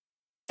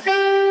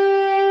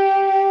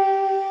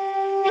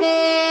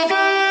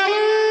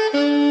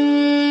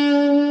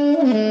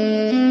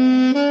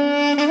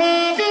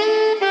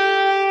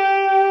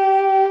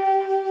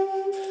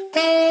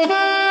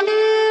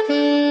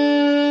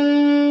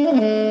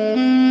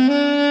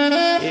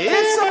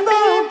It's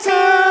about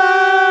time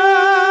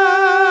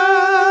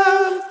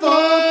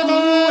for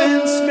Pooh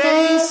in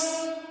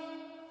space.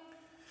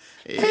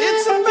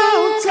 It's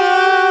about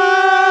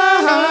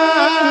time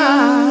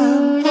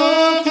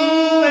for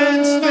Pooh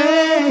in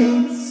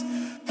space.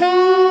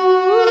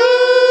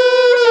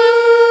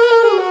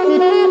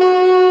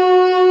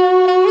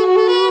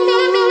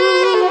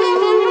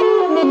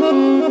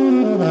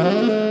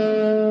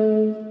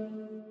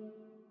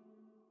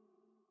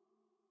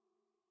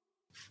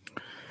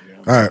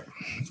 All right,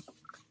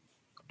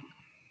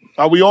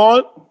 Are we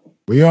on?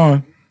 we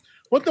on.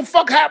 What the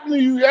fuck happened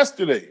to you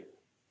yesterday?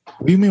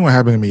 What do you mean? What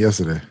happened to me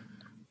yesterday?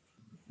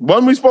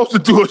 Wasn't we supposed to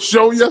do a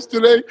show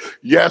yesterday?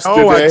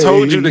 Yesterday. Oh, I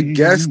told you the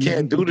guests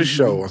can't do the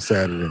show on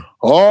Saturday.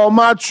 All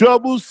my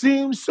troubles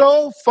seem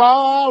so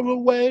far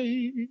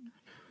away.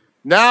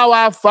 Now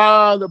I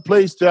find a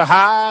place to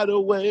hide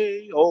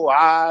away. Oh,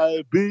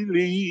 I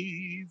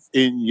believe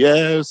in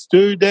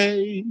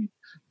yesterday.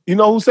 You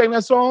know who sang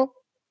that song?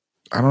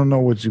 I don't know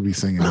what you be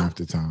singing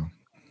after time.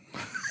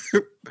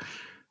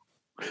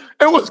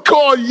 It was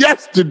called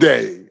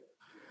Yesterday.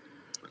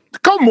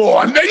 Come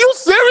on, are you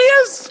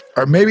serious?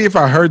 Or maybe if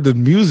I heard the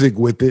music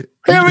with it.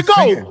 Here we go.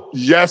 Singing.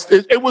 Yes,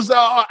 it was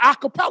a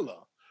cappella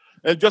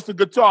and just a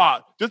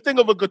guitar. Just think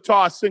of a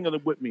guitar singing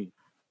it with me.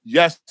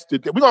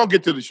 Yesterday. We're going to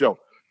get to the show.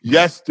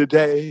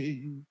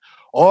 Yesterday,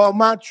 all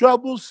my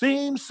troubles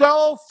seem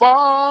so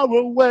far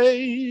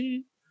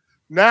away.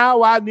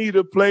 Now I need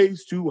a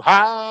place to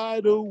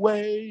hide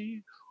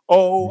away.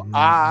 Oh,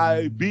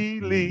 I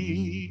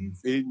believe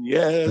in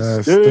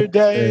yesterday.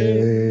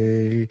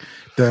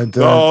 Dun,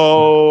 dun.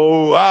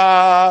 Oh,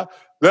 I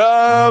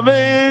love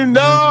me.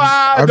 No,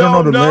 I don't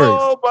know the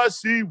know, but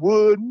she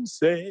wouldn't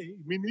say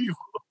me neither.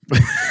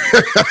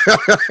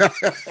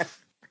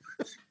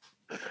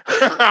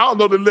 I don't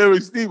know the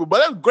lyrics either, but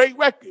that's a great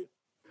record.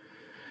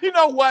 You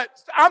know what?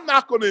 I'm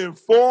not going to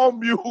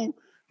inform you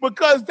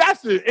because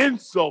that's an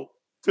insult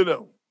to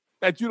them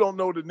that you don't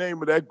know the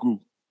name of that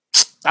group.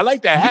 I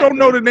like that. You don't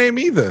know the name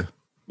either.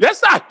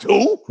 Yes, I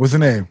do. What's the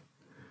name?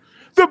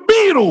 The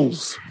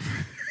Beatles.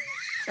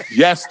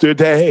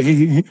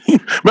 Yesterday.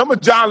 Remember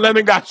John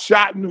Lennon got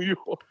shot in New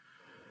York?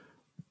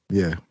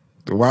 Yeah.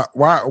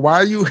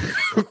 Why you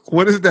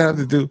what does that have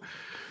to do?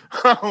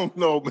 I don't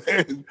know,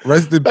 man.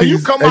 Rest in Now, peace, you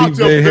come Eddie out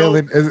your Van bill-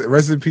 Halen.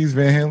 Rest in peace,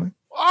 Van Halen.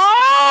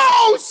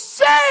 Oh,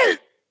 shit!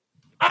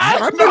 I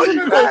know never you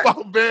knew know that.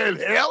 about Van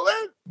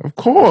Halen. Of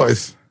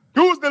course.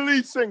 Who's the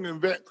lead singer in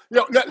Van?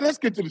 Yo, let's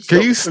get to the show.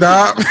 Can you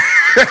stop? Because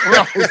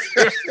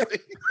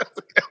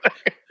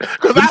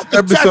This that's the test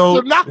episode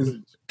of knowledge. is-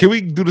 Can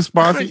we do the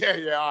sponsor?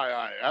 Yeah, all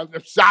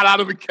right. Shot out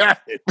of a cannon.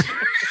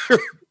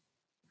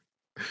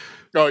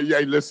 Oh, yeah,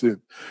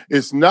 listen.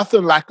 It's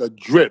nothing like a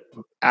drip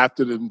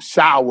after the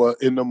shower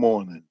in the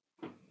morning.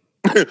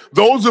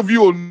 Those of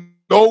you who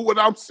know what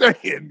I'm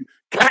saying,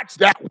 catch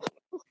that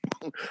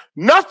one.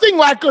 Nothing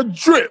like a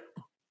drip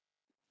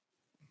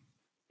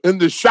in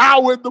the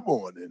shower in the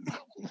morning.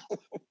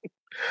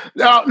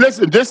 Now,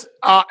 listen, this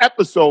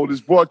episode is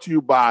brought to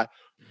you by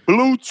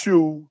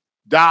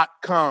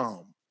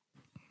BlueChew.com.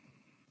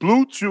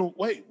 Blue Chew.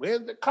 Wait,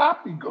 where'd the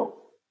copy go?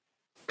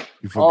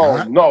 You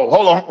forgot? Oh, no.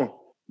 Hold on.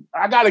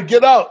 I got to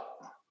get up.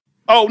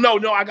 Oh, no,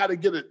 I got to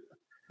get it.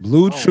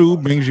 Blue Chew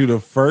brings you the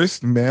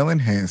first male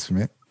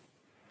enhancement.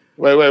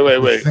 Wait.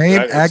 The same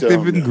I gotta active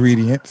tell you.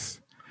 ingredients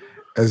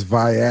as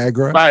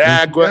Viagra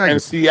and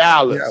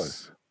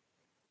Cialis.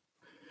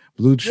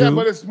 Blue Chew. Yeah,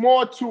 but it's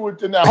more to it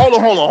than that. Hold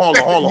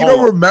on. You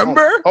don't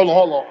remember? Hold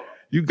on.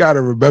 You got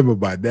to remember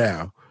by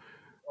now.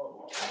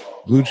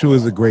 Blue Chew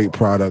is a great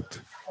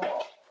product.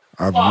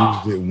 I've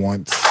used it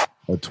once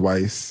or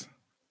twice.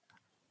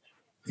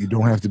 You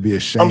don't have to be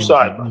ashamed. I'm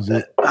sorry. to use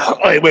it.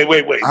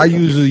 Wait. I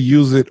usually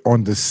use it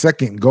on the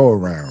second go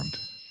around.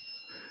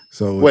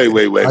 So Wait.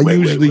 I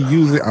usually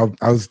use it.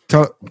 I was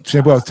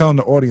telling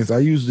the audience I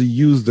usually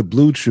use the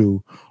Blue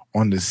Chew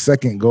on the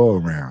second go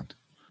around.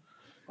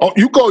 Oh,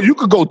 you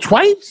could go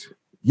twice?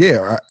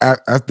 Yeah,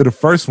 after the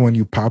first one,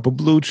 you pop a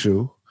Blue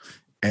Chew,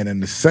 and then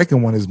the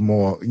second one is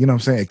more. You know what I'm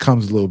saying? It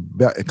comes a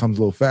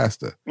little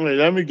faster. Wait,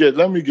 let me get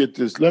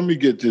this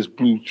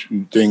Blue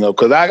Chew thing up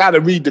because I got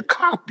to read the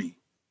copy.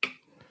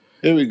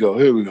 Here we go.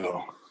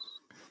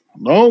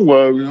 Don't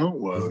worry.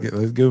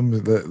 Let's give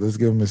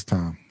him his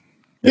time.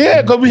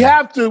 Yeah, because we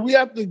have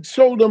to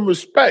show them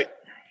respect.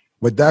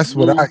 But that's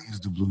what I use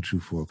the Blue Chew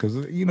for, because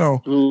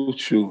Blue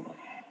Chew.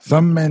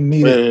 Some men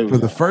need it for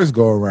the first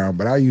go around,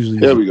 but I usually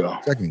use it for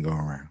the second go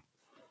around.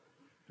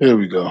 Here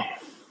we go.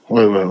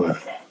 Wait.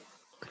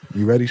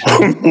 You ready,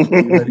 Sean? You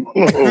ready?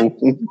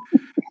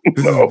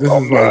 This is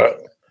like,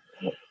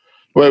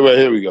 wait.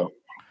 Here we go.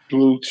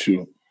 Blue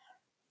Chew.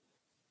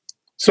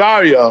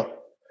 Sorry, y'all.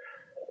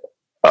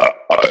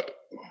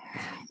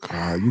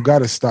 God, you got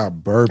to stop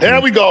burping. Here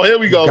we go.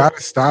 You got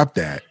to stop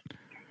that.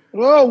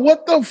 Oh,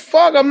 what the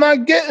fuck? I'm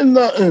not getting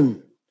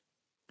nothing.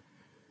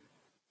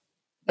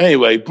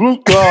 Anyway,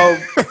 Blue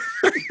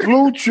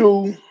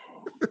Chew.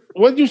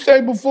 What did you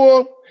say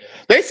before?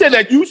 They said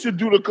that you should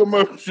do the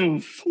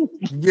commercials.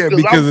 Yeah,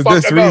 because of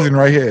this reason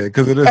right here.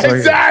 Because of this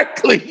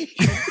exactly.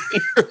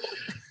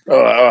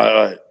 All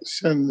right.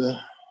 Send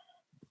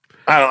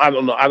I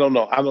don't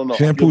know.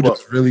 Shampoo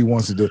just really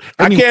wants to do it.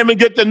 I can't even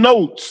get the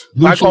notes.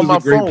 Blue Chew is a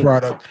great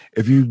product.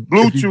 If you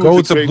go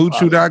to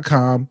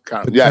bluechew.com,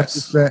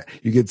 yes, 10%,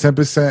 you get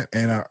 10%.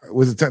 And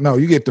was it no?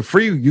 You get a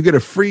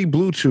free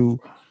Blue Chew.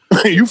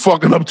 You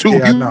fucking up too.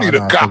 Yeah, you need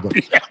a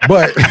copy.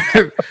 But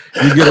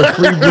you get a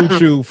free Blue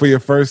Chew for your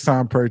first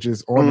time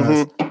purchase on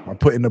us. I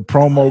put in the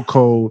promo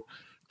code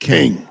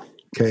King.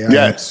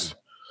 Yes.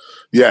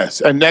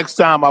 Yes, and next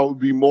time I will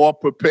be more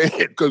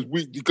prepared because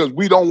we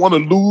don't want to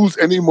lose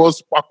any more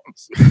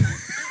sponsors.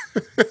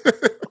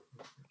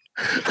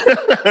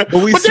 But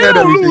we said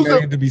everything that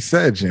needed to be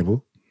said,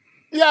 Jimbo.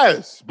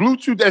 Yes, Blue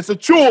Chew. It's a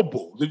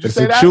chewable. Did you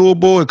say that? It's a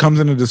chewable. It comes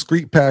in a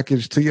discreet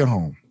package to your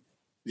home.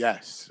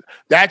 Yes,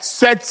 that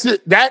sets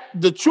it.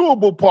 The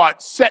chewable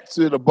part sets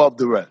it above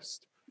the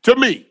rest. To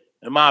me,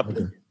 in my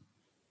opinion.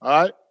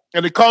 All right,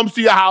 and it comes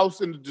to your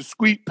house in a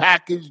discreet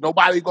package.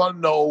 Nobody gonna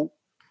know.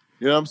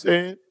 You know what I'm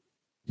saying?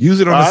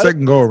 Use it on the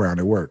second go around.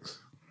 It works.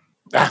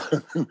 I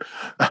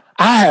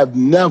have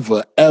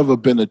never, ever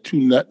been a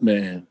two-nut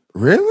man.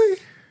 Really?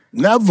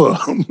 Never.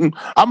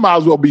 I might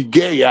as well be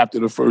gay after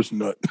the first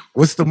nut.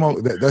 What's the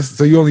most?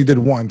 So you only did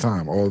one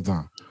time all the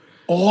time?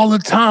 All the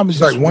time.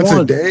 It's like once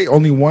a day?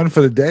 Only one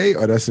for the day?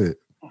 Or that's it?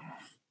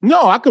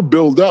 No, I could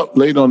build up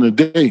late on the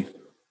day.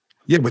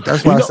 Yeah, but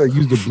that's why I said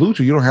use the Blue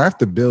Chew. You don't have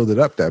to build it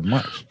up that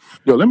much.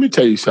 Yo, let me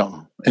tell you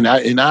something.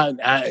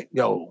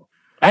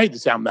 I hate to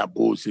say I'm not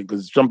bullshit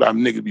because sometimes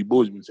niggas be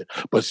bullshit.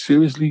 But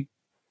seriously,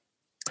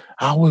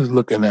 I was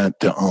looking at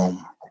the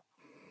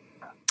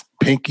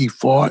pinky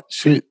fart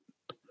shit.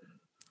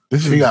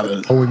 This is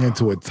going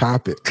into a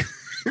topic.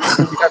 We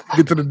have to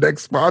get to the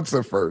next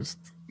sponsor first.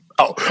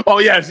 Oh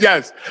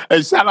yes.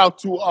 And shout out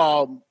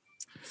to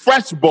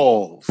Fresh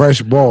Balls.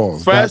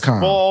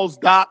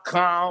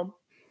 Freshballs.com.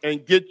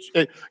 And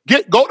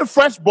go to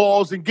Fresh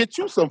Balls and get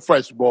you some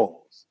fresh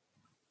balls.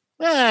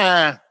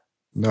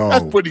 No,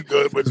 that's pretty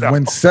good. But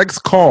when sex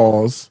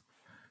calls,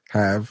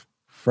 have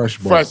fresh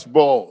balls. Fresh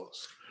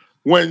balls.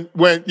 When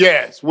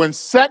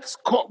sex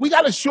calls, we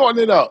got to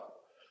shorten it up.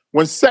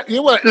 When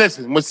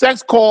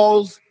sex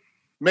calls,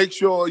 make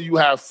sure you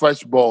have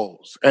fresh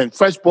balls. And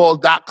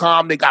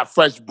freshballs.com, they got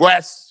fresh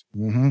breasts,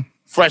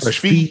 fresh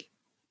feet,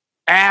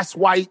 ass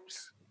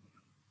wipes,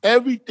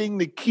 everything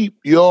to keep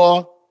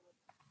your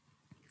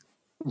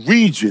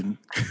region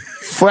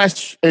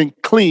fresh and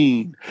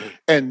clean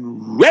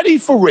and ready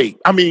for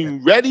rape. I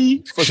mean,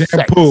 ready for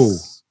shampoo.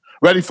 Sex.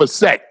 Ready for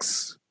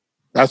sex.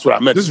 That's what I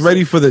meant. Just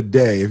ready for the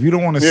day. If you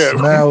don't want to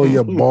smell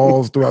your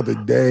balls throughout the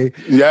day,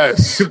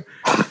 yes,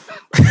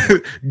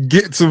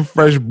 get some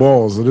fresh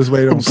balls. So this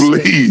way, don't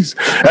please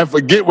and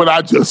forget what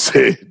I just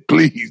said.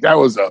 Please, that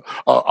was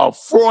a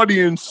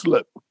Freudian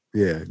slip.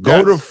 Yeah,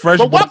 go to Fresh.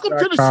 But welcome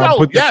to the show.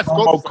 Put the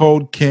promo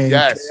code King.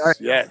 Yes.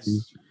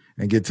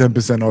 And get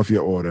 10% off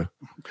your order.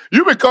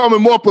 You're becoming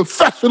more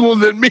professional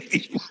than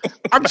me.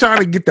 I'm trying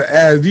to get the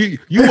ads. You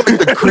want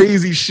the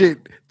crazy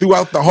shit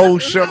throughout the whole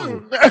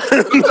show.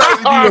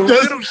 A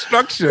little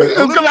structure.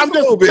 Because I'm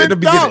just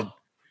pent up.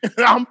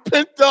 I'm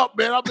pent up,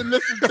 man. I've been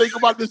listening to think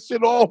about this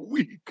shit all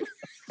week.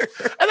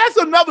 And that's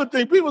another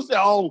thing. People say,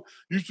 oh,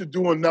 you should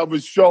do another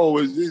show.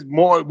 It's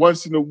more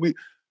once in a week.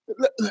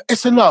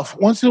 It's enough.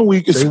 Once a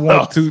week is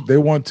enough. They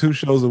want 2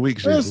 shows a week.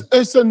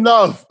 It's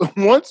enough.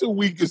 Once a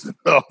week is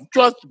enough.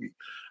 Trust me.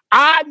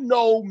 I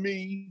know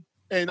me,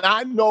 and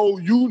I know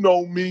you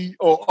know me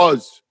or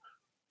us.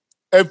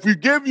 If we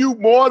give you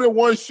more than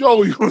one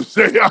show, you'll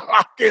say,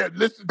 I can't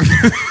listen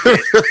to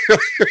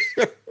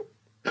you.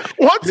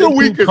 Once a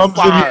week is comes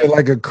fine. In here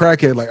like a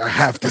crackhead, like I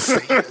have to say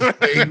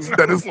things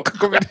that is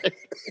coming.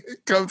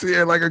 Comes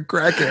here like a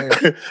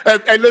crackhead.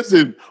 And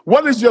listen,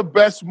 what is your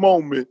best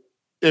moment?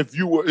 If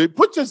you were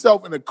put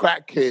yourself in a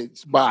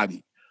crackhead's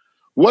body,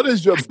 what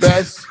is your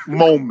best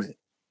moment?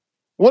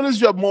 What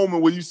is your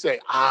moment where you say,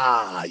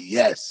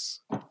 yes?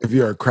 If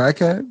you're a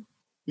crackhead?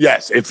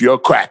 Yes, if you're a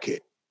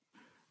crackhead.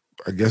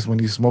 I guess when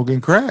you're smoking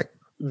crack.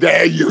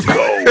 There you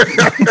go.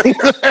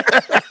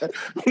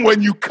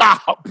 When you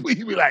cop,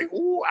 you be like,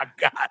 ooh, I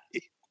got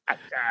it.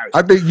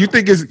 I think you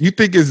think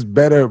it's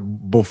better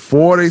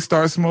before they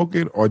start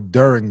smoking or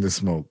during the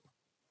smoke?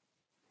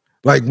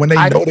 Like when they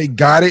know they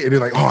got it and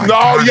they're like,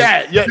 oh,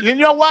 yeah. You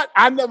know what?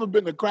 I've never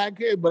been a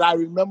crackhead, but I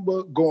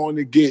remember going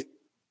to get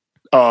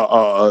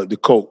the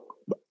coke,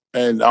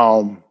 and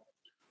how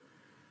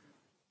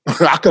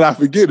could I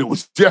forget? It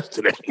was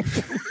yesterday.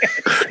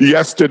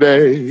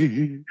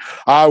 Yesterday,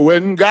 I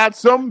went and got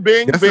some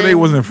bing. Yesterday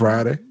wasn't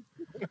Friday.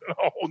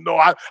 Oh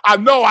no, I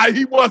know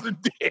he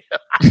wasn't there.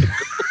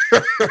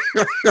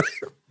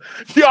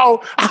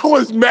 Yo, I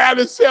was mad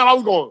as hell. I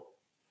was going.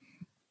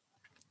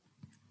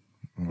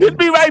 He'd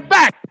be right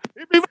back.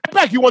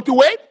 You want to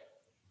wait?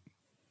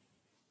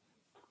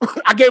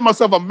 I gave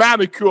myself a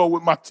manicure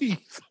with my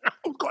teeth. I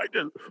was like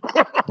this.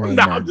 Oh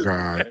my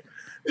God.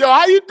 Yo,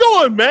 how you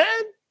doing, man?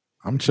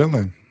 I'm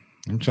chilling.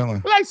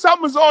 Like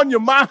something's on your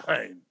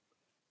mind.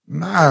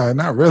 Nah,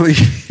 not really.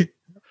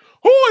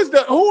 Who is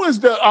the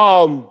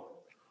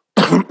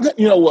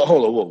you know what?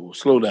 Hold on, whoa,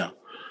 slow down.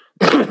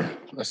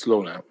 Let's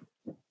slow down.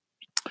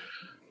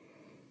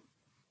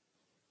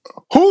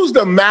 Who's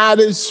the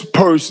maddest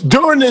person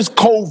during this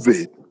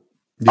COVID?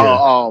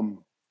 Yeah.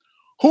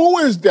 Who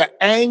is the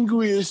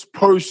angriest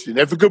person?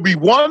 If it could be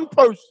one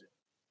person,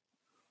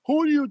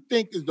 who do you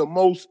think is the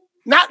most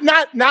not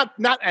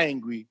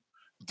angry,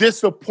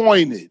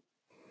 disappointed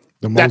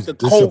The that most the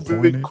COVID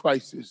disappointed.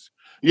 crisis?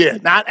 Yeah,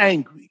 not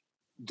angry,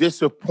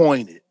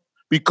 disappointed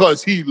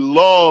because he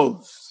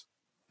loves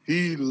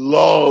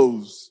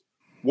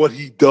what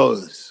he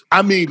does.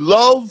 I mean,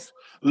 loves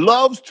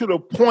to the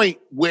point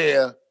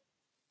where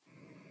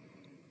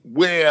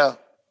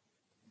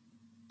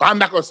I'm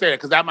not gonna say it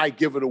because I might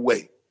give it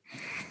away.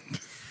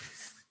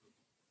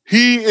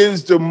 He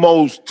is the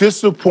most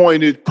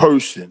disappointed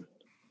person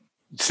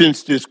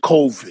since this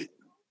COVID.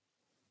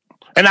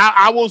 And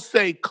I will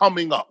say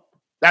coming up.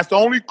 That's the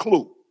only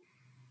clue.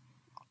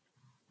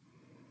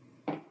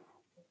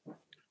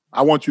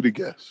 I want you to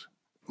guess.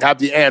 I have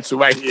the answer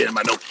right here in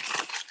my notes.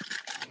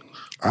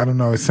 I don't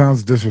know. It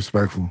sounds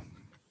disrespectful.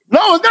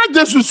 No, it's not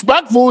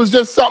disrespectful. It's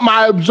just something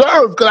I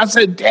observed because I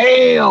said,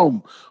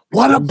 damn,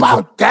 what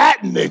about that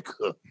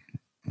nigga?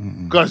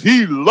 Because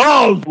he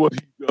loves what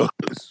he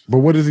does. But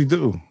what does he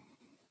do?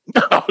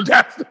 No,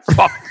 that's the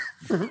fuck.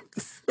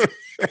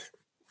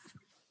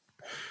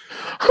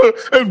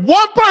 It's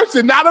one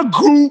person, not a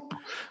group,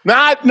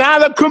 not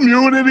a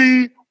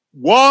community,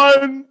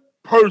 one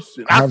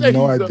person. I have say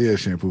no he's idea,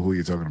 Shampoo, who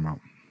you're talking about.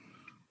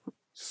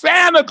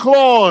 Santa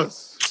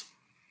Claus.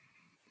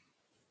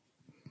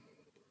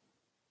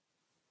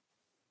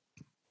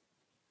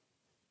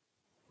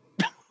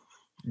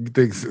 You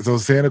think so?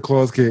 Santa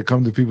Claus can't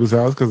come to people's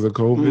house because of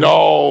COVID?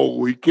 No,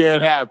 we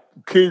can't have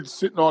kids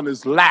sitting on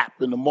his lap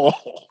in the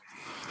mall.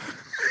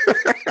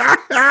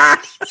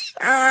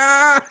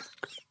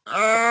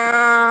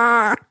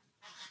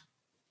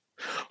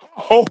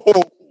 Oh,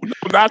 no,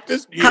 not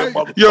this year,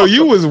 motherfucker. Yo,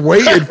 you was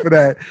waiting for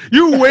that.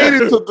 You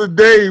waited till the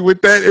day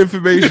with that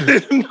information.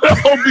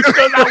 No,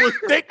 because I was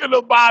thinking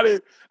about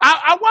it.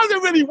 I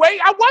wasn't really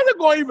waiting. I wasn't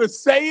going to even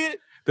say it.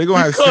 They're going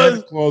to have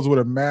Santa Claus with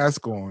a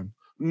mask on.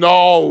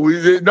 No,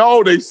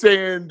 they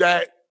saying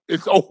that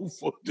it's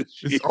over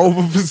this year. It's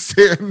over for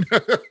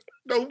Santa.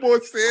 No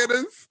more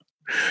Santas.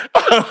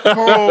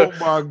 Oh,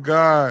 my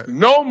God.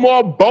 No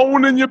more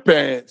bone in your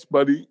pants,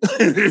 buddy.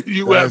 That's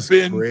have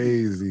been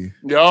crazy.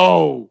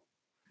 Yo.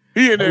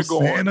 He in there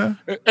going. Santa?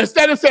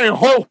 Instead of saying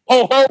ho,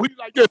 ho, ho, he's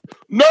like this.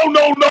 No,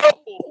 no, no.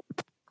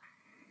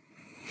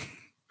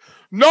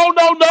 No,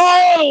 no,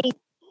 no.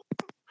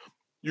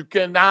 You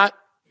cannot.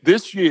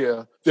 This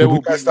year, there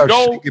will be stop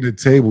no. shaking the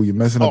table. You're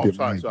messing up your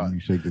sorry, mic sorry. when you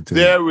shake the table.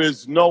 There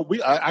is no.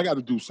 I got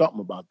to do something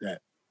about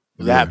that.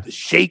 I have to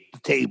shake the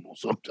table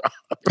sometimes.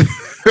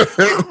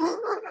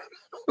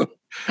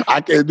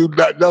 I can't do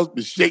nothing else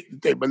but shake the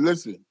table. But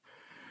listen,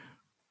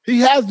 he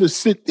has to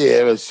sit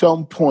there at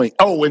some point.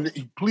 Oh, and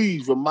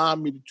please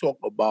remind me to talk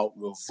about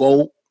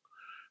Revolt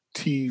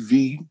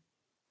TV.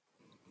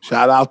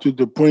 Shout out to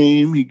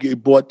Dupreme. He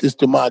brought this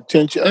to my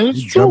attention. And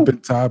it's true. Jumping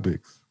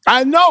topics.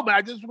 I know, but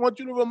I just want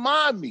you to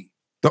remind me.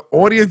 The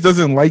audience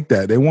doesn't like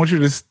that. They want you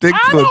to stick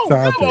to the topic.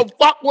 I don't give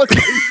a fuck what they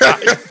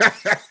like.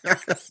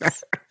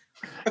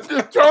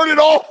 Just turn it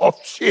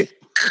off, shit.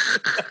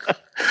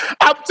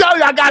 I'm telling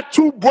you, I got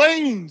two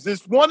brains.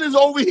 One is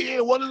over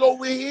here, one is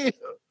over here.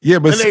 Yeah,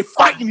 but and they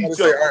fighting each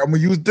other. I'm gonna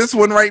use this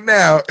one right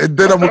now, and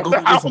then I'm gonna go.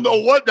 I don't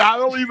know what. I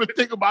don't even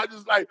think about it.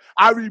 Just like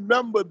I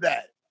remember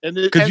that, and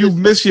because you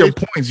miss your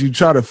points, you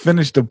try to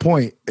finish the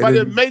point, but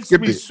it makes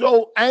me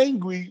so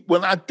angry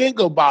when I think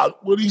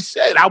about what he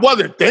said. I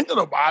wasn't thinking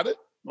about it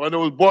when it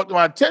was brought to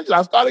my attention.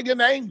 I started getting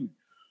angry.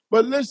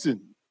 But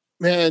listen,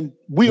 man,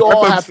 we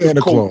all have to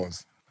Santa cope.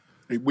 Claus.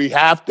 We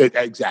have to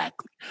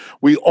exactly.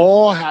 We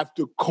all have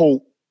to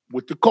cope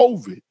with the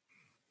COVID.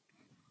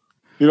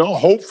 You know,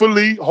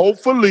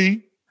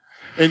 hopefully,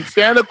 in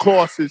Santa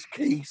Claus's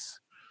case,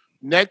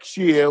 next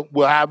year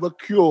we'll have a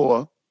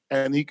cure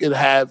and he can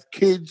have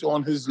kids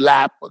on his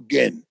lap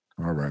again.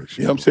 All right.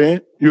 Sure. You know what I'm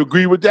saying? You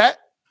agree with that?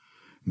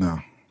 No.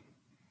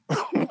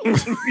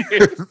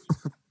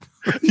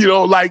 You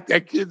don't like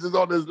that kids is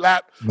on his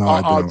lap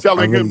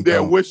telling him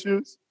their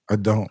wishes? I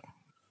don't.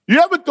 You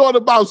ever thought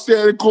about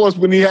Santa Claus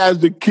when he has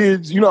the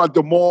kids, at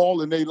the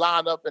mall and they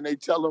line up and they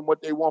tell them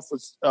what they want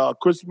for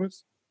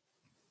Christmas?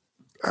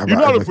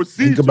 The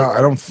procedure.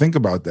 I don't think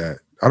about that.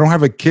 I don't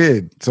have a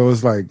kid, so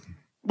it's like.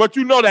 But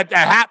you know that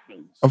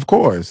happens. Of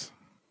course.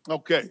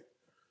 Okay.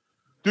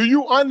 Do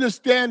you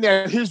understand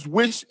that his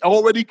wish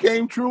already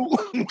came true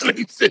when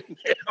he's sitting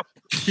there?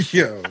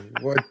 Yo,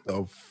 what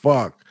the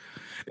fuck?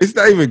 It's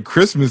not even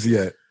Christmas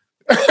yet.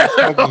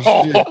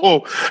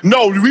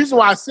 No, the reason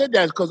why I said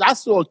that is because I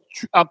saw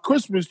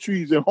Christmas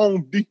trees in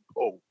Home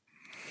Depot.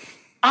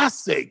 I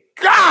say,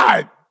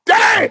 God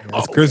damn!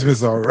 It's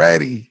Christmas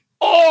already.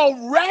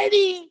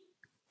 Already?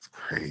 It's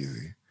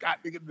crazy. God,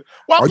 nigga.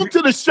 Welcome to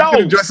the You're show.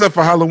 gonna dress up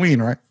for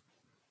Halloween, right?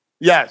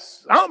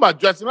 Yes. I don't know about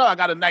dressing up. I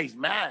got a nice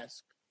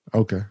mask.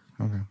 Okay.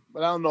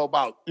 But I don't know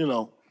about,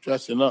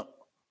 dressing up.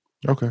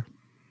 Okay.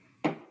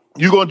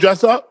 You gonna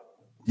dress up?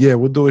 Yeah,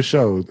 we'll do a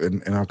show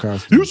in our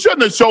costume. You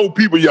shouldn't have showed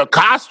people your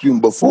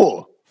costume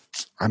before.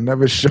 I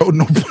never showed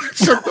nobody.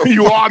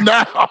 You are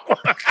now.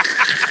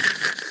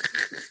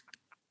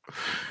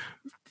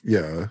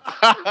 Yeah.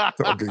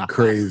 Talking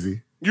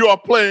crazy. You are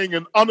playing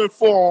an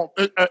uninformed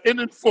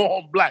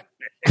black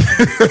man.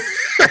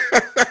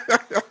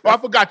 I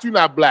forgot you're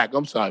not black.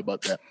 I'm sorry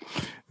about that.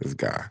 This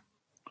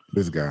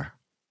guy.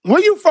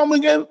 Where you from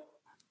again?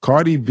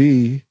 Cardi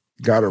B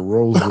got a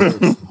Rolls Royce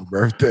for her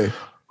birthday.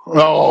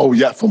 Oh,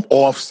 yeah, from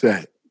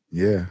Offset.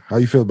 Yeah. How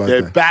you feel about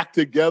They're that? back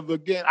together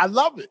again. I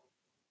love it.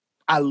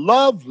 I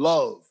love,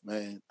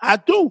 man. I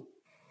do.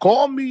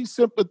 Call me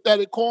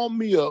sympathetic. Call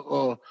me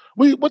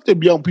what the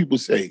young people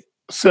say?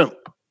 Simp.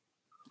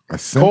 A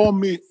simp? Call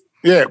me,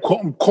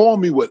 call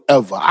me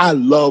whatever. I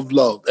love.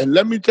 And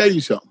let me tell you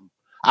something.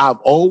 I've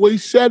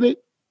always said it,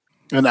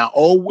 and I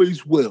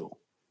always will.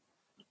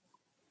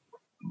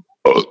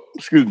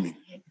 Excuse me.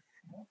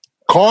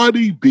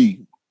 Cardi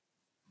B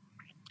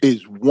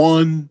is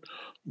one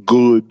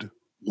good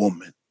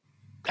woman.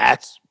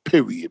 That's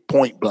period,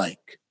 point blank.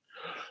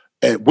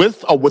 And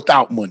with or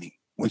without money.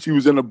 When she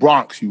was in the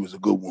Bronx, she was a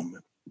good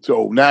woman.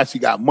 So now she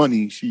got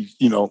money, she's,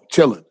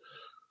 chilling.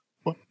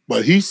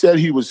 But he said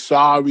he was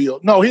sorry.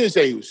 No, he didn't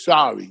say he was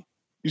sorry.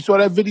 You saw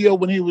that video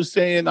when he was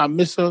saying, I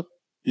miss her?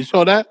 You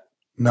saw that?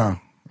 No.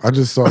 I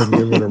just saw him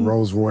give her the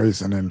Rolls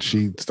Royce and then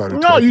she started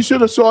No, talking. you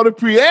should have saw the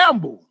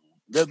preamble.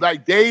 That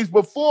like days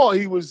before,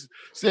 he was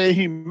saying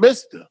he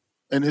missed her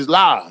in his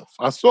live.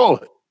 I saw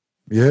it.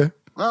 Yeah?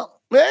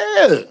 Well,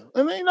 yeah.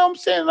 I mean, you know what I'm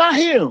saying? I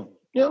hear him.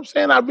 You know what I'm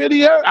saying? I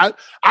really heard.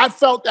 I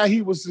felt that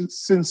he was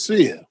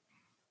sincere.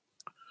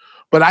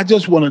 But I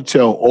just want to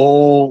tell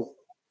all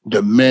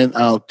the men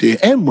out there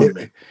and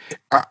women.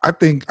 I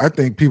think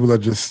people are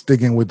just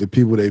sticking with the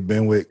people they've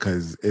been with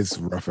because it's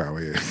rough out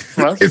here.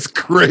 Huh? It's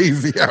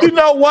crazy out You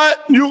know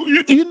what?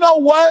 You know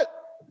what?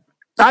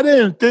 I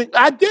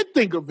did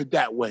think of it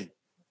that way.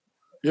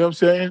 You know what I'm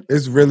saying?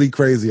 It's really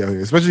crazy out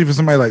here, especially for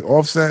somebody like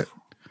Offset.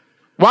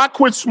 Why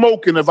quit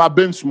smoking if I've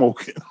been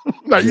smoking?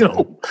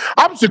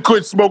 I'm to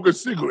quit smoking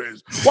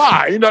cigarettes.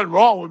 Why? Ain't nothing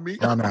wrong with me.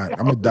 Why not?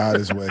 I'm gonna die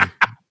this way.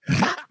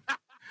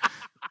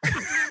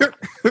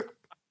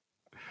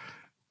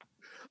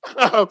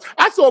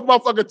 I saw a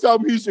motherfucker tell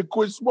me he should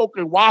quit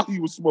smoking while he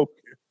was smoking.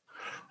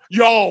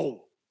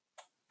 Yo,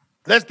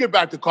 let's get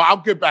back to car. I'll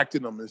get back to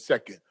them in a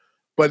second.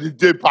 But it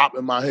did pop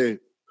in my head.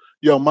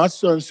 Yo, my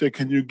son said,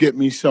 can you get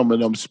me some of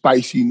them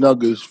spicy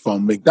nuggets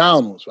from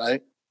McDonald's,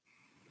 right?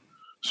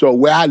 So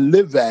where I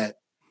live at,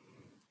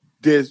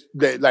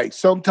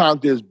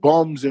 sometimes there's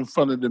bums in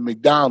front of the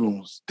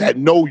McDonald's that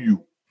know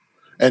you.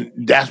 And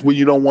that's when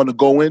you don't want to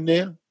go in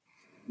there.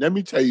 Let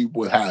me tell you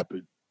what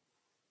happened.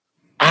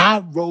 I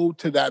rode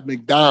to that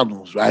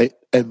McDonald's, right?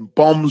 And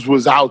bums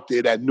was out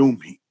there that knew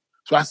me.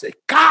 So I said,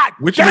 God,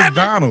 which damn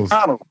McDonald's?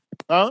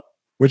 Huh?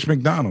 Which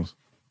McDonald's?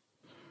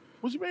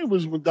 What you mean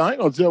was McDonald's? I ain't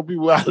gonna tell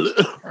people where I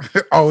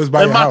live. Oh, it's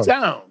by in your my house.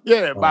 town.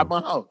 Yeah, by my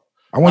house.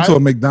 I went to a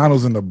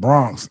McDonald's in the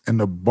Bronx,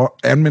 and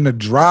I'm in the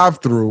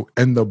drive-thru,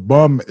 and the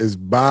bum is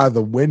by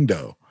the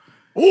window.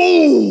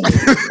 Ooh,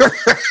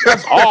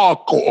 that's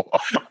hardcore.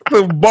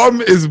 The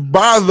bum is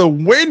by the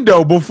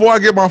window before I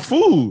get my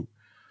food.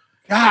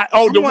 God,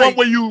 I'm the like,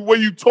 one where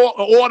you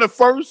order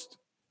first?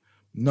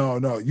 No,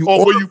 you Or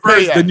order where you pay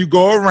first, at? then you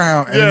go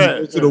around and Yeah,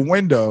 you go to the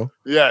window,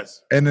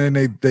 Yes. and then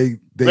they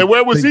Man,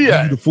 where was he give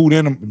at? you the food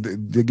in them.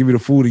 They give you the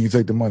food, and you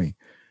take the money.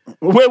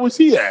 Where was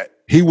he at?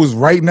 He was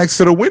right next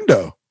to the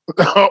window.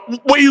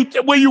 Where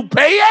you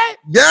pay at?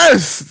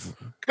 Yes.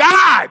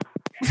 God,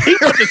 he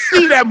got to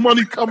see that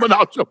money coming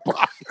out your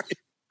pocket.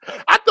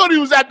 I thought he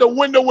was at the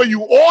window where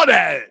you order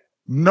at.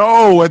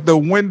 No, at the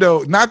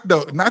window, not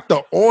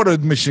the order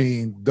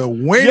machine, the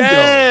window.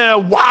 Yeah,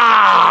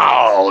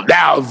 wow.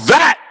 Now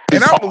that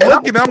And is I'm horrible.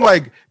 looking, I'm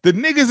like, the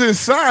niggas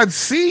inside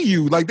see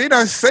you. Like, they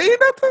not saying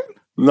nothing?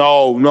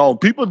 No.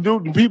 People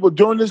during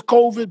this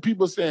COVID,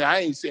 people saying, I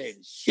ain't saying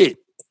shit.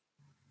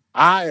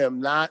 I am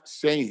not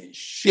saying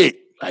shit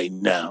right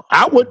now.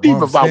 I wouldn't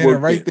even if I Standing were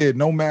right there,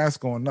 no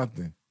mask on,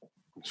 nothing.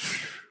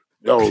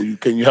 Yo,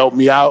 can you help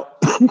me out?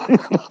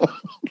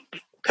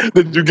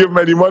 Did you give him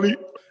any money?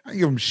 I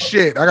give him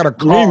shit. I got a Me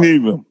card.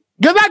 neither.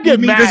 Because I get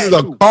mad. This is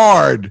a too.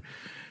 card.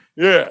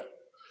 Yeah.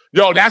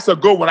 Yo, that's a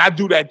good one. I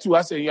do that too.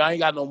 I say, yo, I ain't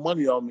got no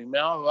money on me,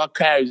 man. All I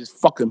carry is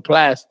fucking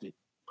plastic.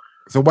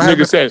 So what Nigga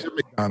happened said- to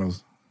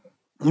McDonald's?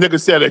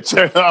 Nigga said it.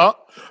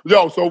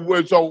 Yo,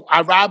 so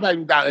I ride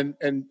back down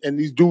and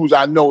these dudes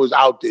I know is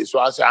out there. So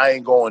I said, I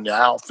ain't going there.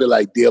 I don't feel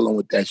like dealing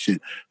with that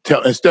shit.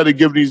 Instead of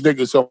giving these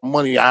niggas some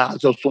money, I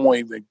just don't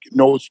even,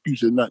 no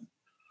excuse or nothing.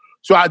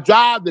 So I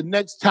drive the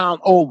next town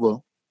over,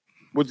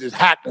 which is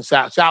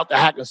Hackensack. Shout out to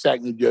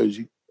Hackensack, New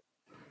Jersey.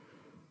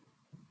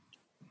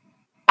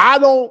 I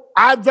don't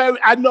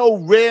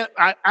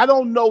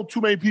know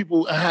too many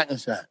people in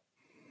Hackensack.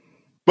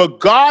 But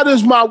God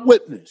is my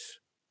witness.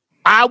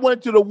 I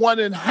went to the one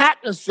in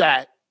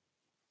Hackensack,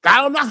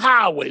 got on the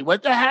highway,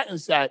 went to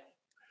Hackensack,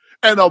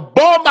 and a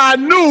bum I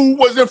knew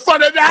was in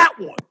front of that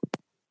one.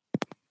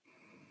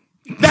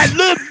 That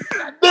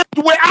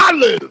lived where I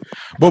live.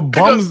 But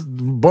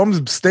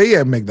bums stay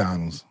at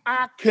McDonald's.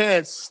 I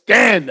can't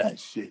stand that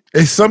shit.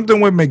 It's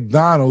something with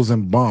McDonald's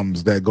and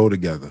bums that go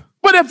together.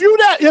 But if you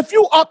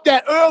up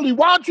that early,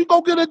 why don't you go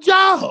get a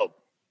job?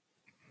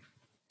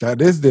 That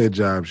is their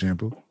job,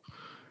 Shampoo.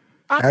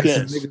 I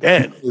can't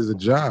stand it. Is a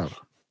job.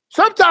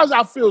 Sometimes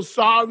I feel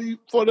sorry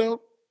for them,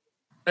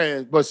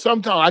 but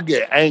sometimes I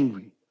get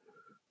angry.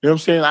 You know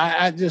what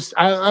I'm saying?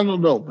 I don't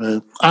know,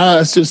 man.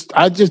 I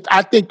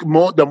think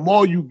the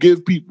more you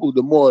give people,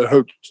 the more it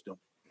hurts them.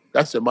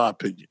 That's in my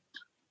opinion.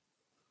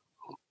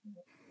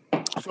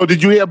 So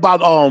did you hear about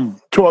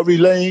Tory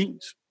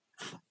Lanez?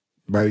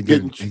 Right, he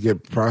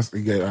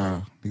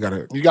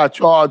got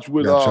charged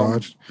with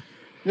charged.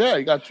 Yeah,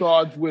 he got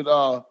charged with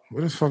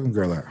Where this fucking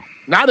girl at?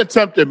 Not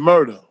attempted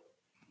murder,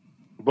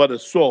 but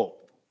assault.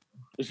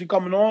 Is she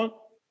coming on?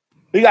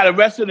 He got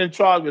arrested and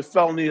charged with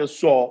felony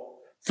assault.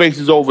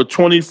 Faces over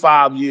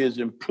 25 years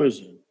in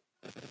prison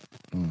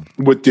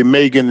with the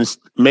Megan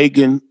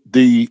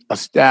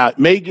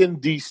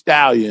Thee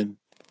Stallion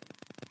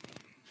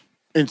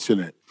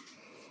incident.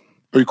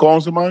 Are you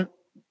calling somebody?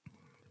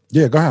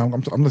 Yeah, go ahead.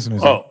 I'm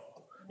listening. Oh,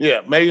 yeah,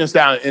 Megan Thee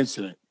Stallion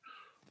incident.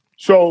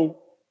 So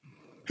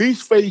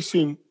he's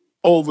facing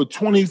over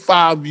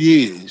 25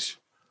 years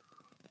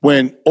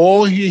when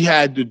all he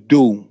had to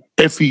do,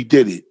 if he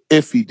did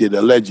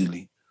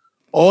allegedly,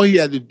 all he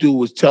had to do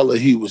was tell her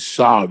he was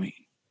sorry.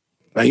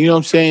 Like, you know what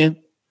I'm saying?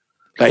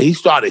 Like, he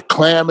started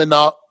clamming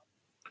up,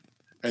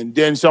 and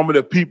then some of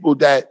the people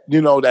that,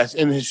 that's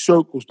in his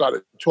circle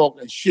started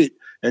talking shit.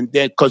 And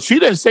then, because she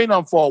didn't say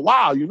nothing for a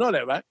while, you know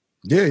that, right?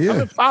 Yeah. I've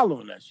been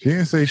following that shit. She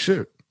didn't say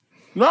shit.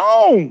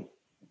 No.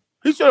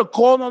 He should have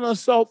called on her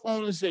cell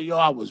phone and said, yo,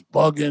 I was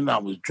bugging, I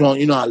was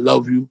drunk, I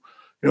love you. You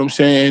know what I'm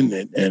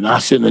saying? And I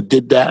shouldn't have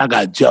did that. I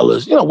got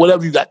jealous.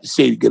 Whatever you got to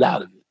say to get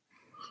out of it.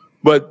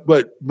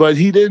 But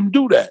he didn't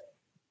do that.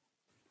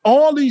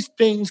 All these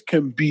things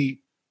can be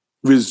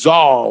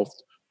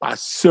resolved by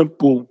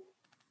simple,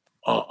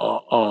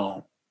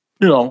 verbal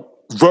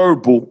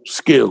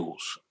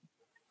skills.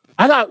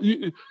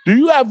 Do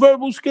you have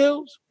verbal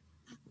skills?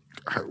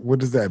 What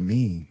does that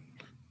mean?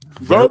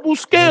 Verbal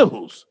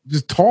skills.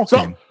 Just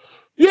talking.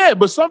 Yeah,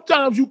 but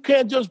sometimes you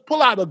can't just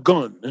pull out a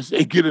gun and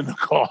say, get in the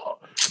car.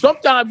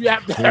 Sometimes you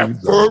have to have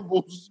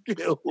verbal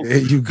skills. There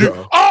you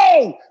go.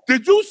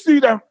 Did you see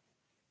that?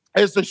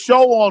 It's a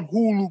show on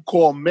Hulu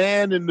called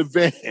Man in the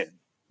Van.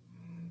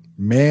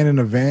 Man in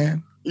a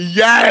Van?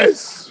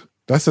 Yes.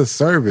 That's a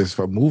service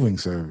for moving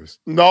service.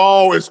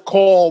 No, it's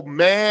called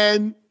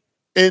Man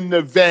in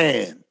the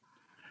Van.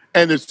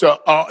 And it's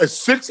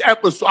 6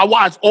 episodes. I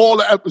watched all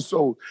the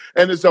episodes.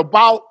 And it's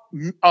about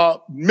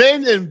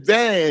men in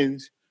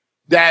vans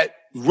that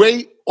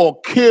rape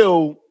or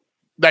kill.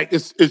 Like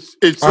it's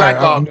like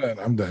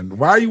I'm done.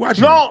 Why are you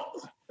watching? No,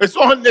 it's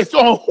on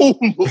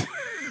Hulu.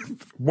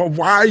 Well,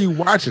 why are you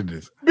watching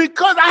this?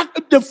 Because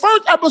the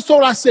first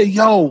episode I said,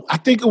 yo, I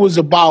think it was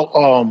about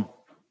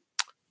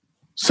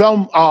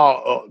some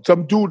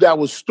dude that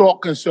was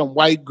stalking some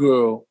white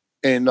girl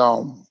in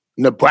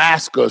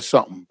Nebraska or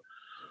something.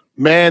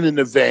 Man in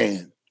the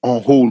Van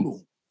on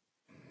Hulu.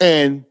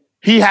 And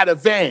he had a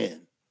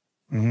van.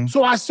 Mm-hmm.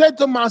 So I said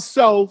to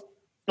myself,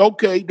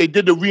 okay, they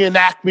did the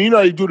reenactment.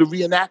 They do the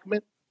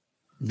reenactment?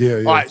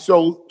 Yeah. All right,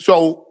 so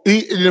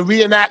in the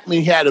reenactment,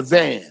 he had a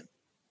van,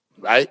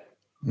 right?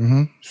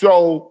 Mm-hmm.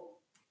 So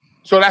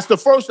that's the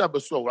first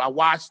episode. I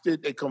watched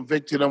it. They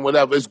convicted him,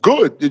 whatever. It's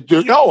good.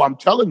 Yo, I'm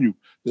telling you,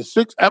 the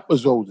 6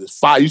 episodes is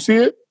fire. You see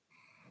it?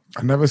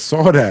 I never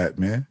saw that,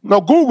 man.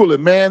 No, Google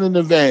it, Man in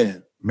the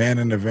Van. Man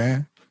in the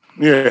Van?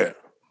 Yeah,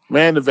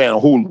 Man in the Van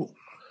on Hulu.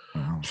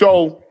 Oh.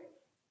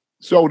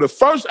 So the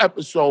first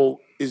episode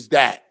is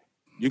that.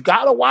 You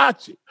gotta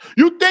watch it.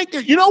 You think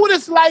it, you know what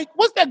it's like?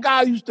 What's that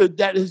guy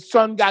that his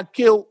son got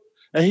killed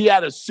and he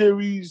had a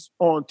series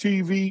on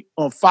TV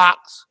on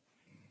Fox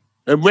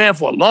and ran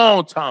for a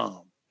long time.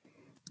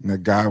 And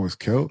that guy was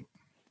killed?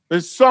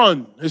 His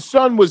son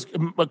was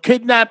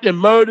kidnapped and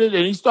murdered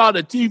and he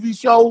started a TV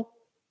show.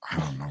 I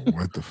don't know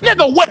what the fuck.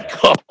 Nigga,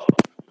 wake up.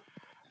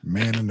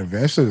 Man in the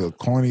Van. That shit is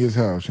corny as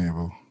hell,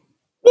 Shampoo.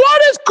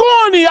 What is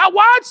corny? I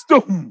watched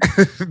them.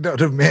 No,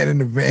 the Man in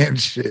the Van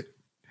shit.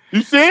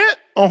 You see it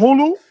on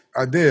Hulu?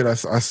 I did. I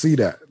see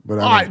that. But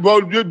all right,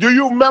 bro. Do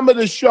you remember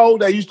the show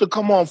that used to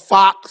come on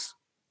Fox?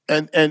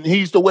 And he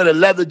used to wear the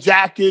leather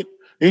jacket.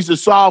 He used to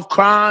solve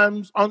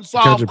crimes,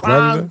 unsolved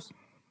crimes.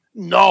 Predator?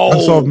 No.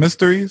 Unsolved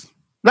mysteries?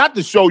 Not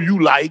the show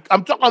you like.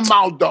 I'm talking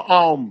about the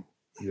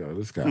Yo,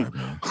 this guy,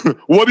 man.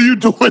 What are you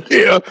doing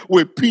here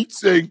with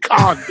pizza and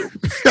condoms?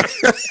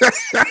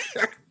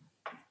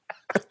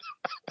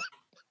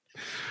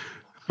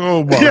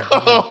 Oh my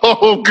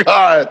Oh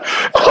God.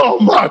 Oh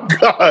my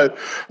God.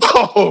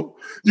 Oh,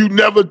 you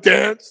never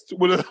danced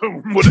with a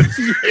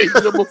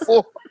teenager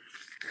before?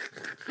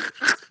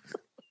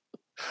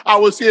 I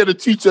was here to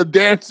teach her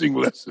dancing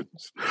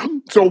lessons.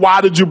 So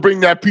why did you bring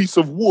that piece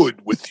of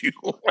wood with you?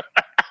 All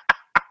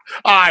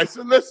right,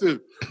 so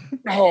listen.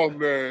 Oh,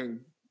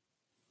 man.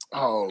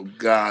 Oh,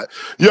 God.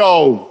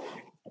 Yo,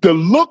 the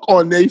look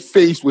on their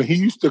face when he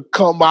used to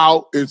come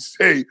out and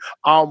say,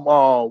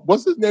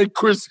 what's his name?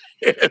 Chris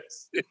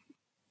Hansen.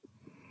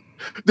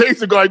 They used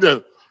to go like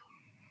this.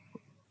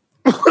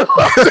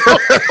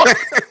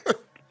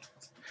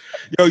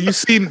 Yo, you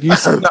seen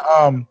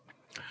the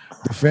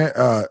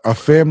a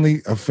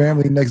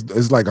family next door.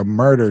 It's like a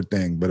murder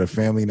thing, but a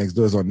family next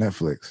door is on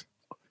Netflix.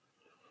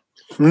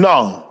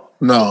 No,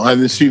 I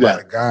didn't see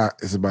that.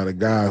 It's about a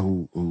guy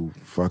who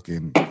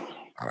fucking.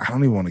 I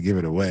don't even want to give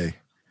it away.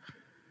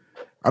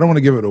 I don't want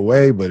to give it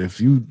away, but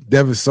if you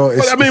never saw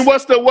it, I mean,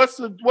 what's the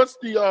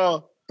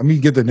let me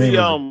get the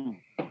name.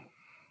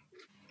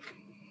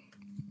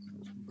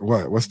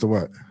 What's the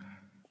what?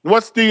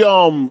 What's the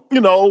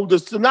the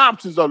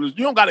synopsis of this?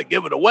 You don't got to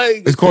give it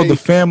away. It's called The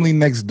Family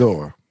Next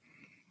Door.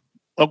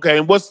 Okay,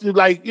 and what's the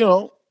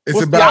it's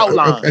what's about the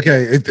outline?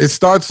 Okay, it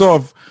starts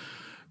off.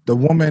 The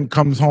woman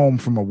comes home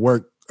from a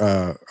work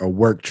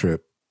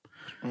trip,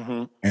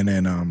 and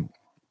then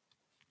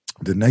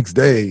the next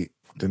day,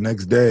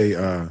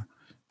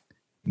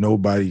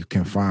 nobody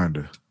can find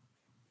her.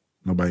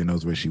 Nobody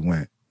knows where she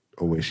went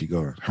or where she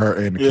going. Her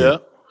and the kid.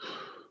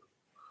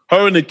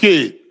 Her and the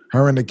kid.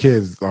 Her and the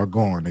kids are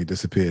gone. They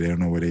disappeared. They don't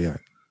know where they at.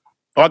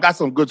 Oh, I got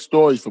some good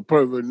stories for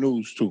Pervert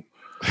News too.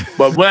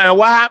 But man,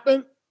 what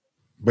happened?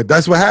 But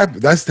that's what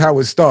happened. That's how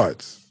it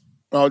starts.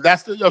 Oh,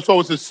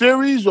 so it's a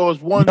series or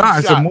it's one? Nah, shot?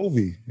 it's a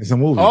movie. It's a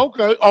movie.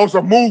 Okay. Oh, it's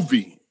a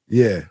movie.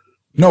 Yeah.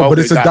 No, but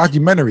it's a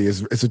documentary.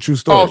 It's a true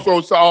story.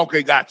 Oh, so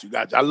okay, got you.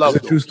 I love it.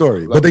 It's a true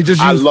story. But they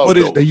just use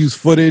footage. Those. They use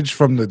footage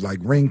from the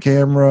Ring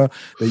camera.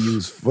 They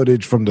use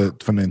footage from the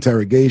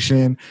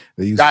interrogation.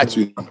 They use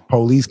from the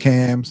police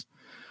cams.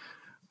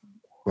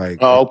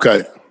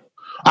 Okay.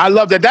 I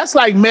love that. That's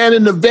like Man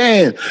in the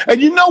Van.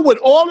 And with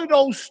all of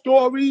those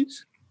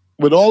stories,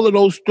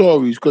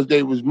 because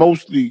they was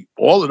mostly,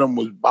 all of them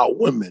was about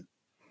women.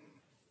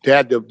 They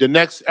had the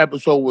next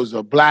episode was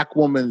a black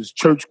woman's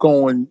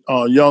church-going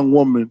young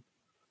woman,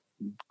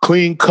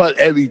 clean cut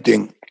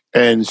everything,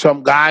 and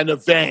some guy in a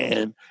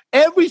van.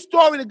 Every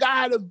story, the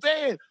guy in a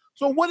van.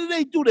 So what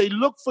do? They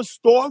look for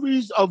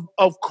stories of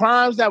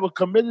crimes that were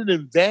committed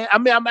in van. I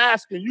mean, I'm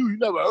asking you. You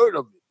never heard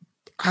of it.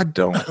 I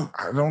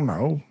don't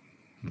know.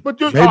 But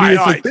maybe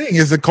it's a thing.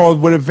 Is it called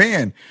with a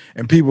van?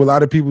 And a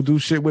lot of people do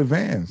shit with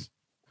vans.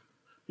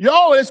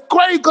 Yo, it's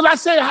crazy because I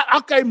say,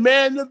 okay,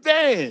 Man in the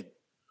Van.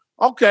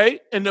 Okay,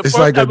 and it's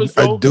like a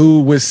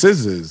dude with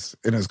scissors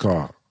in his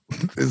car.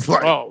 It's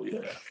like, oh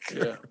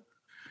yeah.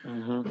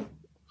 Mm-hmm.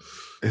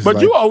 But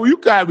like, you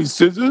carry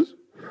scissors?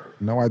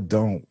 No, I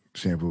don't.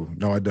 Shampoo.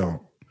 No, I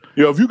don't.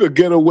 If you could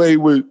get away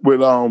with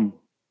I'm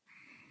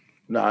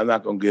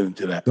not gonna get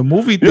into that. The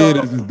movie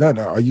theaters is done.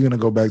 Are you gonna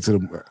go back to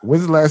the?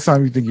 When's the last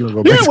time you think you're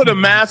gonna go back? Yeah, with a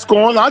mask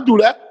on. I'll do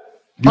that.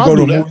 You go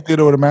to a movie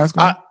theater with a mask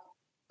on?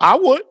 I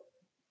would.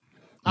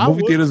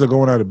 Movie theaters are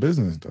going out of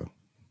business though.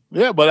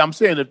 Yeah, but I'm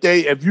saying if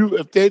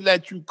they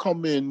let you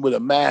come in with a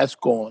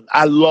mask on,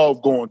 I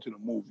love going to the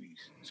movies.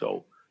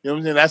 So you know what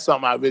I'm saying? That's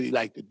something I really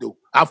like to do.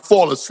 I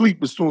fall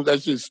asleep as soon as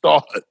that shit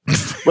starts.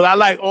 But I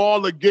like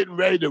all the getting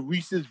ready, the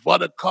Reese's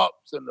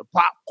Buttercups and the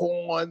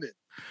popcorn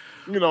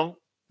and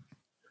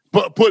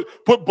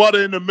put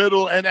butter in the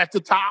middle and at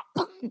the top.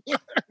 you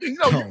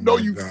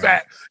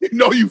fat. You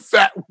know you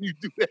fat when you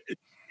do that.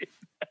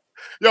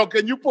 Yo,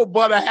 can you put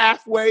butter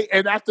halfway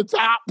and at the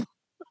top?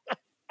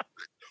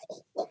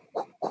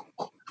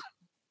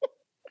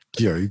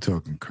 Yo, you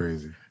talking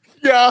crazy.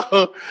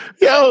 Yo.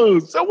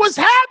 So what's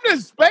happening,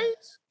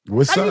 Space?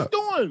 What's How up? How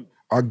you doing?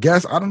 I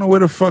guess I don't know where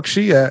the fuck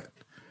she at.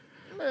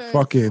 Man.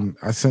 Fucking,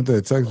 I sent her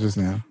a text just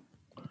now.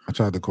 I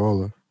tried to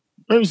call her.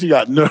 Maybe she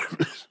got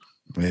nervous.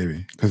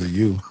 Maybe because of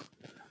you.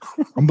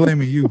 I'm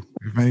blaming you,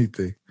 if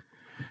anything.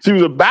 She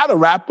was a battle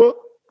rapper.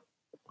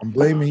 I'm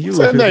blaming you.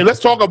 Let's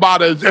talk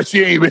about it as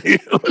she ain't even here.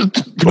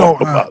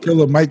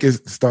 Killer Mike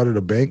has started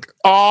a bank.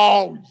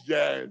 Oh,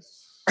 yes.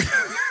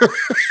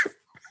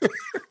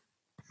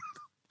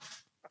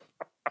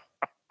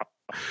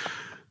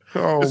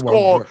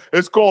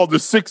 It's called the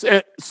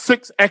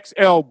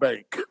 6XL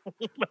Bank.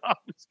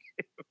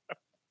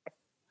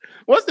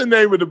 What's the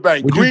name of the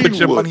bank? Would you put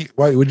your money?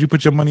 Why would you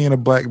put your money in a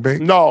black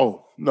bank?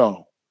 No.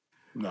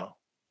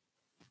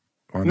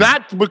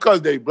 Not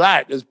because they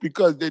black. It's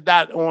because they're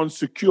not on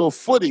secure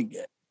footing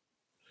yet.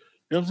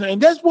 You know what I'm saying?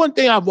 That's one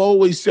thing I've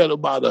always said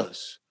about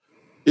us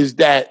is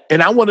that,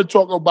 and I want to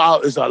talk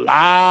about, is a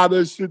lot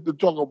of shit to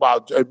talk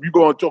about. If you're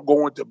going to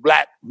go into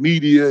black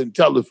media and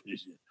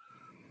television,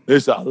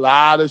 there's a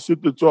lot of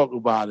shit to talk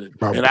about it.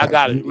 And I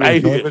got it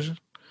right here.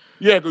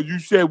 Yeah, because you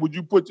said, would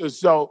you put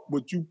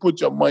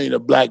your money in a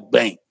black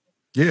bank?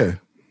 Yeah.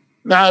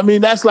 Now, I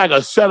mean, that's like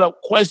a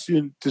setup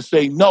question to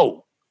say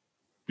no.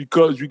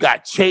 Because you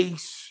got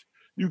Chase,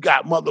 you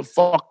got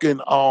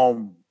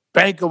motherfucking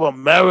Bank of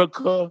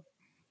America.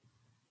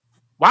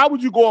 Why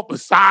would you go up a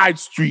side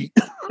street?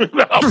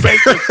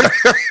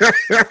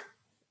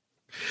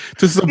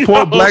 to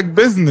support black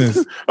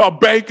business. A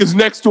bank is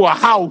next to a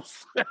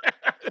house.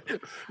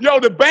 Yo,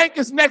 the bank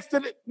is next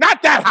to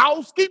not that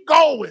house. Keep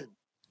going.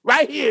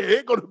 Right here.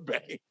 Here go the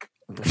bank.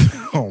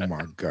 Oh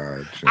my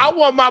God. Joe. I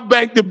want my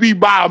bank to be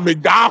by a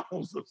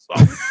McDonald's or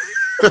something.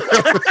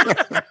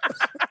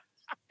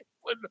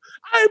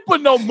 I ain't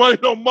put no money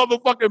in no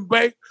motherfucking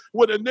bank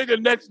where the nigga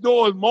next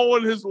door is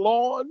mowing his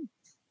lawn.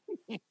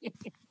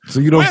 So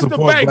you don't Where's the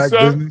support bank, black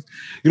sir? business?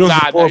 You don't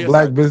support yes,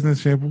 black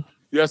business, Shampoo?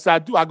 Yes, I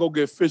do. I go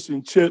get fish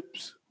and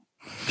chips.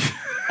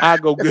 I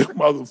go get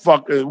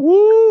motherfucking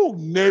woo,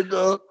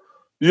 nigga.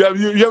 You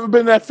ever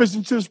been to that fish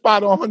and chip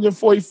spot on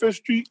 145th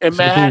Street in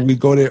Manhattan? We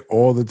go there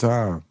all the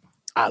time.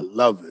 I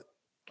love it.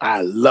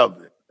 I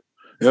love it.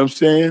 You know what I'm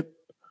saying?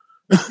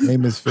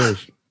 Name is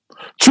Fish.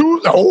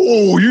 Choose.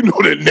 Oh, you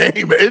know the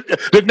name.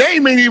 The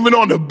name ain't even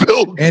on the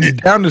building.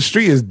 And down the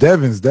street is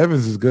Devon's.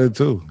 Devon's is good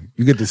too.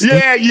 You get the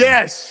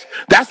yes.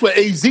 That's where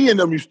AZ and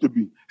them used to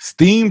be.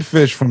 Steamed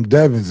fish from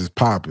Devon's is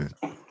popping.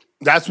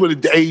 That's where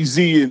the AZ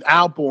and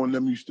Alpo and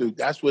them used to.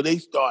 That's where they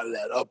started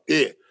at up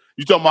there.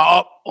 You talking about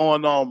up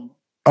on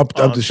up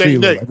the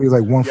street? I think it's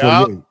like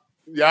 148.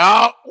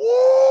 Yeah.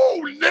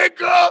 Ooh,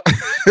 nigga.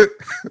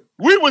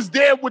 We was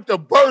there with the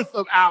birth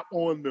of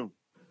Alpo and them.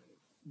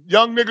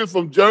 Young niggas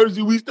from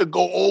Jersey, we used to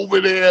go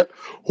over there.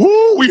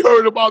 Whoo, we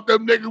heard about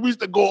them niggas. We used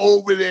to go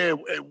over there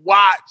and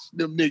watch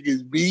them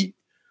niggas beat.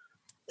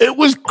 It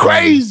was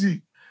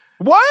crazy.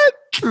 What?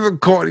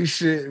 Corny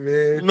shit,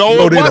 man.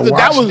 No, it wasn't.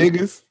 That was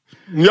niggas.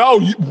 Yo,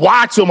 you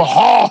watch them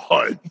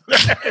hard.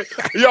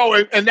 Yo,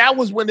 and that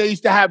was when they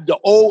used to have the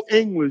old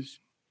English.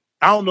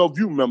 I don't know if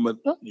you remember.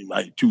 You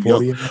might be too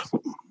young.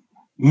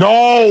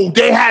 No,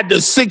 they had the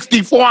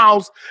 64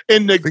 ounce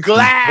in the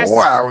glass.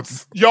 4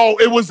 ounce. Yo,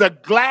 it was a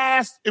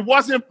glass. It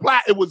wasn't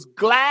plastic. It was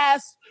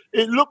glass.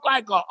 It looked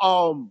like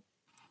a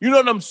you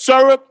know them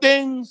syrup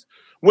things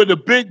with the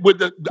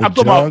I'm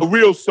talking about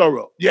real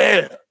syrup.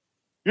 Yeah,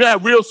 you know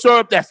that real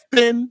syrup that's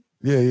thin.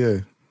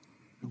 Yeah.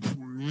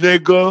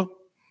 Nigga.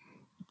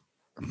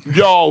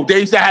 Yo,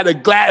 they used to have a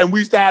glass, and we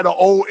used to have the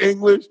old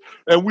English,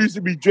 and we used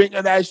to be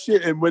drinking that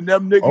shit. And when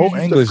them niggas, old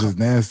English is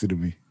nasty to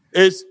me.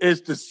 It's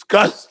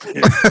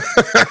disgusting.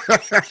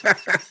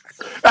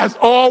 That's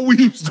all we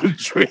used to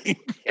drink.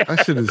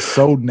 That shit is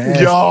so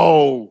nasty.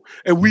 Yo,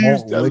 and we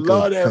used to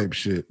love that type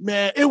shit.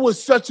 Man, it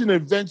was such an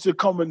adventure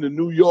coming to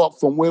New York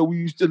from where we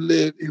used to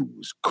live. It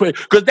was crazy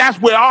because that's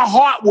where our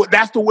heart was.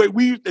 That's the way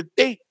we used to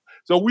think.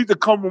 So we used to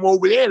come from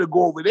over there to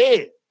go over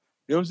there.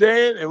 You know what I'm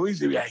saying? And we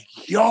used to be like,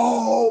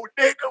 yo,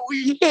 nigga,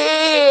 we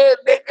here,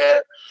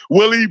 nigga.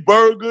 Willie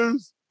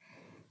Burgers.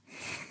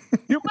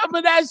 You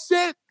remember that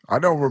shit? I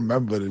don't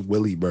remember the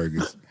Willie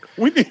Burgers.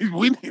 We need.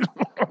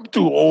 I'm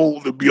too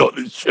old to be on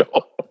this show.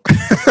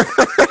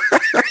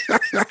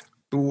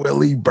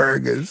 Willie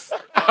Burgers.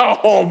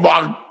 Oh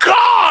my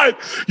God.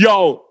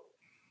 Yo,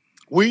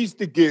 we used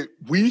to get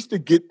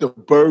the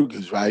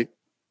burgers, right?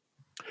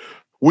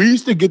 We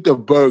used to get the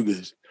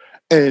burgers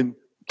and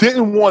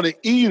didn't want to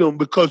eat them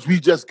because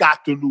we just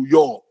got to New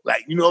York.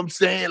 Like, you know what I'm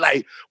saying?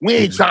 Like, we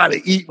ain't trying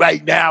to eat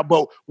right now,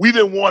 but we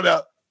didn't want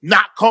to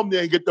not come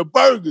there and get the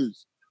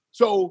burgers.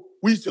 So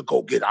we used to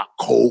go get our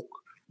Coke,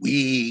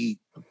 weed.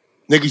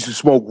 Niggas used to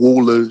smoke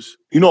Woolers.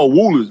 You know what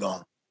Woolers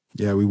are?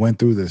 Yeah, we went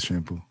through this,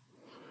 Shampoo.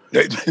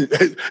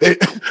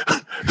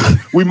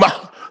 we might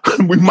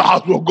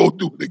as well go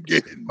through it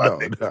again, my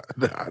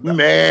nigga. No.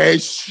 Man,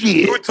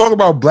 shit. You were talking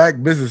about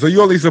black business, so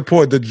you only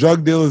support the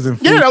drug dealers and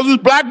food. Yeah, that was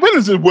just black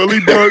businesses, Willie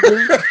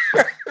Burgers.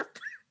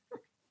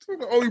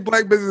 The only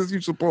black business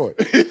you support.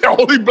 The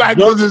only black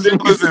business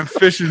and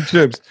fish and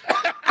chips.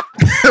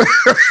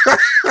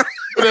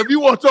 But if you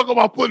want to talk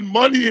about putting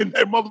money in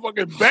that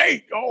motherfucking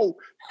bank, oh,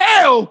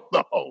 hell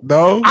no.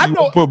 No? I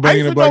know. Put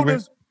money in a black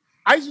bank?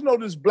 I used to know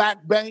this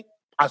black bank.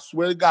 I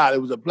swear to God,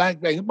 it was a black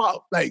bank.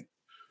 About like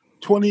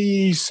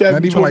 27,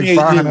 not even 28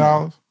 like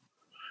 $500.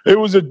 It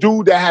was a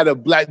dude that had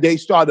they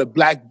started a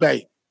black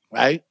bank,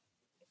 right?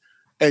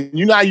 And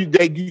you know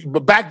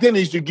but back then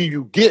they used to give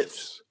you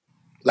gifts.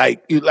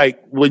 Like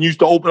when you used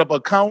to open up an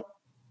account.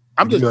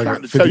 I'm just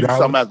trying to tell you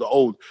something as an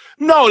old.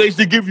 No, they used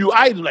to give you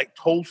items like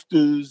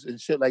toasters and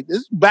shit like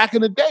this back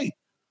in the day.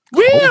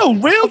 Real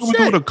shit.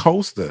 What a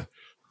coaster?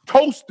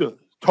 Toaster.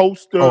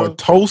 Oh, a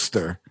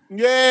toaster.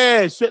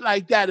 Yeah, shit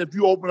like that if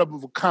you open up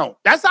an account.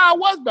 That's how it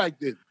was back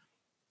then.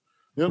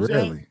 You know what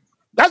I'm saying?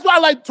 That's why I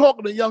like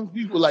talking to young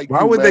people like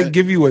why would they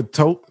give you a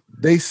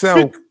They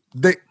sell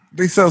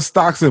they sell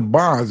stocks and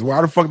bonds.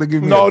 Why the fuck they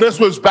give you this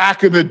was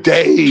back in the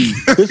day.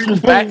 This was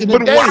back in the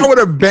day. Why would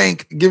a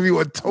bank give you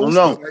a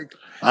toaster?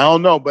 I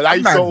don't know, but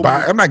I'm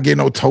not getting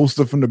no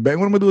toaster from the bank.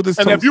 What am I gonna do with this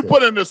toaster? And if you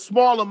put in a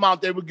small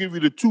amount, they would give you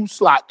the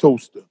 2-slot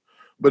toaster.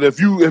 But if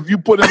you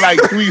put in like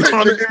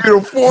 300, they give you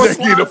the 4 they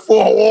give you the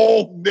 4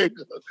 old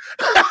nigga.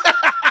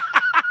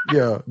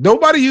 Yeah,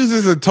 nobody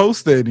uses a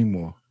toaster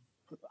anymore.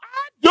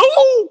 I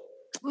do,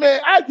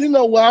 man. You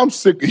know what? I'm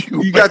sick of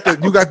you. You got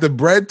the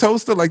bread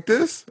toaster like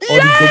this? Yeah,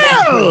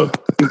 the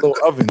little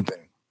oven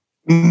thing.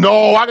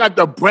 No, I got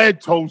the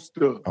bread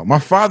toaster. Oh, my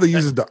father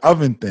uses the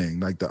oven thing,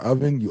 like the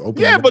oven. You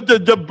open. Yeah, it but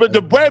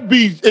the bread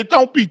it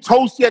don't be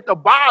toasty at the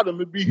bottom.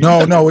 It be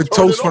no, it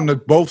turn toasts from the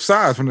both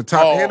sides, from the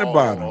top and the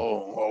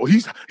bottom.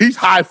 He's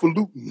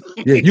highfalutin.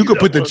 Yeah, you could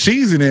put the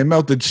cheese in there,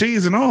 melt the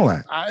cheese and all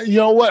that. You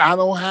know what? I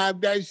don't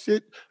have that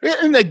shit.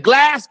 And the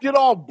glass get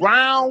all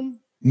brown.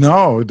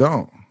 No, it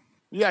don't.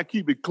 You gotta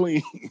keep it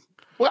clean.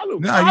 No,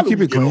 you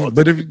keep it clean.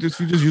 But if you just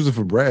use it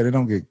for bread, it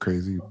don't get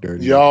crazy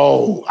dirty.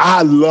 Yo,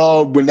 I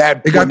love when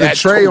that. It got the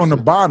tray on the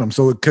toaster. bottom,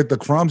 so it cut the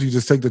crumbs. You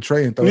just take the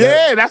tray and throw it.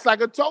 Yeah, that's like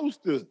a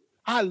toaster.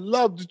 I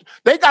love this.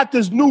 They got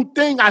this new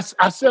thing. I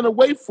sent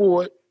away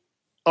for it.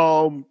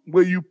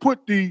 Where you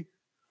put the.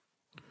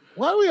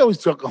 Why are we always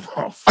talking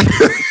about?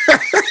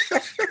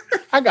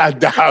 I got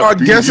diabetes. Our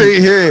guest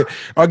ain't here.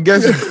 Our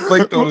guest is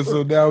flaked on us,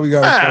 so now we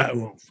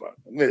gotta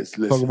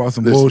talk about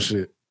some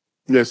bullshit.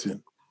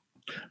 Listen,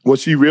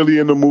 was she really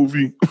in the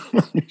movie?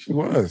 She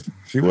was.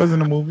 She was in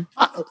the movie.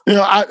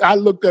 I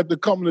looked at the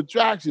coming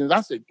attractions.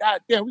 I said, God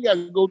damn, we got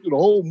to go through the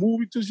whole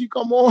movie till she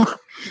come on.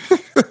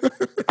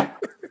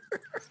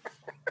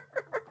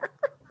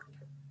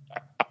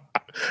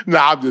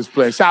 Nah, I'm just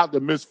playing. Shout out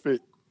to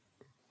Misfit.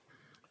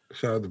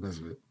 Shout out to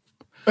Misfit.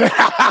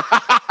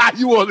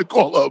 You want to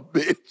call her a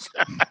bitch?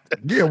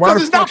 Yeah, why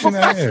the it's not fuck she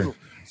not here?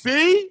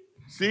 professional.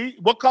 See,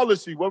 what color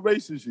is she? What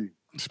race is she?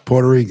 She's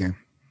Puerto Rican.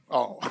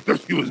 Oh, I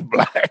thought she was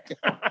black.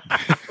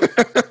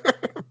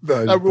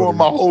 No, That ruined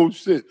my whole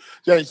shit.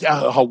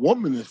 Her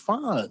woman is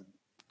fine.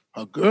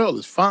 Her girl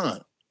is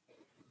fine.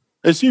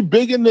 Is she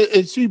big in the?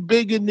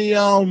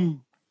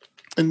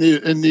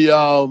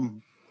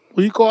 What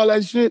do you call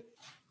that shit?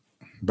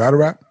 Battle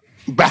rap?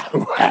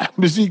 Battle rap.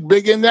 Is she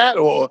big in that,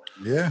 or?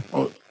 Yeah.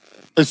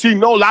 Does she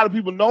know a lot of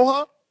people know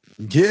her?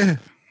 Yeah.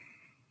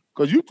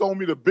 Because you told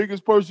me the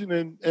biggest person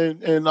in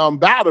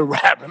battle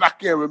rap, and I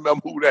can't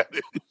remember who that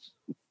is.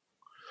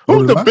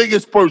 Who's the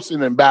biggest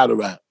person in battle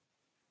rap?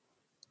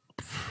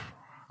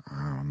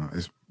 I don't know.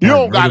 You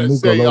don't gotta Luka,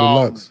 say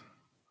Lux.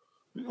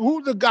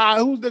 who's the guy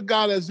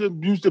that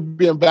used to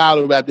be in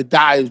battle rap that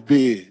dyed his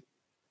beard?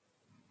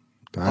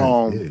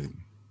 Yeah,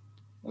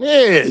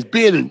 his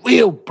beard is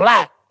real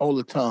black all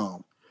the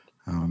time.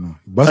 I don't know.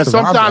 And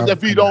sometimes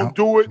if he don't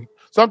do it,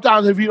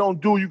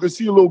 you can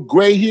see a little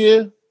gray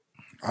hair.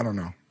 I don't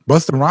know.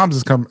 Busta Rhymes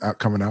is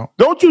coming out.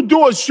 Don't you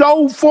do a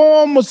show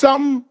for him or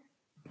something?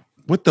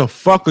 What the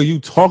fuck are you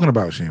talking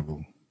about,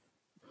 Shampoo?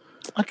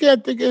 I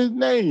can't think of his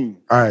name.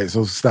 All right,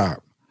 so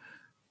stop.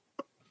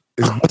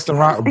 Busta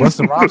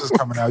Rhymes is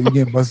coming out. You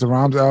getting Busta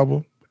Rhymes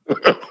album?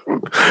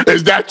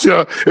 Is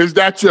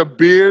that your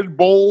beard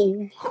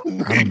bowl?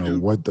 I don't know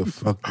what the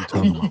fuck you're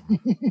talking about.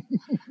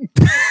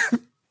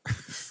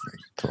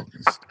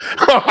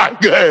 All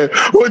right, go ahead.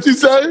 What'd you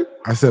say?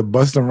 I said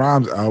Busta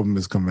Rhymes album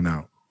is coming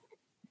out.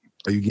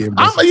 Are you getting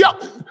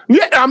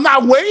I'm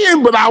not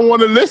waiting, but I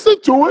want to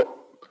listen to it.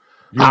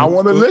 I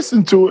want to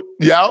listen to it.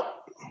 Yep.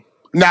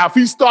 Now, if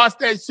he starts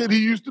that shit he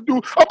used to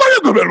do, I'm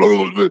going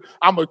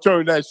to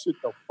turn that shit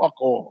the fuck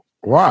off.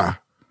 Why?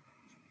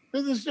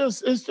 It's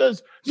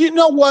just, you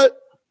know what?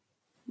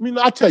 I mean,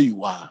 I'll tell you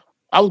why.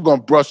 I was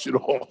going to brush it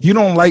off. You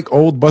don't like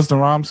old Busta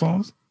Rhymes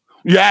songs?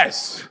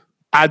 Yes,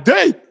 I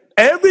did.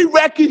 Every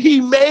record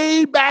he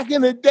made back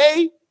in the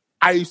day,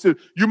 I used to.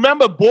 You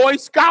remember Boy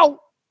Scout?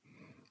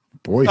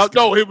 Boy Scout?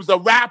 No, it was a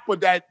rapper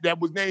that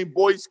was named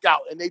Boy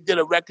Scout, and they did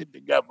a record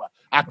together.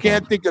 I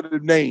can't think of the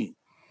name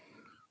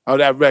of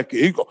that record.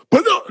 He go,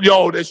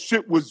 that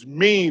shit was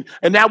mean.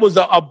 And that was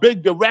a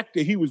big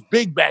director. He was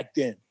big back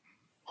then.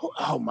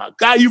 Oh, my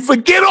God. You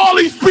forget all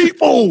these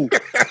people.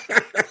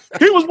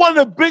 He was one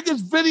of the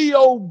biggest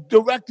video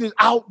directors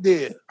out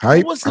there.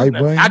 Hype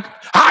Williams.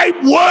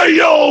 Hype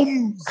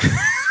Williams.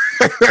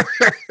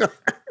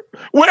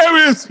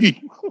 Where is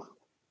he?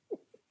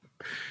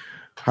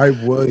 Hype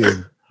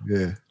Williams.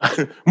 Yeah.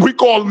 we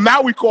call him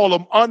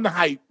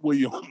Unhype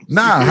Williams.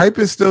 Nah, Hype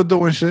is still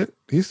doing shit.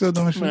 He's still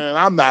doing shit. Man,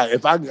 I'm not.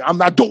 I'm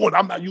not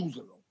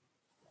using them.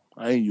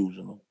 I ain't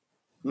using them.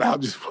 No,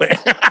 I'm just playing.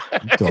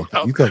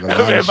 You talk a lot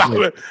of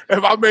shit.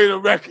 If I made a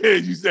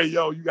record, you say,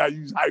 yo, you gotta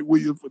use Hype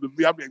Williams for the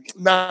V. I mean,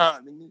 nah.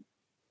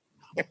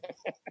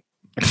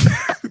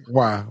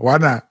 Why? Why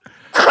not?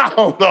 I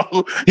don't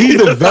know. He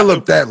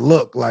developed that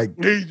look. Like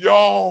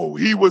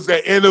he was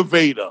an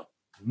innovator.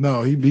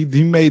 No, he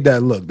made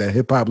that look, that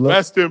hip hop look.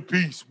 Rest in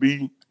peace,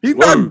 B. He's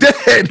not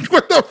dead.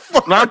 What the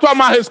fuck? No, I'm talking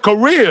about his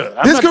career.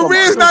 His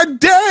career is not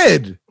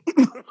dead.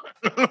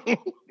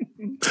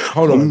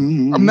 Hold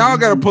on. Now I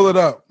gotta pull it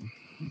up.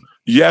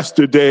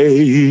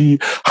 Yesterday,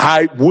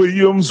 Hype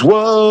Williams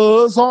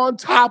was on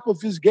top of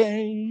his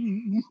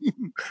game.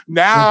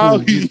 Now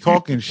he's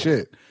talking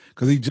shit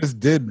because he just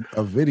did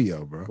a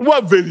video, bro.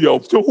 What video?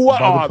 So who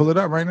I'll pull it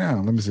up right now.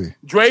 Let me see.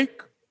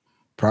 Drake?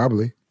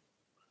 Probably.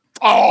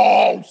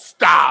 Oh,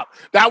 stop.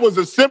 That was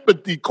a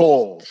sympathy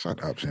call.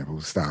 Shut up,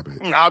 Shampoo. Stop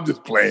it. I'm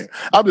just playing.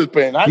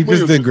 He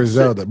just did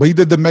Griselda, but he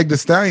did the Meg Thee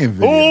Stallion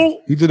video. Who?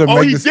 He did a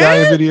Meg Thee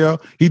Stallion video.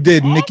 He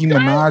did Nicki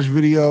Minaj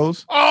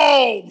videos.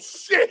 Oh,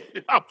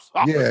 shit. I'm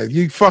sorry. Yeah,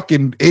 you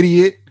fucking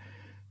idiot.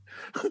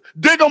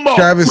 Dig him up.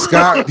 Travis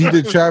Scott. He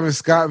did Travis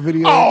Scott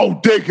video. Oh,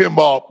 dig him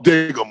up.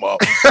 Dig him up.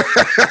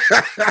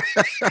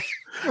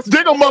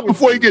 Dig him up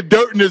before he get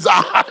dirt in his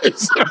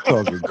eyes.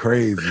 Talking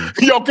crazy.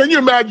 Yo, can you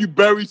imagine you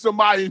bury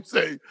somebody and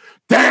say,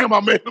 damn, I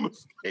made a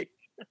mistake.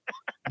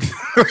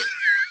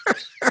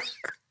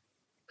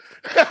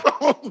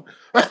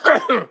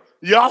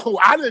 Yo,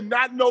 I did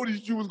not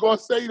notice you was going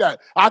to say that.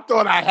 I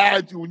thought I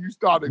had you when you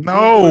started.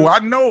 No, I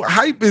know.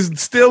 Hype is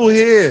still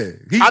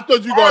here. I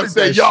thought you were going to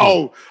say,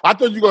 yo. I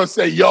thought you were going to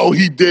say, yo,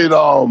 he did,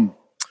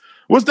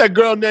 what's that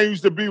girl name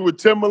used to be with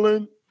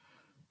Timberland?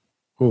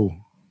 Who?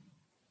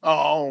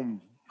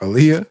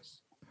 Aaliyah?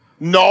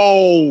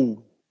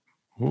 No.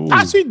 Ooh.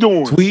 How's she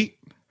doing? Tweet.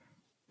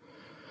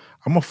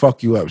 I'm gonna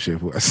fuck you up, shit.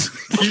 You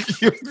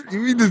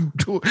need to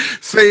do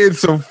saying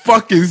some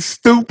fucking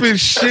stupid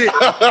shit.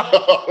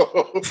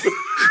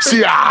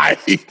 See, how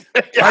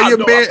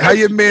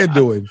your man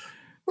doing?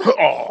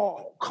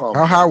 Oh, come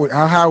how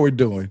Howard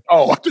doing?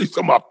 Oh, I thought you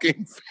talking about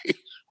King Face.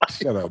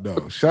 Shut up,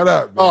 no. Shut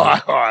up. Man.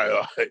 All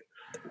right.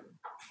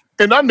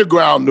 In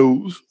underground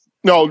news,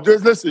 no,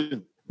 just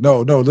listen.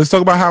 No. Let's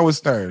talk about Howard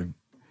Stern.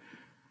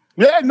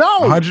 Yeah, no.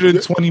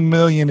 120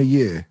 million a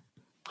year.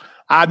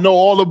 I know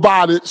all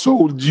about it,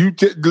 so you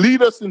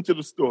lead us into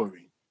the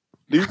story.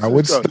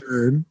 Howard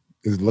Stern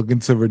is looking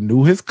to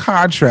renew his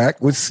contract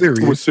with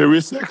Sirius. With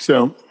Sirius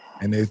XM.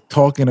 And they're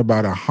talking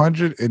about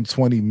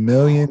 $120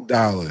 million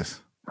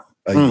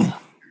a year.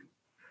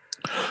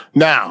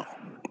 Now,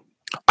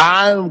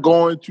 I'm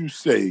going to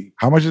say,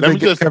 how much did they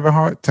get Kevin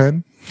Hart?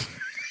 10?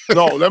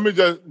 No, let me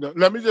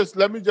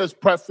just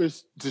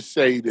preface to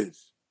say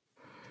this.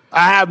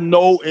 I have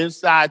no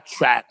inside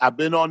track. I've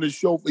been on the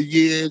show for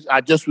years.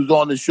 I just was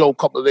on the show a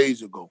couple of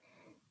days ago.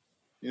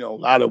 You know, a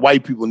lot of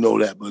white people know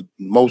that, but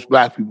most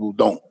black people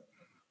don't.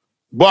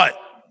 But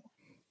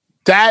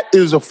that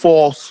is a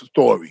false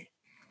story.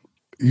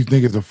 You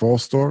think it's a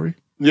false story?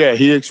 Yeah,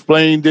 he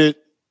explained it.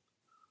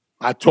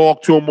 I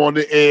talked to him on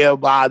the air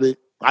about it.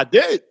 I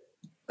did.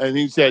 And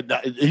he said,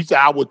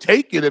 I would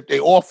take it if they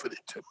offered it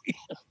to me.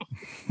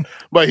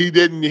 But he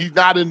didn't. He's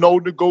not in no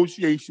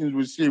negotiations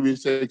with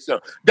Sirius XM.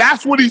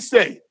 That's what he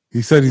said.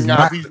 He said he's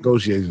not in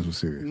negotiations with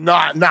Sirius.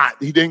 Not.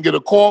 He didn't get a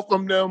call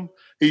from them.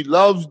 He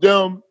loves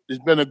them.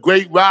 It's been a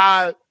great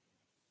ride.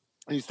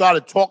 And he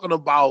started talking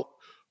about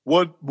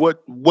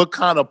what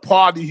kind of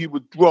party he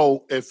would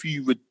throw if he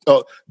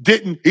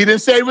didn't. He didn't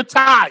say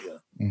retire.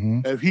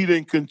 Mm-hmm. If he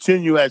didn't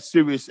continue at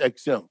Sirius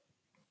XM.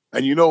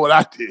 And you know what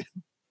I did?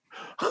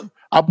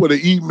 I put an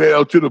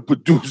email to the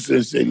producer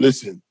and say,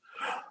 listen,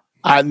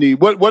 I need,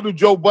 what did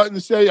Joe Budden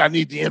say? I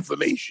need the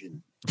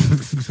information.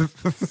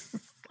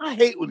 I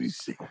hate when he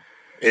says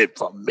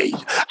information.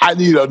 I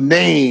need a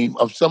name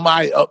of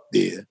somebody up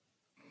there.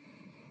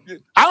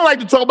 I don't like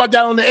to talk about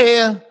that on the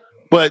air,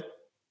 but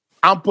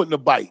I'm putting a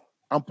bite.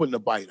 I'm putting a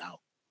bite out.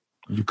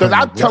 Because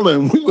I'm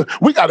telling him,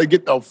 we got to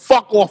get the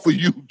fuck off of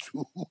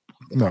YouTube.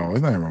 No,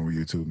 there's nothing wrong with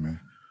YouTube, man.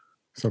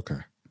 It's okay.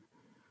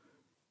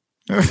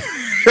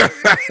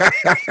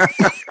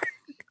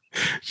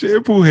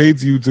 Shampoo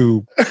hates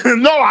YouTube.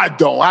 No, I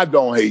don't. I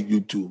don't hate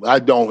YouTube. I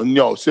don't.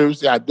 No,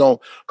 seriously, I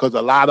don't. Because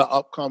a lot of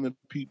upcoming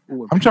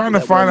people. I'm trying to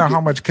find out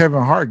how much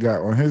Kevin Hart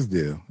got on his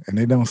deal, and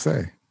they don't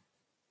say.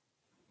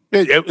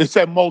 It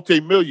said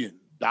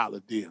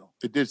multi-million-dollar deal.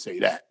 It did say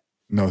that.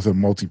 No, it's a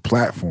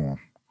multi-platform.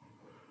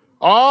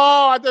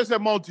 Oh, I thought it said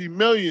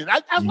multi-million.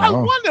 I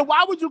wonder,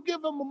 why would you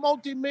give him a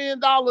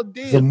multi-million-dollar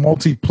deal? It's a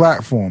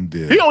multi-platform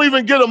deal. He don't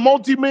even get a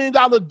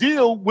multi-million-dollar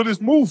deal with his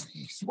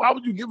movies. Why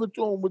would you give it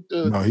to him with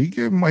the... No, he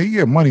get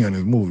money on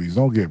his movies.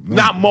 Don't get...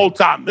 Not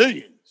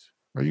multi-millions.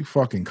 Are you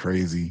fucking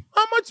crazy?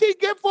 How much he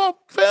get for a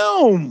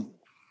film?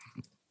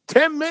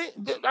 10 million?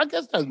 I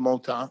guess that's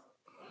multi. I'm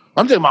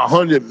talking about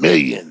 100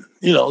 million.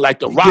 You know, like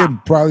The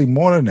Rock. Probably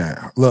more than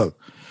that. Look,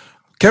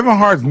 Kevin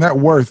Hart's net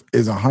worth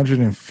is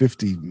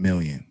 $150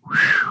 million.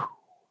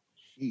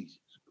 Jesus.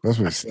 That's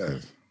what it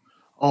says.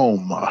 Oh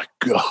my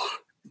God.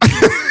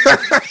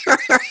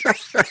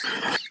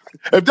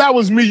 If that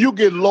was me, you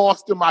get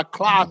lost in my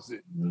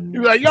closet. You be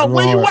like, yo,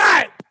 where you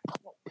at?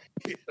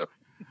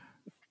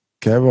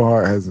 Kevin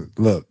Hart has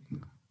look.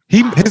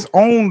 His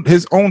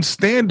own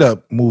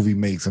stand-up movie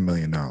makes $1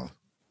 million.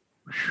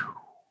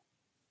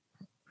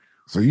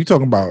 So you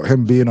talking about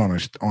him being on a?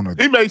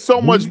 He made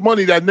so much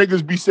money that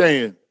niggas be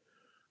saying,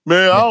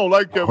 man, I don't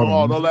like Kevin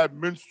Hart, all that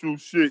minstrel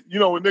shit. You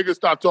know, when niggas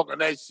start talking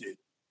that shit.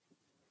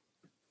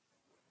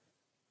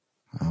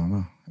 I don't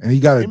know. And he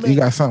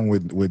got something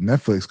with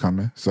Netflix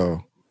coming.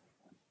 So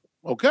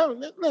okay,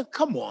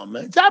 come on,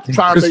 man. Stop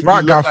trying Chris to make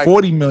Rock got like,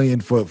 $40 million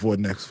for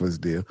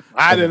Netflix deal.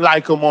 I didn't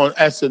like him on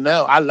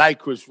SNL. I like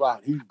Chris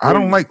Rock. I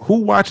don't like who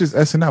watches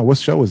SNL. What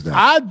show is that?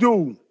 I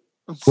do.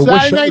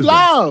 Saturday Night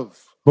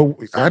Live. But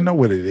I know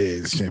what it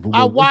is.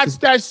 I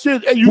watched that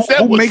shit. And you said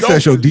who makes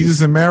that show?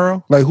 Jesus and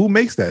Mero? Like, who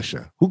makes that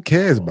show? Who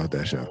cares about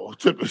that show?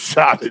 Took a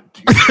shot at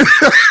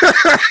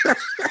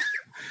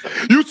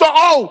you.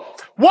 Saw,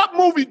 what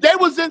movie? They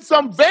was in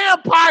some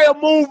vampire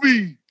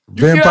movie. You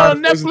get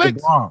on Netflix?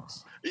 The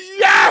Bronx.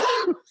 Yeah.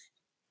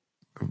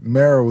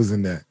 Mero was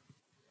in that.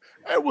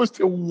 That was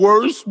the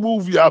worst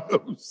movie I've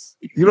ever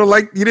seen. You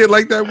didn't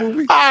like that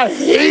movie? I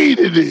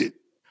hated it.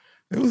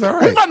 It was all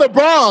We right. from the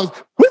Bronx.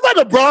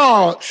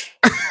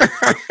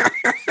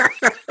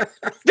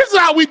 This is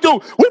how we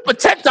do. We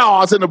protect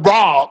ours in the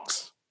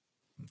Bronx.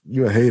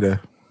 You a hater.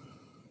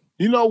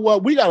 You know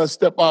what? We got to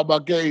step up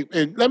our game.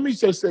 And let me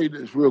just say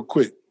this real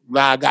quick.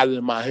 Now I got it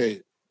in my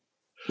head.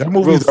 That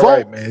movie's all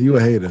right, man. You a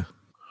hater.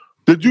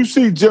 Did you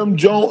see Jim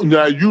Jones?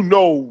 Now, you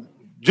know,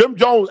 Jim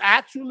Jones,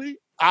 actually,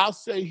 I'll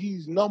say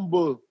he's I'm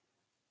going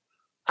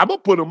to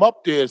put him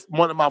up there as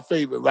one of my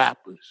favorite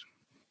rappers.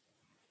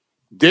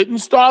 Didn't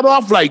start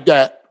off like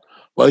that,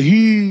 but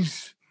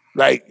he's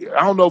like,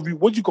 I don't know if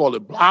what you call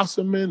it,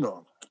 blossoming,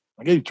 or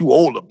I guess you're too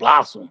old to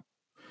blossom.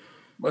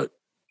 But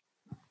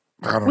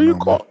I don't what do you know.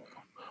 call it?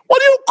 What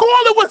do you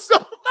call it with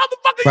some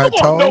motherfucker? You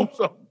Plateau? gonna know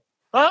something.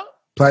 Huh?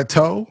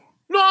 Plateau?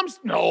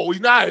 No, he's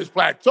not his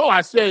plateau.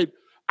 I said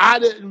I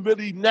didn't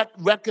really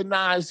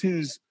recognize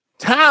his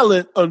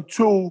talent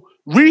until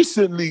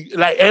recently.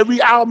 Like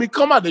every album he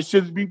come out, this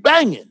shit be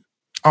banging.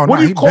 Oh, What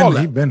no, do you call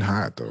it? He been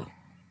hot, though.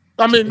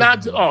 I mean,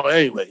 not to,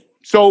 anyway.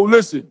 So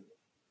listen,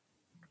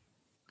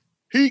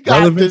 he got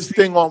Relevancy? this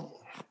thing on,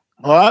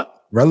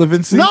 what?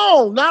 Relevancy?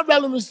 No, not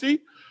relevancy.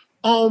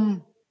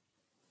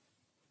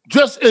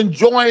 Just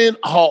enjoying her.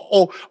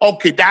 Oh,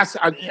 okay,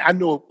 I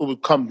knew it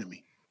would come to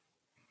me.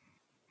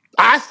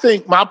 I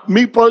think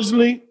me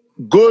personally,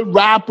 good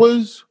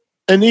rappers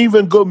and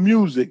even good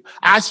music,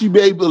 I should be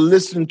able to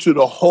listen to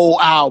the whole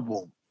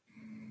album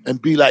and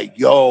be like,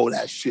 yo,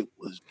 that shit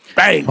was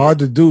banging. Hard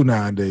to do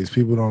nowadays.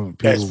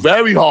 It's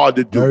very hard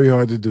to do. Very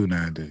hard to do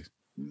nowadays.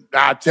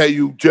 I tell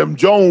you, Jim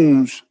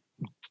Jones,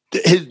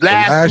 his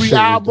last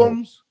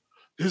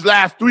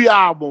three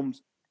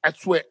albums, I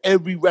swear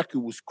every record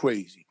was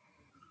crazy.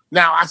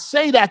 Now, I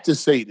say that to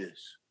say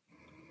this.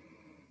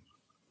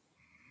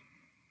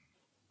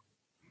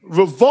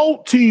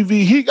 Revolt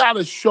TV, he got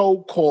a show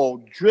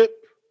called Drip.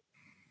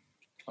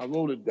 I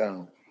wrote it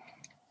down.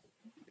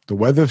 The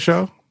weather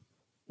show?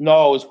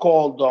 No, it's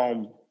called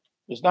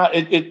it's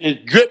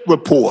Drip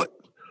Report.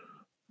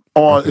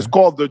 It's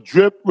called the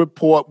Drip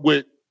Report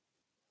with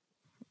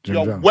Jim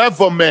Jones.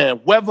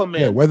 Weatherman.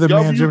 Yeah,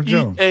 Weatherman Jim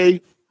Jones.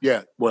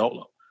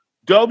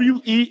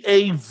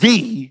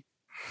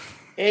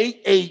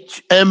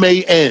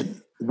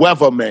 WEAVAHMAN.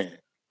 Weatherman.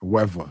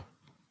 Weather.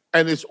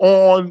 And it's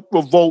on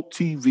Revolt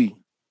TV.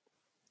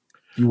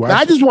 You watch Now,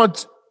 I it? just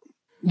want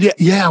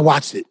I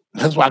watched it.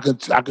 That's why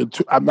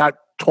I'm not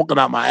talking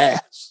out my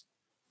ass.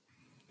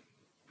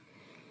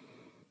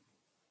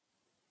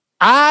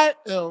 I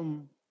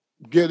am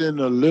getting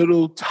a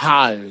little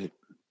tired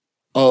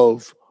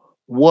of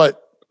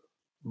what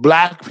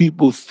Black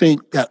people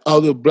think that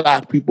other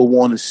Black people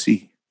want to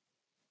see.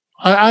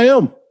 I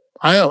am.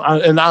 I'm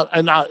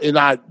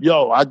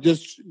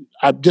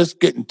just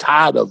getting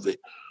tired of it.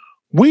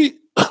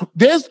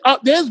 There's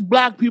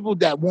Black people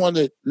that want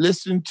to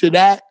listen to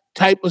that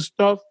type of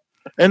stuff,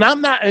 and I'm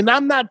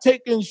not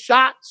taking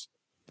shots.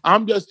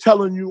 I'm just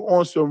telling you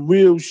on some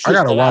real shit. I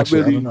gotta watch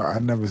it. I don't know. I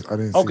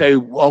didn't see Okay, it.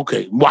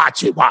 okay,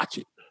 watch it,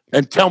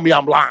 and tell me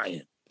I'm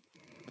lying.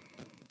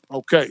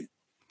 Okay.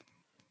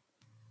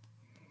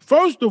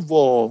 First of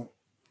all,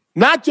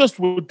 not just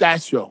with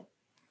that show,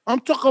 I'm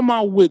talking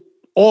about with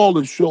all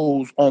the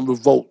shows on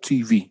Revolt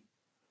TV.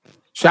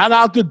 Shout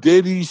out to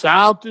Diddy, shout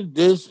out to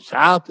this,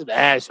 shout out to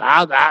that,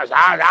 shout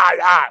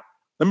out.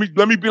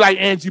 Let me be like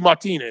Angie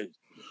Martinez.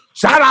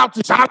 Shout out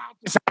to.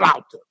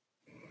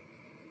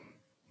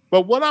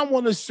 But what I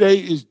want to say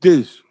is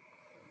this.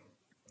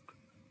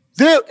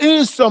 There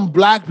is some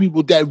Black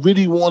people that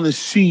really want to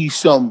see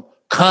some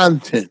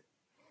content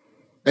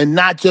and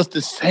not just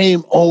the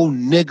same old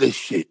nigga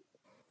shit.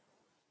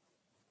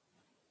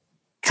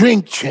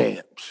 Drink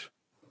Champs.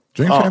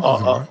 Drink Champs is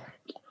all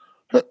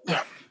right.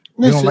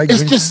 Listen, like it's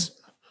Drink just...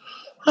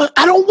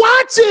 I don't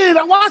watch it.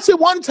 I watched it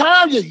one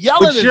time. You're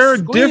yelling But and you're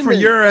screaming. different.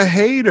 You're a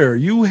hater.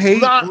 You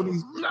hate.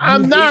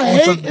 I'm not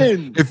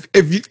hating. If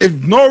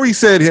Nori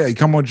said, "Hey,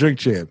 come on, Drink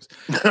Champs,"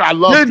 I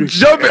love you're Drink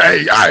jumping.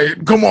 Hey, all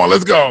right, come on,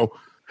 let's go.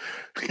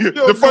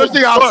 The first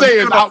thing I'll say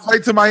is I'll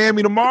fight to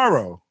Miami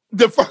tomorrow.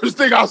 the first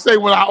thing I'll say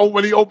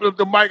when he opened up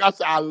the mic, I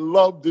say, I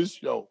love this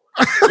show.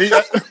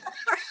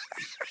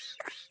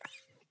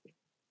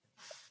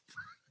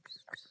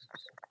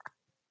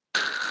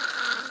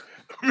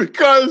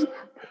 because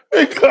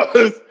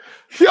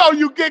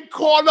you get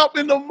caught up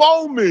in the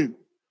moment.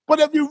 But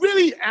if you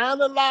really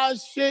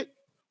analyze shit,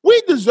 we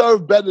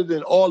deserve better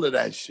than all of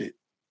that shit.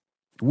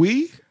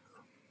 We,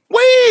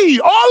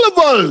 all of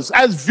us,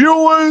 as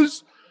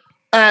viewers,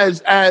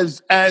 as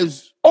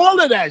all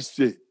of that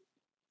shit.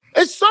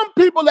 It's some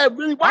people that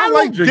really. I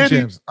like Drink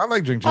Champs. I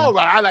like Drink Champs. All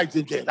right, I like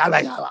Drink Champs. I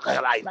like.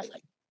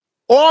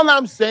 All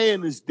I'm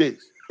saying is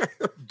this: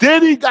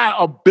 Diddy got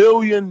 $1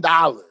 billion.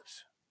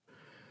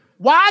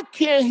 Why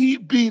can't he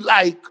be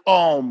like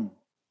who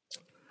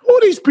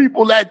these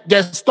people that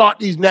start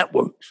these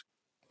networks?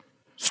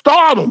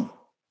 Start them.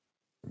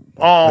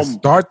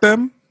 Start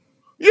them?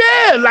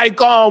 Yeah, like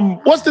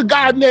what's the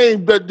guy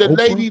name? The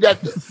lady that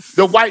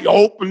the white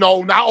Oprah?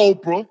 No, not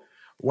Oprah.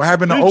 What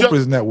happened to You just-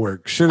 Oprah's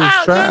network? Shit is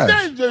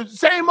trash. The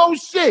same old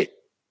shit.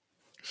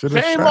 Shit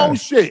is Same trash. old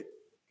shit.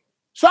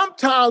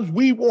 Sometimes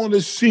we want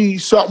to see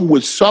something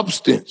with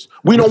substance.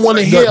 We don't want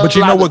to hear. But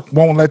you know what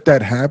won't let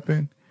that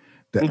happen?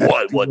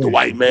 What the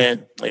white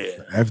man? Yeah.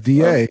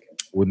 FDA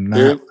would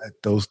not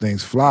let those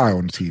things fly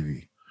on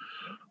TV.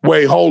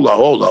 Wait, hold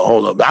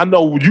on. I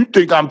know you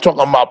think I'm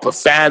talking about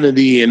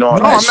profanity and all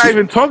No, that I'm shit. not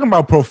even talking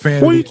about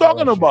profanity. What are you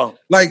talking about?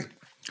 Like,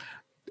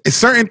 it's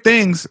certain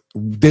things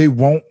they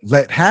won't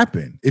let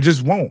happen. It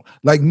just won't.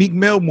 Like Meek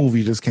Mill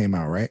movie just came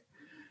out, right?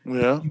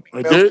 Yeah,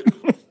 it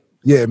did.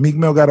 Yeah, Meek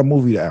Mill got a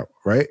movie out,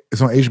 right?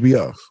 It's on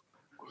HBO.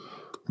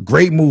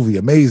 Great movie,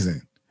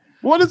 amazing.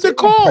 What is it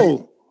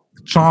called?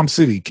 Charm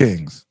City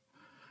Kings.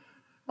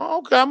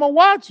 Okay, I'm gonna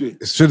watch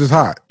it. Shit is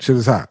hot.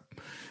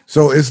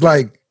 So it's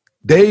like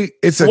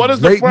it's a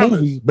great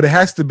movie, but it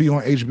has to be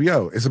on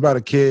HBO. It's about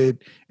a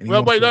kid. And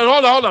Hold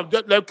on.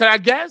 Can I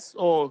guess?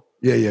 Or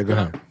yeah, go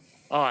ahead.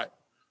 All right.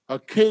 A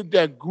kid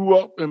that grew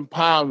up in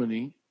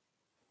poverty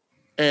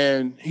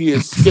and he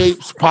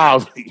escapes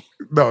poverty.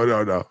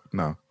 No.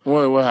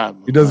 What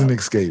happened? He doesn't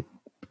escape.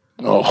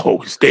 Oh,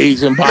 he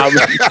stays in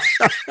poverty.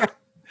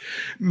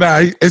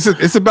 Nah,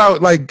 it's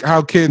about like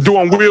how kids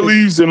doing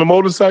wheelies and the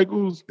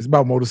motorcycles. It's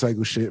about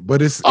motorcycle shit,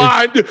 but it's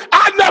I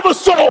never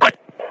saw it.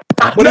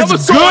 But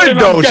it's good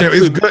though, Champ.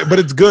 It's good, but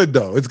it's good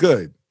though. It's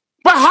good.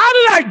 But how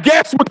did I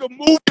guess what the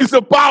movie's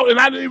about and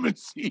I didn't even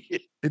see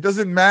it? It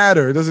doesn't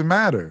matter.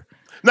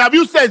 Now, if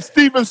you said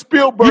Steven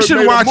Spielberg, you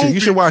should watch it.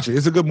 You should watch it.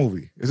 It's a good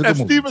movie.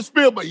 Steven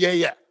Spielberg,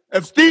 yeah.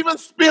 If Steven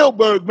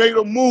Spielberg made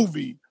a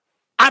movie,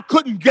 I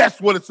couldn't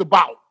guess what it's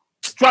about.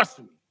 Trust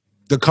me.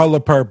 The Color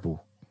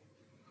Purple.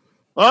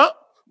 Huh?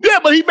 Yeah,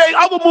 but he made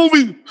other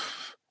movies.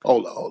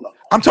 Hold on.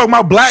 I'm talking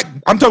about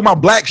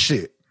black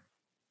shit.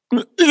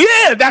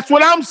 Yeah, that's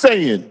what I'm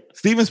saying.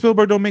 Steven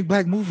Spielberg don't make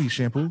black movies,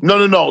 Shampoo.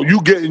 No. You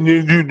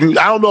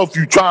I don't know if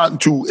you're trying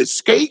to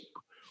escape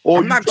or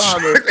I'm not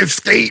trying to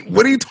escape.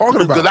 What are you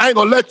talking about? Because I ain't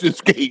gonna let you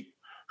escape.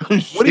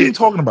 What are you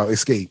talking about?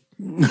 Escape.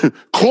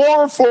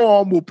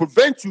 Chloroform will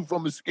prevent you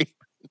from escaping.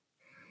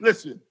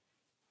 Listen.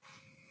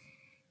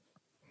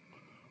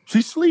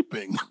 She's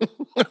sleeping.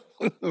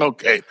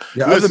 Okay.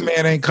 The other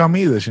man ain't come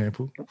either,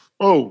 Shampoo.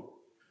 Oh,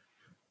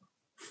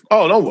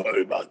 don't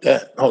worry about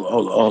that.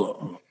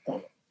 Hold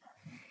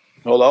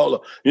on.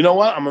 You know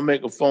what? I'm gonna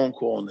make a phone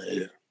call in the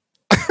air.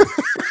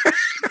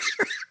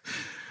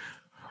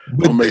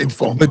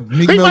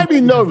 He might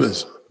be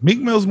nervous. Meek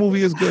Mill's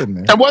movie is good,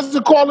 man. And what's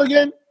it called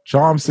again?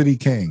 Charm City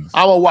Kings.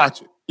 I'm gonna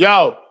watch it.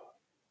 Yo,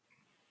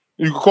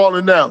 you can call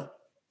it now.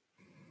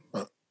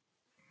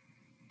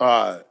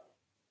 All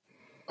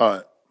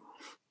right.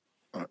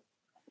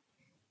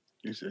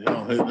 He said,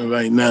 "Y'all hitting it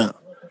right now."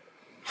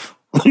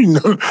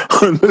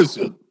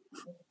 Listen.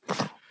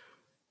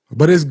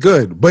 But it's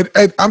good. But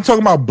I'm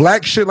talking about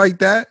black shit like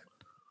that.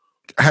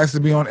 Has to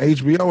be on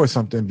HBO or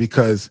something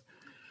because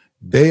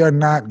they're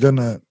not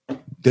gonna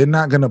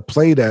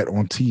play that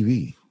on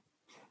TV.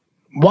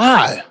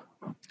 Why?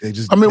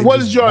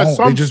 What is your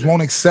assumption? They just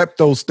won't accept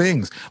those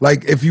things.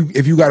 Like if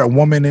you got a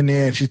woman in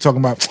there and she's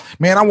talking about,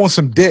 man, I want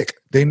some dick.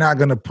 They're not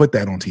gonna put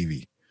that on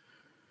TV.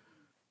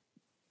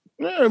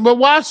 Yeah, but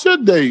why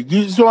should they?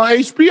 It's on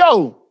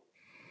HBO.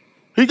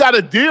 He got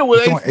to deal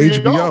with it's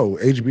HBO. on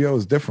HBO. HBO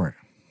is different.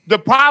 The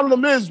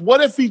problem is,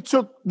 what if he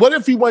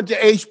went to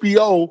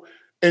HBO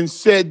and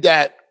said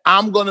that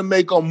I'm going to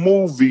make a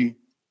movie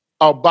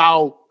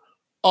about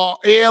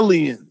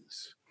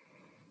aliens.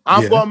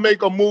 I'm going to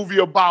make a movie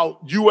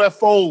about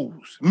UFOs.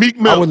 Meek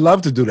Mill. I would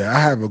love to do that. I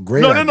have a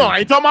great idea. No. I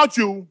ain't talking about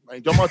you.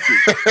 I'm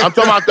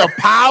talking about the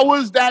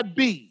powers that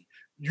be.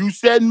 You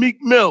said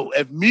Meek Mill.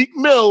 If Meek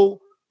Mill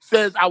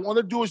says, I want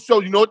to do a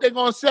show, you know what they're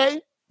going to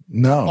say?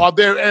 No. Are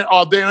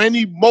there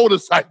any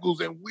motorcycles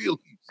and wheelies?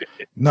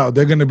 No,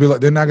 they're going to be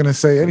like, they're not going to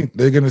say anything.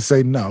 They're going to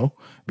say no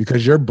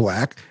because you're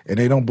black and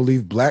they don't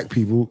believe black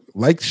people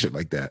like shit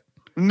like that.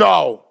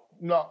 No.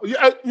 You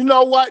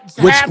know what?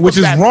 Which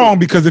is wrong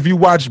because if you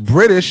watch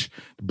British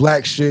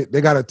black shit,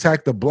 they got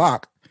Attack the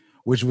Block,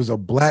 which was a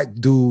black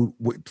dude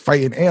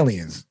fighting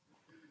aliens.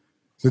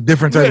 It's a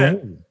different type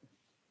of movie.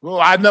 Well,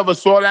 I never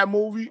saw that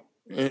movie.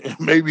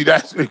 Maybe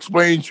that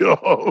explains your.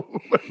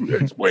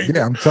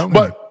 Yeah, I'm telling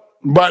you.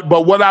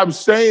 But what I'm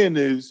saying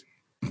is,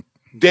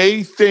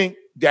 they think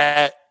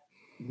that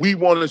we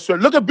want to show.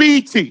 Look at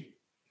BET.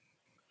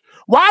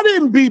 Why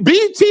didn't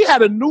BET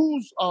had a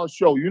news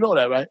show? You know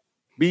that, right?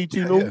 BET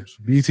News.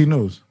 BET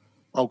News.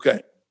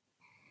 Okay.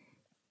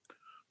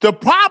 The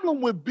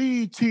problem with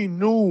BET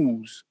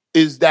News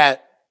is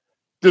that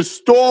the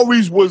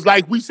stories was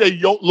like we say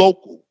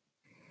local,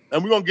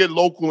 and we're gonna get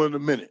local in a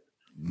minute.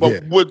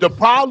 But what the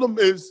problem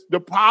is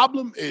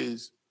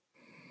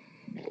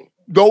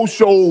those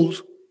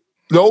shows,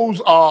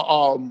 those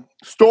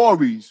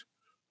stories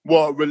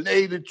were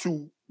related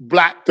to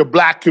the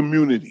black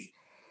community.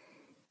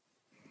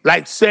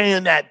 Like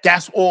saying that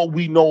that's all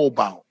we know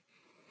about.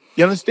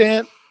 You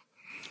understand?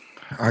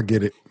 I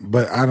get it,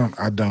 but I don't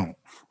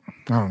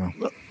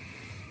know.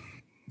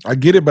 I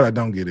get it, but I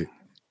don't get it.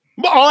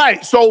 All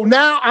right, so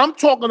now I'm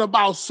talking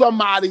about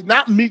somebody,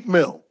 not Meek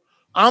Mill.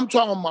 I'm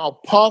talking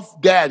about Puff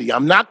Daddy.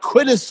 I'm not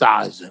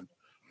criticizing.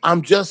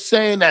 I'm just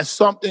saying that's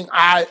something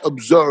I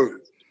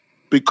observed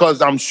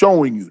because I'm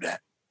showing you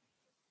that.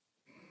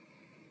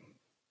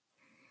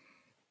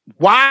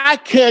 Why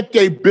can't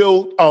they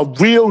build a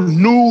real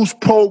news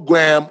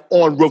program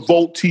on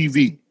Revolt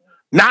TV?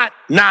 Not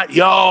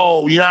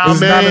yo, you know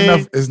what I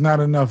mean? It's not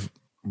enough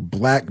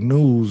black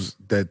news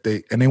that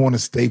they want to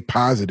stay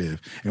positive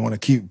and want to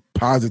keep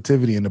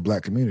positivity in the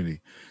black community.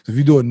 So if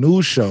you do a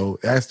news show,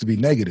 it has to be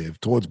negative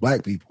towards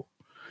black people.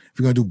 If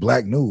you're gonna do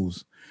black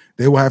news,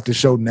 they will have to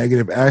show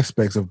negative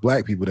aspects of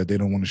black people that they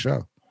don't want to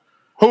show.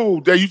 Who?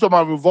 You talking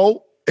about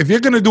Revolt? If you're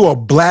gonna do a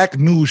black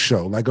news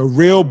show, like a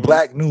real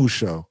black news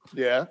show,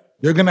 yeah,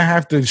 you're gonna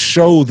have to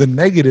show the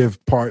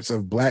negative parts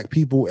of black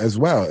people as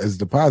well as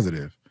the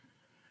positive.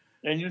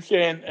 And you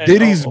saying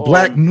Diddy's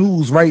black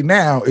news right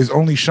now is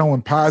only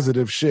showing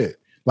positive shit,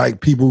 like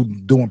people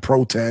doing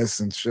protests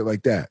and shit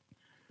like that.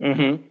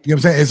 Mm-hmm. You know what I'm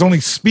saying? It's only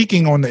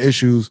speaking on the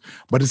issues,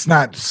 but it's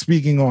not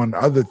speaking on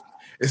other.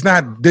 It's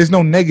not. There's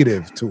no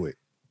negative to it.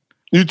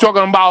 You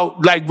talking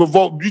about like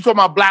Revolt? You talking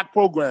about black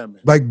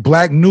programming? Like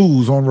black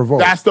news on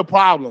Revolt. That's the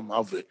problem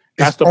of it.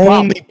 That's the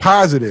only problem.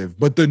 Positive,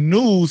 but the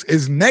news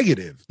is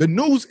negative. The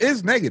news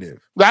is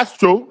negative. That's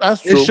true.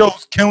 That's true. It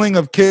shows killing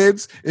of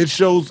kids. It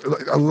shows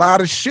a lot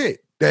of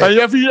shit. And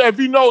if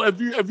you notice,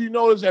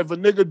 if a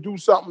nigga do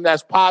something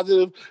that's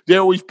positive, they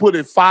always put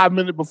it 5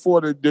 minutes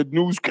before the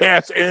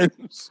newscast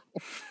ends.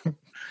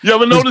 You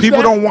ever notice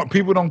that?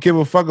 People don't give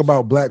a fuck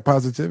about black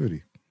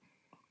positivity.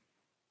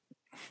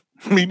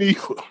 Me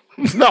neither.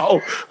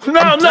 No.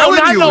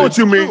 I know what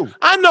you mean.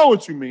 I know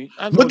what you mean.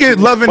 Look at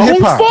Love and Hip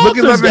Hop. Look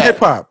at Love and Hip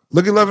Hop.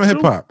 Look at Love and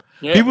Hip Hop.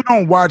 Yeah. People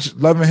don't watch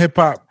Love and Hip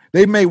Hop.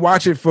 They may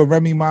watch it for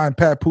Remy Ma and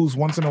Pat Poose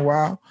once in a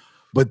while,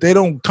 but they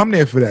don't come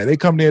there for that. They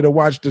come there to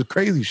watch the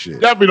crazy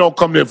shit. Definitely don't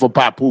come there for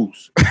Pat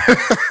Poose.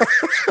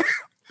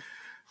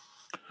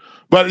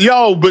 But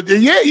yeah,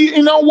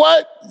 you know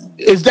what?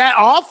 Is that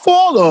our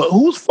fault or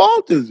whose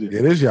fault is it?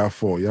 It is y'all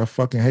fault. Y'all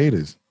fucking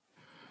haters.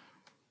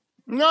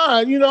 Nah,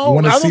 I don't the know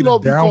if you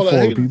call it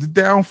haters. The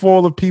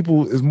downfall of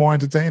people is more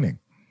entertaining.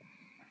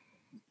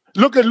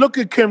 Look at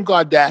Kim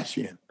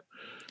Kardashian.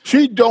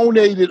 She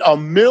donated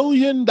 $1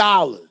 million.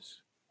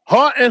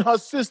 Her and her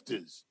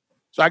sisters.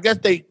 So I guess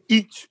they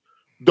each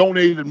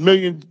donated $1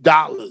 million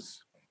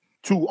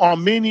to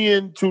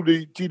Armenian to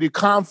the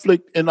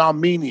conflict in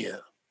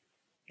Armenia.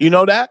 You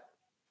know that?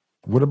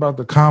 What about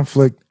the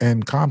conflict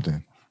in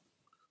Compton?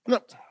 No.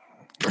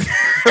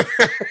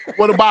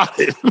 What about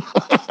it?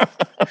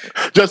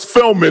 Just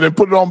film it and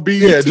put it on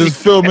BET. Yeah,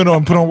 just film it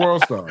on put on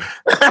World Star.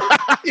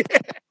 Yeah.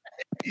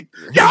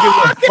 Yo,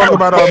 fuck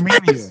about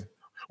Armenia.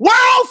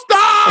 World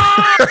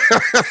Star.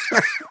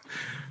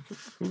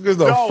 Who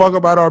gives a fuck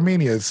about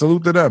Armenia?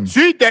 Salute to them.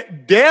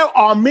 They're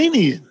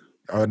Armenian.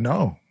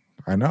 No,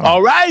 I know.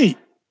 All right.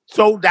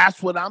 So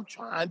that's what I'm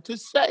trying to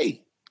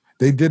say.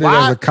 They did it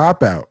as a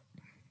cop-out.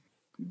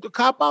 The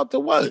cop-out to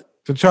what?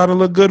 To try to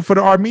look good for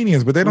the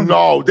Armenians, but they don't.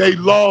 No, they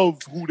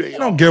love who they are. They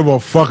don't give a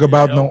fuck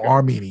about no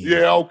Armenians.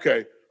 Yeah,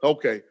 okay.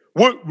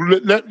 When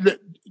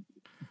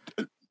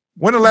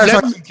the last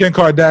time you see Kim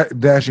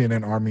Kardashian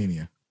in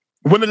Armenia?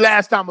 When the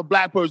last time a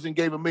black person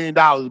gave $1 million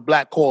to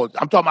black cause?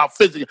 I'm talking about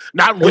physically,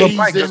 not raising.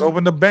 Just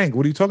open the bank.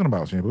 What are you talking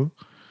about, Shampoo?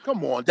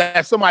 Come on,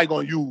 that's somebody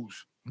gonna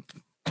use.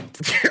 All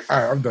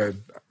right, I'm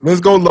done.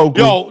 Let's go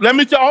local. Yo, hold on.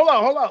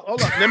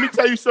 Let me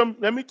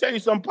tell you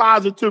some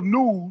positive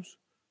news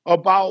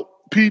about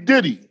P.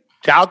 Diddy.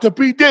 Shout out to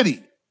P.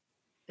 Diddy.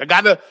 I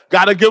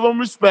gotta give him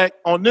respect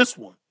on this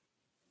one.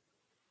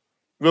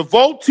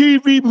 Revolt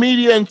TV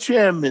Media and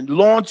Chairman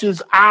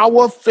launches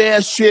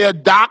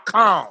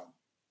OurFairShare.com,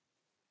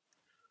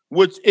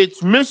 which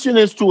its mission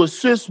is to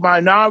assist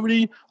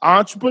minority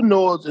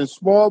entrepreneurs and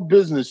small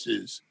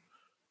businesses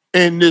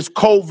in this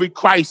COVID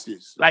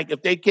crisis. Like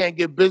if they can't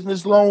get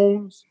business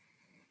loans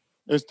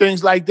and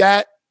things like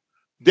that,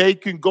 they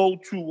can go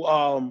to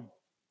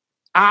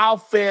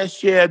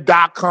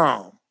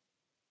OurFairShare.com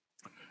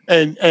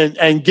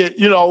and get,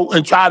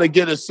 and try to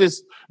get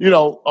assist,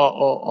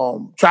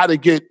 try to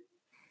get,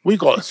 we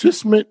call it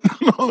assistment.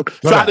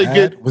 Try to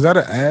get. Was that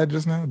an ad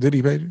just now? Did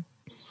he pay you?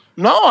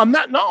 No, I'm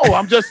not. No,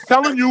 I'm just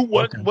telling you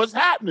what's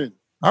happening.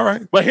 All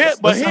right. But here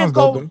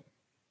goes.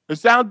 It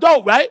sounds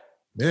dope, right?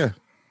 Yeah.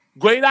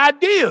 Great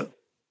idea.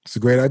 It's a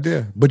great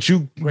idea. But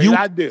you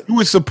idea. You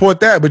would support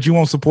that, but you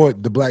won't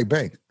support the black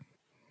bank.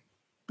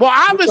 Well,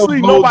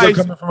 obviously nobody's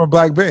coming from a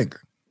black bank.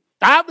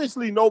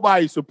 Obviously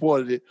nobody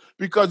supported it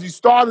because he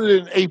started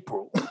in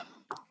April.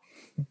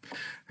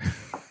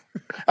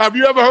 Have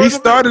you ever heard of it? He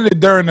started it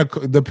during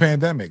the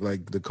pandemic,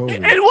 like the COVID.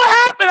 And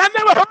what happened? I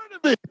never heard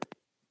of it.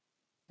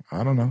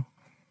 I don't know.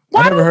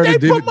 Why I never heard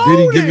it. Did he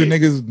give you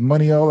niggas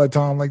money all the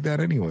time like that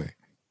anyway?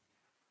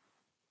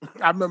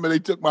 I remember they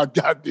took my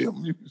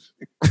goddamn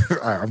music. All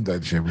right, I'm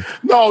done, Jimmy.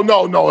 No,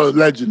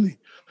 allegedly.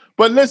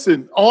 But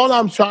listen, all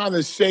I'm trying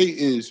to say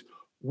is,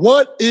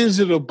 what is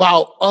it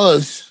about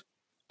us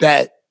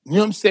that, you know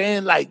what I'm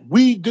saying? Like,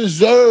 we can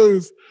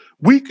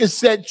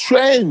set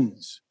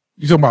trends.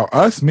 You talking about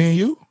us, me and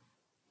you?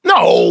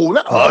 No,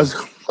 not us.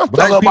 I'm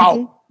talking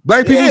about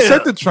Black people Yeah.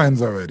 set the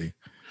trends already.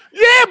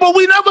 Yeah, but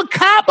we never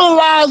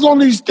capitalize on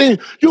these things.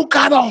 You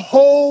got a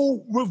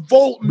whole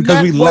revolt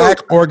Because we network.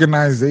 lack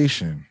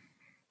organization.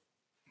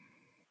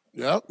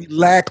 Yep. We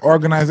lack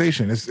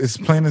organization. It's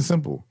plain and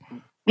simple.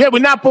 Yeah, we're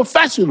not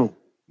professional.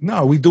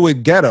 No, we do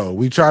it ghetto.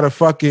 We try to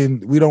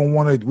fucking. We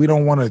want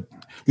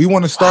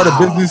to start a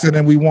business and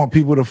then we want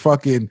people to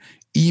fucking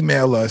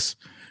email us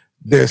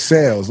their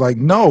sales. Like,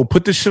 no,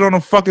 put the shit on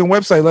a fucking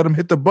website. Let them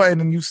hit the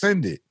button and you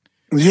send it.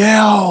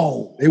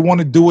 Yo. They want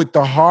to do it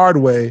the hard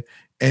way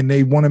and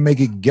they want to make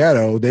it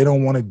ghetto. They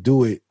don't want to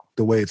do it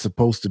the way it's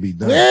supposed to be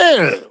done.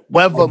 Yeah.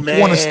 Weather, If man.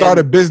 you want to start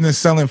a business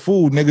selling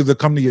food, niggas will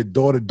come to your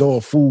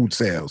door-to-door food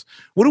sales.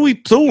 What are we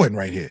doing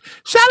right here?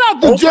 Shout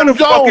out to Open Jim a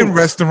fucking Jones.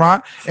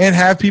 restaurant and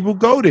have people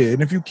go there.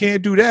 And if you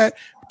can't do that,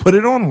 put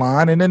it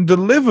online and then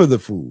deliver the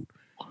food.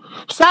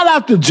 Shout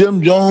out to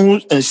Jim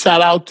Jones and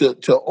shout out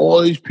to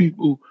all these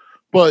people.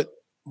 But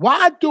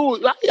why do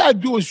it? Why you gotta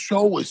do a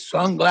show with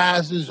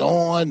sunglasses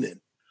on? And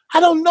I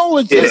don't know.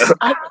 It's just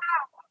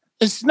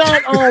it's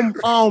not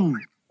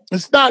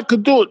it's not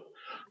could do it.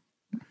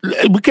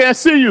 We can't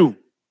see you.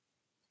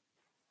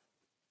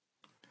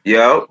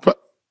 Yo.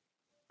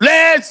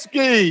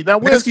 Lansky. Now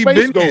where's Lansky Space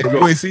been Ghost? here.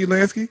 You ain't see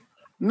Lansky?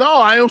 No,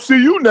 I don't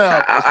see you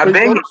now. I've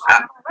been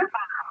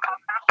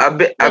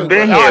Oh,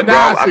 here, bro.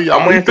 now I see y'all.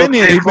 I'm waiting He been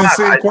here. He been 3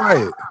 sitting o'clock.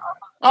 quiet.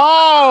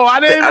 Oh, I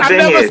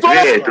never saw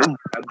you.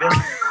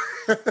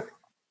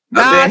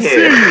 Now I I've been see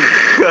here.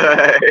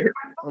 you.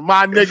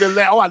 My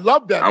nigga. Oh, I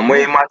love that. I'm blue.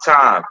 waiting my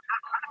time.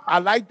 I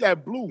like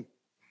that blue.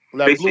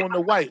 That Basically, blue and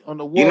the white on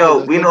the wall. You know,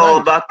 That's we good know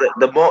nice. about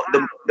the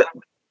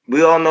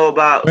we all know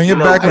about Turn your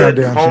you know, background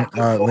the down, home Lansky.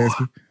 decor.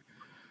 Lansky,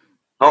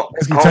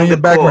 Home turn your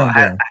decor. background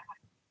down.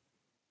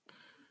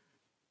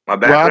 My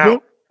background? Robin?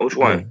 Which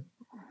one?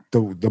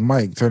 The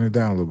mic, turn it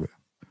down a little bit.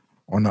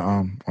 On the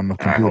All right,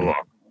 computer. hold on.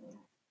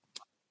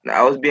 Now,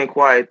 I was being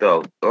quiet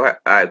though. All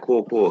right,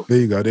 cool. There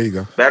you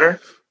go. Better?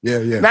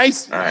 Yeah.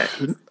 Nice. All right.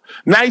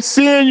 Nice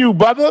seeing you,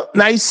 brother.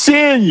 Nice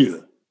seeing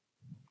you.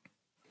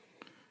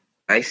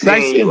 Nice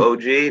seeing you,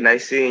 OG.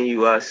 Nice seeing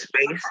you,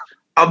 Space.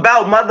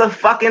 About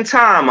motherfucking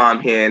time I'm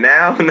here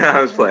now. No,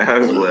 I was playing.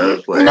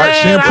 Right,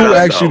 Shampoo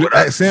asked you. What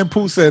up?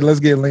 Shampoo said, "Let's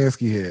get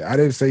Lansky here." I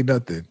didn't say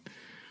nothing.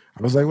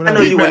 I was like, I "Whatever."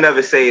 know you would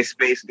never say it's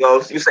Space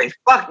Ghost. You say,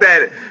 fuck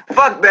that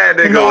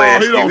nigga. No,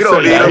 Lansky. he don't We say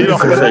don't need that. him. He don't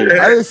say that.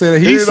 I didn't say that.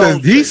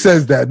 He He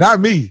says that, not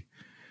me.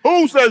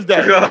 Who says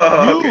that?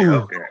 Oh, You.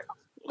 okay.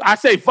 I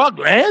say, fuck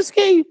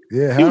Lansky.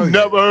 Yeah, You hell yeah.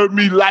 never heard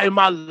me lie in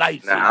my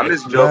life. Nah, I'm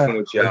just joking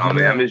with y'all,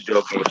 man. I'm just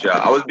joking with y'all.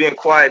 I was being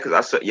quiet because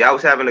I saw y'all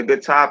was having a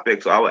good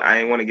topic, so I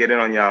ain't want to get in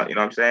on y'all. You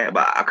know what I'm saying?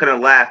 But I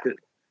couldn't laugh because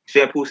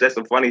Shampoo said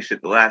some funny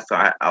shit the last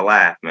time. I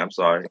laughed, man. I'm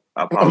sorry.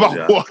 I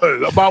apologize.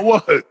 About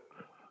what?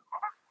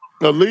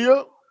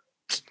 Aaliyah?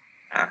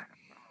 I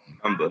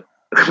remember.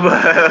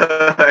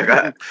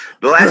 The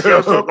last shit I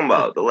was talking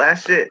about. The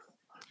last shit.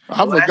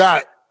 I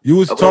forgot. You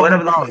was Okay, talking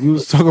whatever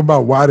the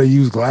about why they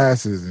use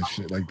glasses and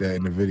shit like that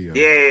in the video.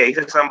 Yeah, he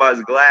said something about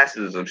his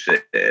glasses and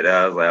shit. And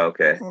I was like,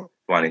 okay,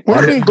 funny. What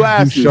Why do you they mean do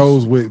glasses?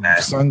 shows with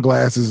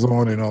sunglasses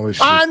on and all this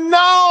shit? I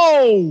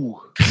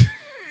know.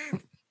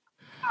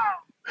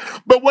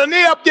 But when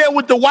they up there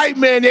with the white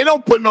man, they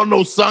don't put on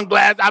no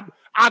sunglasses.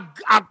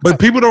 But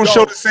people don't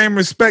show the same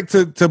respect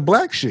to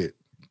black shit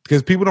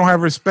because people don't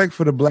have respect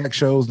for the black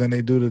shows than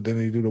they do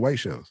the white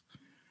shows.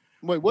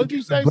 Wait, what did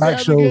you say? Black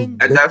Sam, shows. again?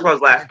 That's what I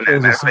was laughing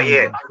at. There's a Man.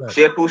 Yeah, song.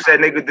 Shampoo said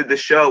nigga did the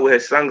show with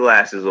his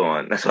sunglasses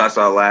on. That's why I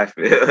started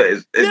laughing.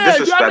 It's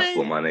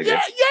disrespectful, my nigga.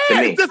 Yeah, to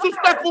me. it's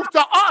disrespectul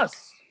to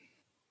us.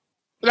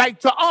 Like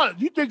to us.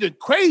 You thinking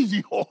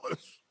Crazy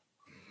Horse.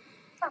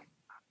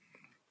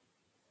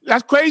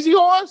 That's Crazy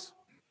Horse?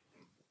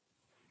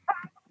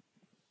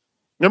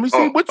 Let me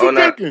see. What you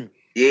thinking?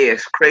 Yeah,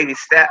 it's Crazy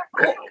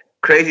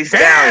Crazy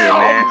Damn. Stallion,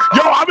 man.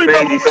 Yo, I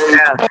remember Crazy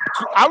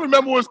Stallion.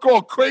 when it's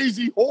called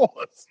Crazy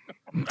Horse.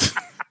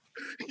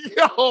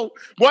 Yo,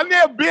 wasn't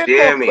there a band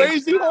Yeah, called man.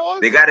 Crazy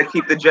Horse? They gotta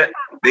keep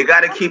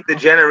the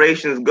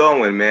generations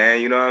going, man.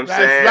 You know what I'm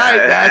saying?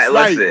 That's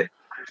right. Listen.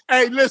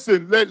 Hey,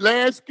 listen,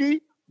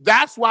 Lansky,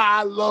 that's why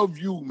I love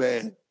you,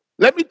 man.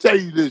 Let me tell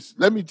you this.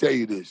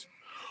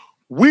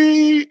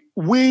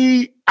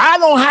 I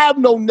don't have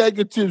no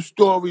negative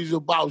stories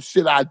about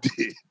shit I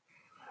did.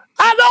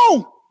 I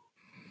don't.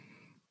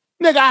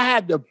 Nigga, I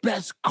had the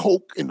best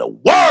coke in the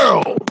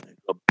world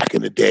back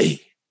in the day.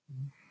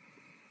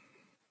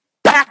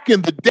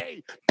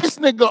 This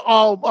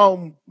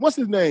nigga, what's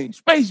his name?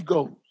 Space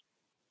Ghost.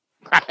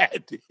 I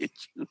had to hit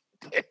you.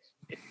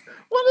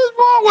 What is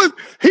wrong with?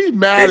 He's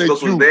mad Space at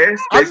Ghost you. was there?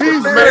 I Space mean,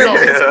 was he's there?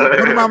 mad.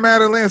 What am I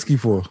mad at Lansky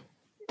for?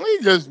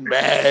 He's just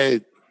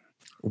mad.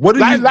 What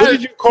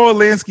did you call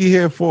Lansky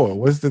here for?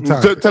 What's the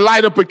topic? To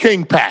light up a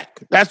king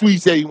pack. That's what he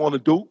said he want to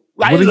do.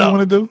 What did you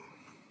want to do?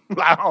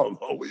 I don't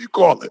know. What you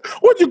call it?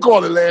 What you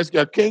call it, Lansky?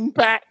 A king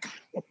pack?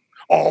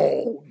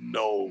 Oh,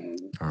 no.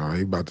 Oh,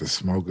 he about to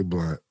smoke a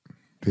blunt.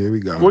 Here we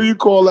go. What do you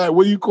call that?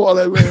 What do you call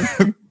that,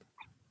 man?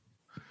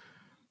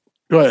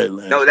 Go ahead,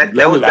 Lance. No, that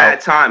was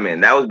bad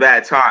timing. That was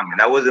bad timing.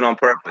 That wasn't on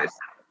purpose.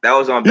 That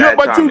was on bad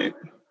timing.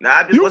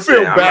 Nah, you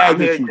feel bad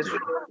that you.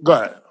 Go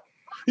ahead.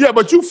 Yeah,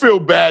 but you feel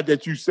bad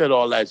that you said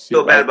all that shit.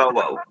 Feel bad about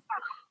what?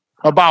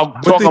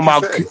 About talking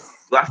about.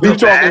 I feel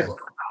bad.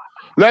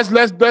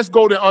 Let's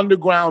go to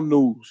underground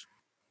news.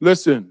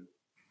 Listen,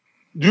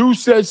 you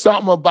said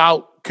something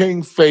about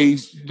King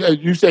Face.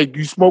 You said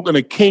you smoking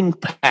a King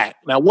pack.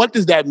 Now, what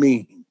does that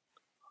mean?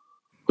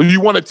 You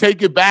want to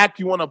take it back?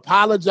 You want to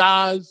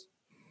apologize?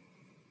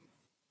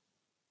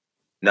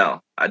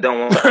 No, I don't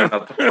want to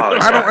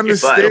apologize. I don't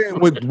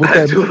understand what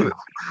that means.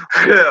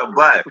 Yeah,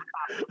 but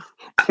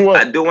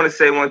I do want to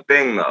say one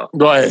thing though.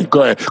 Go ahead,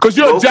 because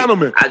you're a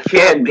gentleman. I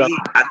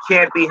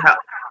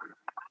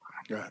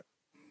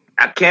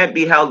can't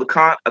be held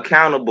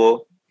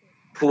accountable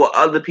for what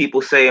other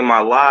people say in my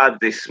lives.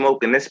 They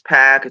smoking this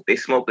pack, if they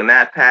smoking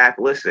that pack.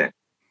 Listen,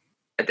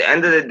 at the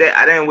end of the day,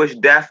 I didn't wish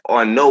death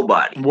on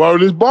nobody.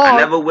 Word is born. I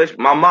never wish.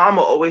 My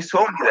mama always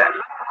told me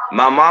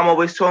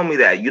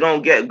that. You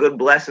don't get good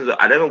blessings.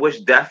 I never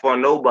wish death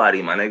on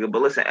nobody, my nigga.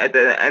 But listen, at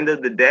the end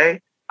of the day,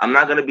 I'm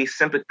not gonna be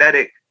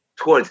sympathetic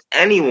towards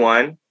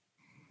anyone,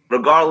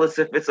 regardless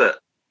if it's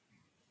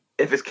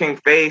King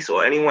Face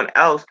or anyone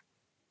else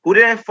who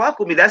didn't fuck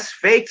with me. That's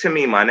fake to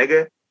me, my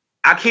nigga.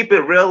 I keep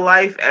it real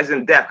life as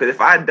in death. Because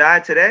if I die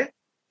today,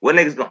 what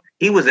niggas going?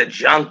 He was a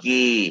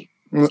junkie.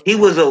 He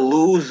was a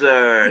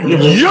loser.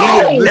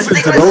 Listen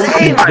to those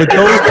people, but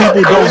those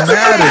people don't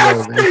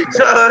matter though.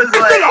 So it's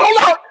like,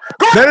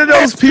 none of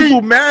those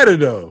people matter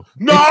though.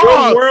 No, in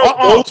your world,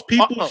 those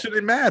people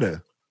shouldn't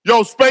matter.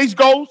 Yo, Space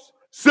Ghost,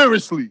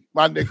 seriously,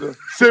 my nigga,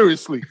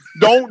 seriously,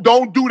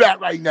 don't do that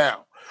right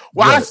now.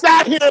 Well, I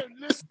sat here and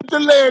listened to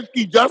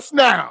Lansky just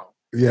now.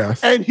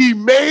 Yes, and he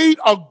made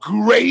a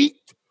great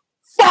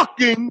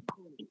fucking.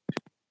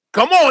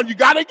 Come on, you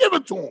gotta give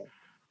it to him.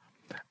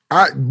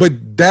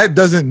 But that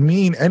doesn't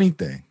mean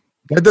anything.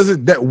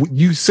 That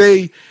you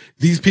say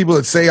these people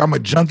that say I'm a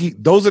junkie,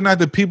 those are not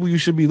the people you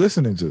should be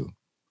listening to.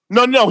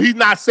 No, he's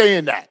not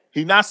saying that.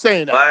 He's not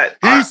saying that.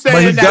 But, he's saying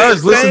but he that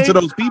does listen to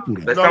those people.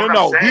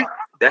 No.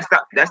 That's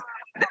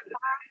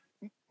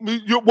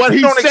what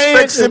he's don't saying.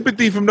 Expect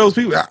sympathy from those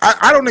people.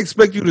 I don't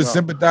expect you to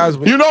sympathize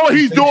with. You know what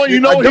he's doing. You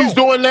know what he's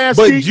doing,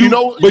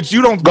 Lansky. But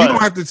you don't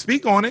have to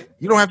speak on it.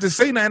 You don't have to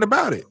say nothing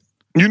about it.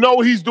 You know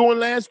what he's doing,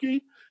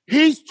 Lansky.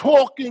 He's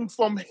talking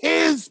from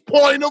his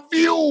point of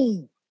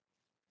view.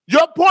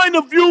 Your point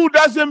of view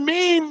doesn't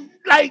mean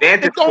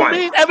it don't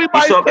mean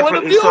everybody's point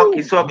of view.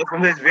 He's talking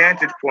from his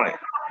vantage point.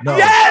 No.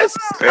 Yes,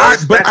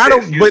 I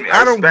don't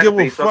give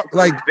a fuck.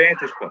 Like,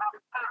 vantage point.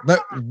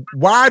 Like,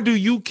 why do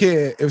you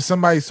care if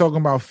somebody's talking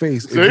about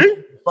Face? See? If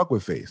you fuck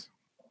with Face.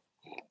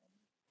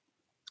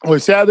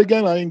 Wait, say that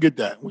again. I didn't get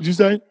that. What'd you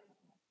say?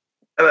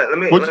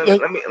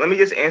 Let me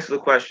just answer the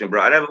question,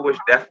 bro. I never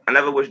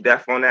wish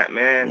death on that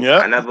man. Yeah.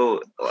 I never.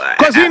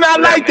 Because he's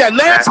not like that.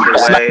 Lance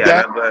is like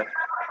that. You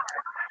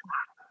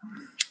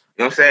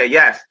know what I'm saying?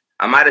 Yes,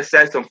 I might have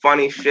said some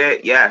funny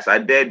shit. Yes, I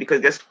did.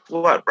 Because guess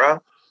what, bro?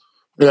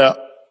 Yeah.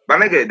 My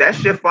nigga, that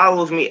shit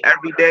follows me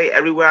every day,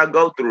 everywhere I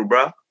go through,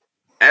 bro.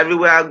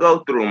 Everywhere I go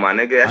through, my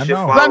nigga. That shit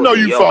follows me. I know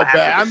you felt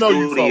bad. I know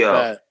you felt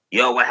bad.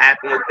 Yo, what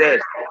happened with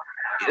this? You know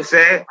what I'm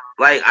saying?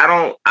 Like,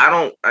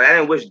 I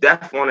didn't wish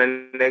death on a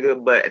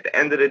nigga, but at the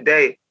end of the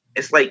day,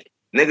 it's like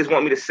niggas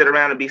want me to sit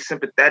around and be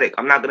sympathetic.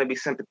 I'm not gonna be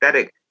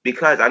sympathetic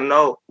because I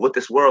know what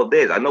this world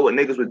is. I know what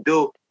niggas would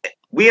do.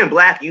 We in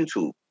Black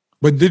YouTube.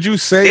 But did you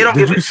say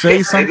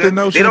something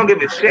though? They don't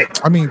give a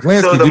shit. I mean,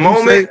 Lansky, so the did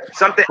moment you say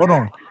something hold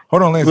on,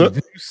 Lansky.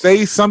 Did you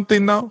say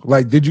something though?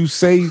 Like, did you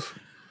say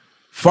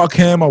fuck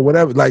him or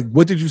whatever? Like,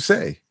 what did you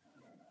say?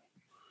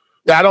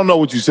 Yeah, I don't know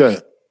what you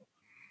said.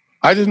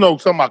 I just know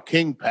something about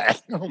King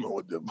Pack. I don't know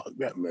what the fuck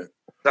that meant.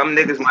 Some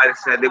niggas might have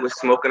said they was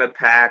smoking a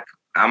pack.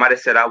 I might have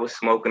said I was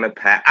smoking a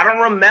pack. I don't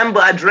remember.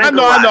 I drink a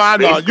lot. I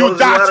know. You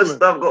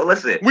document.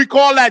 Listen. We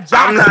call that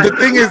document.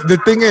 The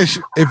thing is,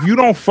 if you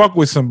don't fuck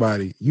with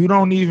somebody, you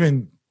don't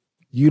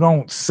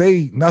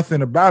say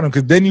nothing about them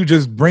because then you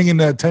just bringing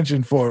the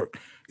attention for.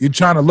 You're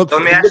trying to look.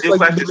 Let me ask you a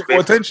question, for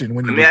attention.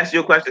 Let me ask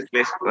you a question,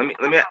 Space.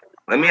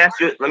 Let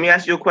me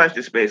ask you a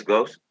question, Space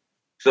Ghost.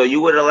 So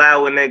you would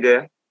allow a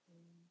nigga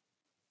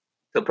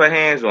to put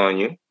hands on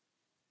you,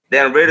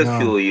 then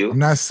ridicule you. I'm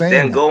not saying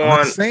then that. go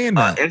on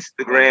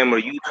Instagram or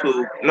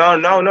YouTube. No.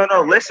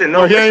 Listen,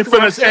 he ain't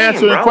finished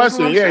answering the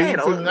question. Yeah, he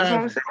finished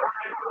answering.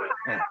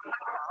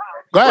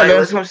 Go ahead.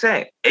 That's what I'm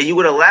saying. And you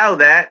would allow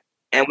that,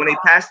 and when they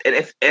pass,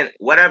 and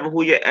whatever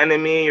who your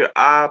enemy, your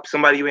op,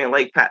 somebody you ain't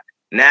like,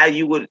 now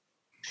you would.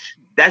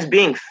 That's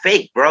being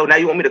fake, bro. Now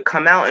you want me to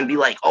come out and be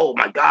like, "Oh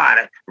my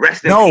God,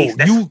 rest in peace."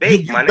 That's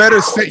fake, you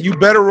better say. You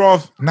better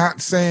off not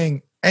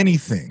saying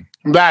anything.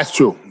 That's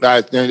true.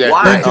 Why?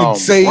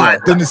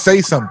 Than to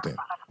say something.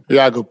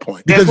 Yeah, good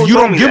point. Because you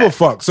don't give a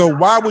fuck. So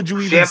why would you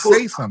even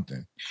say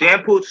something?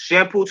 Shampoo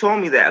told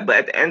me that, but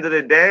at the end of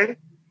the day,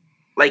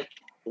 like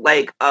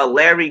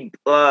Larry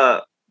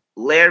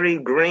Larry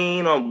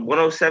Green on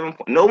 107.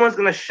 No one's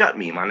gonna shut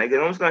me, my nigga.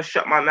 No one's gonna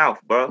shut my mouth,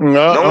 bro.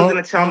 No one's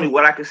gonna tell me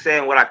what I can say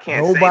and what I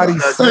can't Nobody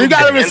say. said You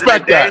gotta that.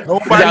 respect that.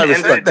 Nobody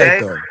respect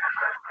that though.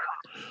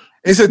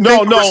 It's a thing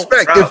of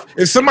respect. Bro.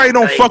 If somebody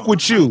don't Like- fuck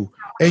with you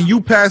and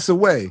you pass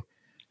away,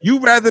 you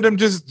rather them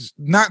just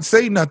not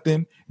say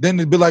nothing than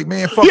to be like,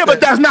 man, fuck Yeah, but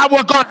that. that's not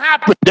what's gonna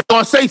happen. They're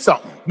gonna say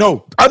something.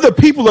 No, other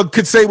people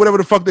could say whatever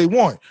the fuck they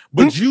want,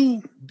 but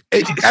you,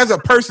 as a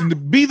person, to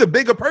be the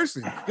bigger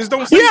person, just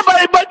don't say. Yeah,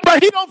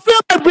 but he don't feel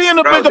like being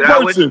a bigger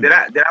person.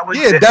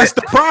 Yeah, that's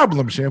the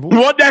problem, Shampoo.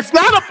 Well, that's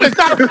not a. It's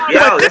not. Yo,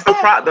 that's the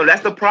problem.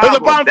 That's the problem. It's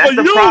a problem That's for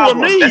the you problem.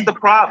 or me. That's the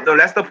problem.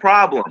 That's the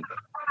problem.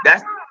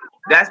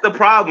 That's the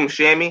problem,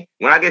 Shammy.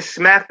 When I get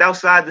smacked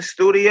outside the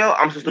studio,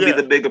 I'm supposed to be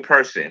the bigger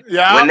person.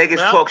 Yeah, when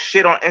niggas talk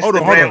shit on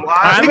Instagram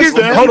Live,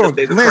 Hold on,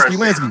 Lansky.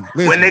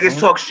 When niggas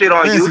talk shit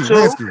on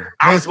YouTube,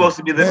 I'm supposed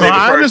to be the bigger person.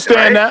 I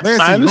understand that.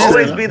 I understand.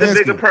 Always be the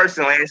bigger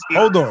person, Lansky.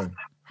 Hold on.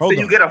 So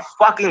you get a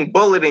fucking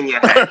bullet in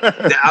your head.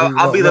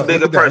 I'll be the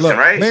bigger person,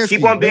 right?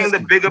 Keep on being the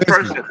bigger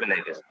person for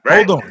niggas,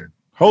 right?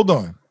 Hold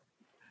on.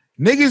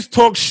 Niggas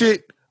talk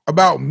shit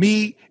about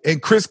me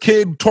and Chris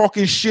Kidd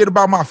talking shit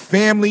about my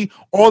family,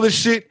 all this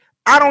shit.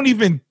 I don't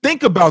even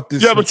think about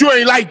this. Yeah, but you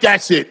ain't like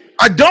that shit.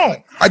 I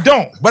don't.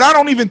 But I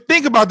don't even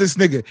think about this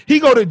nigga. He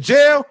go to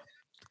jail.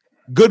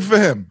 Good for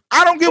him.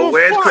 I don't give a fuck.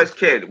 Where's Chris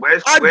Kidd?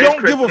 I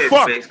don't give a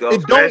fuck.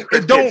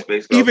 It don't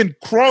even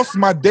cross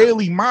my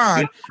daily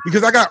mind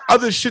because I got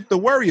other shit to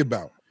worry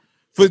about.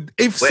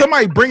 If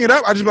somebody bring it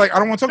up, I just be like, I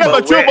don't want to talk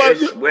about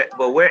it.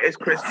 But where is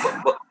Chris?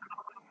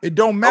 It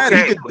don't matter.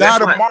 Okay, he could die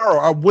tomorrow.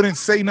 I wouldn't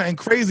say nothing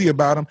crazy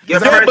about him.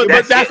 That's your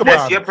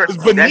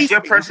person. That's your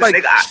person. Like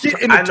nigga,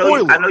 shit in the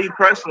toilet. I know you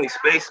personally.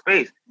 Space.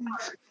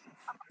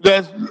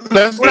 Let's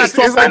not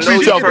talk about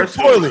shit in the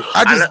toilet.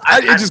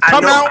 It just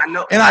come out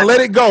and I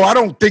let it go. I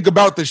don't think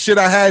about the shit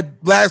I had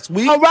last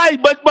week. All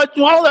right, but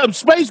hold up,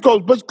 Space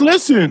Ghost. But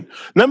listen,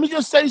 let me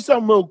just say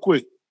something real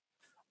quick.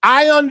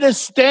 I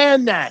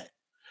understand that.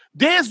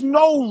 There's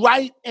no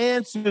right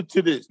answer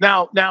to this.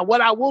 Now, what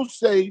I will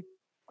say,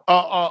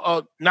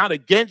 not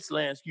against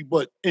Lansky,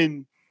 but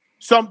in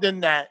something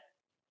that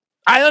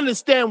I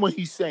understand what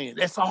he's saying.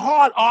 It's a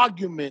hard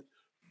argument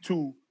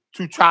to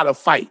try to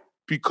fight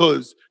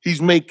because he's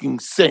making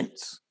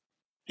sense.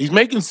 He's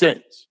making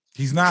sense.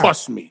 He's not.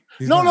 Trust me.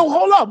 No,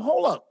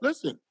 hold up.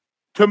 Listen.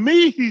 To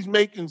me, he's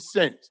making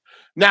sense.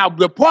 Now,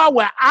 the part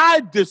where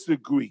I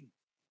disagree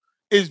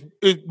is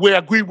where I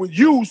agree with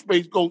you,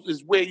 Space Ghost,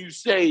 is where you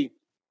say,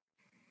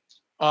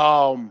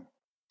 I'm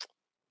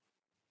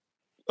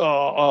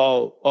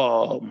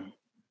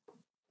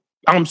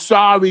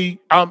sorry.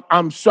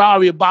 I'm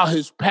sorry about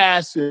his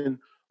passing.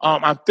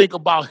 I think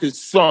about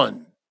his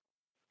son.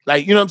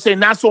 Like, you know what I'm saying?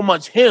 Not so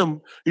much him.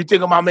 You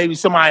think about maybe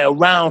somebody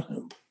around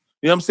him.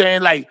 You know what I'm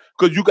saying? Like,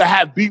 because you could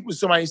have beef with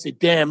somebody and say,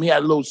 damn, he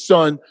had a little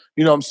son.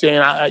 You know what I'm saying?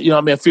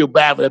 I feel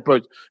bad for that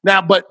person.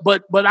 Now, but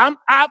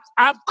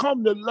I've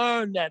come to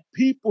learn that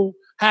people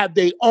have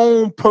their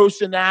own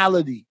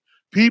personality.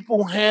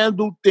 People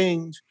handle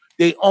things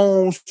their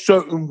own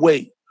certain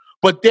way.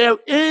 But there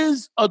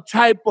is a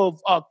type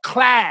of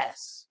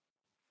class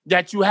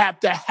that you have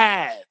to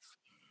have.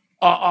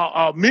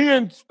 Me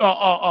and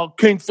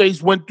King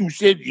Face went through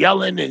shit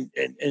yelling and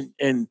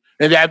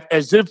that,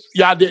 as if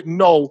y'all didn't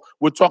know,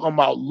 we're talking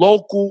about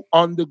local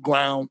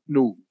underground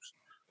news.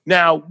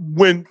 Now,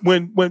 when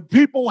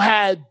people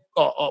had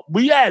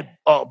we had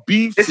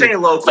beef. This ain't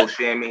local,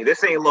 Shammy.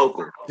 This ain't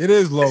local. It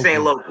is local. This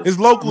ain't local. It's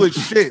local as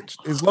shit.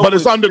 It's local, but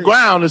it's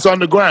underground. It's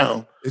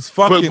underground. It's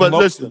fucking but local,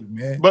 listen,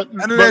 man. But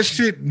none of that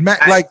shit,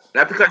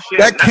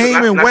 that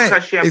came and went.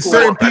 It's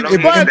certain people. It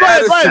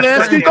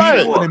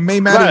may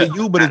matter to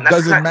you, but it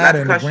doesn't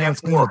matter in the grand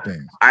scheme of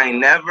things. I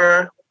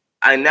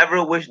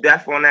never wish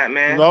death on that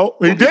man. No,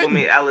 he didn't. People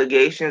made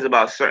allegations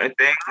about certain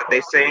things that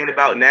they saying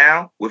about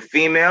now with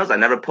females. I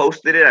never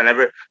posted it.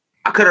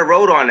 I could have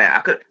wrote on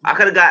that. I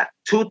could have got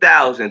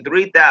 2,000,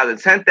 3,000,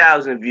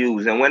 10,000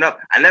 views and went up.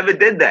 I never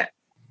did that.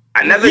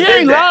 I never did that. He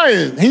ain't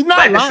lying. He's not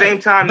lying. At the same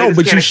time, no,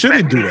 but you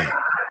shouldn't do that.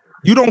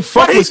 You don't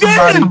fuck with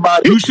somebody.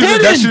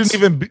 That shouldn't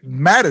even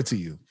matter to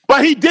you.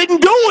 But he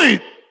didn't do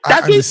it.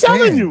 That's what he's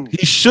telling you.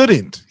 He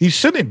shouldn't. He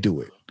shouldn't do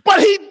it. But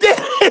he did.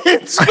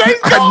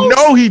 I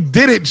know he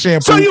didn't,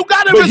 Shampoo. So you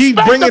gotta respect he's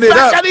bringing the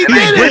fact it up. He's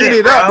bringing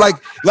it up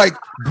like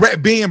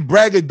being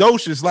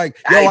braggadocious. Like,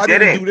 yo, I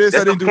didn't do this.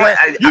 I didn't do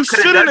that. You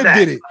shouldn't have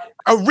did it.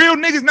 A real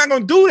nigga's not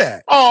gonna do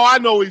that. Oh, I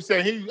know what he's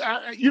saying.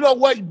 You know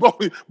what? Both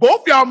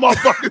y'all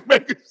motherfuckers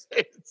making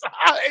sense.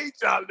 I hate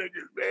y'all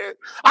niggas, man.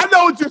 I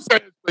know what you're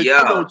saying.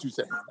 Yeah. I know what you're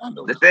saying.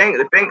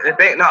 The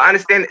thing. No, I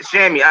understand,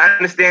 Shammy. I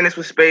understand this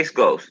with Space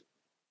Ghost.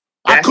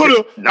 I could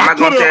have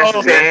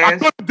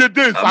did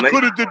this. I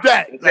could have did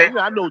that.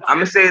 I know. I'm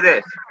gonna say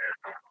this.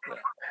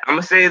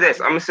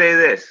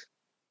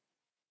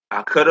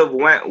 I could have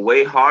went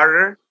way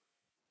harder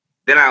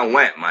than I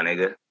went, my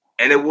nigga,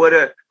 and it would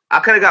have. I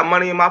could have got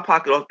money in my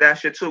pocket off that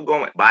shit too,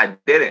 but I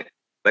didn't.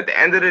 But at the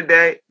end of the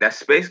day, that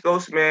Space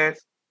Ghost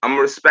man's. I'm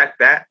gonna respect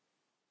that,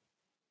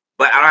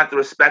 but I don't have to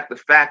respect the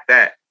fact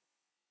that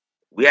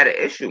we had an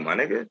issue, my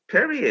nigga.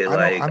 Period.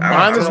 Like,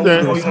 I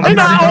understand. I'm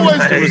not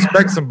always to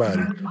respect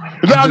somebody.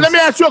 Now, let me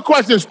ask you a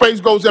question, Space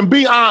Ghost, and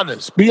be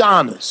honest. Be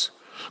honest.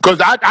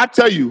 Because I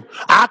tell you,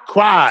 I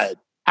cried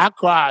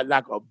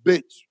like a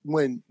bitch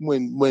when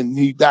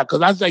he died.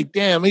 Because I was like,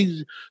 damn,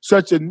 he's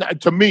such a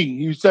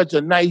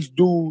nice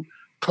dude,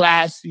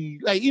 classy.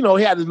 Like, you know,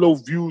 he had his little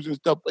views and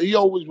stuff, but he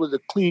always was a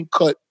clean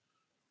cut.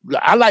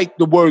 I like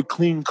the word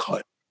clean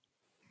cut.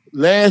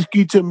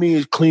 Lansky to me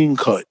is clean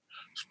cut.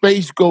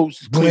 Space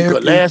Ghost is clean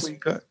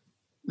cut.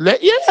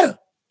 Yeah.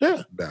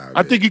 Nah,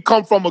 I think he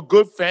come from a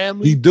good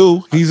family. He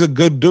do. He's a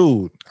good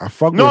dude. I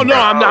fuck with him.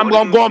 I'm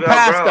going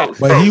past that.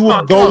 But he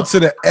will go to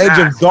the edge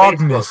of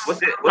darkness.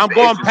 I'm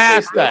going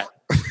past that.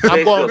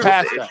 I'm going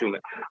past that.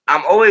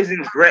 I'm always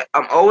in drip.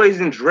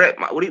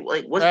 What do you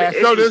like? What's the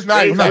issue? No, this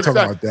night. I'm not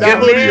talking about that. Your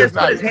man's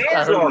put his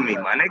hands on me,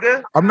 my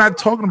nigga. I'm not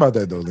talking about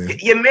that though, Lynn.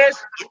 Your man's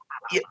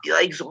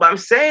like. So I'm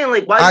saying,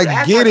 like, why? I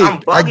get it.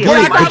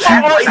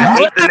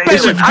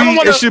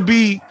 It should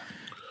be.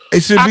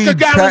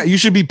 You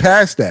should be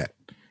past that.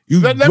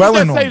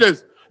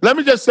 Let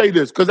me just say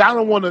this, because I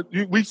don't want to.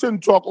 We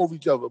shouldn't talk over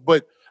each other.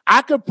 But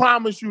I can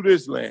promise you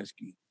this,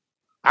 Lansky.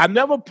 I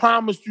never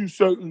promised you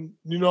certain.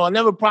 You know, I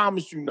never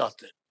promised you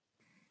nothing.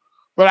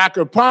 But I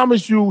can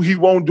promise you he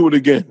won't do it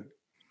again.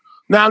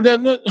 Now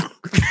then.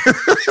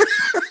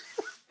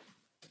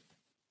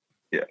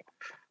 Yeah,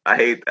 I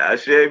hate that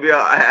shit, yo.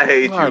 I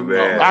hate you,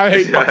 man. I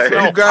hate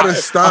myself. You gotta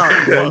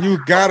stop, man. You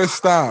gotta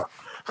stop.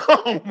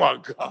 Oh my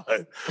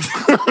God.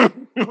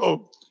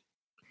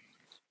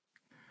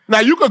 Now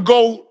you could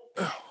go.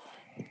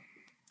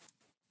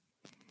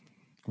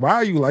 Why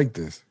are you like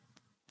this?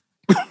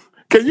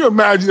 Can you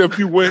imagine if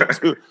you went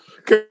to?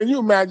 Can you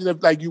imagine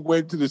if like you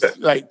went to this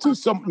to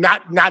some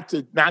not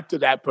to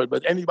that person,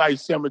 but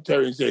anybody's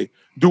cemetery and say,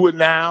 "Do it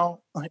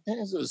now"? Like,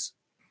 it's just.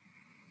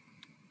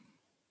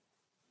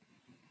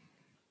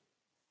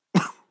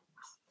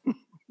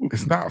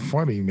 It's not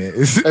funny, man.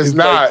 It's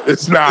not.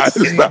 It's hilarious.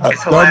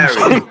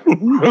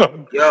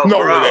 Yo, no,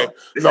 bro.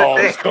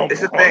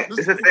 It's a thing,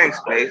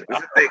 Space.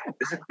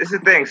 It's a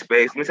thing,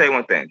 Space. Let me tell you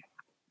one thing.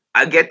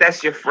 I get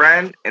that's your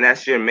friend and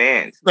that's your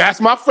man. That's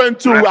my friend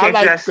too. When I like came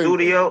to that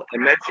studio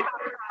and met you.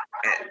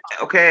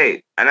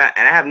 Okay, and I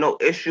have no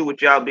issue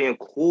with y'all being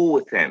cool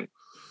with him.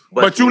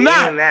 But you're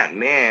not. And that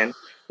man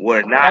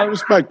were not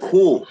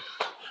cool.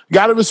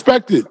 Gotta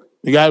respect it.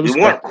 You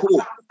weren't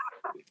cool.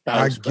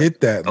 I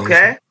get that. Okay,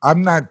 listen.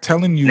 I'm not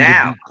telling you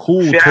now, to be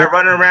cool. Should I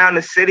run around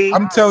the city?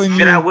 I'm telling you.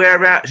 Should I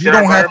wear around? You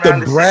don't have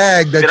to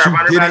brag that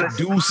you didn't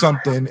do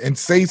something and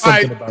say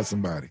something about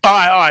somebody. All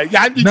right.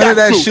 Yeah, none of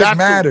that shit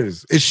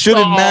matters. It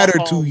shouldn't matter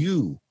to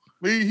you.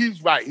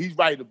 He's right. He's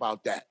right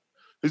about that.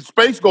 His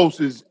Space Ghost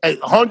is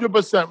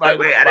 100% right.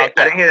 Wait, I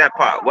didn't hear that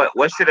part.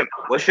 What should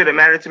have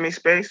mattered to me,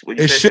 Space?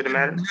 It shouldn't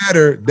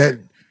matter that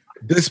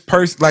this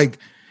person, like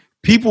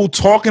people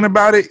talking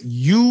about it,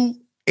 you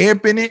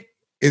amping it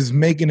is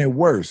making it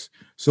worse.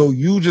 So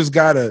you just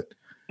gotta.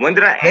 When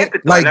did I amp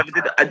it? Like,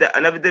 I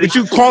never did. But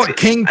you call it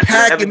King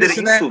Pack and this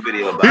and that.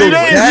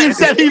 He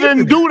said he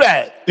didn't do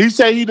that. He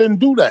said he didn't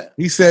do that.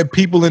 He said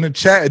people in the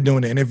chat are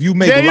doing it, and if you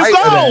make light of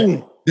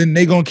that, then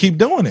they gonna keep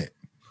doing it.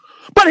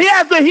 But he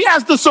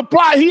has to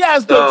supply. He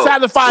has to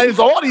satisfy his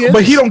audience.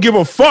 But he don't give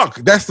a fuck.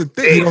 That's the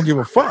thing. He don't give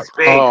a fuck.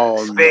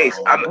 Space.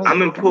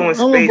 I'm in pulling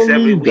Space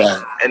every week,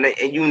 and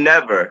you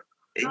never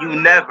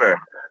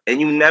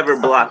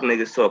block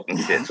niggas talking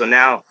shit. So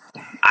now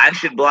I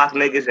should block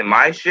niggas in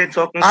my shit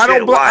talking shit. I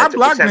block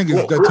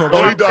niggas that talk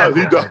shit.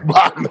 He does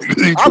block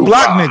niggas. I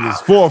block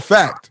niggas for a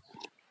fact.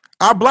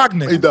 I block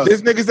niggas.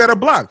 There's niggas that are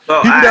blocked.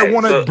 People that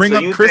want to bring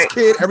up Chris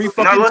Kidd every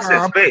fucking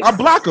time. I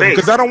block them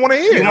because I don't want to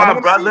hear. You my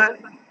brother.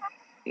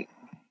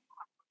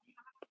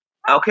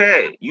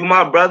 Okay, you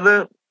my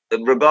brother,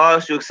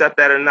 regardless you accept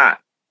that or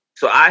not.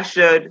 So I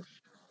should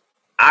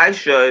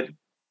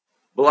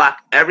block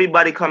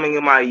everybody coming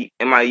in my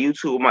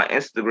YouTube, my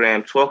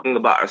Instagram, talking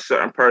about a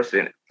certain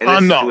person in this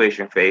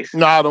situation. Face.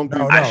 No, I don't.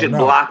 I should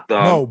block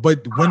them. No,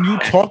 but when you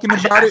talking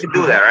about it,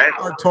 do that, right?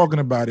 Start talking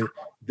about it,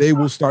 they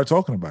will start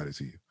talking about it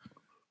to you.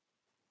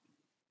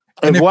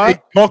 And if they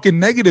talking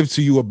negative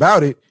to you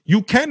about it,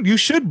 you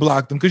should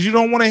block them because you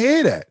don't want to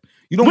hear that.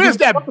 You don't give a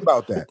fuck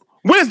about that.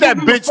 Where's that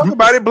bitch? Talk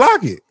about it,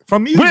 block it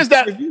from you. Where's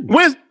that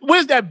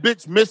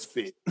bitch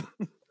misfit?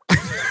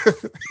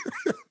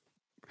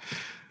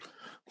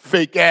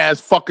 Fake ass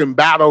fucking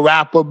battle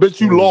rapper, bitch.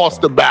 You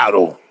lost the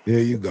battle. There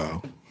you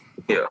go.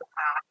 Yeah.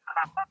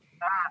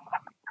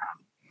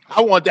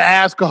 I want to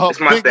ask her. It's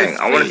my thing.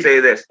 I want to say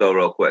this though,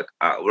 real quick.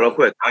 On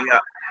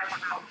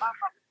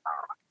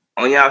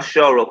y'all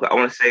show, real quick. I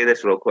want to say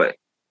this real quick.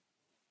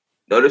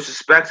 No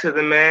disrespect to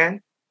the man.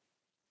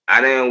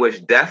 I didn't wish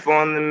death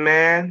on the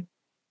man.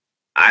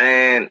 I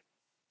didn't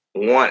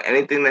want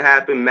anything to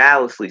happen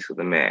maliciously to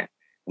the man.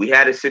 We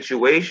had a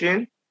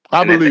situation.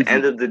 I believe at the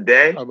end of the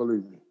day, I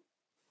believe you.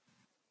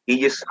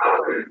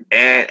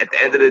 And at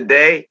the end of the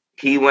day,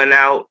 he went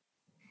out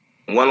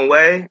one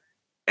way,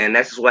 and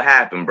that's just what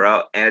happened,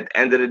 bro. And at the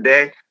end of the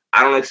day,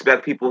 I don't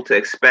expect people to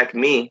expect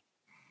me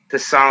to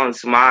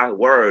silence my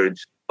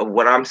words of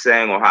what I'm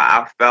saying or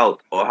how I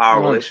felt or how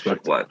our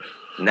relationship was.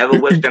 Never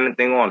wished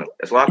anything on it.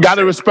 That's what You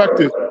gotta respect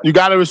it. You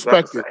gotta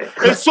respect it.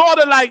 It's sort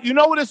of like, you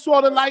know what it's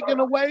sort of like in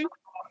a way?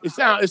 It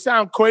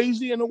sound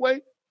crazy in a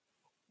way,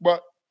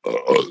 but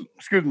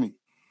excuse me.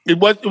 It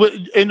was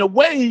in a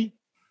way,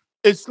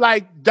 it's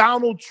like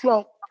Donald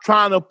Trump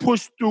trying to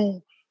push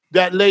through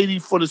that lady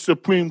for the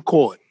Supreme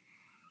Court.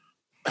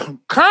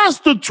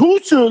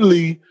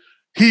 Constitutionally,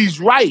 he's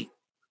right.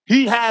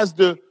 He has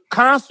the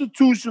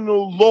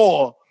constitutional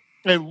law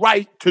and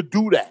right to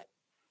do that.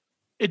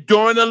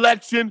 During the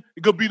election,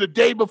 it could be the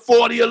day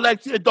before the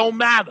election, it don't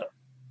matter.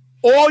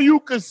 Or you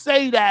could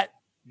say that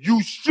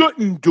you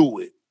shouldn't do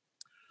it.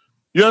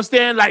 You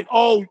understand? Like,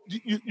 oh,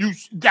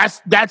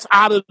 that's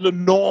out of the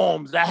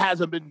norms. That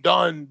hasn't been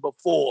done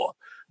before.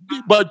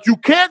 But you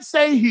can't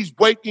say he's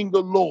breaking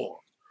the law.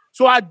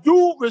 So I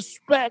do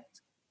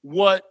respect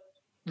what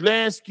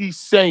Lansky's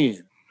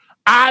saying.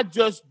 I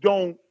just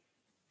don't,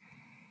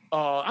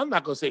 I'm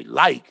not going to say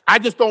like, I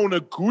just don't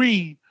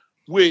agree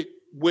with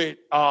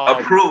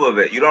approve of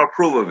it. You don't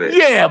approve of it.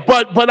 Yeah,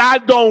 but I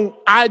don't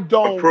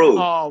approve.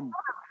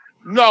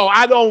 No,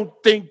 I don't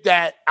think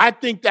that. I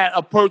think that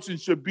a person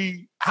should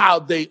be how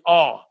they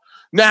are.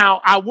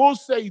 Now, I will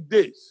say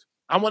this.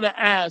 I'm going to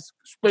ask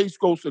Space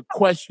Ghost a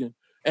question,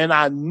 and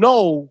I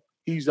know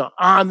he's an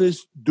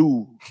honest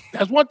dude.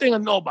 That's one thing I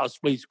know about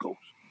Space Ghost.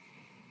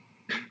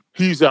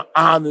 He's an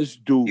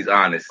honest dude. He's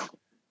honest.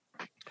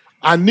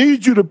 I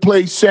need you to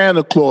play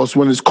Santa Claus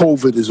when his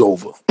COVID is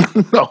over.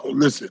 No,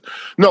 listen.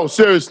 No,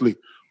 seriously.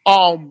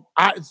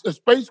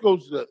 Space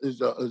Ghost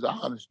is an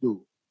honest dude.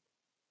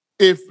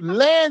 If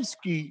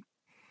Lansky,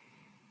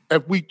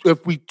 if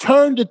we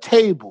turn the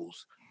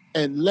tables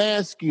and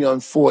Lansky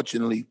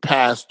unfortunately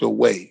passed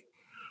away,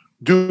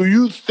 do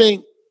you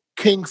think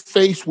King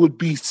Face would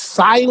be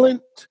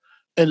silent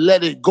and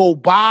let it go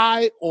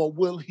by, or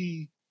will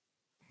he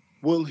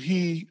use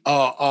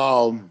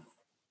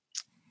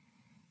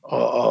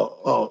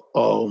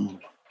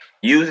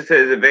it to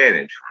his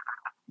advantage?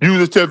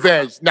 Use it to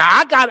advantage.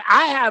 Now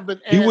I have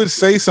an answer. He would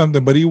say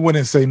something, but he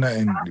wouldn't say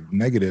nothing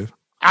negative.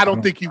 I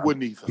don't think he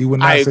wouldn't either. He would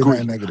not say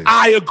nothing negative.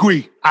 I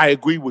agree. I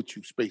agree with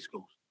you, Space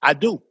Ghost. I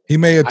do. He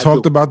may have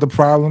talked about the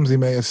problems. He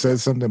may have said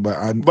something,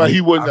 but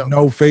he wouldn't.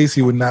 No face.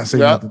 He would not say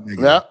nothing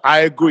negative. Yeah, I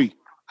agree.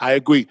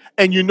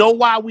 And you know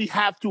why we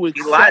have to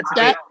accept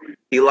that?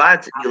 He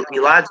lied to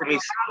me.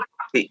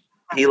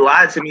 He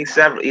lied to me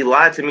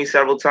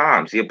several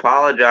times. He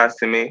apologized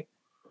to me,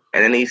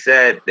 and then he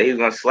said that he was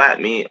gonna slap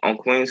me on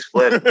Queen's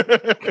Flip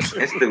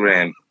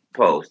Instagram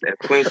post. And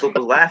Queen's Flip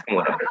was laughing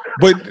with him.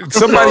 But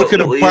somebody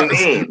could have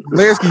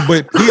Lansky,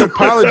 but he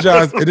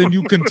apologized, and then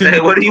you continue. Hey,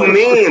 what do you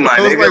mean, my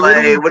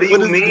nigga? What do you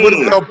mean? What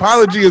the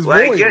apology is void.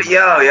 Like, what do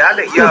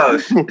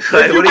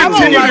you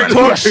continue to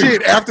talk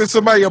shit after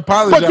somebody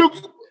apologized.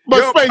 But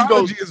Your Space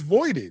apology Ghost is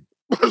voided.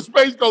 But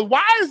Space Ghost,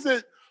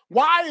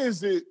 why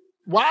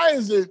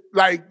is it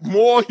like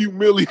more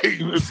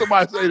humiliating if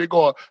somebody say they're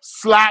gonna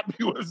slap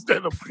you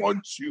instead of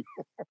punch you?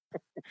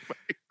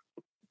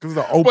 Because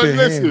the open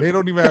hand, they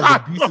don't even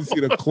have the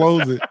decency to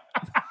close it.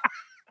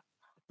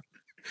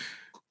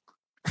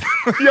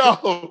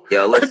 Yo,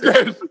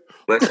 listen.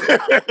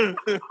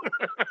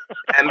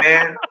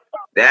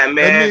 That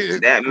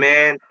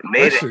man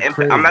made an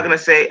impact. I'm not gonna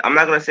say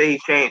he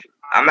changed.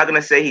 I'm not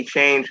gonna say he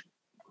changed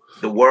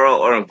the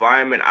world or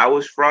environment I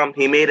was from.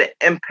 He made an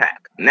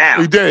impact.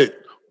 Now he did.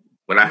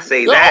 When I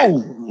say that,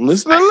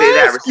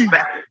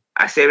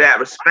 I say that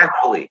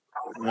respectfully.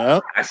 Yeah.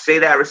 I say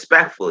that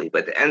respectfully. But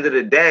at the end of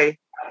the day,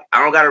 I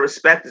don't gotta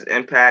respect his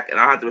impact, and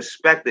I don't have to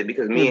respect it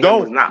because me and him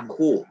was not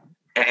cool.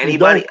 And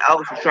anybody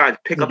else who's trying to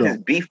pick up his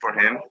beef for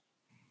him,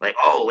 like,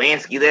 oh,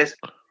 Lansky, this,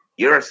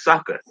 you're a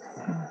sucker.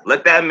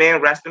 Let that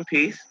man rest in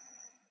peace.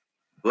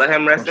 Let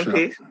him rest in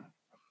peace.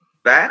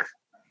 Facts.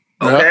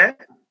 Okay.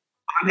 Yep.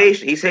 I'm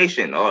Haitian. He's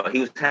Haitian, or he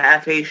was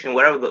half Haitian,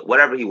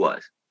 whatever he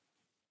was.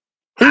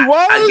 He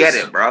was. I get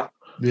it, bro.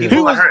 Yeah.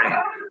 People are hurting.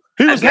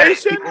 He was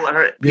Haitian. People are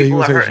hurting.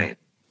 People are hurting. At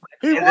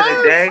the end of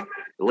the day,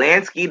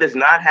 Lansky does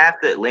not have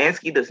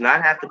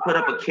to put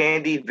up a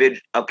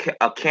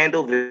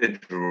candle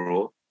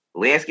vigil.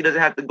 Lansky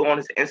doesn't have to go on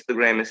his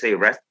Instagram and say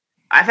rest.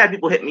 I've had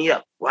people hit me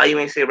up. Why you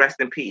ain't say rest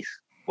in peace?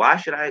 Why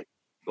should I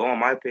go on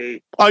my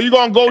page? Are you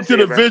gonna go to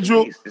the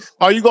vigil?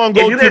 Are you gonna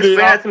go to the? Explain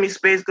that to me,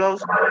 Space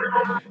Ghost.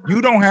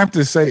 You don't have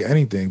to say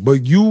anything,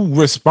 but you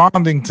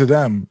responding to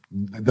them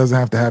doesn't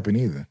have to happen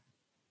either.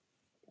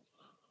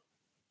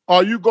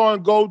 Are you going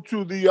to go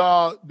to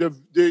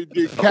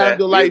the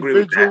candlelight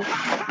vigil?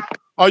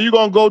 Are you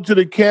going to go to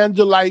the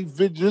candlelight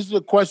vigil? This is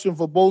a question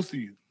for both of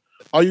you.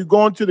 Are you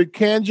going to the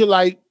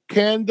candlelight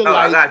vigil?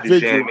 I got you,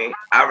 Jamie.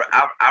 I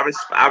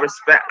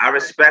respect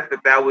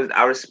that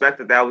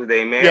was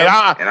their man.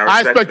 Yeah,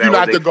 I expect you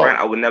not to go. Friend.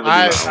 I would never do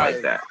nothing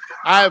like that.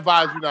 I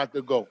advise you not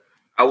to go.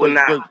 I would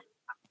not.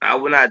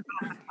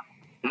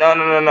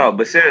 No.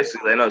 But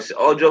seriously, like, no.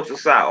 All jokes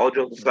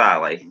aside,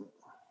 like,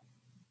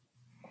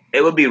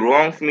 it would be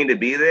wrong for me to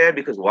be there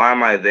because why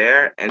am I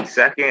there? And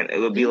second, it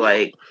would be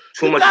like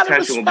too much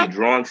attention would be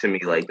drawn to me.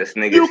 Like, this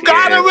nigga. You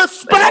gotta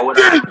respect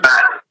it.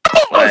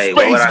 Like,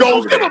 what would Space I do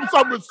Ghost, with give it? him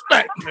some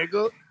respect,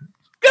 nigga.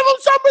 Give him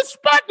some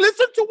respect.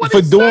 Listen to what For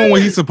he's doing saying.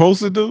 what he's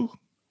supposed to do.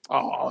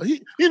 Oh,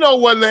 you know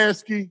what,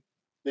 Lansky?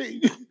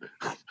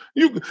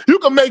 You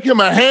can make him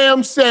a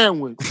ham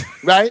sandwich,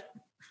 right?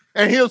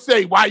 And he'll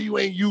say, why you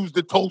ain't used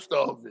the toaster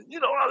oven? You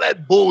know, all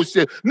that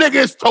bullshit.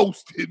 Nigga, it's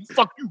toasted.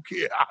 Fuck you,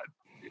 kid.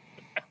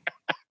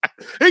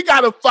 He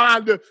got to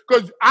find it.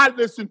 Because I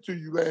listen to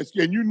you,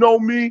 Lansky, and you know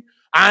me.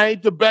 I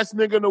ain't the best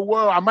nigga in the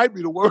world. I might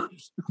be the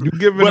worst. You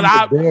giving him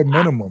the bare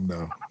minimum,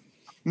 though.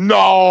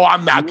 No,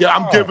 I'm not. You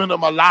I'm are. giving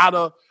him a lot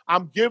of.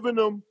 I'm giving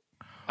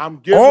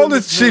All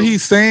this shit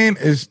he's saying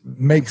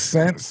makes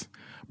sense,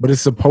 but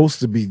it's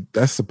supposed to be.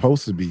 That's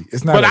supposed to be.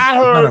 It's not. But I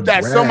heard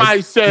that brag.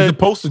 somebody said he's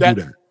supposed to do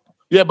that.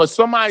 Yeah, but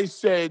somebody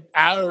said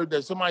I heard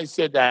that somebody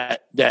said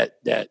that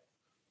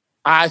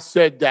I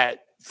said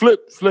that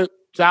Flip. Shout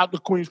out to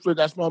Queens Flip.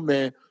 That's my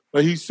man.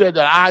 But he said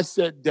that I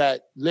said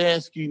that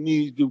Lansky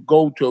needs to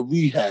go to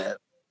rehab.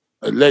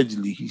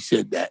 Allegedly, he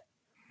said that.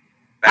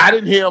 I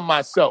didn't hear him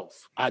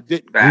myself. I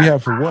didn't.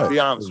 Rehab for what? To be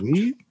honest for with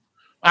you. weed?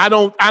 I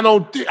don't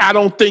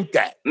think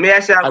that. Let me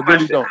ask you a I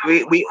question. really don't.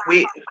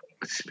 We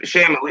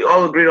Shaman, we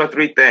all agreed on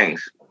three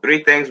things.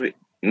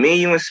 Me,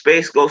 you, and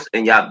Space Ghost,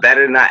 and y'all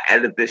better not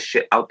edit this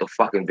shit out the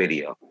fucking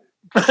video.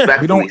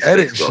 We don't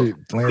edit shit.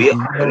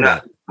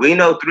 We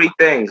know three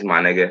things,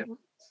 my nigga.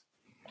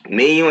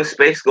 Me, you, and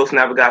Space Ghost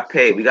never got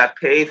paid. We got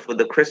paid for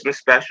the Christmas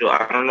special.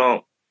 I don't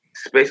know.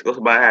 Space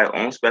Ghost might have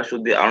own special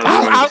deal. I don't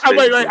know.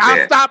 Wait.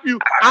 I'll stop you.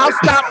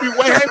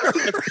 Wait.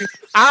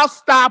 I'll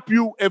stop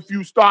you if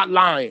you start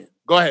lying.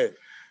 Go ahead.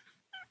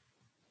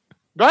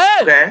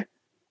 Okay.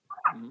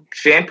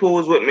 Shampoo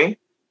was with me.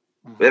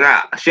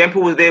 Shampoo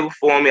was there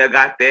before me. I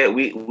got there.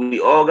 We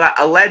all got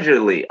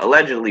allegedly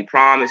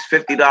promised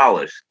 $50,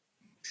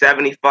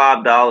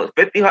 $75,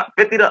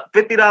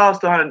 $50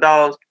 to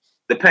 $100,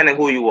 depending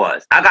who you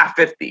was. I got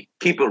 50.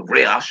 Keep it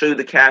real. I'll show you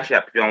the cash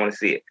app if you want to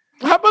see it.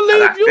 I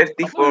believe I got you.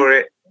 50 for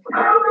it.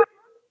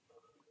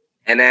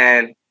 And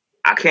then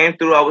I came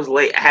through. I was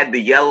late. I had the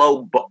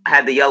yellow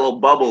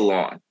bubble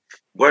on.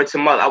 Word to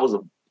mother, I was a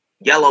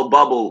yellow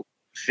bubble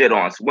shit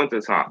on. It's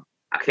wintertime.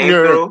 I came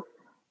through.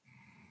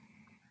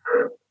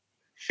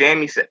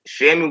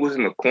 Shammy was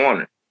in the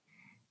corner.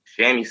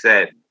 Shammy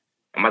said,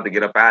 I'm about to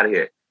get up out of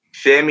here.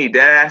 Shammy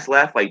dead ass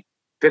left like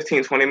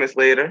 15, 20 minutes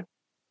later.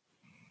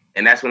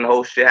 And that's when the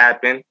whole shit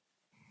happened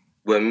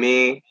with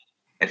me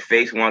and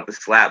Face wanted to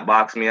slap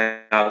box me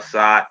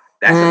outside.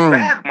 That's a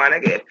fact, my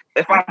nigga.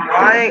 If I'm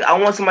lying, I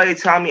want somebody to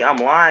tell me I'm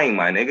lying,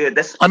 my nigga.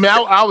 I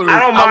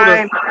don't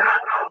mind.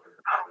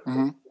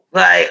 Mm-hmm.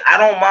 Like, I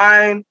don't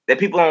mind that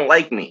people don't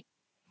like me.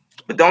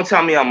 But don't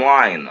tell me I'm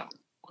lying, though.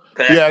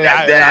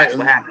 That's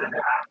what happened.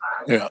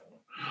 Yeah.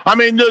 I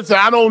mean, listen,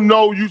 I don't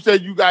know. You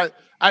said you got,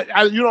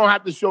 you don't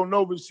have to show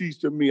no receipts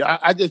to me.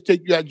 I just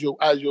take you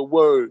as your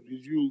word.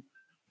 You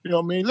know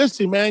what I mean?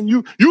 Listen, man,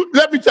 you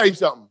let me tell you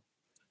something.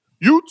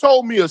 You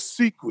told me a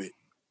secret.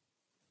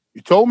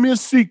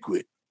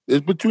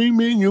 It's between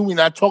me and you. We're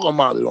not talking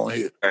about it on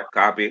here. Okay,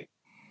 copy.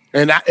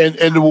 And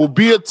there will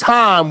be a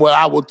time where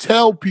I will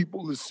tell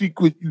people the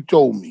secret you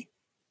told me.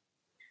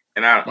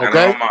 And I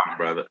don't mind,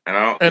 brother. And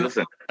I don't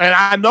listen. And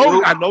I know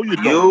you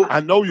don't. I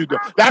know you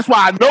don't. That's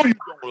why I know you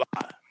don't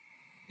lie.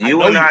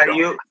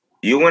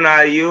 You and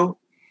I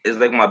is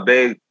like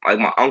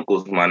my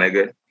uncles, my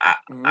nigga. I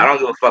don't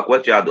give a fuck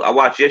what y'all do. I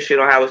watch your shit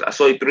on Howard. I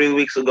saw you 3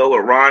 weeks ago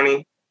with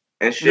Ronnie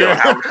and shit on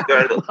Howard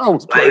Stern. You know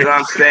what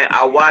I'm saying?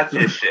 I watch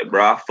your shit,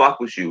 bro. I fuck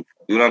with you.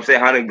 You know what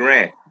I'm saying?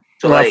 $100,000.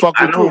 So I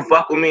know who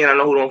fuck with me and I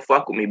know who don't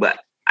fuck with me, but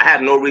I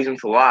have no reason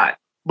to lie.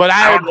 But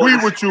I agree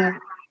with you.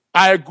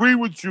 I agree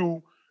with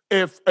you.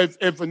 If a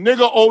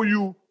nigga owe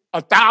you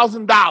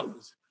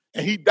 $1,000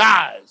 and he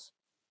dies,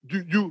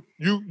 you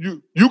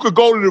could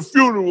go to the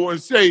funeral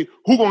and say,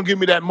 "Who gonna give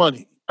me that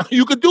money?"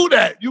 You could do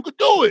that. You could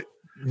do it.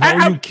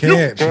 No, you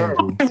can't.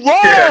 Wrong.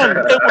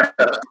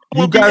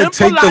 You gotta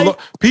take the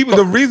people.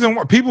 The reason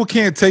why people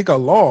can't take a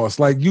loss,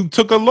 like you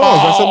took a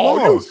loss. That's a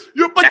loss.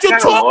 But you're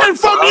talking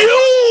from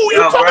you.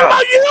 You're talking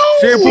about you.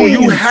 Shampoo,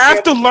 you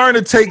have to learn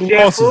to take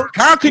losses.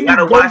 How can you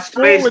go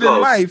forward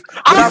in life?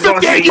 I'm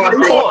forgetting you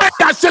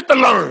got shit to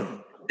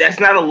learn. That's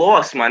not a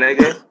loss, my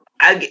nigga.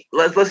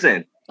 Let's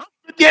listen.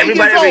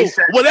 Everybody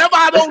whatever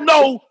I don't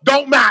know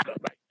don't matter.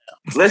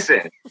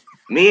 Listen,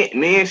 me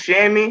and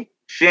Shammy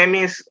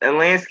and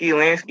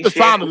Lansky. Just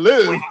trying to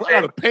live. I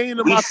got a pain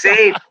in my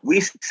side.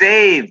 We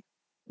saved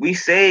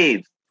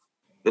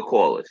the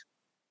callers.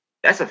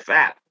 That's a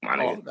fact, my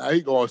nigga. Oh, now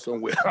he going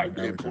somewhere right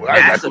there, boy.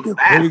 That's a fact.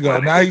 There you go.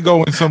 Now you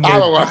going somewhere. I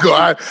don't want to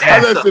go.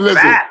 Listen.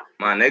 Fact,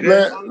 my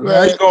nigga.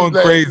 Now you going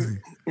crazy.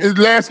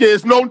 Lansky,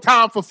 it's no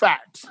time for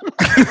facts.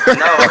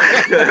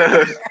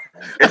 No.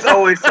 It's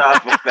always time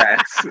for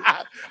facts.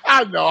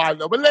 I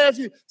know. But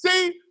Lansky,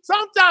 see,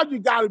 sometimes you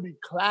got to be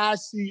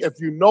classy. If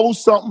you know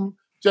something,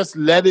 just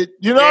let it,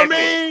 you know what I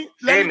mean?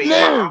 Jamie,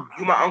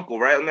 you my uncle,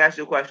 right? Let me ask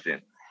you a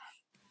question.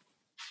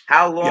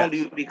 How long do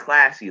you be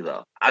classy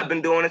though? I've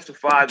been doing this for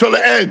 5 years. Till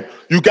the end,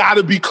 you got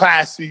to be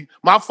classy.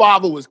 My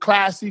father was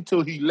classy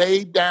till he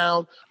laid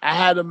down. I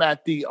had him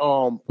at the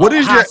What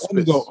is hospice. your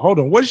end goal? Hold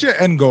on. What's your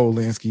end goal,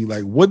 Lansky?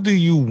 Like, what do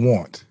you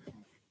want?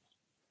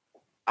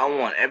 I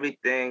want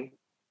everything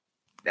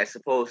that's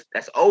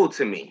owed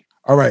to me.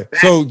 All right.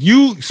 So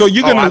you're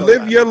gonna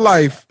live your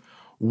life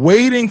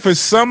waiting for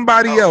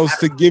somebody else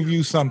to give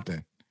you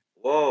something.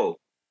 Whoa.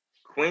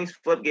 Queen's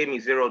Flip gave me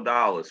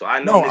 $0, so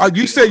I know. No,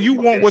 you said you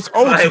want what's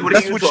owed to you.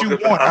 That's what you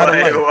want out of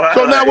life.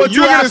 So now what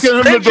you're you gonna asking him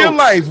to spend do? your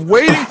life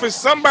waiting for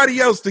somebody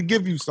else to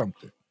give you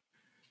something.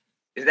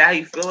 Is that how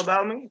you feel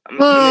about me?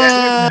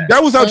 That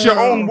was out your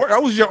own.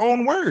 That was your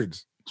own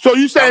words. So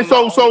you saying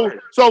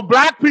so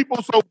black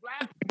people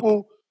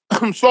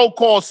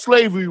so-called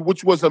slavery,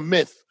 which was a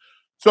myth.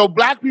 So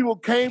black people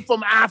came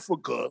from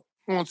Africa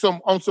on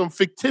some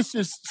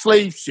fictitious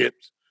slave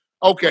ships.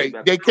 Okay,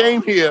 they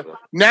came here.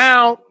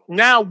 Now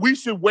we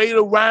should wait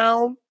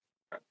around.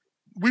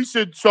 We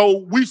should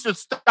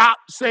stop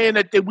saying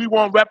that we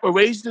want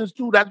reparations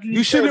too. That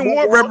you shouldn't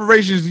want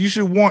reparations. You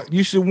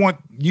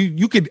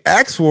could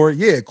ask for it.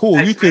 Yeah,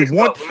 cool. You could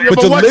want,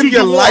 but to live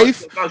your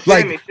life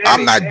like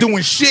I'm not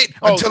doing shit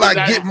until I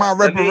get my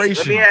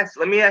reparations.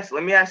 Let me ask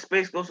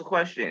Space Ghost a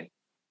question.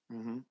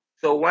 Mm-hmm.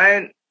 So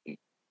when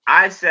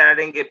I said I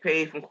didn't get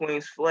paid from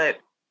Queen's Flip,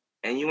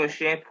 and you and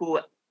Shampoo,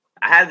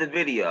 I have the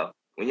video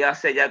when y'all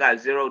said y'all got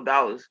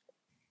 $0.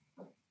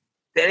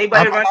 Did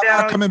anybody run down?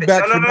 I'm not coming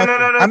back from nothing.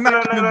 I'm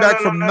not coming back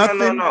from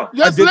nothing.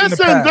 Just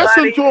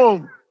listen to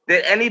him.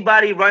 Did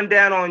anybody run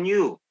down on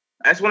you?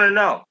 I just want to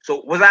know.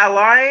 So was I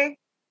lying,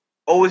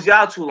 or was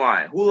y'all two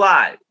lying? Who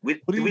lied?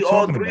 Did we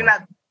all three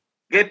not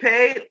get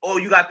paid, or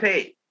you got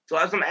paid? So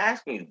that's what I'm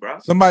asking you, bro.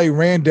 Somebody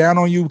ran down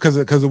on you because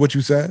of what you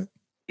said?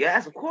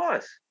 Yes, of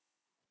course.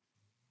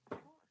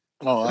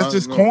 Oh, that's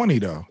just corny,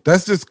 though.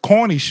 That's just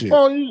corny shit.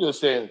 Oh, you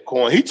just saying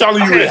corny. He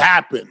telling you it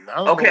happened.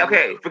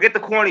 Okay. Forget the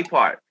corny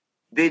part.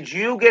 Did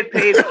you get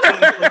paid for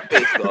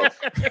Space Ghost?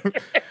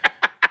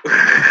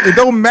 It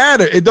don't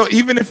matter. It don't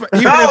even if it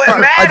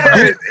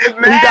matters. It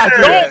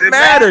don't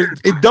matter.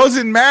 It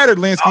doesn't matter,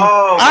 Lansky.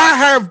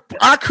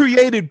 I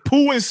created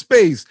Pooh in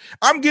Space.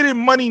 I'm getting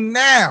money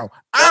now.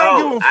 I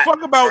don't give a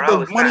fuck about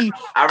the money.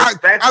 I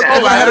respect that.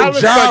 I had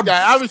a job.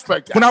 I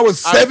respect that. When I was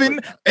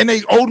 7 and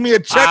they owed me a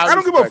check. I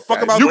don't give a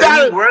fuck about that. You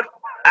gotta work.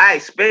 All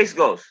right, Space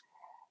Ghost.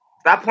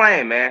 Stop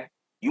playing, man.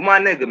 You my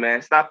nigga,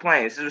 man. Stop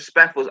playing. This is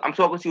respectful. I'm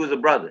talking to you as a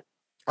brother.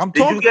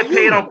 Did you get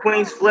paid on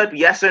Queen's Flip?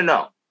 Yes or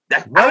no? I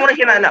don't want to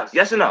hear nothing else.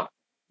 Yes or no?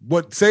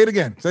 What? Say it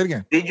again.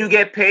 Did you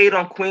get paid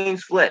on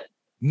Queen's Flip?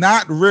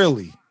 Not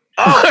really.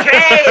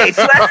 Okay,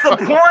 so that's the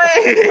point.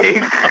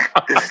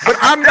 But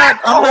I'm not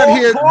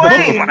here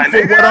looking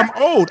for what I'm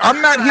owed. I'm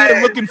not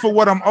here looking for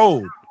what I'm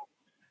owed.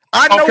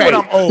 I know what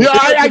I'm owed. Yeah,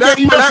 I get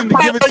you.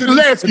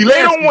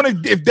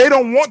 If they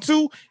don't want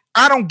to,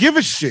 I don't give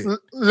a shit.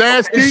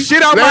 Lansky,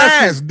 shit out my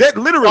ass. That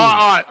literally.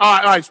 All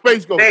right.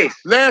 Space Ghost.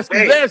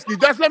 Lansky.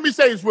 Just let me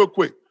say this real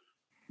quick.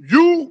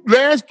 You,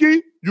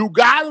 Lansky, you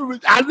gotta.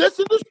 I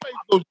listen to Space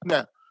Ghost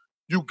now.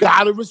 You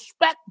gotta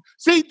respect.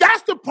 See,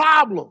 that's the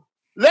problem.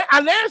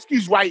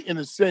 Lansky's right in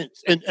a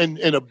sense,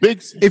 in a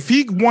big sense. If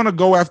he want to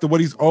go after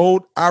what he's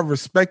owed, I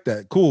respect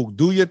that. Cool,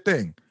 do your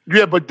thing.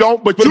 Yeah, but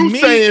don't. But you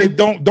saying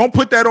don't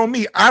put that on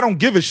me. I don't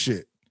give a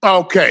shit.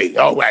 Okay,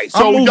 all right.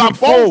 So I'm moving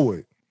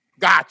forward.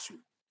 Got you.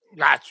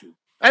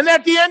 And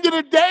at the end of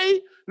the day,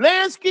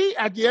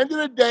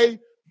 Lansky,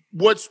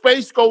 what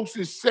Space Ghost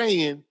is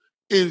saying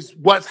is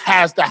what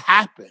has to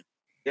happen.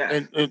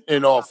 Yeah.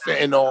 In all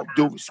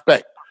due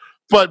respect.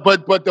 But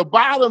the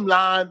bottom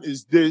line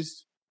is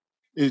this.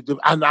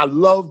 And I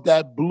love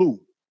that blue.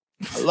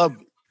 I love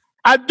it.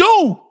 I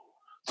do.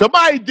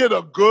 Somebody did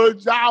a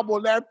good job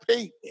on that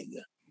paint.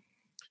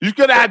 You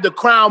could have had the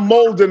crown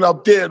molding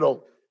up there,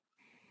 though.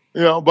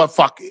 You know, but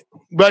fuck it.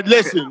 But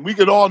listen, we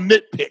could all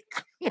nitpick.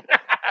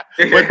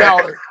 but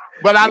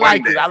I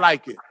like it. I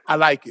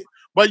like it.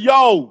 But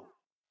yo,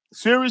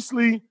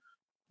 seriously,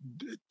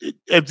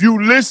 if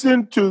you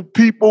listen to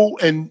people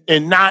and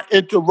not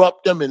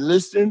interrupt them and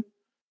listen,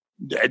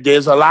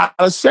 there's a lot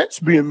of sense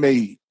being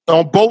made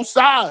on both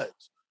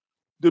sides.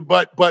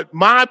 But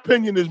my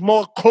opinion is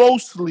more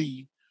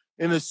closely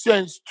in a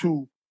sense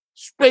to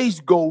Space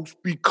Ghost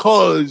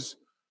because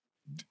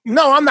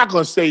no, I'm not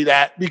going to say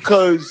that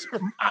because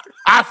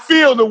I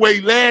feel the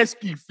way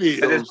Lansky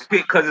feels.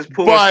 Because it's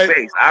Pooh in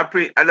Space. I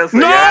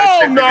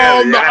understand.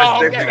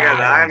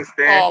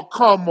 Oh,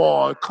 come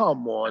on,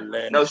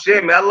 Lansky. No,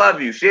 Shammy, I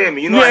love you,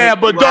 Shammy. You know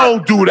but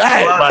don't do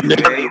that, my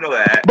nigga. Man, you know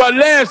that. But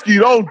Lansky,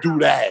 don't do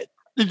that.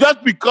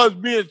 Just because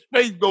me and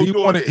Space Ghost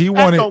he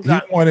wanted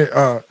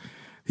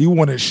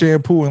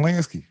Shampoo and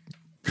Lansky.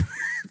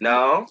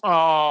 No.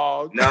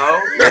 Oh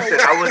no. Listen,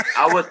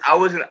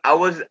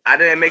 I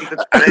didn't make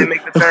the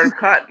third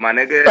cut, my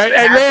nigga.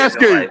 Hey,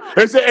 Lansky,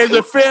 is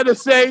it fair to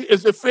say?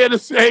 Is it fair to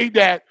say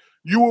that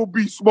you will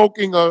be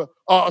smoking a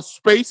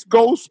Space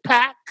Ghost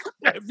pack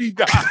every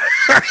guy?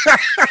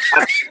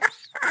 I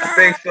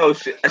think so,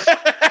 Jimmy.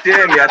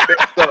 I think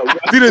so.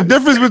 See, the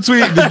difference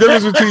between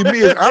me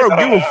is I don't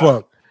give a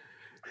fuck.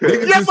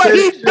 Niggas Yeah, just but say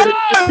he shit.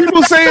 does.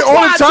 People say it all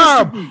Why the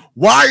time. disagree?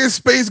 Why is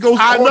Space Ghost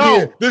I on know.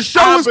 here? The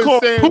show I've is been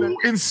called saying Pooh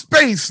in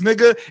Space,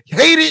 nigga.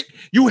 Hate it.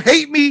 You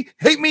hate me.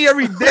 Hate me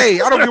every day.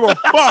 I don't give a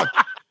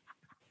fuck.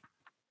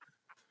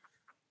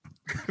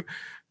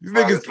 These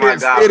niggas that's my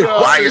can't guy, stand it.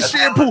 bro. Why is That's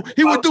Shampoo? why-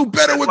 He would do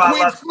better with why I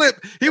Queen love-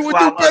 Flip. He would why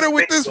I do love better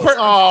with Space this Ghost.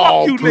 person. Oh,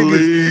 Fuck you niggas.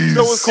 please.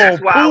 So it's called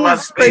That's why I Pooh in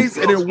love Space,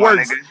 Space and it Ghost, my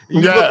works. nigga. You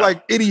Yeah. look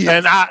like idiots.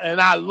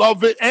 And I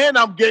love it, and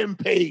I'm getting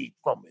paid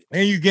from it.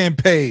 And you getting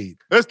paid.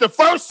 It's the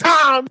first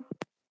time.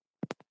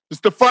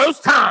 It's the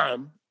first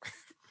time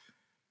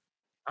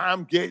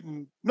I'm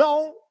getting.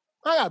 No,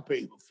 I got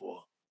paid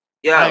before.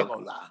 I ain't Yo,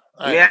 gonna lie.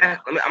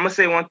 I'm gonna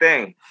say one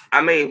thing.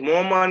 I made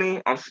more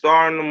money on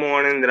Star in the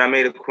Morning than I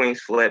made a Queen's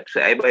Flip. So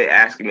everybody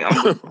asking me, I'm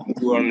gonna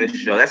do on this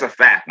show. That's a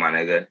fact, my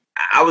nigga.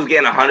 I was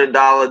getting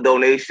 $100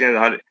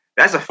 donations.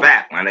 That's a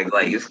fact, my nigga.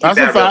 Like, just keep That's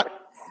that a fact.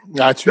 real.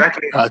 Got you.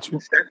 Second, Got you.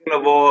 second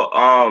of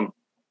all,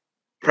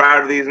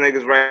 proud of these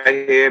niggas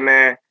right here,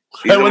 man.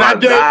 These And are when my I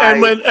did,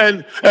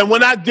 guys. and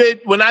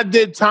when I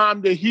did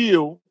Time to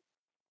Heal,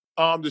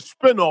 the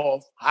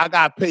spinoff, I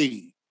got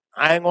paid.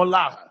 I ain't gonna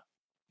lie.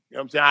 You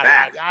know what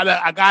I'm saying?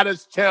 I gotta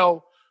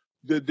tell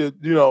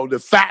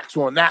the facts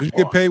on that. Did you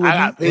get part. paid with I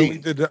got me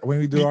paid. when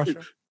we did our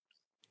show?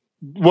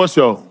 What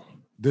show?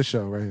 This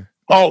show right here.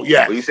 Oh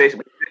yeah. When you say,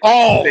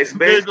 Oh, say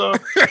space?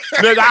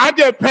 nigga, I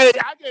get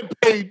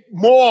paid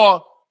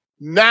more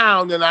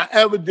now than I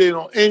ever did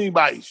on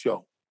anybody's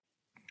show,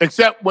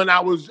 except when I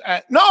was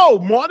at. No,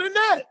 more than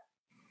that.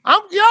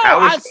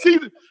 I see.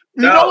 You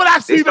know what I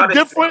see the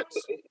difference?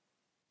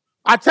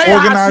 I tell you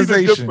how I see the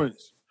Organization.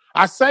 difference.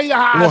 I say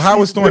how. Well, I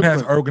Howard see the Stern has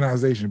difference.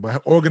 organization,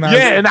 but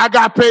organization. Yeah, and I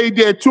got paid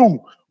there too,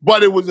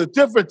 but it was a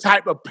different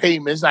type of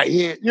payments. Like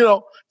here, you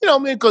know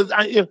what I mean? Because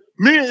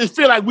me and it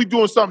feel like we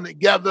doing something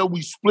together.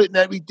 We splitting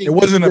everything. It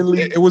wasn't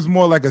evenly. it was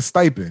more like a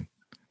stipend.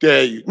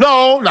 There you.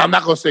 No, I'm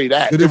not gonna say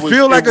that. Did it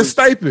feel like a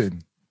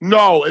stipend?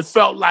 No, it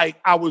felt like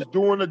I was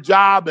doing a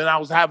job and I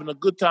was having a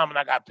good time and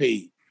I got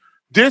paid.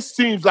 This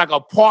seems like a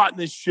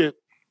partnership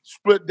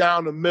split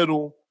down the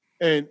middle.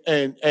 And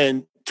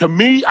to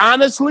me,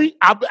 honestly,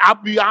 I'll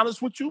be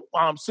honest with you.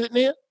 While I'm sitting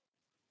here,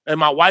 and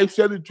my wife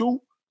said it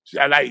too. She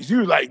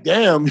was like,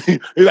 damn,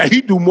 like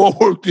he do more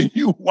work than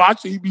you. Why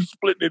should he be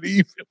splitting it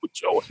even with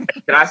your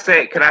ass?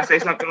 Can I say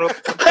something real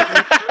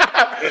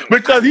quick?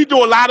 Because he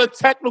do a lot of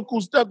technical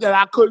stuff that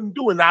I couldn't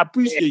do, and I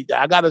appreciate that.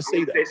 I gotta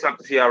say that. Say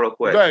something to y'all real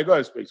quick. Go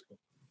ahead, Space.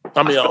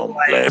 I mean,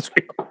 Lance.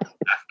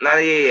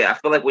 I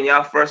feel like when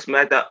y'all first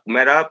met up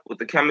with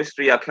the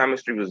chemistry, y'all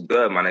chemistry was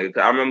good, my nigga.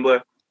 'Cause I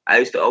remember I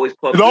used to always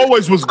post. It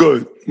always was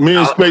good. Me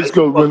and Space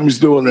Ghost when we was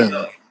doing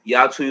that.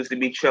 Y'all two used to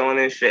be chilling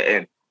and shit,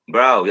 and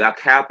bro, y'all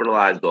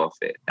capitalized off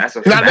it. That's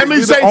a Now, fact. let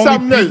me say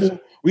something.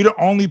 We the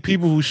only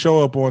people who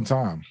show up on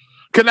time.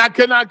 Can I?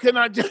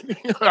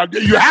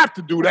 You have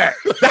to do that.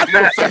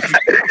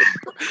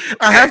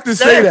 I have to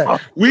say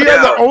that we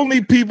are the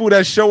only people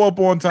that show up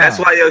on time. That's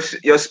why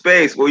your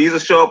Space. Well, you used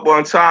to show up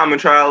on time and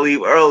try to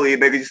leave early.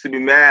 Niggas used to be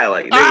mad.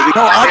 Like, no,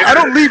 I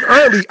don't leave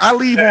early. I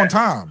leave on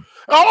time.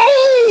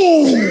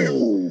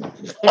 Oh,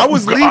 I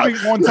was leaving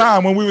on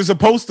time when we were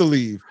supposed to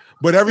leave,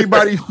 but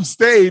everybody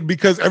stayed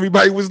because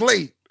everybody was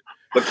late.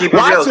 But keep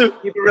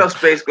it real,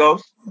 Space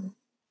Ghost.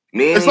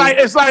 It's like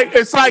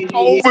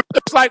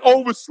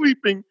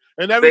oversleeping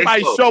and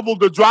everybody shoveled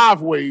the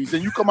driveways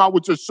and you come out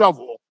with your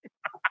shovel.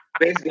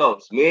 Space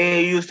Ghost. Me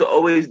and you used to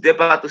always dip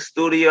out the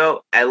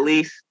studio at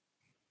least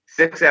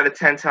 6 out of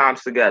 10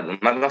 times together. I'm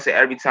not gonna say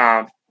every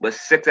time, but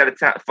 6 out of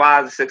 10,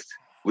 5 to 6.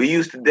 We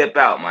used to dip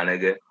out, my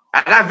nigga.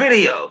 I got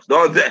videos.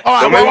 All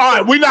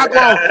right. We're not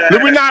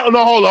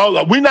gonna hold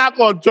on. We're not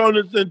gonna turn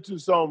this into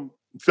some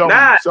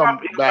bad.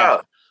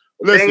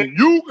 Listen,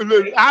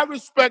 I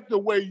respect the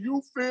way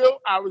you feel.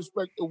 I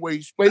respect the way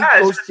Space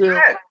Ghost feel.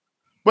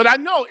 But I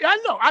know,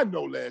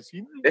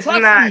 Lasky.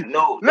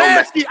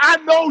 Lasky, I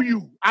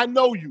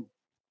know you.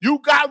 You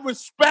got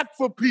respect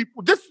for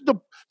people. This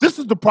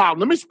is the problem.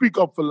 Let me speak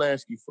up for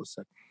Lasky for a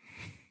second.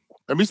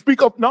 Let me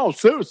speak up. No,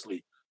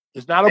 seriously.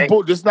 It's not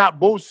this is not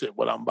bullshit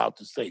what I'm about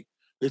to say.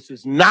 This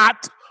is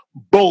not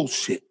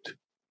bullshit.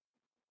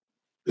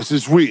 This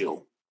is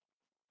real.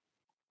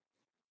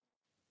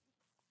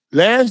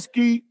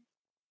 Lansky,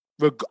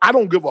 I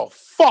don't give a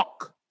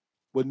fuck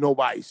what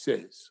nobody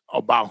says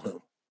about him.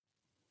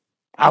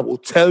 I will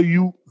tell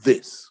you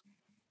this.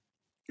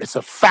 It's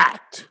a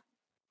fact.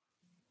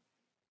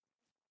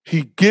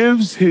 He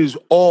gives his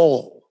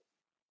all.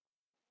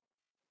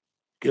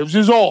 Gives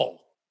his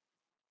all.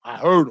 I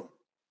heard him.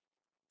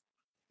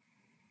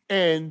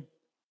 And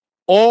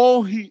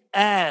all he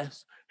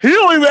asks, he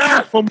don't even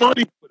ask for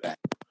money for that.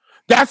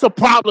 That's a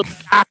problem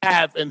I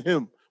have in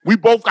him. We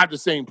both got the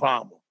same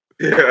problem.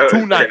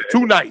 Too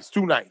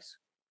nice.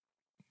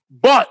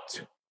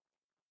 But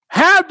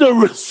have the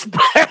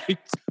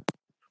respect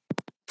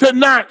to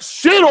not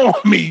shit on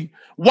me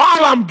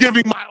while I'm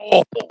giving my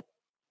all.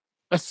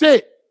 That's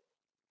it.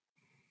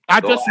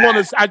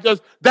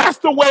 That's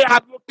the way I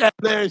look at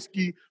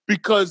Lansky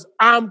because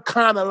I'm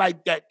kind of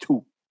like that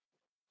too.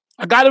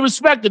 I gotta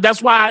respect it.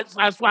 That's why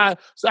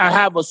I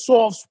have a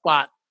soft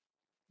spot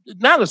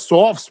not a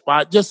soft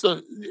spot, just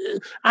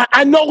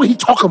I know what he's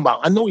talking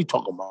about.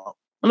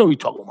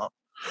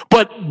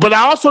 But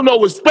I also know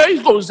what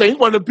Space Ghost say. He's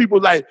one of the people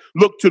like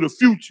look to the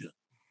future.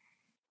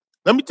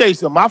 Let me tell you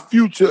something. My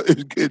future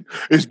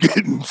is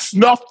getting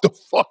snuffed the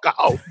fuck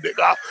out,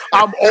 nigga.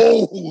 I'm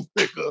old,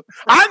 nigga.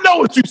 I know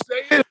what you're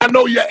saying. I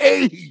know your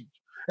age,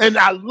 and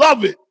I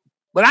love it.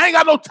 But I ain't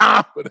got no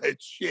time for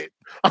that shit.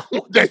 I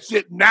want that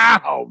shit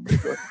now,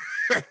 nigga.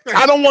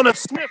 I don't want to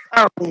sniff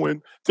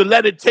heroin to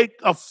let it take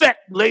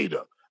effect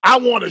later. I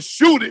want to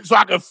shoot it so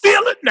I can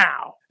feel it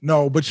now.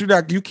 No, but you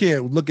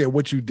can't look at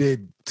what you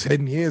did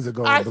 10 years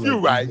ago.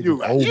 You're right.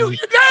 You You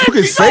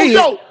can say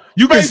it.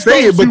 You can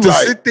say it, but to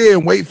sit there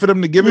and wait for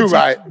them to give it to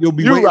you, you'll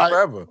be waiting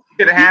forever.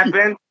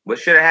 What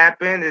should have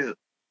happened is,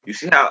 you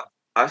see how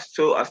us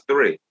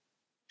three,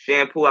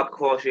 Shampoo, I can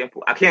call Shampoo.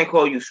 I can't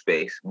call you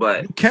Space,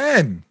 but you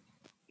can.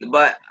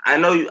 But I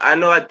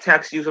know I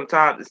text you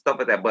sometimes and stuff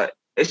like that, but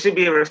it should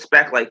be a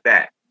respect like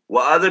that.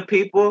 With other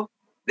people,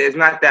 there's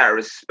not that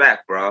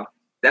respect, bro.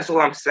 That's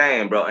what I'm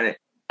saying, bro. And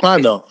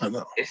I know.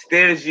 It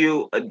steers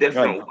you a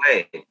different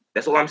way.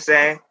 That's what I'm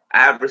saying. I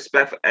have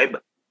respect for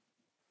everybody.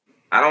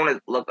 I don't want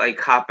to look like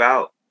cop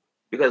out,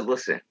 because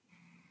listen,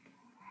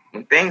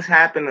 when things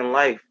happen in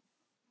life,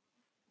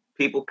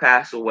 people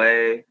pass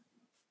away,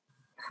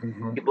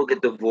 people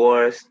get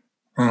divorced,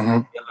 you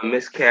have a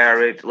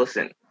miscarriage.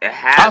 Listen, it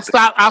happens.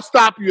 I'll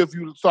stop you if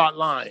you start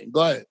lying.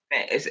 Go ahead.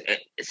 Man,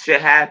 shit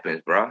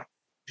happens, bro.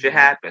 Shit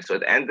happens. So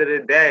at the end of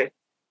the day,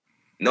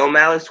 no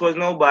malice towards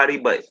nobody,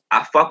 but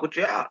I fuck with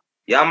y'all.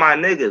 Y'all my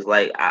niggas.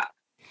 Like I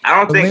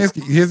don't think.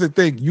 Lansky, here's the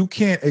thing: you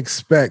can't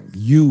expect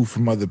you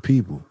from other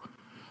people.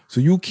 So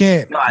you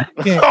can't.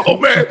 Oh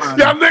man,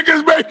 y'all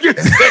niggas making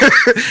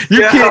sense. You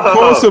can't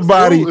call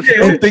somebody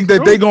and think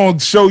that they're gonna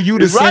show you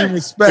the same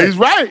respect.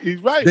 He's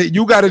right. That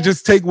you got to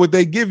just take what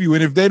they give you,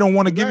 and if they don't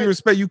want to give you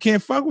respect, you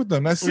can't fuck with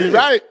them. That's it.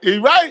 He's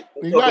right.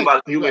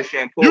 About you and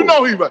Shampoo. You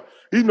know he's right.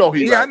 I know.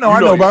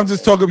 But I'm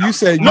just talking. You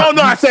said no.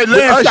 I said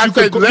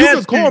Lansky. You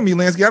could call me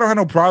Lansky. I don't have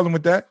no problem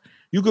with that.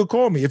 You could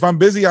call me if I'm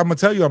busy. I'm gonna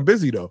tell you I'm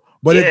busy though.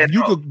 But if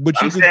you could,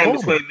 but you could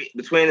call me.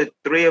 Between the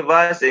three of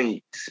us and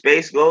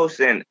Space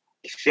Ghost and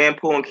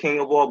Shampoo and King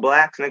of All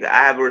Blacks,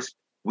 nigga,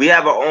 we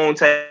have our own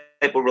type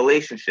of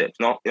relationships.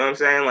 No, you know what I'm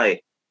saying?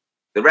 Like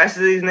the rest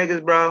of these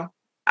niggas, bro.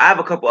 I have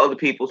a couple other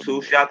people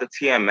too. Shout out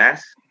to TMS,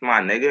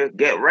 my nigga.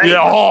 Get ready.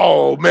 Yeah.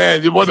 Oh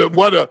man, what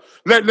a.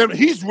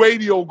 He's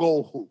radio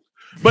gold.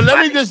 But let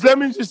me just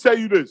tell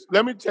you this.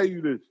 Let me tell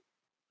you this.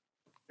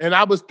 And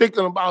I was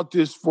thinking about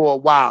this for a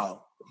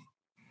while.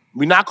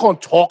 We're not gonna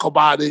talk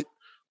about it.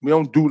 We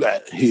don't do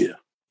that here.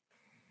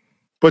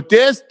 But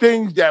there's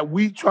things that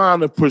we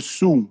trying to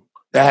pursue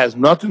that has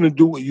nothing to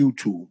do with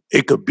YouTube.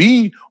 It could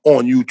be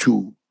on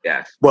YouTube.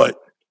 Yes. But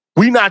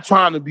we not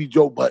trying to be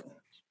Joe Budden.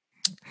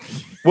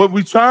 What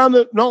we trying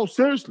to, no,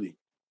 seriously.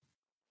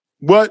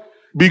 What?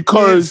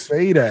 Because.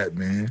 Say that,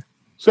 man.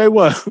 Say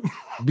what?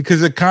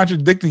 Because you're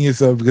contradicting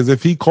yourself. Because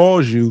if he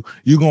calls you,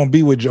 you're going to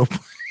be with Joe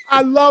Budden.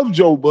 I love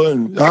Joe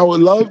Budden. I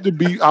would love to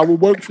be, I would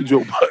work for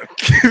Joe Budden.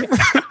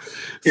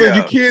 So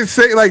you can't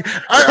say, like,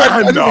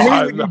 I hate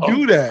when you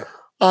do that.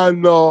 I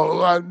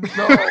know.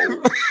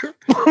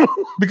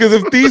 Because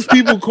if these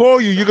people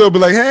call you, you're gonna be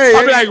like, "Hey,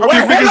 I'll be like,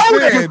 hello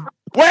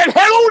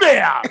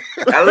there.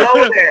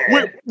 Hello there.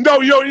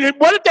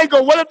 What if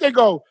they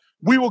go?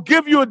 We will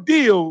give you a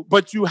deal,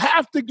 but you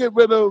have to get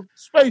rid of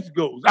Space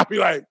Ghost. I'll be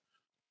like,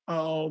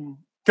 can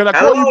I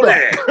call you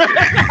back?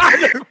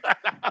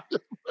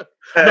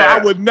 No, I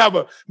would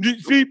never. You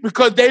see,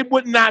 because they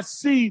would not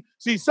see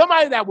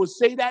somebody that would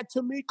say that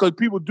to me, because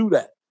people do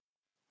that.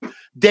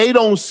 They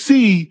don't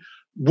see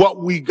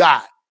what we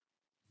got.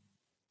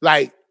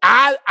 Like,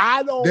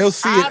 I don't. They'll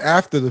see it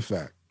after the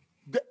fact.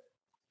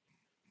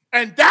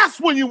 And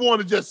that's when you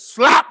want to just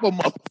slap them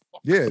up.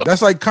 Yeah,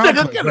 that's like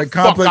Complex. Like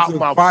Complex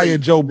will fire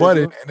Joe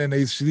Budden, and then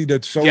they see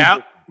the show. Yeah.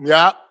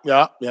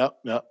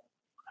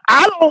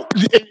 I don't,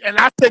 and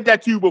I said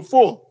that to you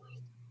before.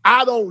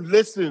 I don't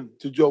listen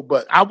to Joe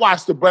Budden. I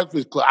watch The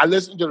Breakfast Club. I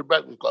listen to The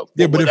Breakfast Club.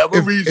 Yeah, but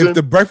if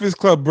The Breakfast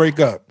Club break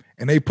up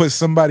and they put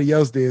somebody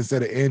else there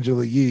instead of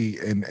Angela Yee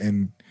and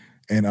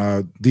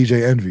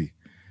DJ Envy,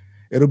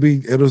 it'll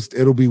be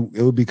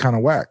kind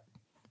of whack.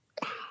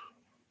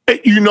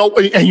 You know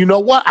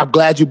what? I'm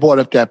glad you brought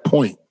up that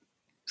point.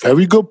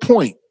 Very good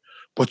point.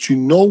 But you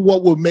know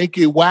what would make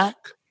it whack?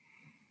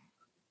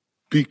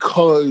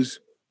 Because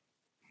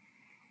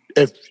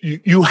if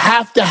you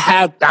have to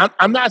have,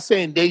 I'm not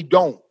saying they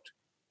don't.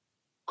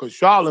 Because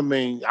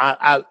Charlamagne,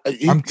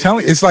 I'm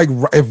telling you, it's like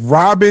if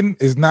Robin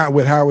is not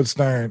with Howard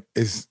Stern,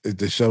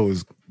 the show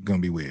is gonna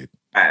be weird.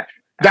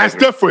 That's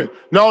different.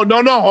 No,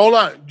 hold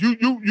on.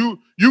 You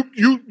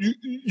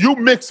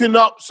mixing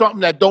up something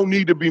that don't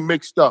need to be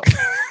mixed up.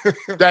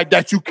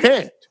 that you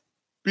can't.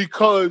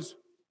 Because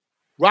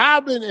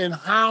Robin and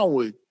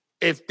Howard,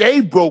 if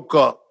they broke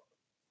up,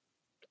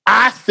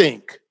 I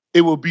think it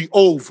would be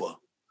over.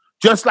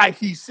 Just like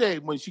he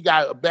said when she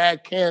got a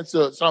bad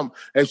cancer or something,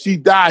 if she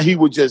died, he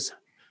would just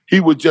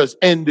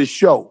end the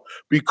show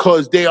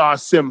because they are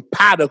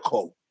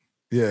simpatico.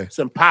 Yeah.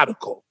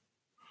 Simpatico.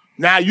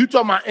 Now you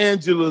talking about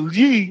Angela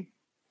Yee.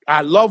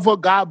 I love her,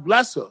 God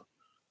bless her.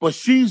 But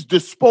she's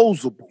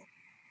disposable.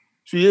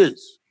 She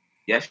is.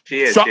 Yes,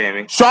 she is,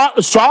 Jamie.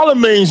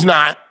 Charlemagne's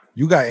not.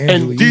 You got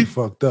Angela Yee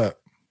fucked up.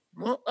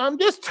 Well, I'm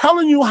just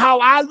telling you how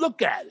I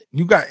look at it.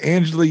 You got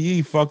Angela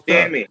Yee fucked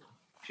Jamie.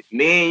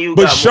 Me and you.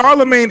 But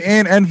Charlemagne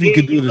and Envy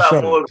could do the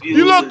show.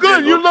 You look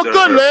good. You look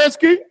good,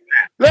 Lansky.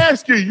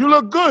 Lansky, you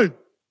look good.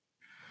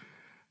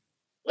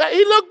 Like,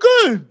 he look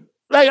good.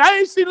 Like, I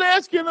ain't seen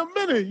Lansky in a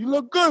minute. You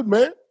look good,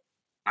 man.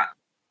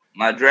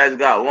 My dreads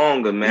got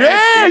longer, man.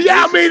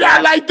 Yeah. I mean,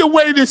 I like the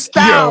way this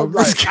style. Yo,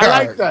 this I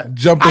like that.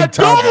 Jumping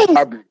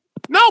topic.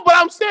 No, but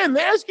I'm saying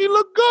Lansky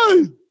look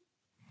good.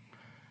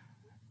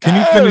 Can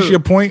you finish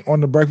your point on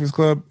the Breakfast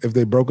Club if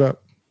they broke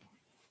up?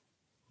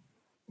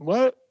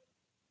 What?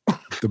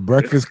 The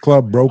Breakfast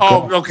Club broke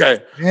up. Oh, okay.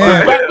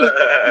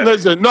 Yeah.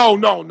 Listen, no.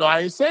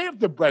 I ain't saying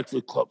the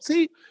Breakfast Club.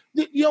 See,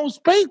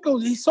 Space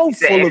Ghost, he's so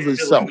full of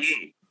himself.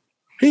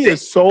 He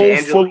is so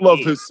full of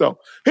himself.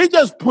 He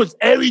just puts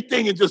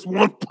everything in just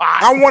one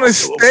pot. I want to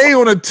stay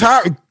on the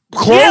topic.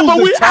 Close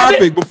the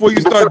topic before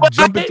you start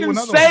jumping to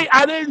another one.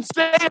 I didn't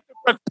say the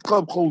Breakfast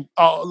Club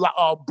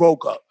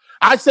broke up.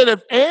 I said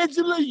if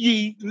Angela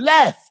Yee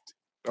left,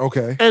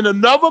 okay, and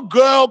another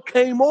girl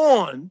came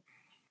on,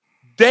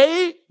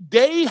 they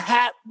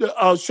had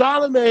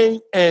Charlemagne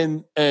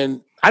and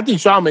I think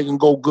Charlemagne can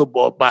go good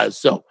by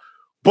itself.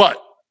 But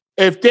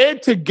if they're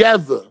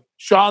together,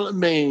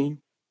 Charlemagne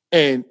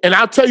and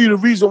I'll tell you the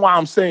reason why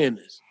I'm saying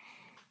this.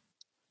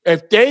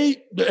 If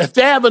they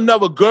have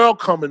another girl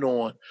coming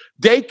on,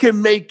 they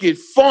can make it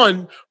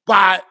fun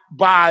by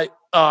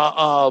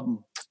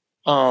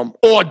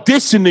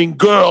auditioning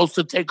girls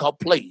to take her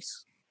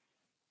place.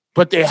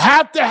 But they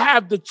have to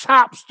have the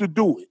chops to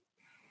do it.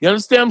 You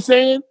understand what I'm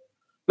saying?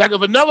 Like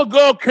if another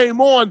girl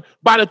came on,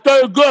 by the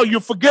third girl,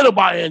 you forget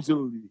about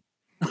Angela Lee.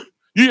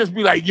 You just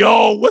be like,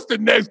 yo, what's the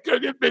next girl?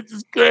 This bitch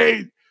is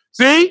crazy.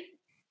 See?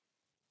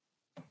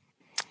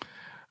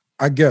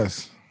 I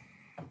guess.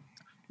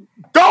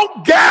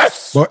 Don't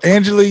guess. Well,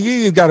 Angela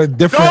Yee got a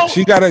different.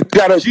 She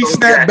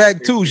snapped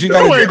back too. She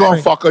got. You ain't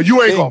gonna fuck her.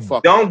 You ain't gonna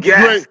fuck her. Don't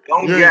guess.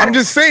 Don't guess. I'm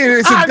just saying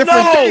it's a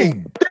different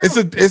thing.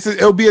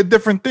 It'll be a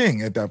different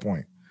thing at that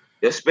point.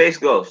 Your Space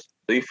Ghost.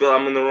 Do you feel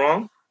I'm in the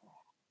wrong?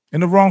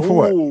 In the wrong for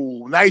what?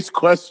 Ooh, nice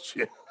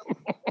question.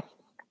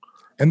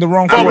 In the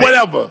wrong for what?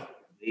 Whatever.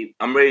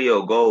 I'm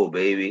Radio Gold,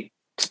 baby.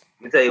 Let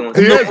me tell you one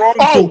thing.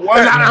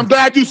 I'm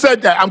glad you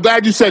said that. I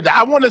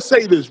want to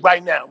say this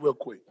right now, real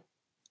quick.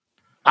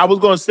 I was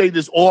going to say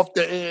this off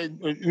the air,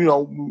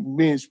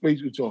 me and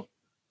Space with y'all.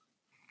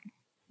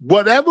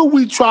 Whatever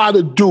we try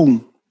to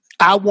do,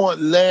 I want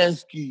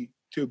Lansky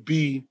to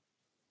be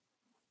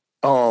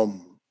a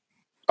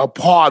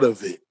part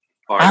of it.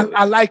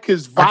 I like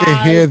his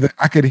vibe.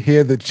 I could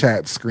hear the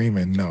chat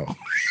screaming no.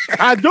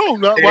 I do,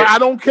 no, but I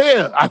don't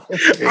care. I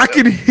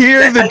could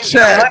hear the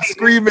chat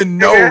screaming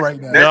no right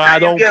now. No, I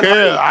don't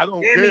care. I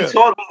don't care. He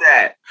told me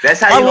that. That's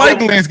how I like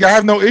Lansky. I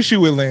have no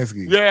issue with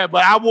Lansky. Yeah,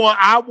 but I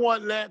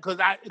want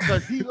Lansky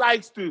because he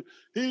likes to.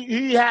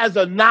 He has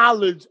a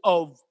knowledge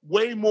of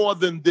way more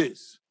than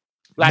this.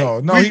 Like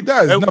he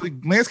does. No,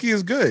 Lansky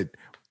is good.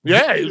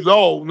 Yeah,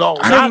 no.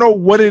 I don't know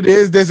what it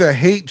is. There's a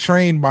hate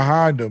train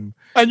behind him.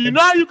 And you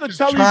know how you can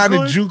tell he's trying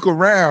good? To juke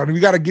around. We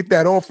got to get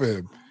that off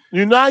him.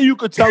 You know how you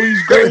can tell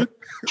he's good?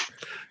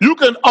 You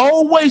can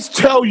always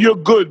tell you're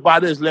good by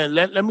this, Len.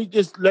 Let me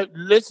just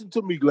listen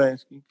to me,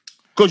 Lansky.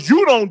 Because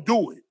you don't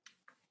do it.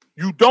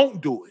 You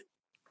don't do it.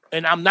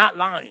 And I'm not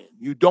lying.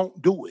 You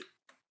don't do it.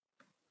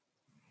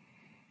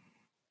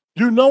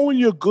 You know when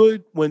you're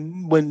good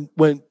when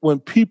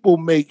people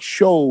make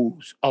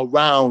shows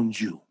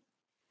around you.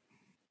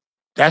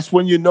 That's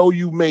when you know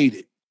you made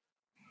it.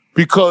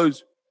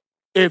 Because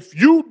if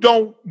you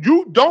don't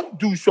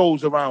do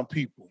shows around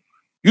people.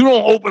 You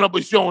don't open up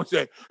a show and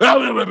say, more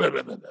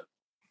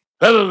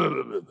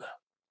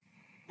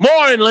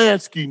in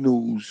Lansky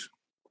news.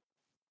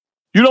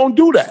 You don't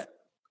do that.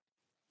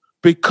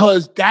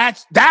 Because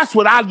that's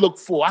what I look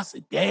for. I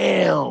said,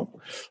 damn.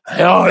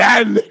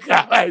 That look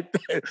right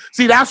there.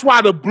 See, that's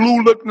why the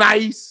blue look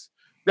nice.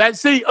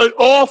 It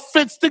all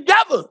fits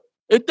together.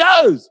 It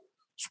does.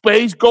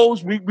 Space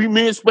Ghost, me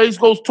and Space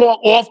Ghost talk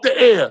off the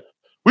air.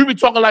 We been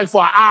talking like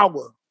for an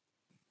hour.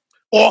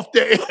 Off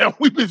the air.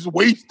 We been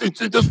wasting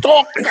shit just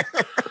talking.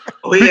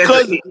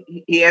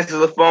 He answers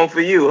the phone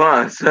for you,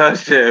 huh? Yeah.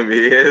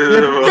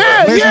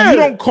 You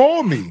don't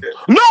call me.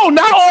 No,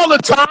 not all the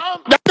time.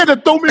 That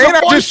nigga threw me. And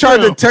I just tried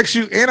to text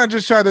you. And I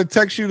just tried to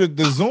text you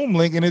the Zoom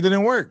link, and it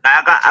didn't work.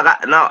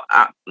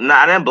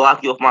 I didn't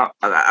block you off my.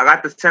 I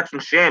got this text from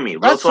Shammy.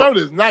 That shirt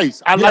is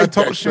nice. I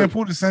told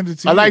Shampoo to send it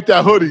to you. I like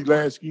that hoodie,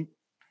 Lansky.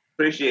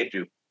 Appreciate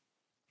you.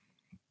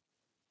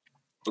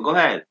 But go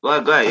ahead.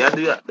 Y'all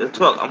do that. Let's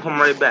talk. I'm coming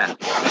right back.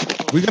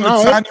 We're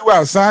gonna sign you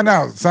out. Sign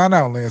out,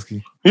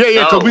 Lansky.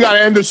 Yeah, because we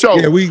gotta end the show.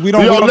 Yeah, we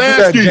don't do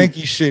that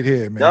janky shit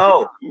here, man.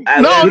 No, we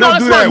don't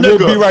do that. We'll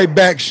be right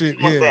back shit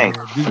here.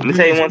 Let me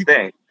tell you one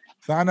thing.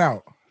 Sign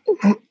out.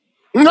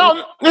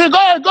 No, go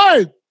ahead,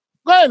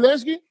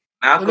 Lansky.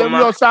 And then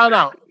we'll sign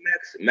out.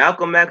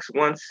 Malcolm X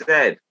once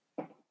said,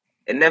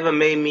 It never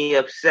made me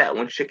upset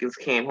when chickens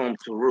came home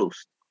to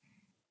roost.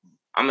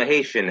 I'm a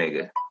Haitian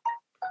nigga.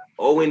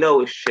 All we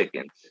know is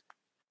chickens.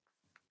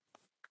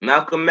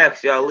 Malcolm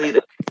X, y'all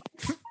leader.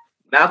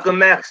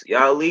 Malcolm X,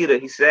 y'all leader.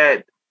 He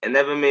said, it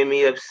never made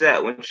me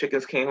upset when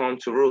chickens came home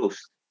to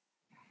roost.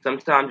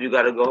 Sometimes you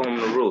gotta go home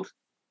to roost.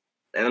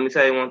 And let me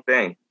tell you one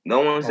thing.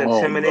 No one's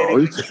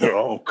intimidating.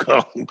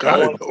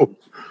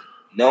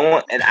 No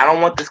one, and I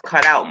don't want this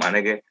cut out, my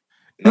nigga.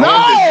 No,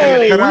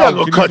 we're not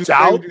gonna cut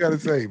out. What you gotta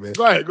say, man?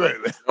 Go ahead, man.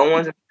 No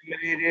one's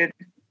intimidated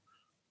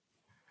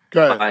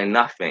by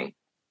nothing.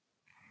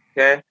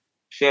 Okay?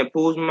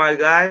 Shampoo's my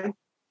guy.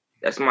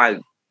 That's my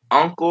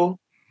uncle.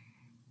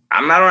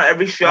 I'm not on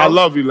every show. I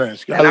love you,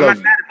 Lansky. I'm not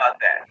mad about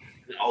that.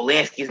 Oh,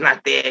 Lansky's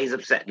not there. He's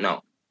upset.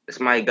 No. It's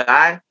my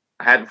guy.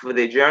 I'm happy for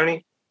their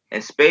journey.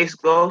 And Space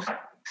Ghost,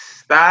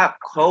 stop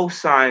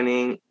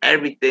co-signing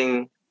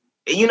everything.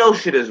 And you know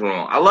shit is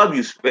wrong. I love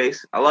you,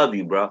 Space. I love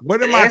you, bro.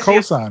 What am I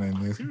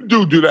co-signing?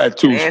 You do that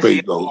too,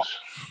 Space Ghost.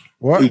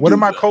 What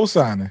am I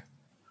co-signing?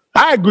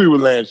 I agree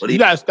with Lance. You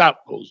gotta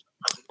stop co-signing.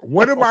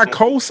 What am I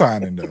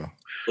co-signing though?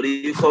 What are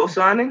you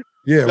co-signing?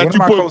 Yeah, what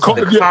am I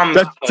co-signing?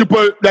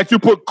 That you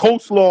put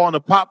coleslaw on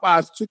the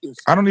Popeyes chicken.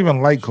 I don't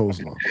even like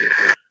coleslaw.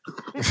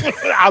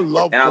 I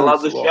love and coleslaw. I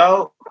love the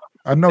show.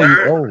 I know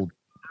you're old.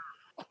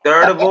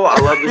 Third of all, I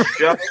love the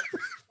show.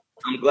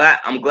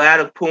 I'm glad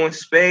of Pooh in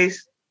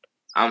Space.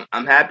 I'm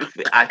happy.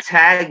 I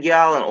tag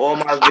y'all in all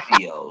my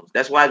videos.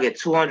 That's why I get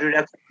 200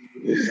 extra.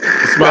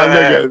 My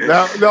nigga.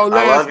 No,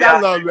 Lansky. I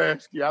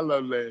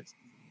love Lansky.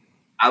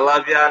 I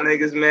love y'all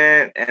niggas,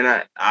 man.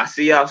 And I'll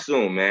see y'all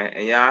soon, man.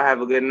 And y'all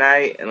have a good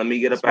night. And let me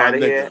get up out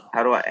of here.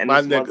 How do I end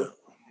this? Nigga.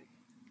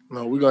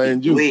 No, we're going to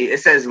end you. Leave. It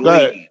says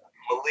leave.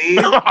 Leave.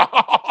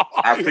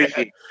 I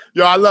appreciate it.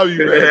 Yo, I love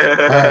you, man.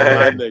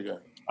 My nigga.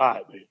 All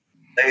right, man.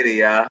 Later,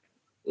 y'all.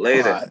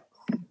 Later. Right.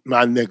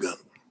 My nigga.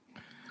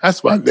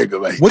 That's my nigga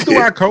right What there.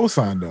 do I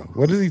co-sign, though?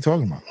 What is he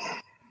talking about?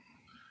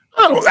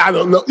 I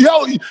don't know.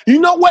 Yo, you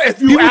know what?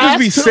 If you people just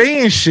be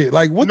saying shit.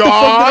 Like, what the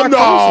fuck did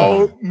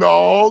I co-sign?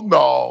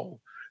 No.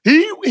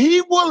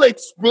 He will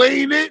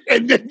explain it,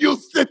 and then you'll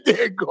sit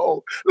there and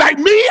go. Like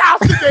me, I'll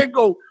sit there and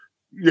go,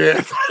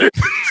 yeah.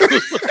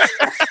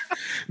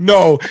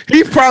 No,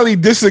 he probably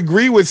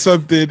disagree with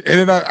something,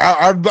 and then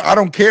I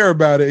don't care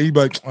about it. He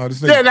like, oh,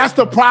 this yeah, that's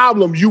the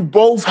problem. You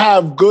both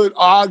have good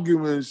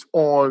arguments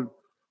on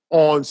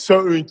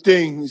certain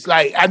things.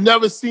 Like I've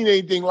never seen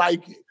anything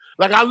like it.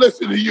 Like I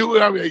listen to you,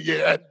 and I'm like,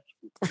 yeah,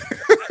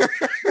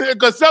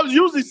 because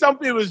usually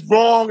something is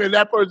wrong and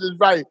that person's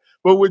right.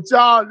 But with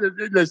y'all,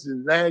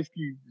 listen,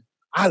 Lansky,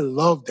 I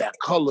love that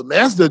color, man.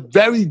 That's the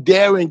very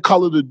daring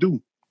color to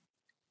do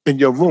in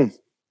your room.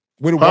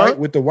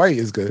 With the white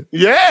is good.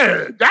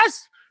 Yeah,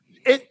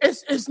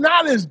 it's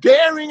not as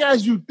daring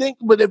as you think.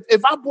 But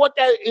if I brought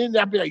that in,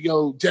 I'd be like,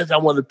 yo, Jess, I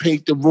want to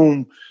paint the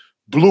room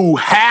blue,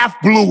 half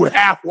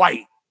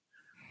white.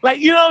 Like,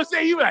 you know what I'm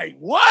saying? You like,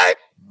 what?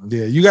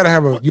 Yeah, you gotta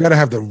have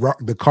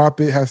the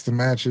carpet has to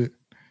match it.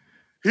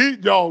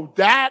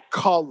 That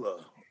color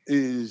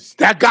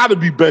that gotta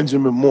be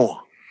Benjamin Moore.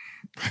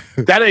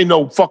 That ain't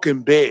no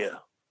fucking bear.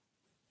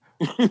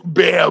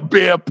 bear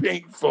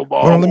paint from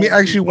all. Hold on, let me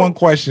ask you one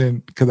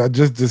question because I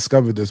just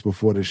discovered this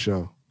before the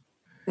show.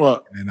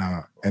 What?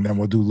 And then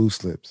we'll do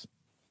loose lips.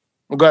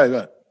 Go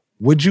ahead.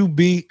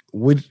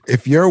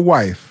 If your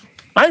wife?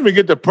 I didn't even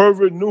get the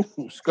pervert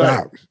news.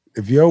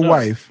 If your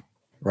wife,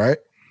 right?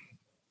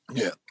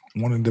 Yeah.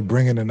 Wanted to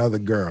bring in another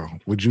girl,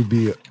 would you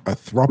be a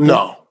throuple?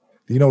 No.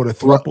 Do you know what a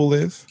throuple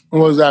is?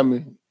 What does that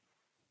mean?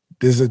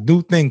 There's a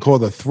new thing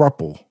called a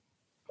throuple.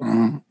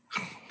 Mm-hmm.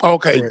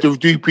 Okay,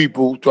 three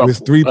people.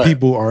 With three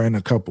people are in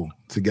a couple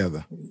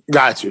together.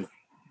 Gotcha.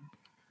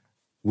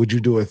 Would you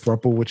do a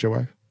throuple with your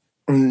wife?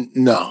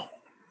 No.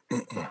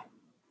 Mm-mm.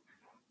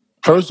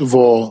 First of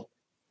all,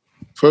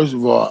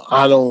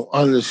 I don't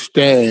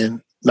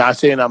understand. Not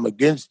saying I'm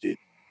against it,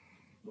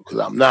 because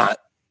I'm not.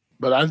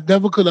 But I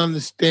never could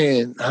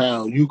understand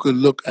how you could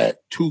look at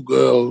two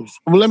girls.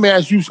 Well, let me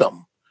ask you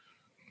something.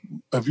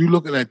 If you're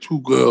looking at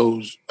two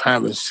girls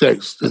having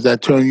sex, does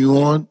that turn you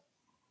on?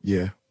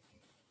 Yeah.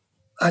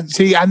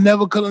 I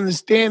never could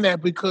understand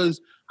that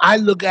because I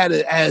look at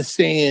it as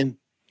saying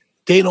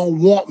they don't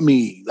want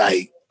me.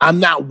 Like, I'm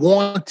not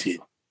wanted.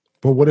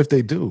 But what if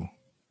they do?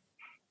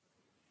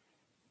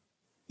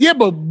 Yeah,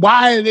 but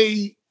why are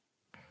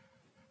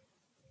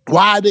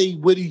they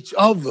with each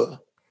other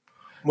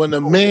when a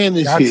man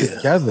is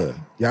here?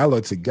 Y'all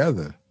are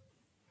together.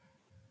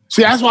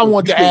 See, that's why I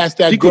wanted to ask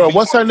that girl.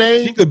 What's her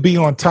name? She could be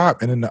on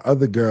top, and then the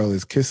other girl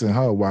is kissing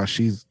her while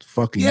she's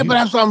fucking you. Yeah, but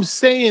that's what I'm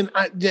saying.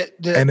 And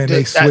then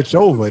they switch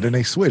over. Then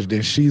they switch.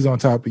 Then she's on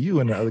top of you,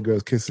 and the other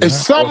girl's kissing her.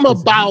 It's something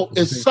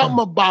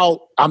about.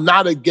 I'm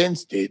not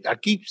against it. I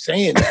keep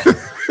saying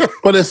that,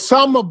 but it's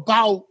something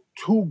about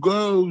two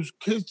girls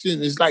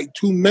kissing. It's like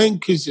two men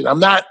kissing.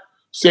 I'm not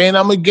saying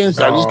I'm against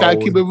it. I just gotta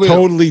keep it real.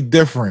 Totally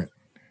different.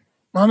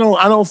 I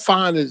don't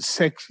find it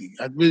sexy.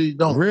 I really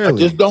don't. Really? I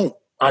just don't.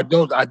 I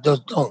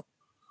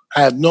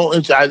have no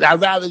interest.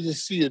 I'd rather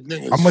just see a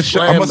nigga. I'm gonna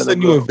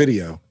send you a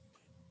video.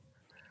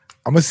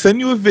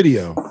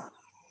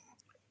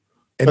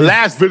 And The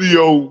last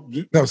video.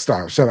 no,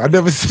 stop. Shut up. I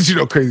never sent you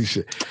no crazy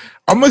shit.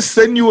 I'm going to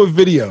send you a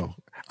video.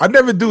 I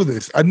never do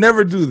this. I'm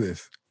going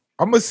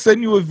to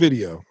send you a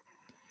video.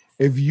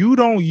 If you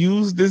don't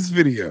use this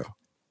video,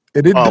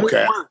 and it don't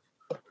work,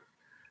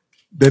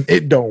 then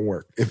it don't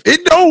work. If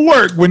it don't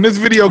work when this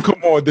video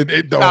come on, then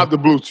it don't. Out the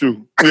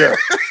Bluetooth. Yeah.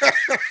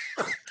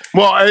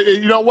 Well,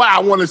 you know what? I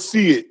want to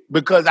see it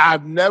because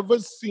I've never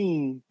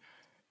seen.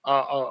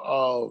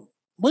 What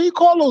do you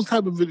call those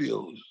type of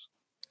videos?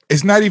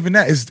 It's not even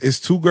that. It's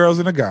two girls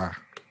and a guy.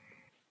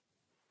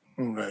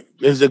 Right.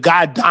 Is the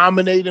guy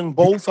dominating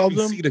both of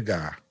them? You see the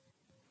guy.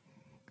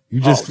 You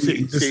just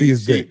see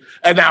his dick.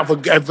 And now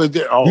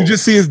you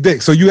just see his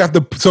dick. So you have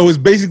to. So it's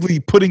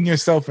basically putting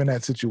yourself in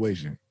that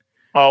situation.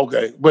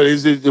 Okay, but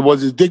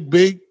was his dick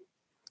big?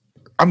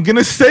 I'm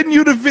gonna send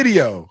you the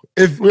video.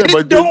 If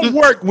it don't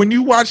work when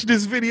you watch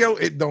this video,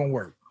 it don't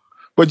work.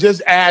 But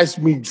just ask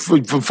me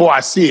before I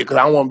see it because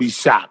I want to be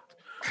shocked.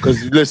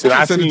 Because listen,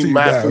 I seen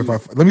my.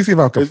 Let me see if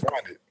I can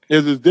find it.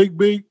 Is his dick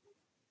big?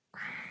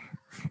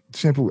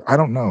 Shampoo. I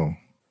don't know.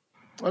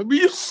 I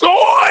mean, you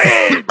saw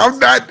it.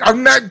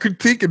 I'm not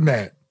critiquing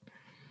that.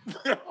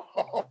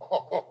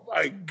 Oh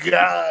my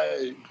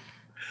God.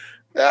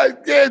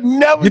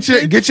 Never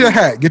get your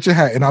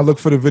hat, and I'll look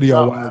for the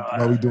video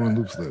while we doing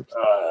loop slips.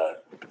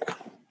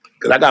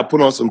 Cause I got to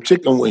put on some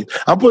chicken wings.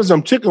 I'm putting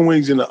some chicken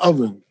wings in the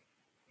oven.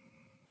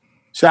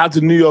 Shout out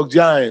to New York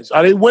Giants.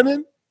 Are they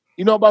winning?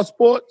 You know about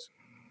sports?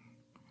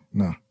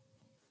 No.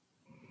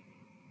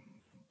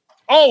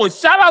 Oh, and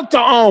shout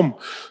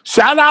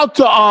out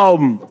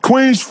to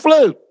Queens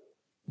Flip.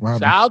 Wow.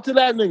 Shout out to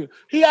that nigga.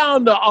 He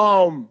on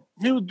the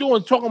he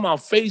was talking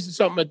about face or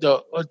something at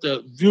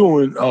the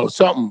viewing or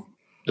something,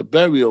 the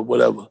burial,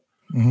 whatever.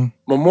 Mm-hmm.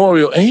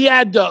 Memorial. And he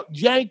had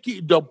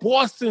the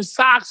Boston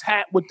Sox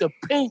hat with the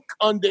pink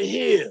under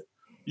here.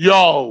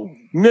 Yo,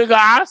 nigga,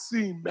 I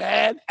seen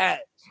mad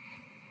hats.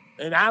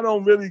 And I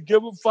don't really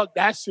give a fuck.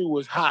 That shit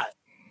was hot.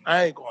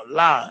 I ain't gonna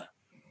lie.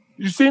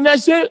 You seen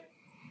that shit?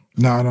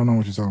 No, I don't know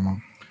what you're talking about.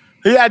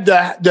 He had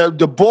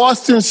the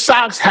Boston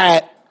Sox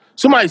hat.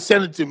 Somebody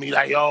sent it to me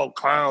like, yo,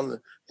 clown.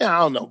 Yeah, I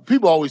don't know.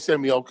 People always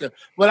send me okay.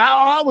 But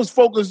all I was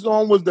focused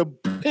on was the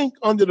pink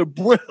under the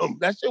brim.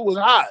 That shit was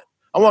hot.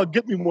 I want to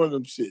get me one of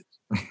them shits.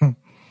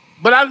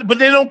 but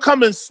they don't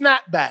come in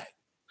snapback.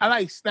 I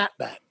like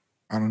snapback.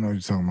 I don't know what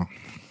you're talking about.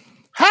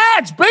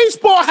 Hats,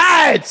 baseball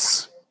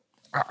hats.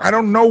 I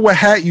don't know what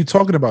hat you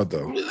talking about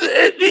though.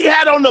 He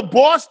had on the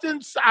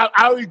Boston. I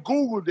already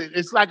Googled it.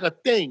 It's like a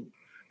thing.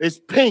 It's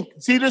pink.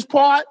 See this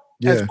part?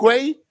 Yeah. That's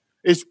gray.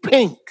 It's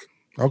pink.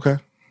 Okay.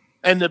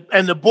 And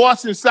the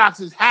Boston Sox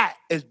hat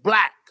is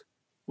black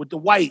with the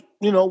white,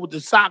 with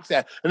the Sox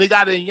hat. And they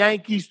got it in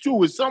Yankees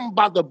too. It's something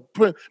about the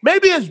print.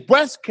 Maybe it's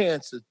breast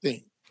cancer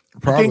thing.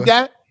 Probably. You think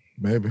that?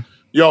 Maybe.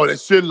 Yo, that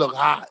shit look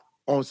hot.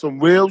 On some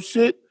real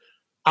shit.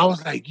 I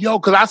was like, yo,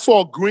 because I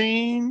saw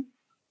green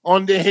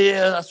on the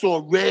hair. I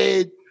saw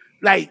red.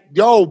 Like,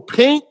 yo,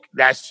 pink,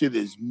 that shit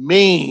is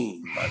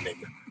mean, my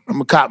nigga. I'm going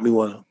to cop me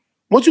one of them.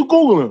 What you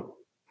Googling?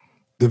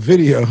 The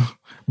video.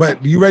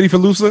 But you ready for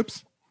loose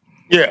lips?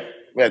 Yeah,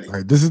 ready. All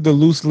right, this is the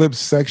loose lips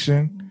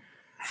section.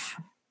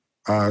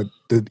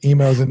 The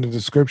email's in the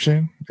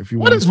description. If you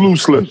What is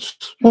loose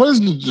lips? What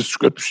is the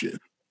description?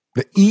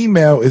 The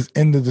email is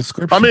in the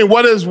description. I mean,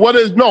 what is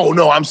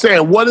no, I'm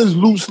saying, what is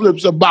Loose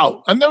Lips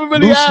about? I never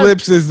really Loose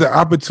Lips is the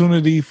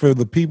opportunity for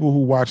the people who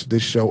watch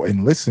this show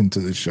and listen to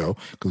the show,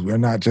 because we're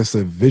not just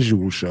a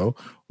visual show,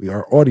 we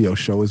are an audio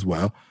show as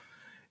well.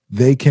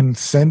 They can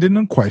send in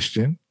a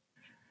question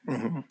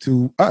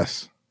to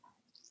us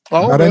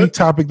about any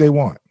topic they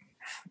want.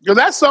 Yo,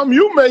 that's something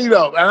you made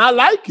up, and I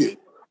like it.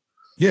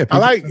 Yeah,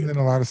 people send in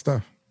a lot of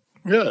stuff.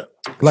 Yeah.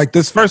 Like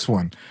this first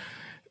one.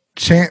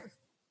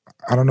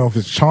 I don't know if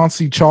it's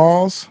Chauncey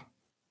Charles.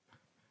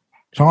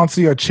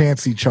 Chauncey or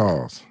Chancey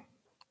Charles?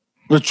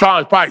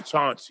 Probably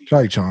Chauncey.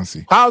 Probably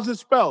Chauncey. How's it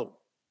spelled?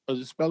 Is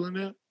it spelling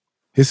there?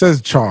 It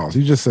says Charles.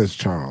 He just says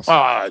Charles.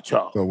 All right,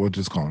 Charles. So we'll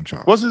just call him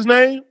Charles. What's his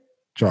name?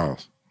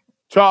 Charles.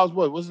 Charles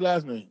what? What's his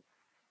last name?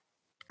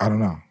 I don't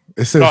know.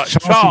 It says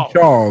Chauncey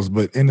Charles,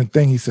 but in the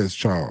thing he says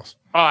Charles.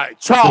 All right,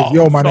 Charles. Says,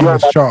 yo, my name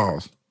is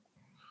Charles.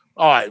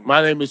 All right,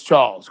 my name is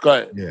Charles. Go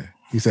ahead. Yeah.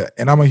 He said,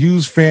 and I'm a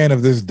huge fan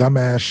of this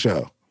dumbass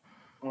show.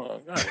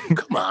 Oh,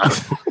 come on.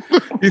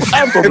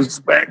 Have some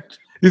respect.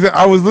 He said,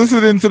 I was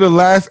listening to the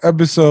last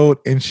episode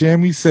and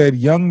Shammy said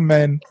young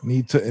men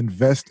need to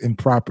invest in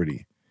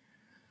property.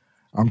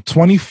 I'm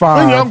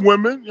 25. And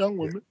young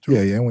women. Too.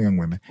 Yeah, young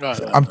women.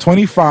 I'm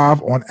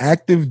 25 on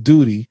active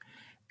duty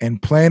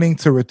and planning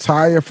to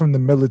retire from the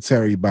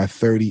military by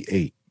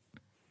 38.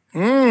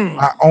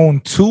 I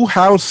own 2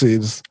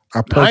 houses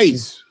I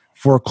purchased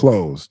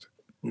foreclosed.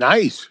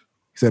 Nice.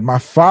 He said, my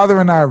father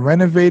and I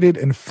renovated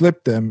and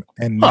flipped them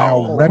and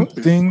now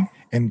renting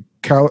in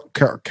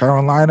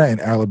Carolina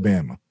and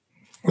Alabama.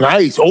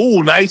 Nice.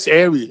 Oh, nice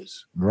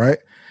areas. Right?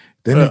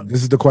 Then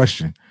this is the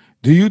question.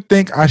 Do you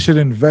think I should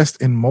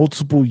invest in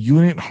multiple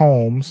unit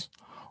homes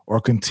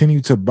or continue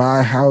to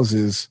buy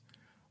houses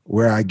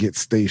where I get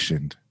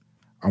stationed?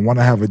 I want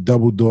to have a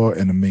double door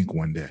and a mink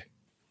one day.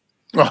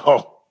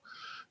 Oh.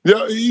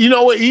 You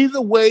know what?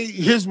 Either way,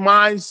 his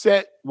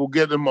mindset will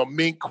get him a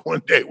mink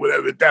one day,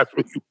 whatever. That's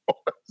what he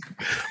wants.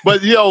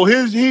 But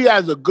he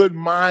has a good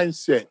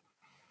mindset,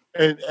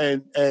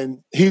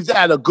 and he's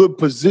at a good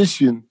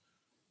position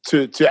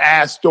to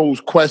ask those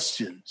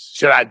questions.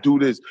 Should I do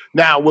this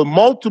now? With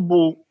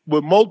multiple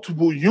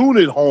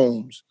unit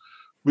homes,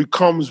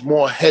 becomes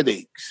more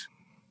headaches.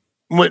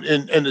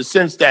 In the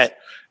sense that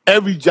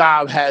every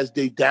job has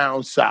their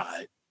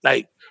downside.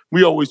 Like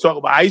we always talk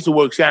about, I used to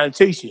work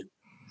sanitation.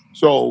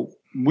 So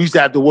we used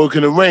to have to work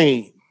in the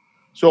rain.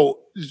 So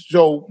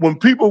when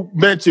people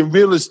mention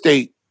real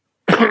estate,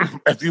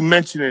 if you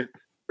mention it,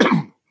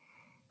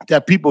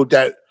 that people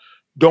that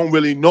don't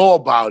really know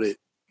about it,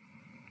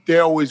 they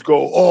always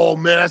go, oh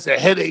man, that's a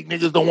headache.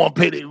 Niggas don't want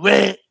to pay their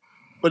rent.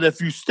 But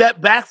if you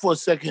step back for a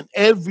second,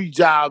 every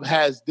job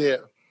has their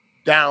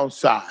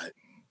downside.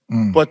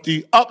 But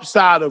the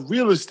upside of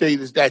real estate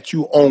is that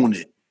you own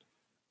it.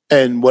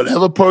 And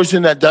whatever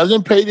person that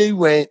doesn't pay their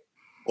rent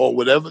or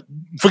whatever,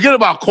 forget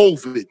about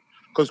COVID,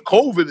 because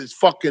COVID is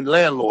fucking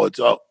landlords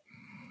up.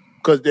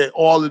 Because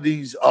all of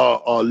these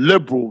are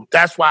liberal.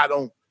 That's why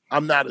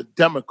I'm not a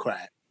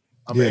Democrat.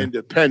 I'm an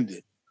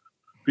independent.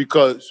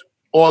 Because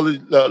all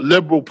the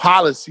liberal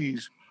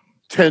policies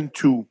tend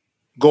to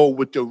go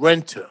with the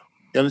renter.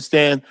 You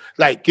understand?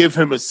 Like give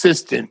him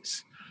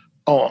assistance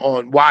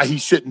on why he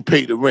shouldn't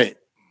pay the rent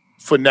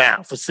for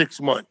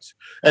 6 months.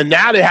 And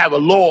now they have a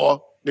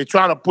law. They're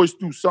trying to push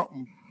through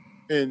something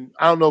in,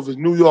 I don't know if it's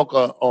New York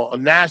or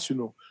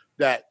national,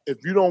 that if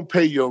you don't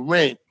pay your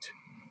rent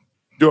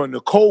during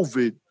the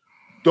COVID,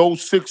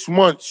 those 6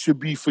 months should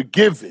be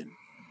forgiven.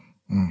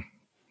 You know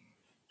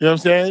what I'm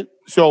saying?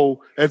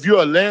 So if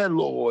you're a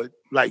landlord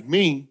like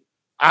me,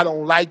 I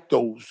don't like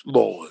those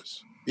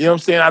laws. You know what I'm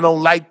saying? I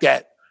don't like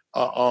that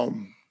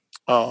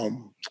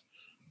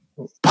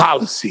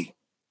policy.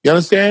 You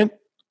understand?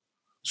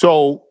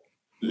 So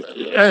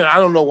I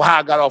don't know how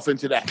I got off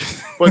into that.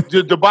 But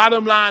the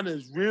bottom line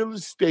is real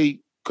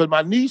estate, because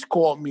my niece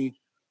called me.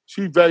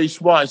 She's very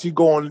smart. She's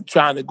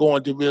trying to go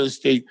into real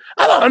estate.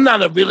 I'm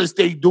not a real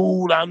estate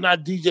dude. I'm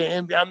not DJ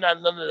Envy. I'm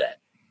not none of that.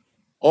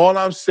 All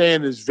I'm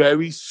saying is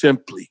very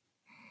simply,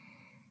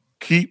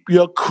 keep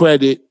your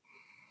credit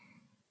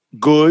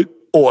good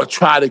or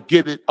try to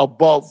get it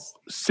above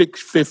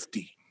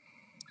 650.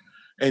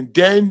 And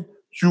then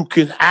you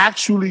can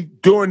actually,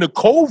 during the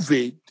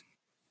COVID,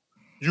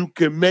 you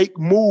can make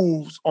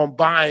moves on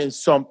buying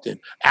something.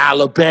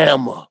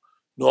 Alabama,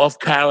 North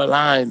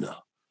Carolina,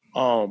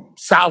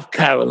 South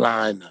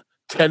Carolina,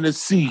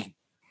 Tennessee.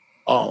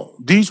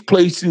 These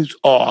places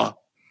are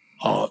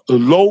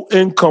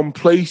low-income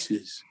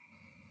places,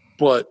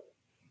 but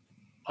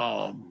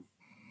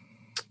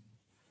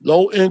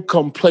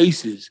low-income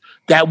places.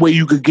 That way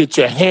you could get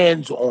your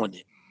hands on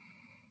it.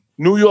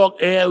 New York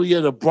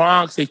area, the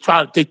Bronx, they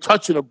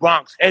touching the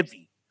Bronx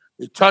heavy.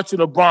 They touching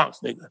the Bronx,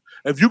 nigga.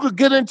 If you could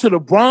get into the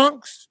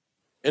Bronx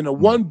in a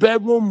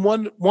one-bedroom,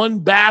 one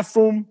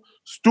bathroom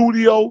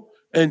studio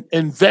and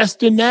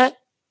invest in that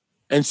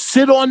and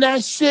sit on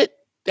that shit,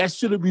 that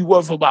should be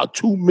worth about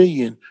 $2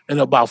 million in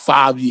about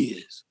 5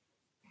 years.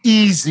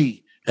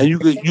 Easy. And you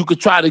could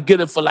try to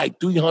get it for like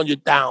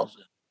 $300,000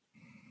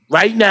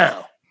 right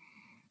now.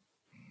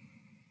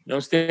 You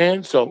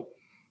understand? So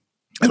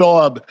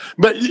but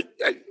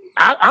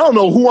I don't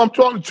know who I'm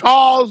talking to.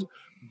 Charles,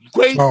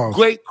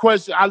 great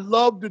question. I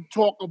love to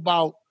talk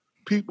about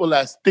people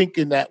that's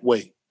thinking that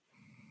way.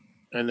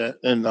 And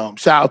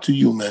shout out to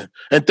you, man.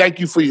 And thank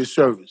you for your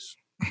service.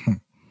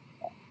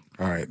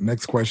 All right,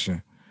 next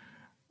question.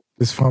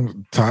 This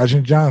from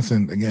Tajan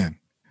Johnson again.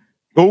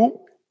 Who?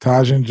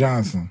 Tajan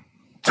Johnson.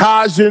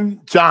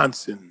 Tajan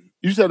Johnson.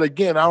 You said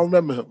again. I don't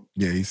remember him.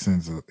 Yeah, he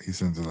sends a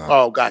lot.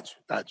 Oh, got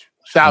you.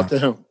 Shout out to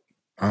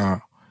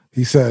him.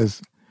 He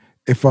says,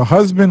 if a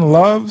husband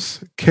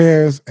loves,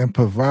 cares, and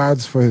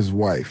provides for his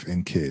wife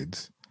and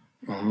kids,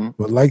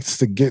 but likes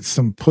to get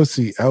some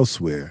pussy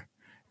elsewhere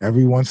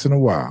every once in a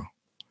while,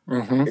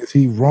 is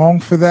he wrong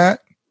for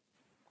that?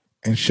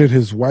 And should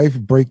his wife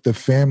break the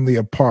family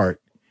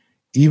apart,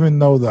 even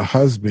though the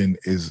husband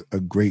is a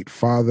great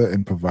father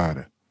and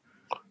provider?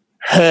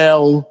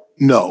 Hell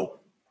no.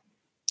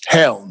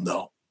 Hell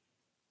no.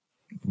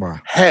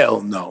 Why?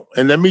 Hell no.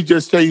 And let me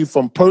just tell you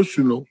from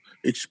personal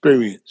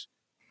experience.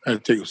 I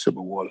had to take a sip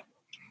of water.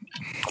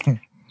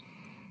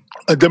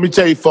 Let me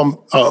tell you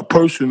from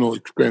personal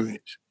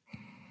experience.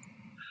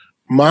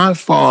 My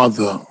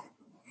father,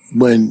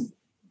 when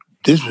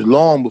this was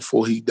long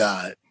before he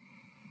died,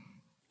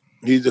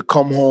 he used to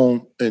come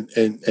home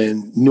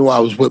and knew I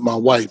was with my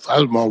wife.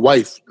 I was my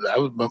wife.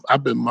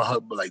 I've been my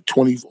husband like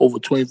over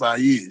 25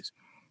 years.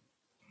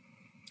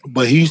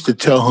 But he used to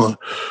tell her,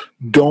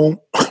 don't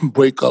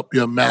break up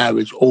your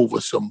marriage over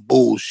some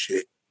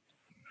bullshit.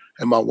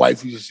 And my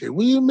wife used to say,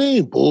 what do you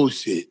mean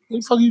bullshit?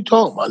 What the fuck are you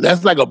talking about?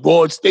 That's like a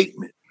broad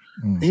statement.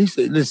 And he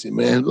said, listen,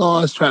 man,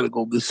 Lawrence try to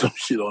go get some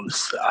shit on the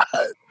side.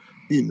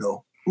 You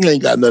know, it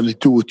ain't got nothing to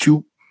do with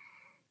you.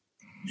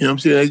 You know what I'm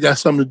saying? It got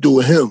something to do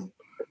with him.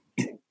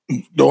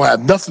 Don't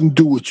have nothing to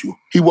do with you.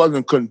 He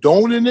wasn't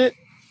condoning it,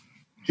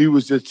 He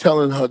was just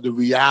telling her the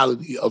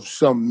reality of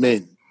some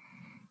men.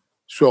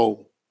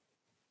 So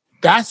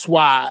that's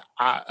why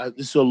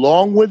it's a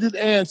long-winded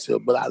answer,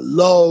 but I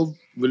love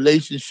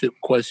relationship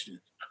questions.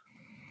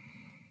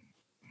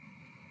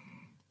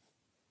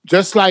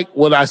 Just like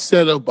what I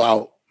said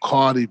about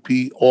Cardi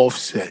B,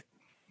 Offset.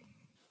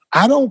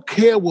 I don't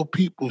care what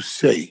people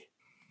say.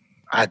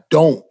 I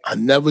don't. I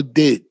never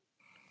did.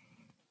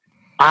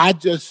 I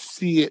just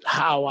see it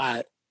how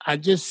I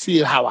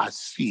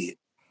see it.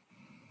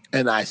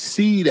 And I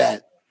see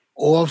that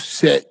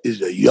Offset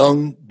is a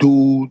young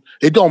dude.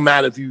 It don't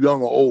matter if you're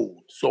young or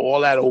old. So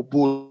all that old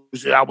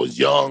bullshit, I was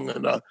young,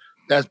 and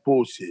that's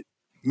bullshit.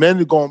 Men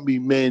are going to be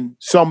men.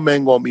 Some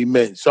men going to be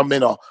men. Some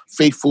men are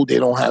faithful. They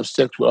don't have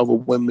sex with other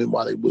women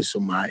while they with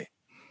somebody.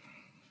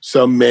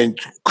 Some men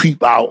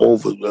creep out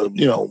over,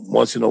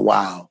 once in a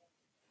while.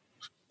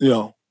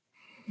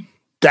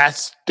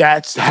 That's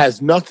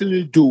has nothing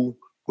to do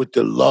with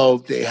the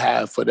love they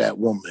have for that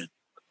woman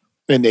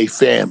and their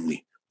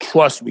family.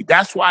 Trust me.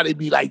 That's why they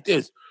be like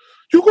this.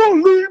 You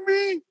gonna leave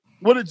me?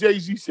 What did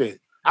Jay-Z say?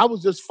 I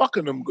was just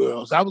fucking them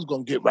girls. I was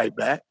gonna get right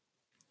back.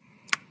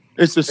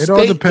 It's a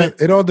statement.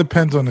 It all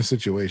depends on the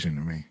situation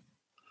to me.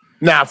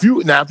 Now, if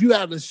you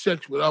having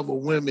sex with other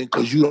women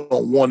because you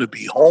don't want to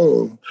be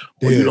home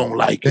or you don't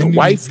like your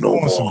wife no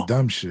more, some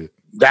dumb shit.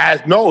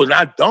 It's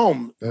not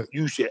dumb.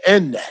 You should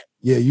end that.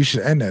 Yeah, you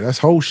should end that. That's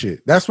whole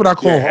shit. That's what I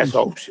call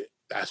whole shit.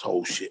 That's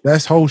whole shit.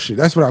 That's whole shit.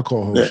 That's what I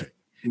call whole shit.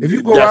 If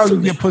you go out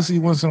and get pussy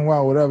once in a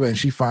while, whatever, and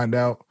she find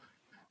out,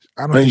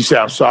 I don't. And you say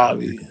I'm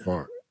sorry.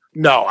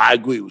 No, I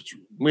agree with you.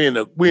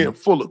 We're in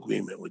full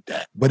agreement with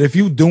that. But if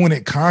you doing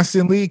it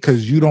constantly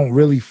because you don't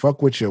really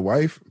fuck with your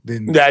wife,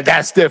 then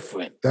that's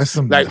different. That's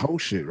some whole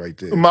shit right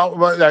there.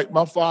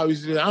 My father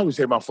used to say, I would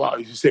say my father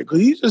used to say, because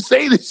he used to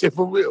say this shit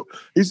for real.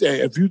 He said,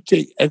 if you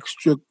take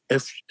extra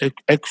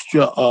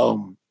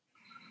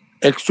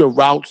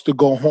routes to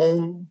go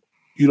home,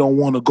 you don't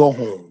want to go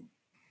home.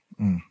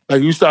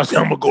 Like you start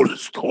saying, I'm gonna go to the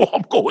store,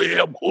 I'm going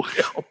here,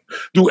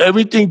 do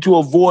everything to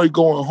avoid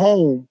going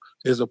home,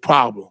 there's a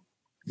problem.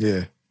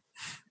 Yeah.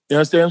 You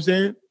understand what I'm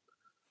saying?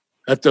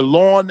 At the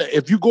lawn,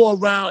 if you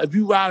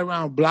ride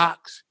around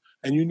blocks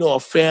and you know a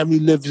family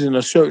lives in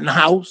a certain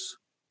house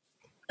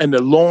and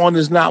the lawn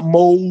is not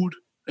mowed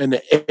and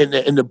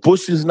the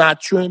bush is not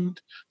trimmed,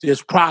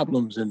 there's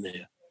problems in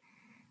there.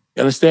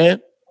 You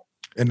understand?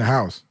 In the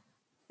house.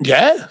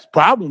 Yeah,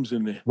 problems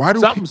in there.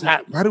 Something's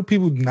happening. Why do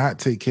people not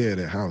take care of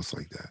their house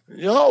like that?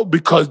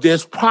 Because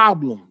there's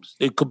problems.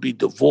 It could be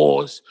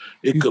divorce.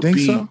 It could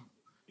be. So?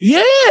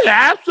 Yeah,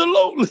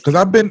 absolutely. Because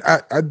I've been, I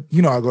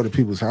go to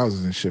people's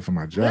houses and shit for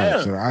my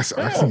job. So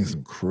I've seen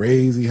some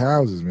crazy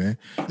houses, man.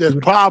 There's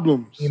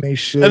problems. And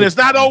it's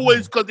not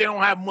always because they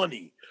don't have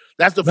money.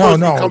 That's the first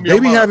thing come to your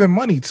mind. They be having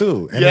money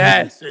too. And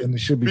yes. And it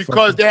should be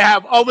because they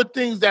have other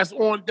things that's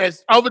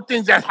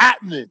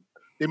happening.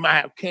 They might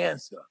have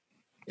cancer.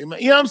 You know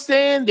what I'm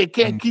saying? They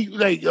can't keep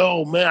like,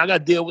 oh man, I got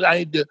to deal with. I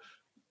need to.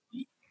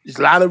 There's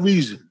a lot of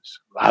reasons.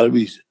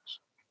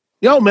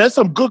 Yo, man,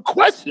 some good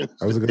questions.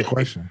 That was a good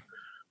question.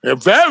 A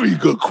very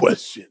good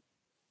question.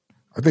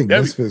 I think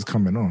Misfit's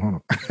coming on. Hold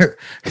on.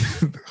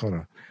 Hold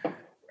on.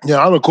 Yeah,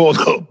 I'm gonna call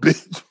her a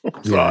bitch.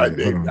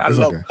 Sorry,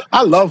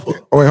 I love her.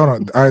 Oh wait, hold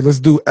on. All right,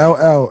 let's do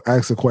LL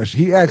asks a question.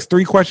 He asked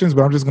 3 questions,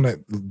 but I'm just gonna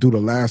do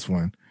the last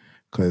one.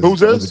 Who's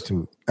this?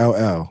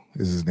 LL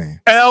is his name.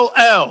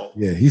 LL.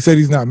 Yeah, he said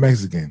he's not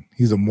Mexican.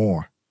 He's a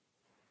Moor.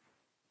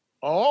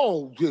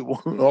 Oh,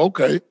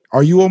 okay.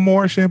 Are you a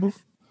Moor, Shampoo?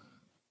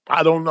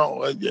 I don't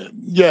know.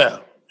 Yeah.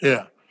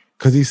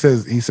 Because he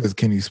says,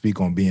 can you speak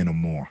on being a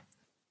Moor?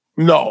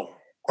 No.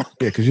 Yeah,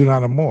 because you're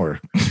not a Moor.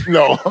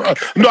 No,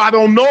 I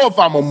don't know if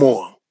I'm a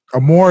Moor. A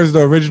Moor is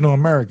the original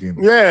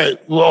American. Yeah,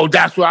 well,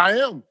 that's what I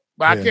am.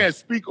 But I can't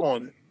speak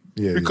on it.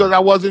 Yeah, because I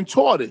wasn't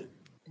taught it.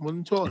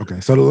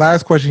 Okay, so the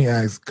last question he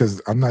asked,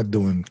 because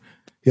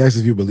he asked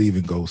if you believe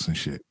in ghosts and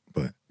shit,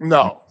 but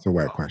no, it's a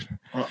whack question.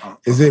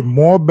 Is it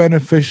more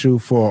beneficial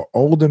for an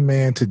older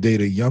man to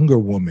date a younger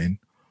woman,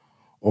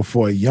 or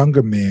for a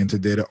younger man to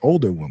date an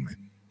older woman?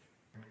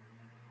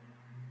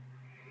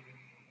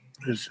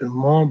 Is it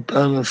more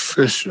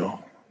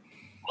beneficial?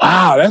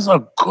 Wow, that's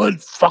a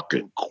good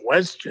fucking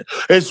question.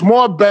 It's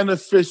more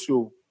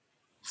beneficial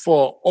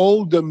for an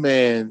older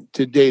man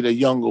to date a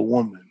younger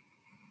woman,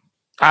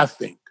 I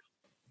think.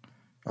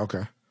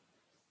 Okay.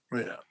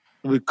 Yeah,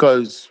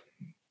 because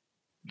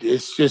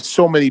there's just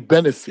so many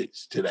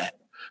benefits to that.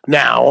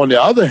 Now, on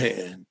the other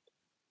hand,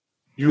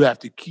 you have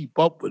to keep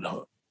up with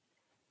her.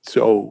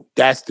 So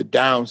that's the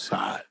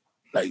downside.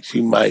 Like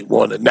she might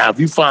want to. Now, if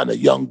you find a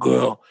young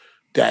girl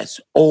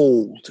that's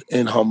old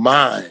in her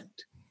mind,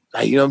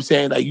 like, you know what I'm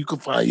saying? Like, you can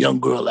find a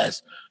young girl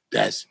that's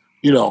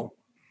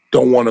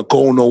don't want to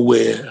go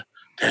nowhere.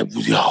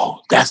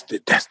 That's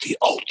the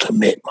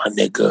ultimate, my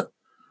nigga.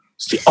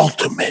 It's the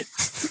ultimate.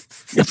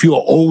 If you're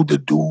an older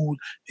dude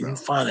and you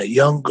find a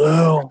young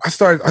girl. I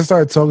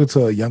started talking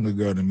to a younger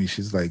girl than me.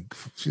 She's like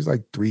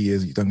 3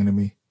 years younger than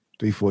me.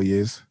 3-4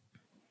 years.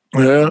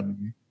 Yeah.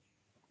 And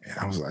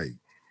I was like,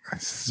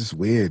 it's just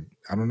weird.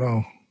 I don't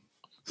know.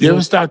 You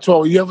ever start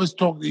talking? You ever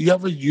talk? You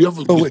ever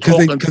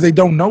because they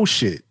don't know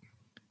shit.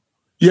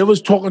 You ever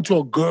was talking to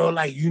a girl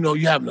like, you know,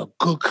 you having a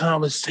good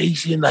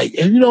conversation, like,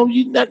 and you know,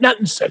 you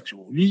nothing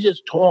sexual. You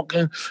just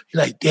talking.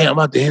 You're like, damn,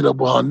 I have to hit up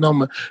her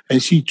number,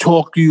 and she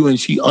talk to you, and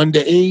she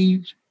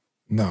underage.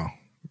 No.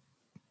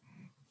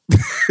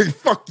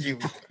 Fuck you.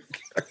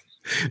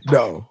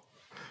 No.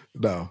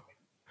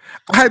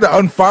 I had to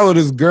unfollow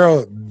this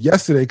girl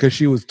yesterday because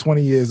she was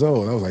 20 years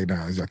old. I was like,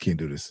 nah, I can't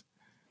do this.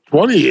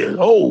 20 years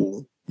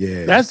old?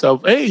 Yeah. That's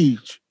of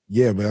age.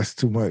 Yeah, but that's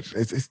too much.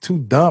 It's too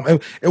dumb.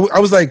 I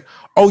was like,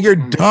 oh, you're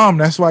dumb.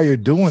 That's why you're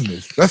doing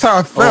this. That's how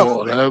I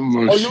felt.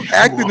 Oh, you're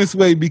acting this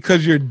way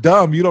because you're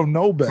dumb. You don't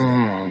know better.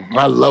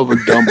 I love a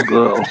dumb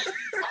girl.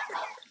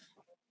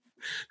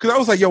 Because I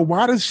was like, yo,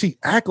 why does she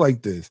act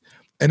like this?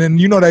 And then,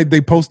 you know,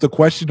 they post a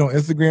question on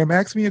Instagram.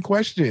 Ask me a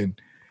question.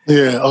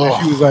 Yeah. Oh.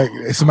 And she was like,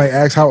 somebody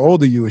asked, how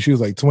old are you? And she was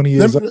like, 20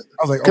 years old. I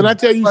was like, can I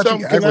tell you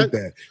something? Can I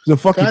tell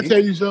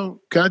you something?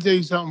 Can I tell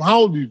you something? How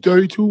old are you?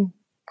 32?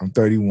 I'm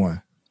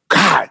 31.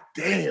 God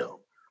damn.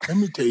 Let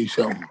me tell you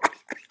something.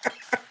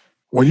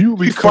 When you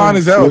become, she's fine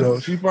as hell, though.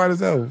 She's fine as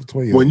hell.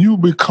 When you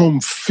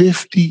become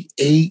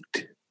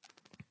 58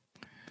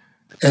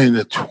 and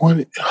the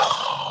 20,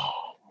 oh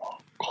my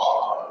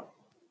God.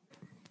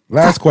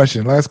 Last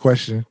question. All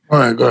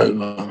right, go ahead,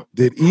 man.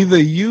 Did either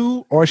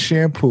you or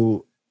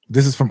Shampoo,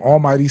 this is from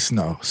Almighty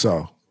Snow,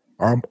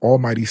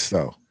 Almighty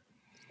So.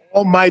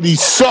 Almighty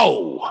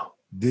So.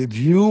 Did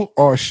you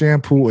or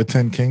Shampoo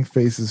attend King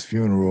Face's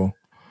funeral?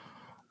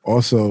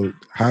 Also,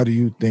 how do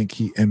you think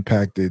he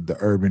impacted the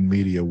urban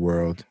media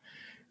world,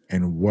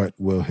 and what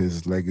will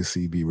his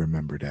legacy be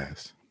remembered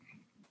as?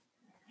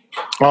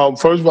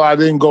 First of all, I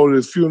didn't go to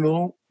the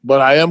funeral,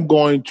 but I am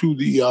going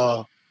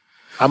to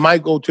I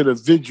might go to the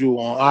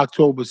vigil on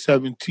October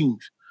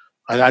 17th.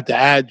 I got the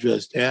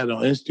address they had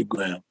on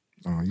Instagram.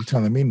 Oh, you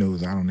telling me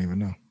news? I don't even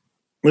know.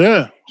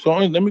 Yeah, so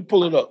let me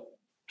pull it up.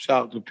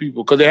 Shout out to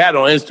people because they had it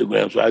on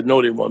Instagram, so I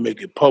know they want to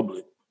make it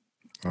public.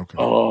 Okay.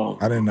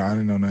 I didn't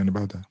know nothing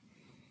about that.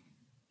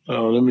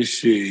 Let me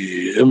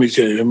see. Here we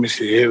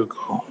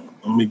go.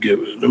 Let me give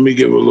it a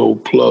little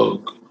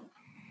plug.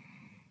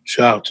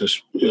 Shout out to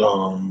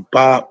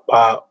Bob.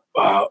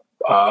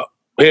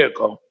 Here it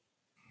go.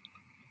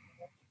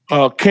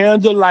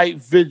 Candlelight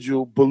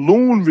vigil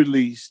balloon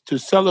release to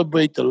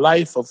celebrate the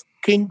life of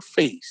King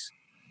Face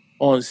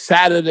on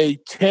Saturday,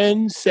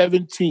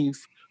 10/17th,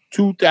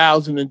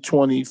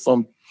 2020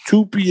 from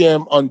 2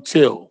 p.m.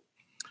 until.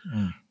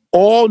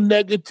 All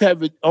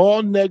negativity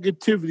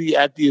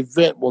at the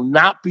event will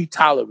not be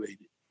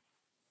tolerated.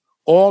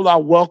 All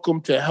are welcome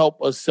to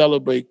help us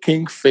celebrate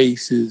King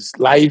Face's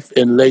life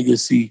and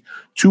legacy,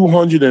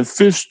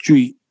 205th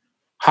Street,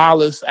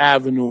 Hollis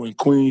Avenue in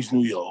Queens,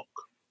 New York.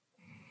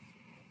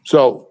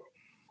 So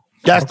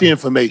that's the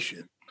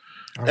information.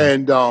 Right.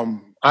 And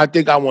I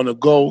think I want to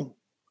go.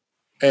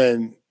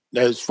 And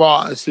as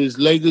far as his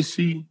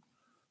legacy,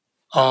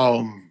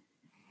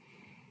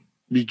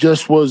 he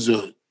just was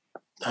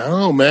I don't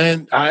know,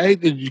 man. I hate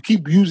that you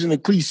keep using the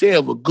cliche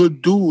of a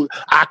good dude.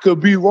 I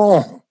could be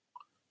wrong.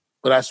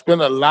 But I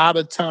spent a lot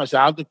of time,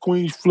 shout out to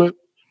Queens Flip,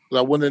 because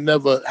I would have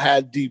never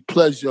had the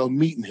pleasure of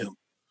meeting him.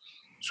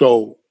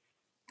 So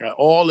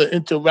all the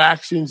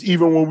interactions,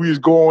 even when we was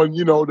going,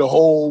 you know, the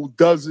whole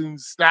dozen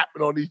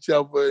snapping on each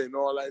other and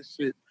all that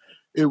shit,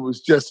 it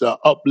was just an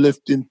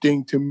uplifting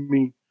thing to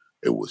me.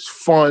 It was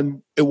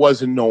fun. It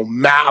wasn't no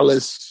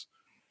malice.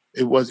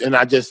 It was, and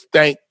I just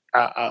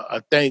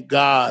I thank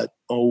God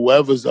or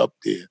whoever's up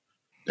there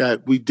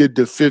that we did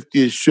the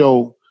 50th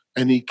show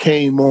and he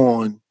came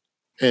on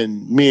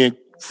and me and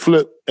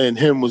Flip and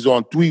him was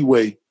on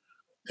three-way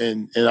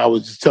and I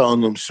was just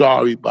telling him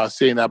sorry by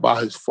saying that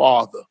about his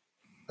father.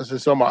 I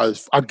said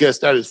I guess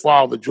that his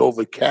father drove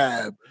a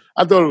cab.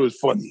 I thought it was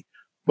funny,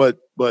 but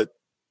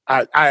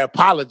I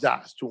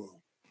apologized to him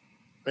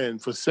and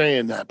for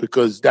saying that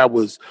because that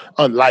was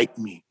unlike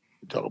me.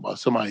 You talk about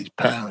somebody's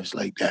parents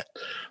like that.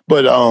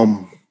 But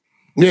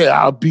yeah,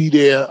 I'll be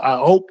there. I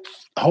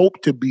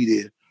hope to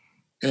be there.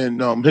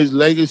 And his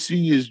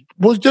legacy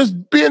was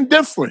just being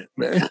different,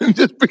 man.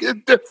 Just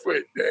being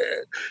different,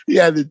 man. He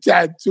had the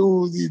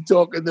tattoos. He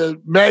talking to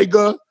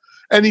Mega,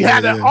 and he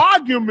had an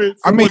argument.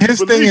 I mean,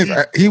 his thing is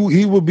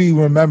he will be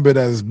remembered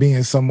as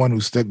being someone who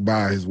stuck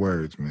by his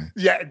words, man.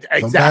 Yeah,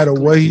 exactly. No matter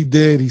what he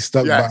did, he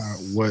stuck by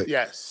what he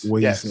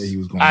said he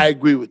was going to do. I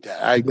agree with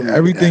that. I agree.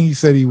 Everything he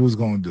said he was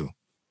going to do.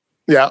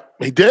 Yeah,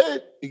 he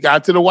did. He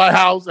got to the White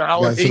House.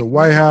 And He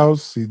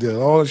did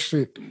all the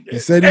shit. He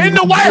said in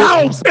the White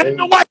House. In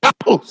the White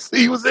House.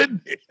 He was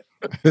in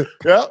there.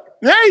 Yeah,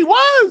 he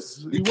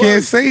was. You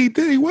can't say he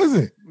did. He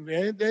wasn't.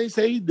 Man, they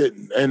say he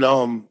didn't. And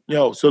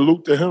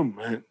salute to him,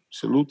 man.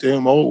 Salute to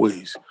him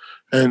always.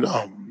 And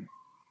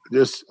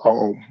just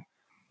a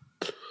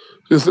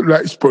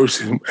nice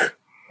person, man.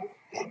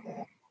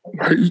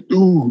 Nice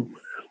dude.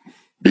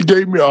 He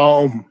gave me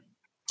a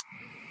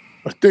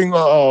thing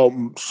of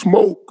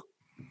smoke.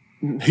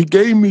 He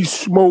gave me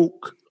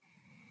smoke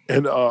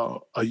and a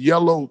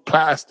yellow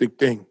plastic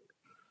thing.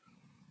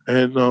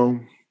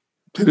 And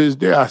To this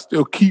day, I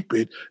still keep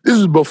it. This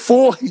is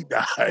before he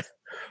died.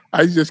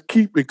 I just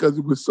keep it because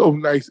it was so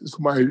nice of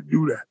somebody to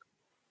do that.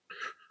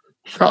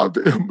 Shout out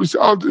to him,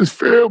 shout out to his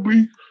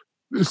family,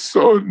 his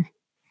son.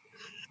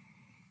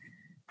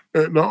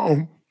 And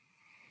I'm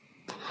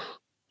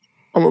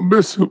going to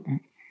miss him.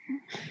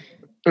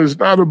 It's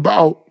not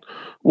about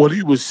what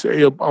he would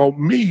say about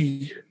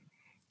me.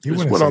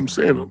 It's what I'm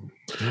saying.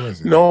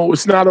 No,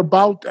 it's not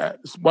about that.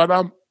 It's what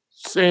I'm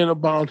saying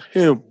about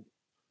him.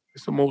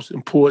 It's the most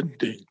important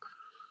thing.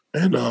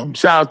 And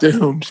shout out to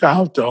him. Shout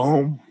out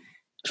to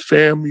his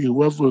family,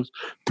 whoever's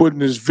putting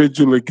this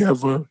vigil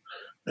together.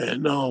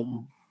 And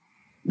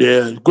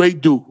yeah,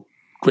 great dude.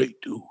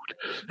 Great dude.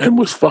 And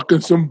was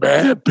fucking some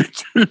bad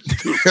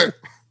bitches.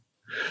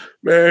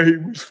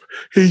 Man,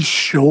 he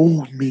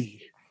showed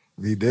me.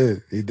 He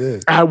did. He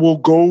did. I will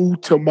go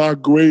to my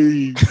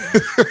grave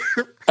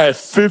at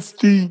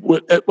 50,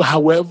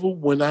 however,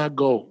 when I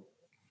go.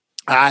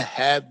 I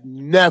have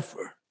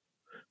never,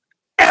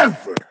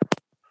 ever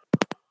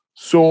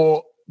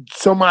saw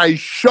somebody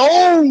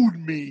showed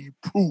me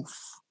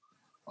proof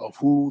of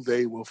who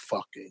they were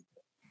fucking.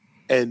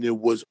 And it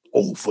was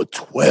over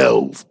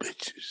 12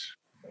 bitches.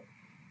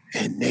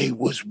 And they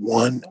was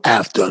one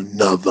after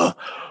another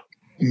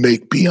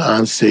make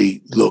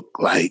Beyonce look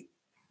like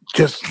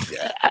just,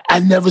 I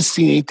never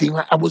seen anything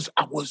like, I was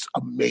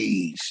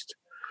amazed.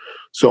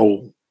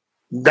 So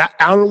that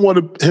I don't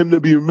want him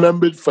to be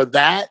remembered for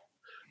that,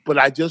 but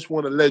I just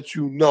want to let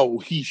you know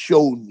he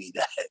showed me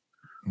that.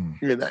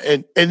 You know,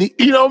 and he,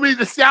 you know what I mean?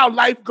 To see how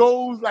life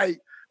goes, like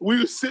we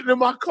were sitting in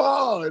my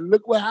car and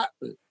look what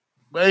happened.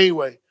 But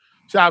anyway,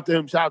 shout out to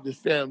him, shout out to his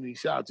family,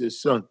 shout out to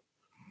his son.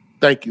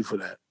 Thank you for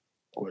that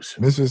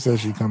question. Mistress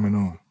says she coming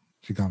on.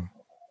 She coming.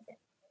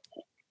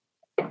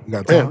 You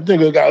got time? Damn,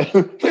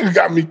 nigga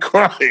got me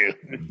crying.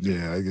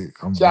 Yeah,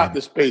 I'm shout out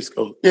to Space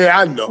Coast. Yeah,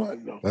 I know.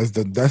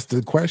 That's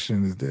the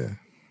question is there.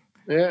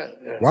 Yeah.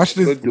 Watch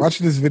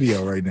this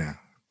video right now,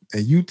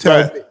 and you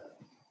tell me.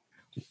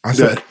 I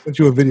sent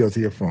you a video to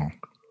your phone.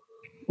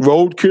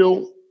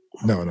 Roadkill?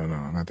 No,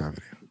 not that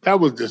video. That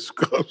was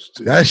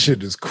disgusting. That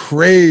shit is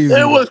crazy.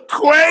 It was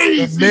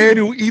crazy. The man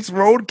who eats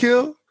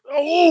roadkill?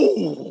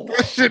 Oh,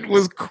 that shit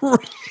was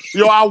crazy.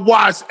 Yo, I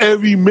watched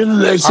every minute of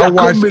that shit. I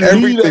watched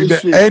everything.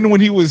 That shit. And when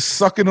he was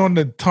sucking on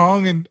the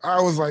tongue, and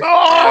I was like,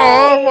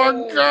 oh my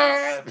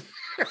God.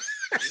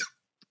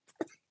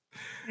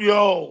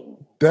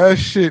 Yo. That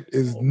shit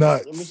is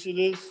nuts. Let me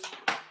see this.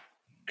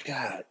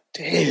 God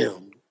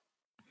damn.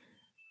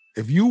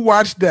 If you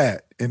watch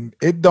that and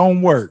it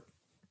don't work,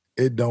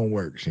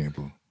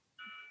 Shampoo.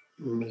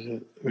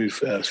 Let me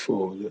fast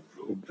forward it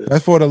a little bit.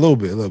 Fast forward a little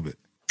bit.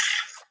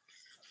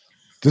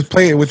 Just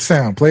play it with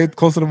sound. Play it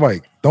close to the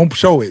mic. Don't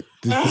show it.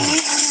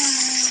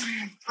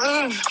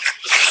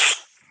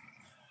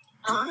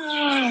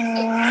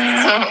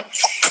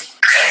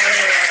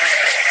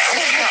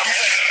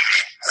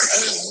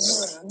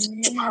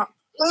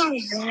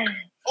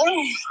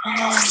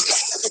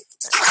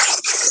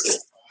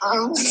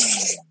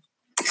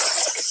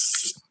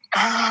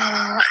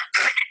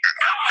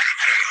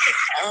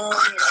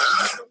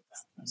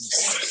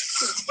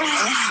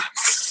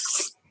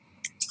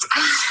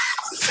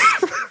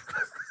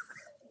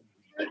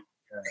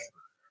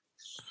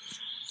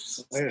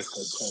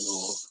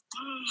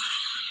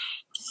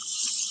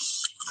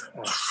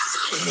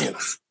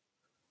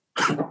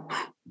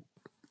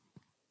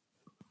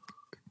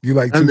 You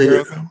like two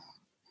girls?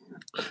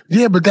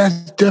 Yeah, but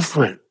that's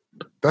different.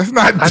 That's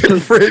not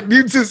different.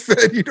 You just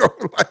said you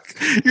don't like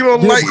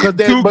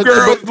two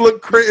girls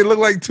look crazy. Look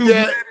like two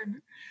men.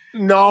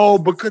 No,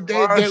 because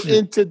they're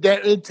into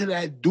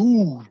that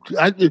dude.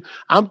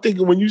 I'm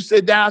thinking when you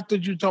said that, I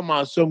thought you were talking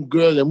about some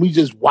girl and we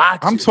just watch.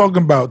 I'm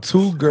talking about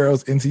two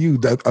girls into you.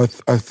 That a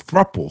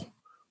throuple.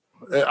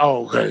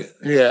 Oh, okay.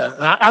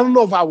 Yeah. I don't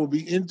know if I would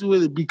be into it.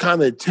 It'd be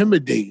kind of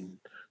intimidating.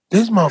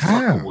 This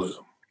motherfucker was.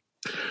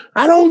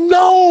 I don't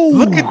know.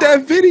 Look at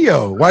that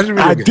video. Watch the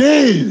video. I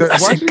did. I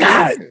said,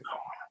 God.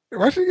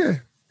 Watch it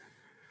again.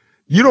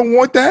 You don't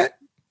want that?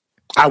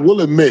 I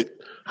will admit.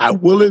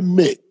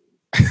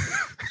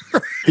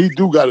 He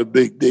do got a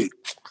big dick.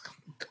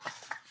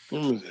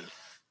 You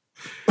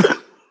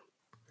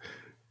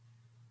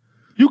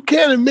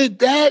can't admit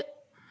that.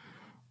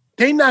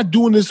 They not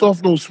doing this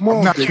off no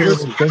small thing.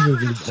 I'm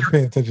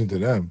paying attention to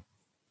them.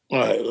 All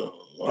right.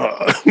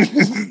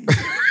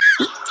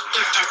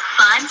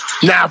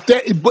 Now,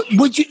 but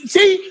you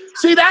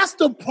see, that's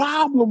the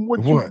problem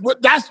with you.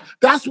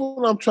 That's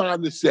what I'm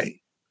trying to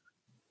say.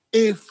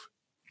 If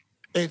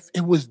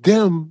it was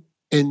them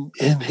and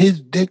his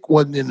dick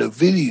wasn't in the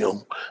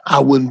video, I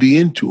wouldn't be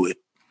into it.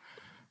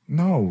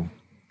 No,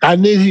 I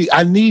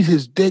need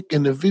his dick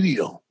in the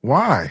video.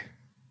 Why?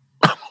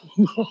 I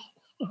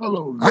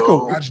don't know. I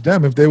could watch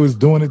them if they was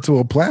doing it to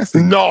a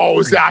plastic.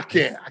 No, see, I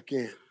can't.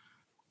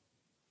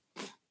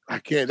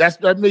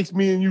 That makes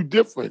me and you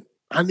different.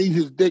 I need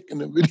his dick in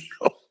the video.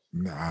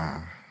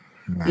 Nah.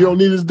 You don't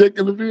need his dick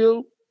in the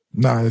video?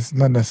 Nah, it's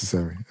not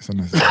necessary. It's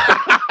unnecessary.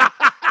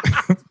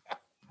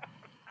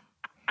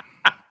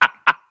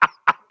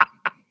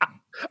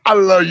 I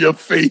love your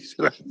face.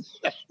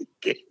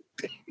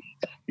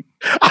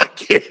 I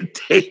can't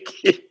take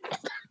it.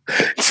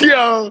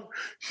 Yo,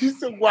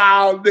 she's a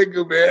wild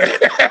nigga, man.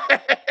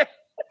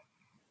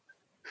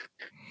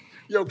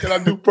 Yo, can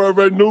I do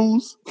pervert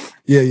news?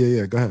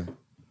 Yeah. Go ahead.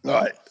 All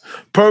right.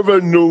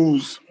 Pervert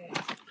news.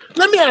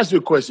 Let me ask you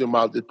a question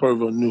about the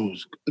pervert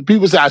news.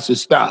 People say I should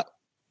stop.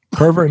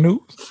 Pervert news?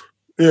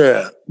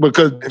 Yeah,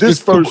 because this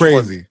It's too first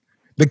crazy. one.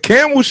 The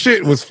camel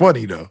shit was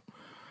funny though.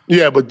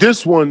 Yeah, but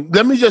this one,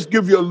 let me just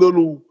give you a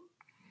little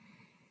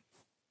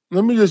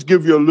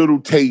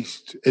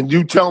taste and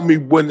you tell me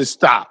when to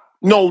stop.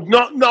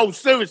 No,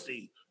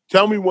 seriously.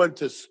 Tell me when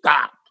to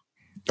stop.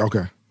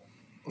 Okay.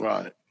 All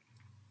right.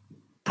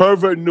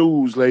 Pervert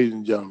news, ladies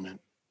and gentlemen.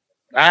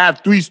 I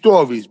have 3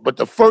 stories, but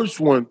the first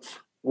one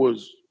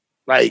was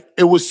like,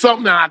 it was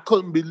something that I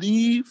couldn't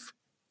believe,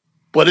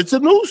 but it's a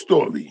news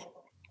story.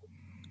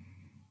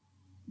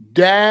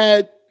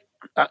 Dad,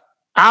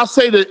 I'll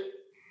say the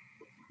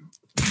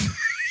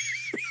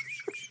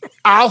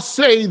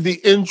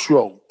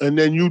intro, and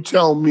then you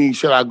tell me,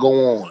 should I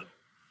go on?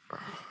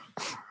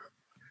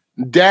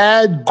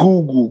 Dad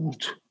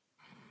Googled,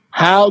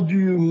 how do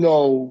you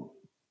know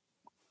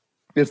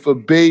if a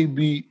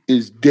baby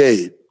is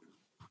dead?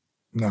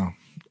 No,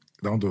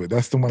 don't do it.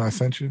 That's the one I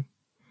sent you?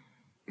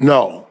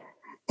 No.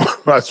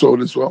 I saw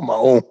this on my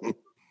own.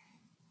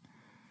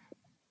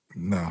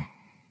 No.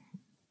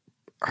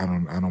 I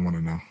don't want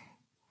to know.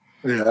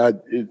 Yeah,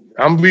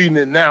 I'm reading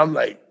it now. I'm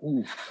like,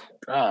 oof,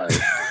 God.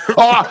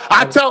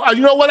 I tell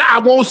you know what? I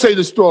won't say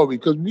the story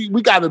because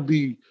we got to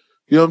be,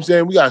 you know what I'm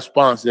saying? We got to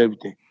sponsor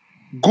everything.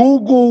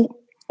 Google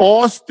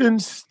Austin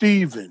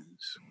Stevens.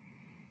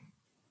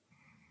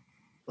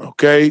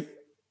 Okay?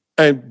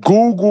 And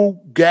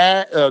Google,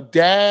 Dad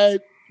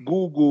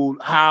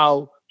Googled,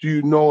 how do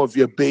you know if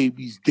your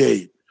baby's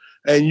dead?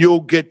 And you'll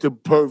get the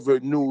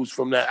pervert news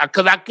from that.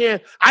 Because I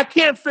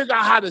can't figure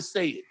out how to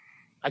say it.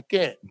 I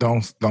can't.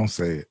 Don't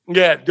say it.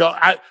 Yeah,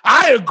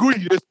 I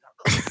agree.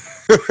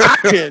 I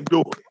can't do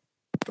it.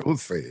 Don't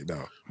say it,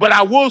 no. But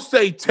I will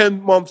say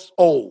 10 months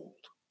old.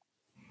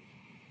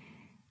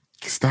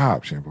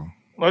 Stop, Shampoo.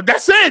 Well,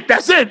 that's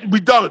it. We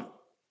done.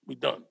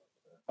 All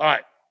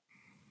right.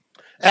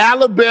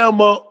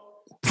 Alabama.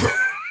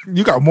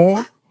 You got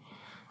more?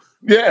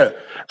 Yeah.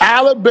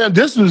 Alabama.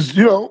 This is,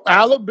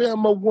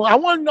 Alabama. I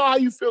want to know how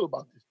you feel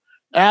about this.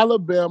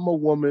 Alabama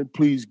woman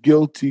pleads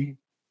guilty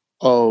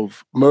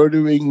of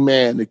murdering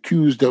man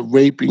accused of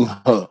raping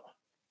her.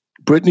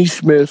 Brittany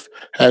Smith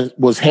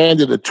was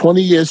handed a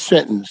 20-year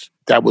sentence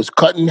that was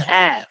cut in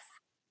half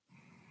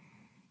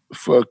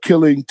for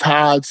killing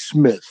Todd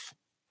Smith.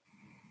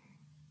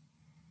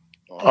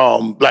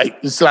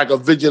 It's like a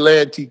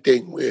vigilante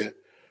thing where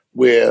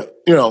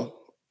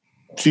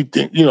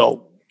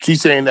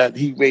she's saying that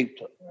he raped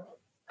her.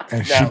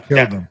 And she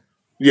killed him.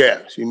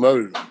 Yeah, she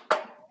murdered him.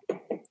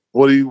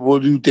 What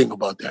do you think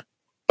about that?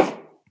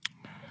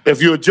 If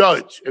you're a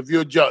judge,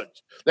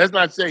 let's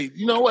not say,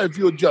 you know what, if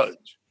you're a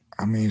judge.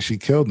 I mean, she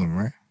killed him,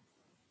 right?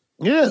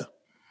 Yeah.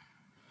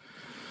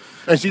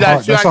 And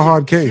that's a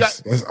hard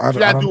case. She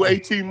had to do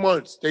 18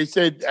 months. They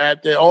said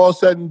after all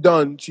said and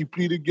done, she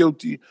pleaded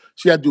guilty.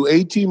 She had to do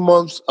 18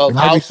 months of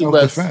house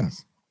arrest.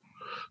 Self-defense.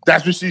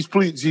 That's what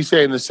she's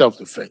saying is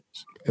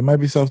self-defense. It might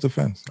be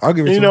self-defense. I'll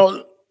give it to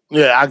her.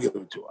 Yeah, I'll give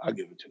it to her.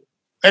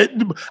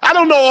 I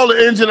don't know all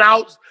the ins and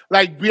outs,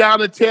 like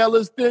Breonna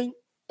Taylor's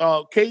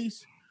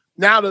case.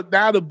 Now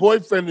the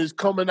boyfriend is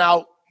coming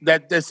out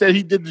that said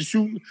he did the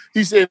shooting.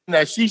 He said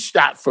that she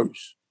shot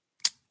first.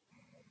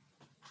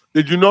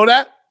 Did you know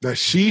that? That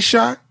she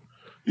shot?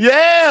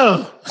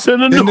 Yeah.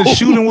 Then the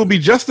shooting will be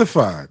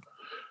justified.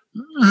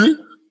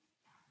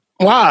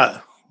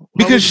 Why?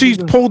 Because she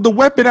pulled the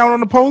weapon out on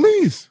the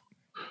police.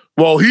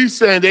 Well, they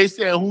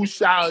saying who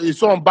shot.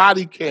 It's on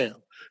body cam.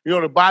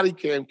 The body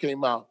cam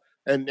came out.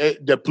 And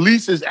the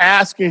police is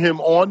asking him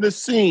on the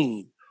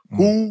scene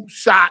who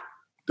shot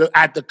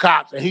at the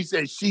cops. And he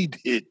said she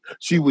did.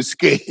 She was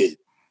scared.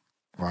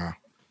 Wow.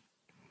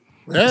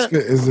 Yeah.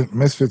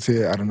 Misfit's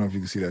here. I don't know if you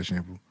can see that,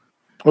 Shampoo.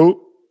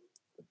 Who?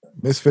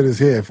 Misfit is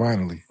here,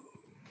 finally.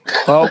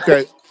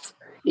 Okay.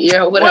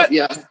 Yeah, what up,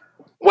 y'all?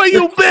 Where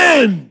you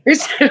been?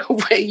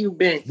 Where you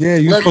been? Yeah,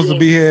 you supposed to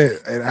be here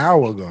an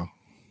hour ago.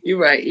 You're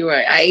right.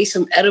 I ate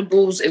some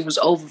edibles. It was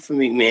over for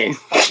me, man.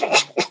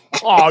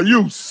 Are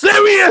you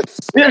serious?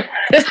 Can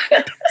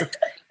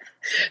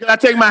I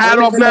take my hat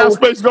off now,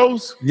 Space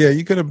Ghost? Yeah,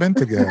 you could have been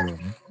together.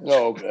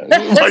 Oh, okay.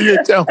 Why you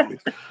didn't tell me?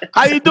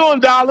 How you doing,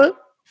 darling?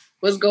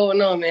 What's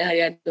going on, man? How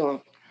y'all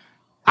doing?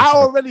 I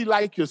already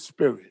like your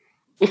spirit.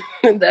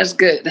 That's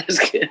good.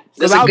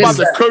 Because I was about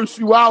to curse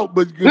you out,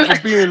 but you're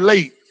being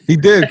late. He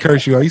did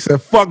curse you out. He said,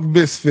 fuck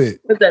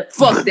Misfit. What's that?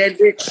 Fuck that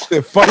bitch. He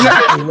said, fuck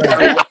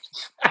that.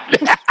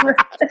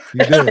 He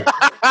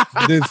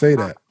did say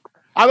that.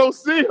 I don't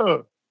see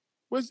her.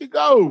 Where'd she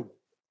go?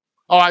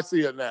 Oh, I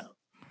see her now.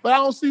 But I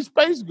don't see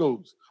Space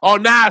Ghost. Oh,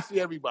 now I see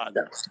everybody.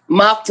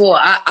 My fault.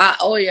 I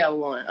owe y'all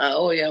one.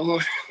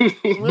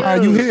 Nah,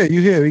 you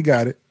here. We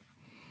got it.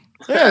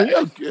 Yeah,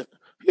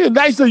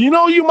 nice.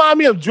 You remind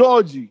me of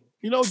Georgie.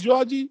 You know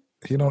Georgie?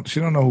 She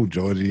don't know who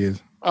Georgie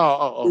is.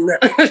 Oh.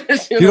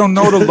 She don't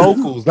know the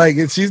locals. Like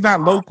she's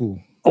not local.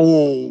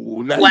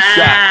 Oh, nice Wow.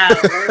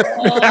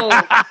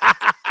 shot.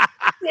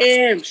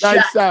 Damn.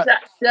 Nice shot.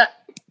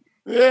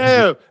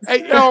 Yeah.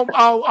 Hey,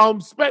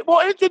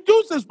 well,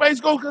 introduce the Space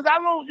Ghost because I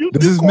don't.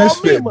 This is call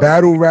Misfit, me,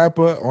 battle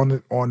rapper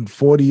on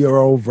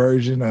 40-year-old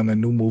version on a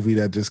new movie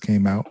that just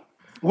came out.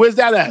 Where's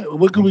that at?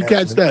 Where can we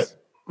catch that?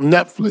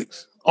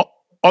 Netflix. Oh,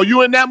 are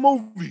you in that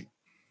movie?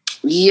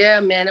 Yeah,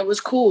 man, it was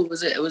cool. It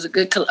was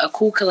a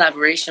cool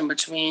collaboration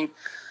between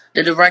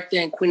the director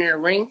and Queen of the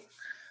Ring.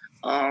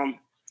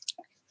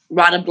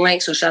 Rada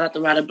Blank. So shout out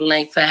to Rada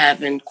Blank for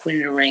having Queen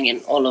of the Ring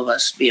and all of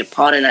us be a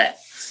part of that.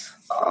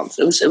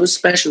 So it was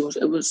special.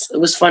 It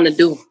was fun to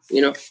do.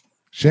 You know.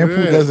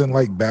 Shampoo doesn't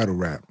like battle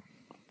rap.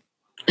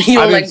 You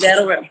don't like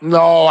battle rap?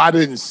 No, I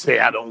didn't say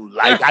I don't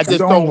like. I just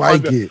don't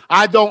like it.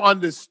 I don't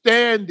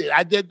understand it.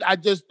 I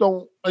just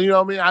don't. You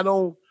know what I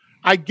mean?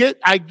 I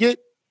get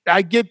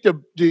the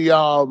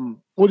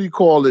what do you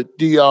call it?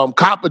 The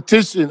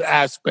competition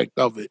aspect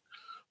of it,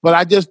 but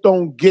I just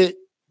don't get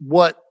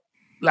what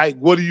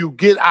do you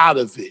get out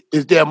of it?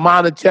 Is there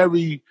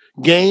monetary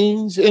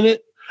gains in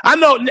it? I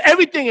know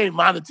everything ain't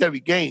monetary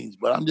gains,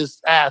 but I'm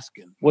just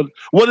asking.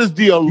 What is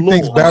the allure? He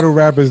thinks battle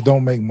rappers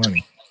don't make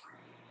money.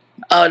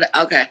 Oh,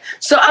 okay.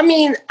 So, I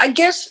mean, I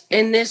guess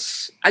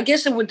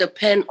it would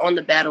depend on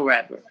the battle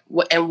rapper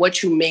and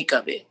what you make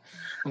of it.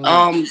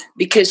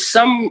 Because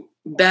some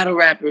battle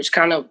rappers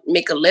kind of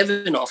make a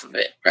living off of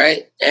it,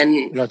 right?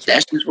 And that's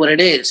just what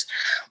it is.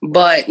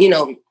 But,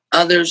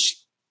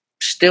 others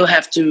still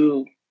have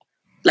to,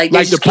 like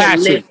the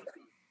passion.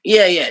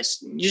 Yeah,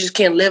 yes. You just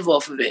can't live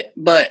off of it.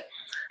 But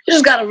you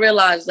just got to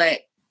realize that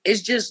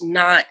it's just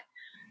not,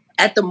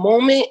 at the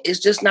moment, it's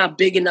just not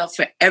big enough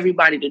for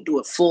everybody to do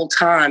it full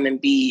time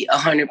and be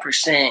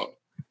 100%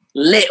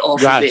 lit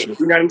off of it.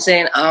 You know what I'm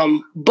saying?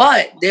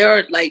 But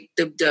they're like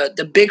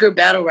the bigger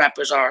battle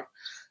rappers are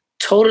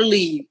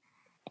totally.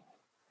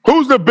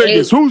 Who's the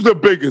biggest? Who's the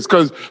biggest?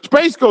 Because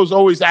Space Ghost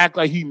always act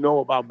like he know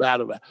about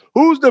battle rap.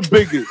 Who's the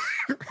biggest?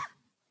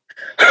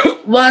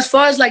 Well, as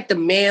far as like the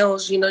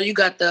males, you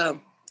got the.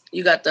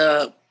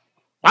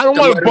 I don't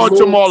want to bunch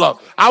them all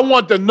up. I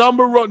want the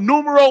numero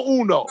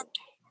uno.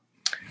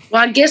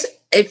 Well, I guess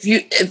if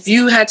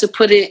you had to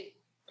put it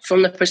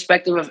from the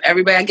perspective of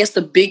everybody, I guess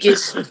the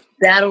biggest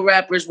battle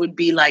rappers would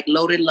be like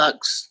Loaded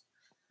Lux.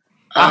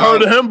 I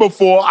heard of him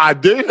before. I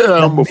did hear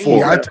him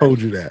before. I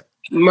told you that.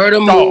 Murder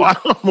Mook. No, I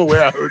don't know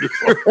where I heard it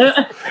from.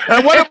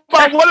 And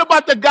what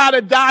about the guy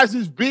that dyes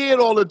his beard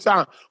all the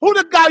time? Who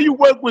the guy you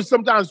work with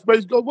sometimes,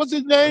 Space Ghost? What's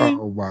his name?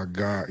 Oh my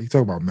God. He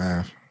talking about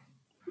Math.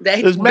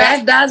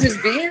 Math dyes his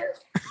beard?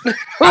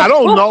 I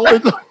don't know.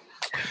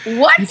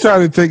 What? You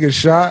trying to take a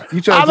shot?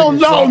 I don't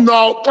know.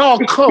 No. Oh,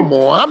 come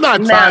on. I'm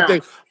not trying to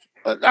think.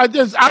 I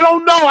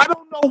don't know. I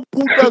don't know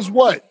who does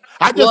what.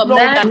 I just know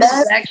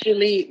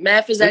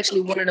Math is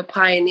actually one of the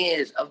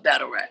pioneers of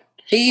battle rap.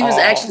 He was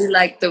actually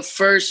like the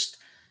first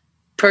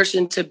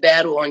person to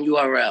battle on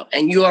URL,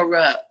 and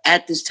URL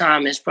at this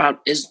time is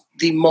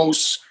the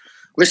most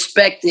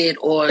respected,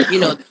 or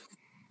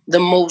the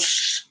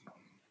most.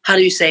 How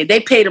do you say? They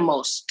pay the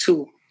most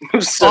too.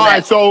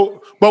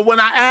 But when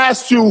I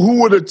asked you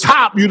who were the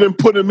top, you didn't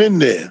put them in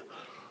there.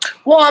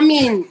 Well, I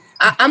mean,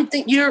 I'm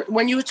thinking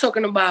when you were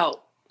talking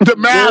about the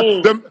math,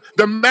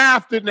 the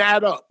math didn't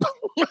add up.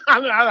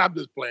 I'm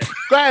just playing.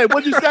 Go ahead.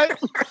 What'd you say?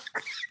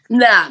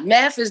 Nah,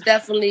 Math is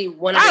definitely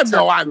one of the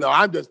I know.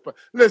 I'm just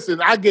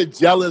listen. I get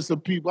jealous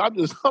of people.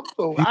 You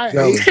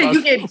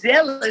get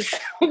jealous.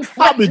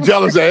 I'll be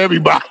jealous of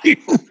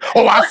everybody.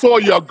 Oh, I saw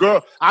your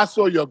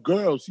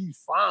girl. She's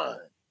fine.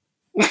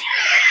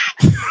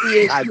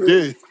 Yeah, I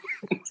did.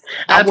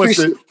 I went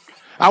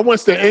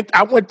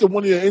to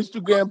one of your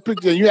Instagram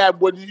pictures, and you had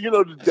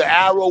the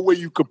arrow where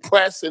you could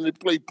press and it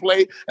play.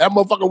 That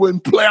motherfucker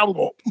wouldn't play. I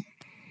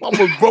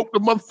almost broke the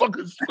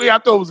motherfucking screen. I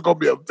thought it was gonna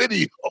be a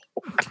video.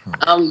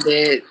 I'm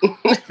dead.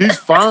 She's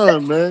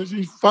fine, man.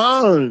 She's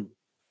fine.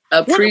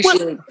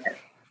 Appreciate that.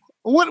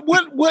 What?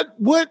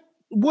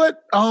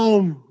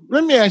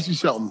 Let me ask you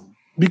something,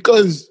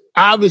 because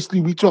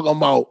obviously we talking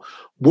about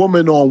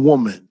woman on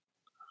woman.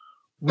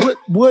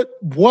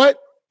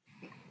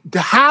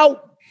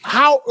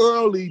 How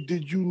early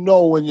did you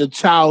know in your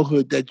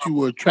childhood that you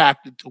were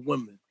attracted to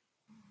women?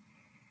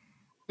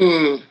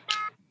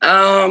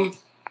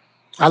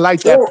 I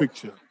like that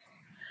picture.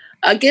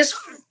 I guess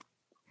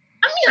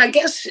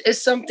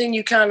it's something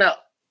you kind of,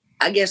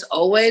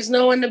 always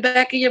know in the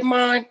back of your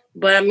mind.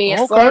 But I mean,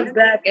 as far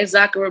back as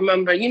I can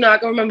remember, I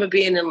can remember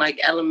being in like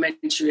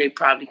elementary,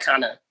 probably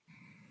kind of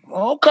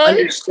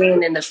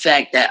understanding the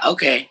fact that,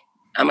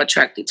 I'm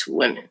attracted to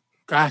women.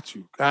 Got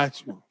you.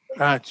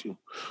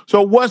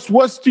 So what's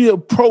the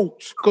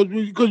approach?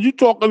 Because you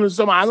talking to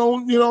somebody, I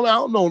don't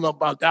know nothing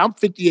about that. I'm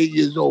 58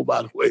 years old,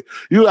 by the way.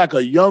 You're like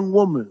a young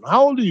woman.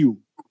 How old are you?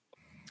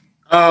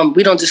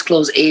 We don't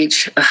disclose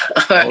age.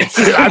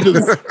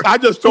 I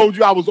just told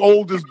you I was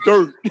old as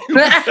dirt.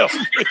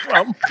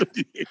 I'm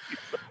 58 years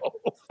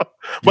old.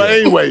 But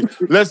anyway,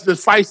 let's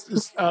suffice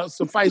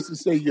to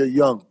say you're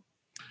young.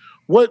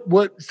 What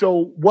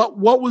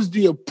was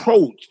the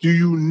approach? Do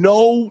you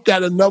know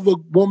that another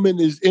woman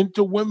is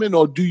into women,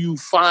 or do you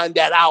find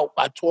that out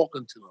by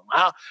talking to them?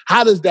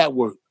 How does that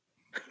work?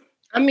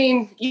 I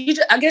mean,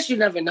 I guess you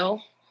never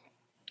know.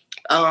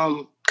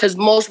 Because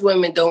most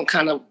women don't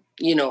kind of,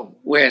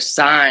 wear a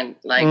sign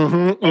like,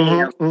 I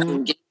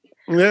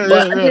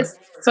guess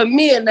for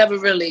me, it never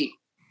really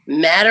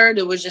mattered.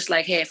 It was just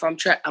like, hey, if I'm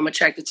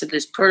attracted to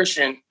this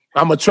person,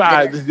 I'm gonna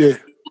try.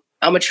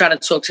 I'm gonna try to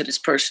talk to this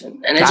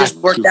person, and it just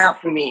worked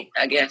out for me,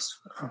 I guess.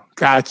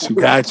 Got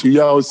you.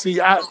 Yo,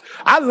 see, I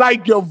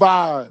like your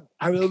vibe.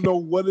 I don't know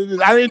what it is.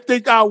 I didn't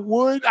think I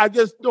would. I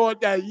just thought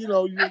that you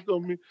was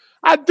gonna be.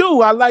 I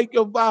do. I like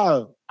your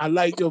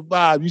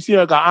vibe. You seem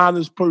like an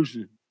honest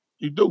person.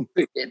 You do.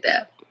 Appreciate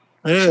that.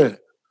 Yeah.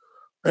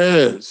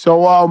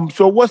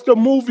 So what's the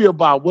movie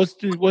about? What's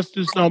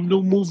this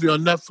new movie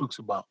on Netflix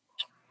about?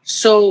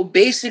 So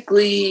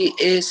basically,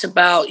 it's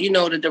about,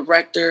 the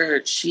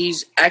director.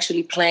 She's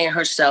actually playing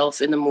herself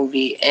in the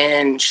movie,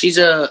 and she's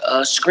a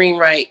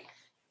screenwriter,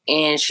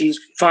 and she's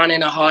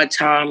finding a hard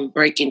time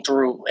breaking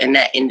through in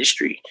that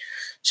industry.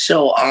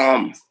 So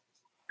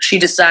she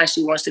decides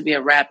she wants to be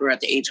a rapper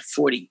at the age of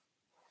 40.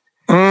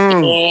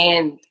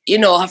 And,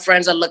 her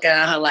friends are looking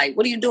at her like,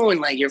 what are you doing?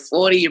 Like, you're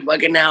 40, you're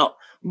bugging out.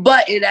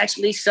 But it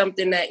actually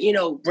something that,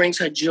 brings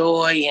her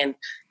joy and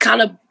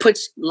kind of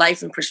puts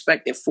life in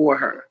perspective for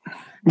her.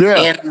 Yeah.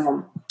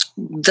 And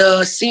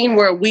the scene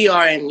where we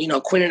are in,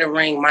 Queen of the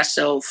Ring,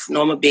 myself,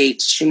 Norma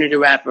Bates, Junior the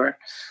Rapper,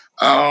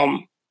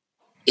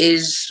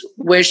 is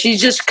where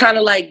she's just kind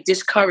of like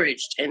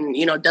discouraged and,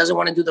 doesn't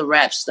want to do the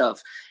rap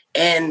stuff.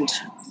 And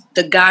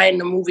the guy in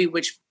the movie,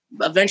 which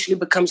eventually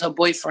becomes her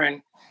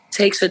boyfriend,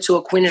 takes her to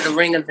a Queen of the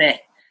Ring event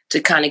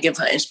to kind of give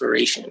her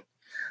inspiration.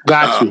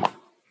 Got you.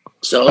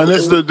 So and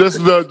this is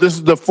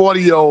the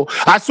 40-year-old.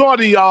 I saw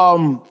the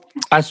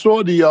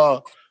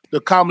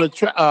coming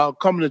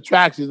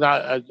attractions.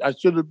 I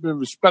should have been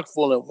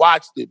respectful and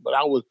watched it, but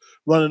I was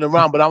running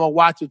around. But I'm gonna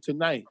watch it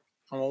tonight.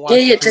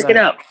 Check it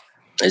out.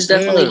 It's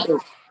definitely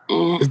good.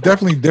 It's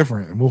definitely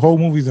different. The whole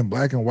movie's in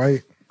black and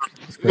white.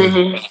 It's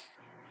crazy.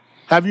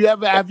 Have you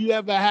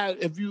ever had?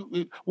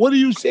 What do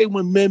you say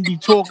when men be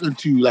talking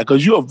to you? Like,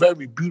 cause you're a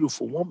very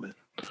beautiful woman.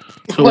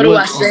 So what do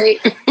I say?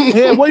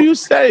 Yeah, what do you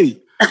say?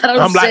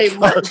 I'm say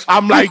much.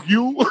 I'm like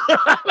you.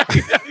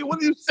 What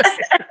do you say?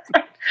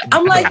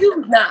 I'm like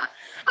you. Nah.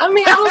 I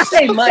mean, I don't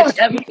say much.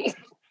 I mean,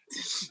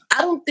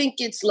 I don't think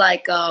it's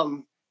like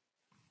out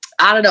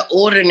of the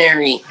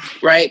ordinary,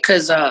 right?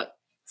 Because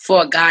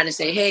for a guy to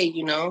say, "Hey,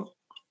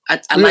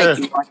 I like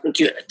you. I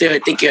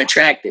think you're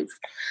attractive."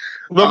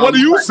 But what do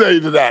you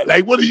say to that?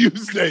 Like, what do you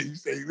say? You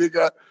say,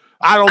 "Nigga,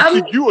 I don't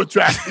think you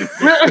attractive."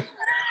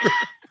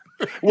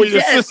 With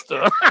your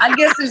sister. I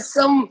guess in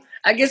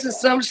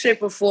some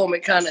shape or form,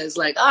 it kind of is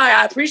like, all right,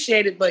 I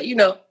appreciate it, but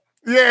Yeah.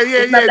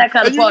 That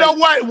kind and of you know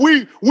what?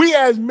 We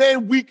as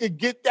men, we could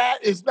get that.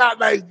 It's not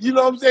like, you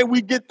know what I'm saying?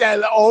 We get that.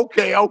 Like,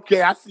 okay,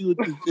 I see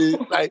what this is.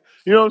 Like,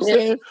 you know what I'm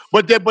saying?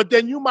 But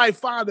then you might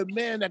find a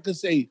man that can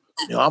say,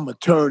 I'm gonna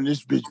turn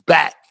this bitch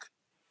back.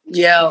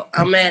 Yo,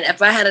 man,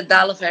 if I had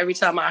 $1 for every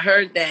time I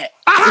heard that.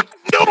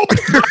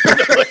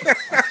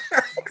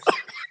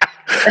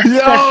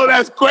 Yo,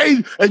 that's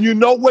crazy. And you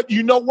know what?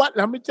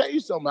 Let me tell you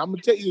something. I'm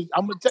gonna tell you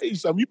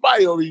something. You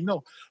probably already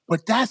know.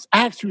 But that's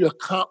actually a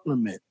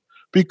compliment.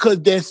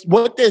 Because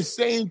what they're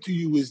saying to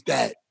you is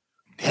that,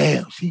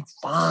 damn, she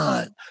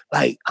fine.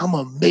 Like, I'm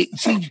a mate.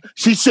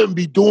 She shouldn't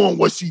be doing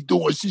what she's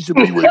doing. She should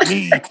be with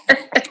me.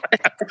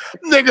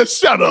 Nigga,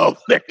 shut up,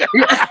 nigga.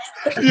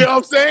 You know what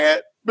I'm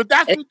saying? But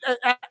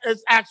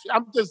it's actually,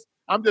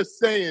 I'm just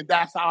saying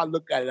that's how I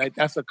look at it. Like,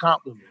 that's a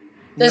compliment.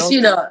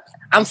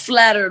 I'm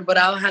flattered, but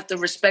I'll have to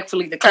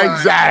respectfully decline.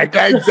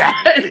 Exactly.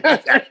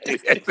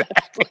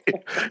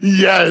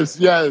 Yes.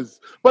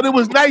 But it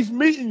was nice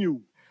meeting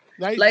you.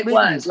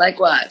 Likewise.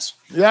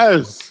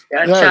 Yes.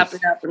 Gotta chop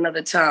it up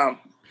another time.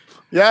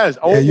 Yes.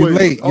 Always, you're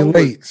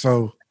late.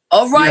 So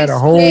all right.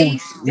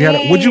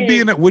 Would you be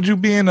in a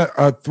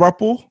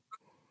throuple?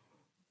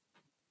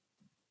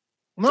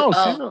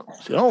 No,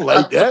 she don't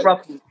like that.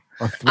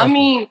 I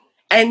mean,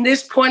 at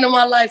this point in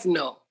my life,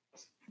 no.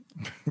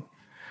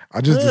 I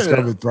just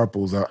discovered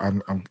thruples.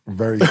 I'm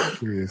very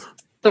curious.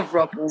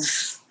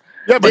 Thruples.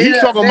 Yeah, but he's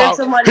talking about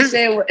somebody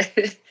saying.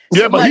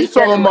 Yeah, but he's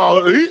talking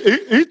about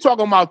he's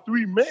talking about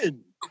 3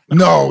 men.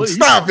 No,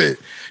 stop it!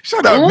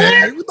 Shut up,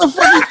 man. What the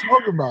fuck are you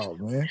talking about,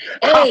 man?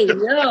 Hey,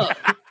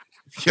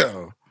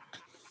 yo.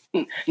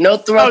 No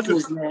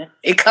thruples, man.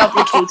 It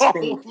complicates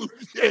things.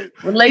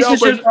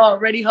 Relationships are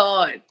already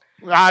hard.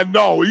 I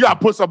know. You got to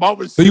put some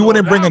other. So you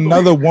wouldn't bring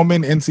another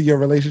woman into your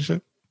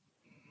relationship?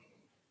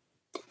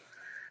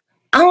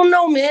 I don't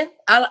know, man.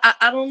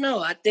 I don't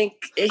know. I think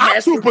it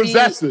has to be. I'm too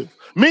possessive.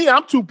 Me,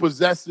 I'm too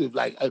possessive.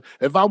 Like,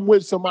 if I'm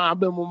with somebody, I've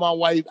been with my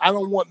wife, I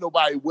don't want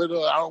nobody with her.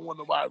 I don't want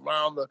nobody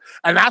around her.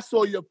 And I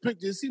saw your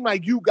picture. It seemed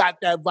like you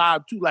got that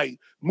vibe, too. Like,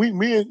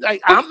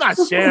 like, I'm not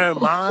sharing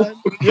mine.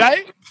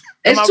 Right?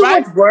 It's too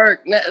much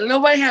work.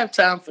 Nobody have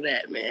time for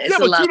that, man.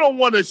 But you don't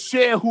want to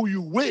share who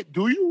you with,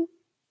 do you?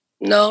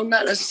 No,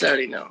 not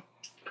necessarily, no.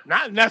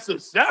 Not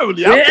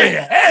necessarily. I'm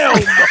saying hell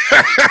no.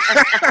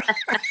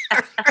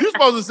 You're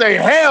supposed to say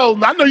hell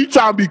no. I know you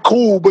trying to be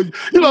cool, but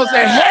you know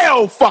say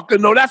hell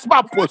fucking no. That's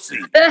my pussy.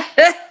 Go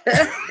ahead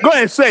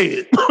and say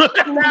it.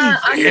 Nah,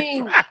 I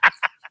mean,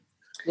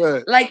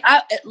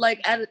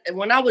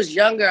 when I was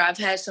younger, I've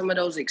had some of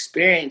those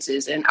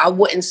experiences, and I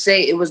wouldn't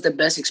say it was the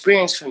best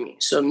experience for me.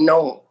 So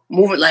no,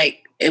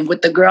 and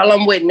with the girl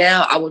I'm with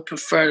now, I would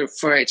prefer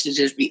for it to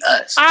just be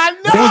us. I know.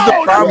 What was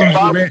the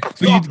problem, man?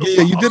 So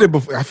you did it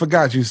before. I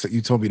forgot you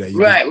told me that.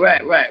 Right.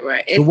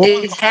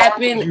 It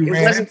happened. It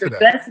wasn't the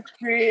best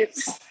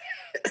experience.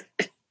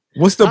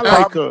 What's the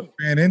problem you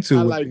ran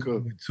into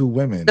with two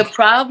women? The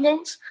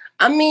problems?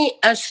 I mean,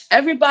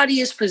 everybody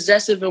is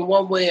possessive in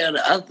one way or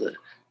the other.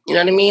 You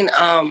know what I mean?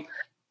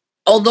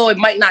 Although it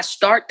might not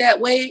start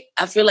that way,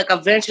 I feel like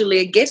eventually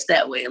it gets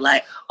that way.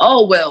 Like,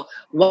 oh, well,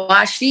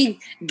 why she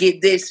get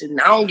this and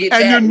I don't get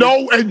that? And you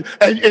know, and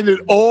it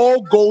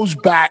all goes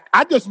back.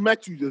 I just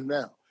met you just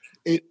now.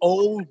 It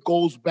all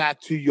goes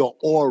back to your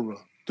aura.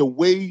 The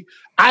way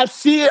I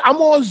see it, I'm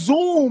on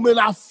Zoom and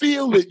I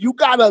feel it. You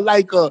got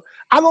I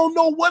don't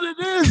know what it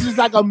is. It's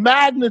like a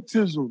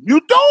magnetism. You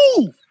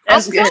do.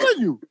 I'm telling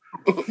you.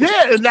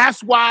 Yeah, and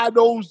that's why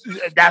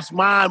that's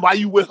mine. Why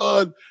you with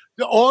her?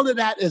 All of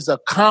that is a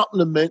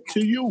compliment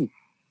to you.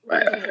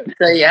 Right.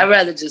 So yeah, I'd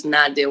rather just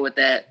not deal with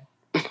that.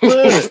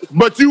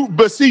 but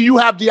see, you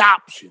have the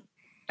option.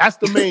 That's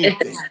the main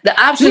thing. The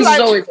option is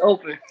always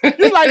open.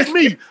 You're like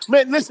me,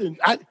 man. Listen.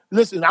 I'm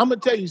gonna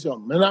tell you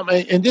something,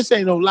 and this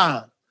ain't no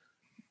lie.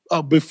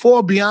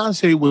 Before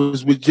Beyonce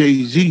was with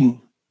Jay-Z,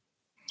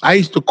 I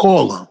used to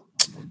call her.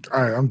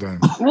 All right, I'm done.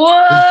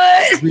 What?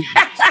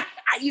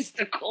 I used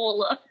to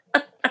call her.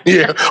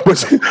 Yeah,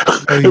 but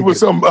it was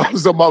some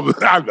other.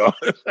 I know.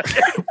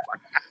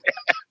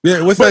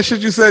 Yeah, what's that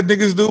shit you said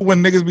niggas do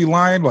when niggas be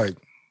lying? Like,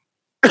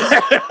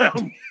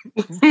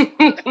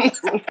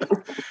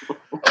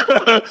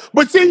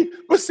 but see,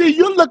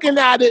 you're looking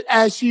at it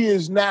as she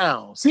is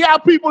now. See how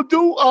people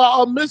do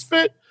a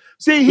Misfit?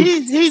 See,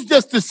 he's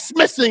just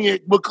dismissing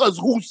it because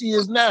who she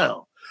is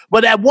now.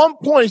 But at one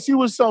point, she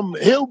was some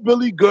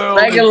hillbilly girl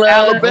in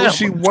Alabama.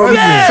 She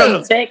wasn't.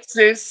 From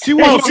Texas. She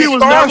was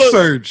Star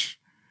Search.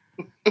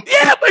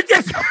 Yeah, but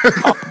just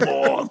come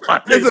on.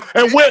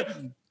 And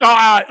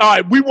all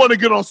right, we want to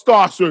get on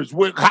Star Search.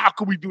 How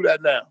can we do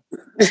that now?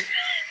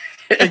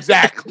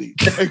 Exactly.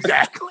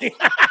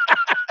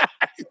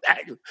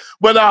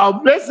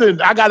 But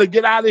listen, I got to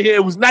get out of here.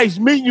 It was nice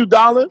meeting you,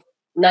 darling.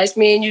 Nice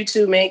meeting you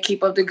too, man.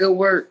 Keep up the good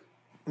work.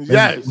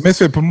 Yes.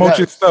 Misfit, promote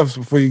your stuff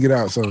before you get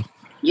out. So.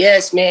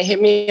 Yes, man.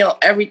 Hit me on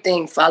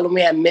everything. Follow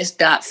me at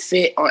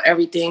miss.fit on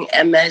everything.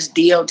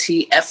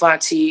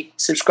 MSDOTFRT.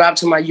 Subscribe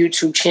to my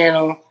YouTube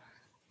channel.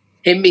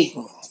 Hit me.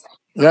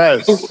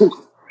 Yes.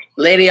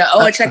 Later.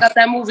 Oh, and check out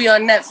that movie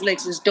on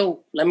Netflix. It's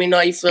dope. Let me know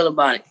how you feel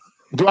about it.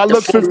 Do I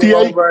look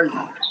 58?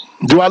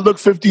 Do I look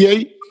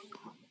 58?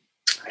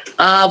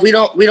 We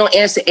don't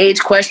answer age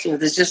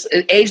questions. It's just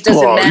age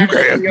doesn't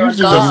matter. You should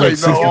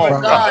just say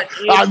no.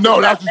 I know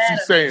that's what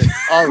she's saying.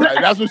 All right,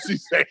 that's what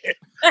she's saying.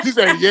 She's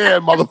saying, "Yeah,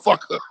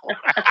 motherfucker."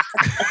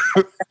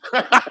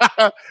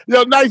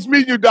 Yo, nice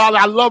meeting you, darling.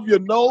 I love your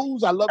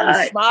nose. I love your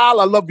smile.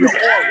 I love your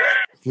aura.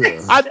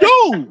 Yeah. I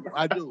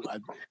do.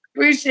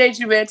 Appreciate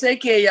you, man.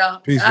 Take care,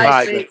 y'all. Peace. All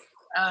right.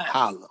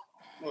 Holla.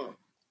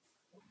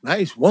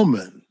 Nice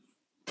woman.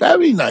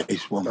 Very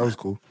nice woman. That was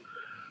cool.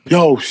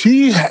 Yo,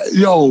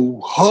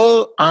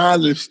 her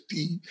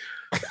honesty.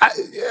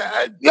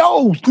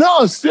 No,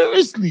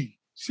 seriously.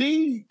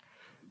 She's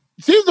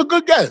a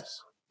good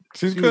guest.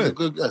 She's a good.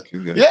 good guest.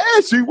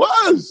 Yeah, she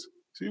was.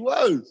 She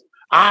was.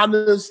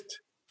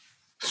 Honest,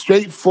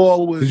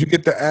 straightforward. Did you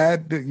get the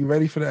ad? You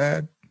ready for the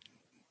ad?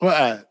 What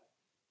ad?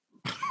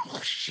 Oh,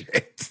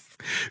 shit.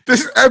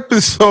 This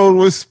episode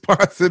was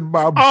sponsored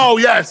by... Oh,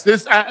 yes.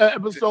 This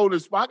episode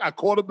is sponsored. I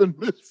caught up in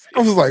this.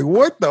 I was like,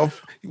 what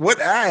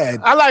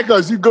ad? I like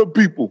us. You good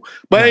people.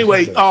 But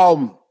anyway,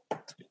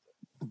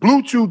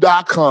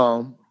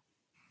 BlueChew.com.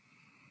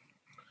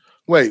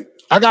 Wait,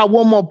 I got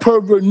one more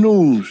pervert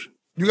news.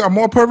 You got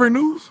more pervert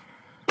news?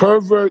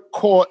 Pervert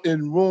caught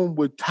in room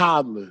with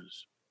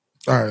toddlers.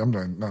 All right, I'm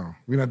done. No,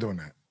 we're not doing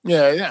that.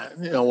 Yeah.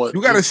 You know what?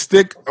 You got to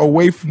stick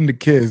away from the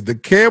kids. The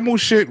camel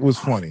shit was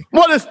funny.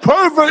 What is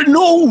pervert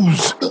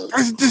news?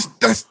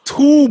 That's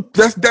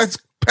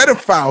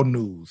pedophile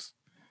news.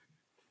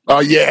 Oh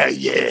yeah.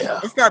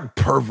 It's not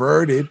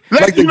perverted.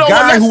 Like the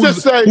guy who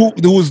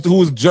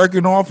was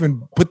jerking off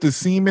and put the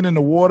semen in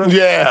the water.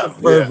 Yeah,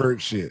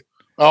 pervert shit.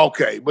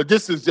 Okay, but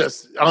this is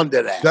just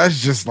under that. That's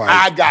just like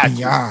I got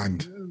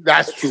beyond. You.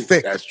 That's true.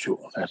 Thick. That's true.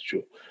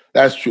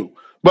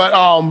 But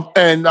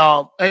and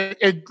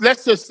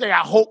let's just say I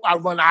hope I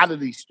run out of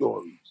these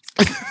stories.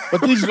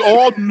 But these are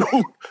all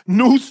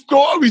new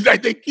stories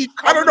that they keep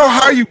coming. I don't know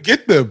how you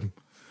get them.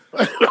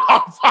 What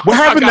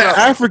happened to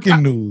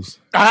African news?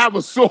 I have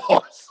a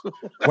source.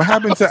 What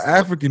happened to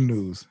African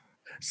news?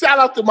 Shout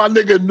out to my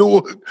nigga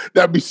Newark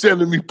that be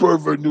sending me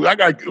pervert news. I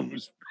gotta give him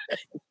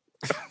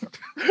respect.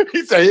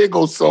 He said, "Here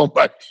goes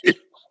somebody."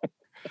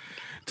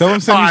 Tell them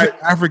send All you right.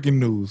 some African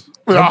news.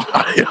 All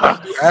right.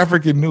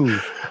 African news.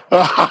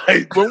 All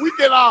right. When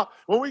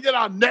we get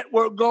our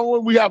network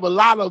going, we have a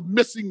lot of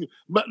missing,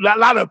 a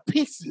lot of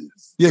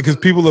pieces. Yeah, because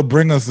people will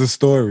bring us the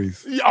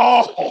stories.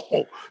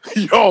 Yo,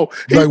 he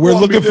Like, we're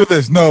bought me looking for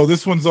this. No,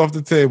 this one's off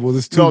the table.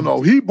 This too.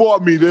 No, he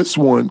bought me this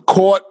one.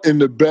 Caught in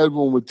the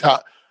bedroom with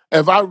Top.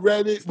 If I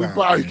read it, we Stop,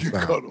 probably man, get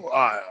stop. cut off. All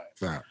right.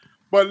 Stop.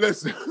 But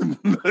listen,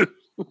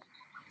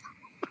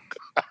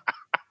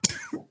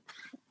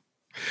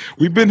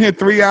 We've been here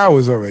 3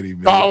 hours already,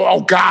 man.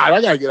 oh God,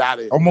 I gotta get out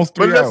of here. Almost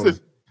But 3 hours.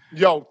 listen,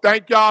 yo,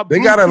 thank y'all. They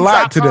got a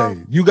lot Bluetooth.com.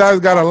 today. You guys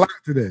got a lot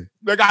today.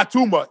 They got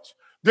too much.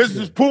 This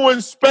is Pooh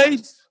in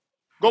Space.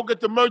 Go get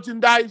the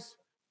merchandise.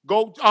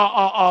 Go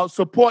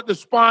support the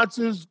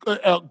sponsors.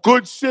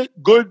 Good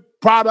shit, good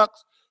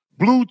products.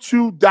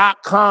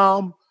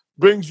 BlueChew.com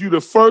brings you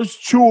the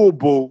first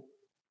chewable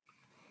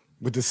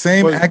With the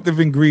same But- active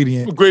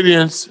ingredient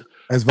ingredients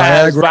as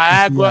as Viagra,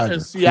 Viagra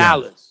and Yeah.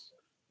 Cialis.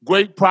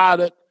 Great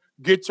product.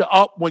 Get you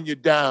up when you're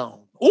down.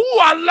 Ooh,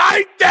 I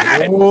like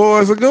that. Oh,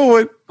 that's a good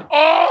one.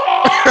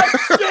 Oh,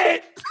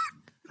 shit.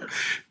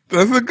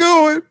 That's a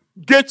good one.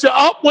 Get you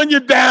up when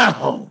you're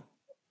down.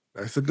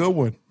 That's a good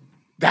one.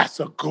 That's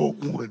a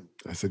good one.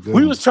 That's a good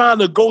We one. was trying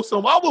to go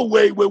some other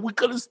way where we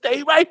could have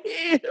stayed right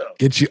here.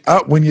 Get you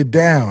up when you're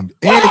down.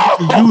 And you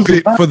can use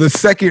it for the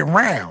second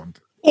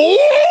round. Ooh.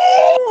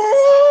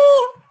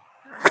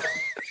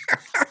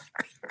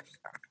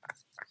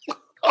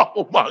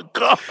 Oh my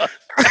God.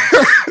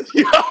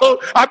 Yo,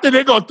 I think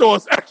they're gonna throw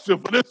us extra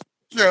for this.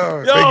 Yo,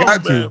 Yo, they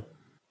got man. to.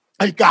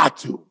 They got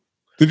to.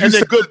 Did you, And they're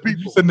send, good did you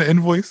people. send the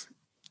invoice?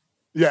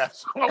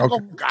 Yes. Oh,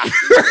 Okay. God.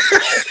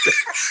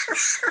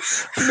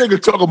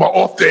 Nigga talking about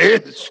off the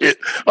head shit.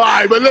 All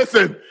right, but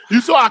listen, you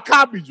saw I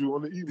copied you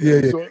on the email.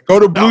 Yeah, yeah. So- Go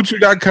to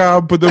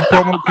BlueChew.com, put the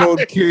promo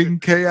code KING,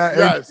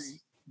 K-I-N-G.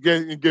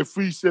 Yes. Get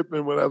free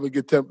shipping, whatever,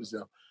 get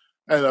 10%.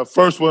 And the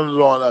first one is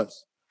on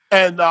us.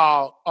 And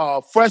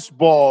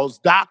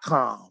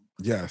freshballs.com.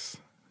 Yes.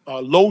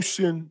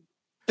 Lotion.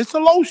 It's a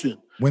lotion.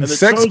 When And it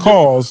sex turns you-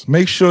 calls,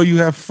 make sure you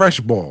have fresh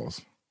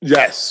balls.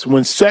 Yes.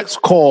 When sex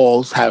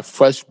calls, have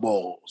fresh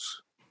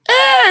balls.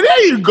 Hey,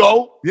 there you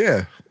go.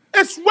 Yeah.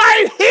 It's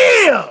right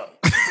here.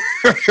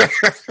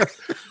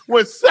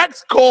 When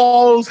sex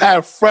calls,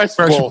 have fresh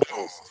balls.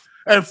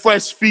 And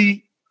fresh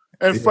feet.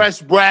 And Yeah.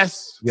 fresh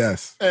breasts.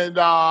 Yes. And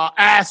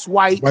ass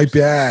wipes. Wipe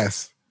your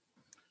ass.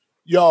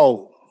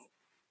 Yo,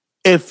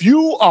 if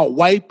you are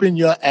wiping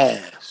your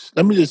ass,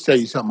 let me just tell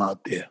you something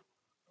out there.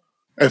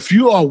 If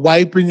you are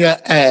wiping your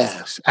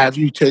ass after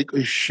you take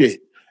a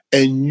shit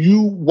and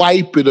you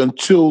wipe it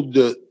until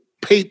the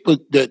paper,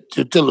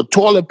 until the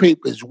toilet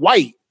paper is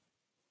white,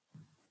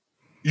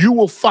 you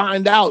will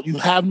find out you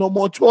have no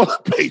more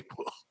toilet paper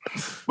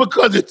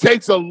because it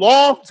takes a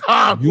long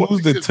time. for Use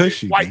it the to get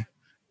tushy. white. Man.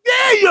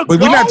 There you But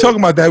go. we're not talking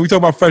about that. We're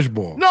talking about fresh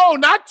ball. No,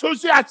 not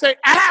tushy. I say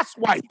ass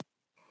wipe.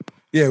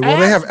 Yeah, well,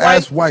 they have Ass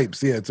ass wipes.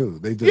 wipes. Yeah, too.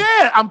 They do.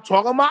 Yeah, I'm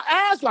talking about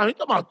ass wipes. I ain't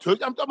talking about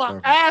tushy. I'm talking about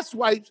Okay. ass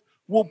wipes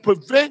will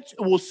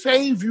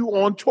save you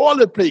on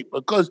toilet paper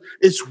because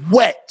it's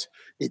wet.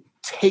 It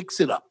takes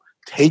it up,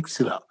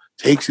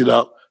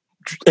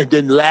 and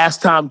then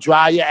last time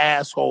dry your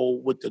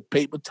asshole with the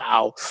paper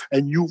towel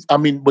with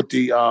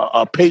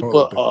the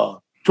paper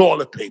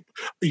toilet paper.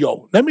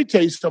 Yo, let me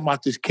tell you something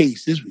about this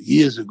case. This was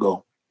years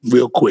ago,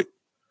 real quick,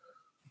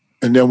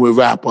 and then we'll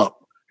wrap up.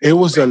 It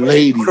was a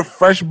lady. Go to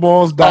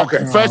freshballs.com. Okay,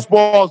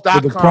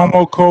 freshballs.com. With the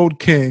promo code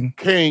KING,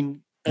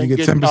 King. you get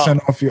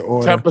 10% off your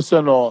order.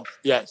 10% off.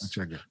 Yes.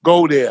 Check it.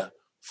 Go there.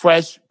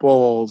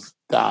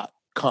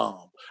 Freshballs.com.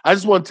 I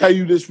just want to tell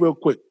you this real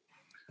quick.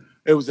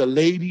 It was a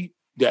lady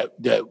that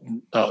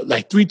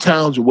like 3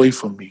 towns away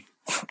from me.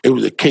 It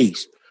was a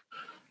case.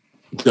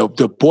 The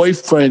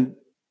boyfriend,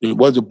 it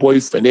was a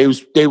boyfriend. They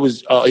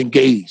was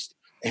engaged,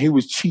 and he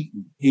was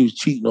cheating. He was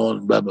cheating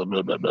on blah blah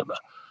blah blah blah blah.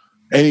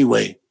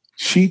 Anyway,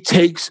 she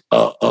takes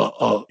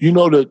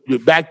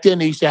back then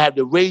they used to have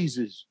the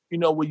razors. You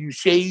know where you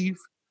shave.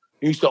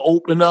 You used to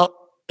open up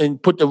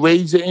and put the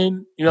razor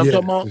in. You know what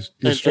I'm talking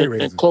about? Straight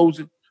razor. And close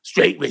it.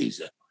 Straight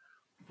razor.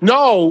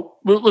 No,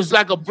 it was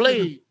like a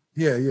blade.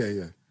 Yeah.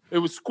 It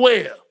was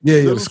square. Yeah,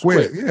 Little the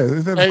square. Yeah.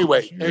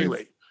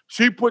 Anyway,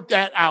 she put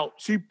that out.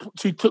 She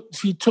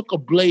took a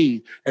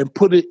blade and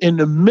put it in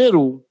the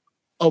middle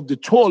of the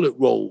toilet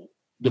roll,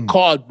 the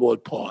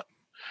cardboard part,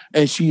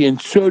 and she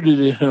inserted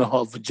it in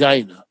her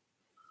vagina.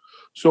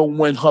 So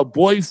when her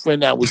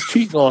boyfriend that was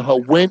cheating on her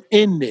went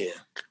in there,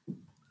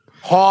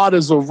 hard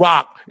as a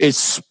rock, it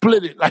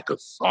split it like a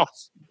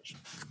sausage.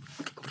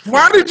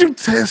 Why did you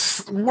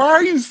test? Why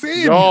are you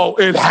saying No,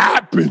 it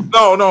happened.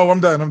 No, I'm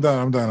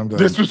done.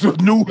 This was a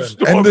news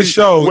story. End the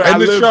show. where I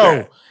End the lived show.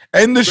 at.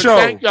 End the But show.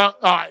 Thank y'all.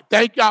 All right,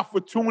 thank y'all for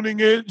tuning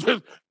in.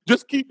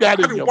 Just keep that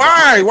in your mind.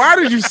 Why? Why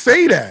did you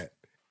say that?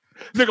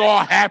 Nigga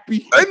all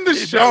happy. End the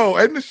show.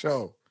 End the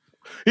show.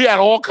 He had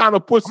all kind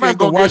of pussy. I'm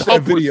gonna have to watch and go get that her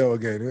pussy. video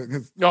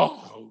again.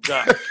 Oh,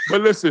 God.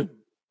 But listen,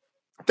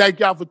 thank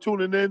y'all for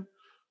tuning in.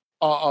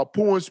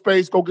 Pooh in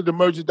Space, go get the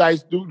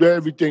merchandise, do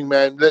everything,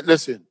 man.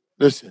 Listen.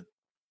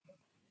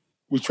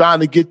 We're trying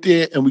to get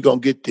there, and we're going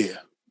to get there.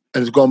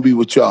 and it's gonna be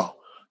with y'all.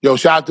 Yo,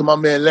 shout out to my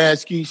man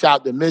Lansky.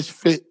 Shout out to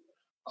Misfit.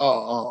 A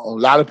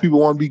lot of people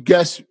want to be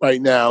guests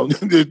right now.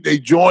 They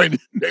join.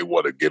 They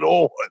want to get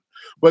on.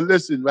 But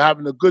listen, we're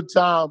having a good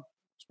time.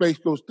 Space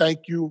Ghost,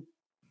 thank you.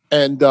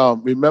 And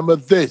remember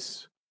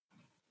this: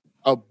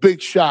 a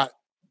big shot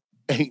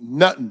ain't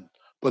nothing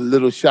but a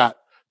little shot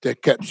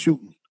that kept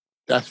shooting.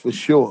 That's for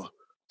sure.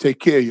 Take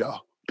care,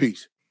 y'all.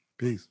 Peace.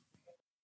 Peace.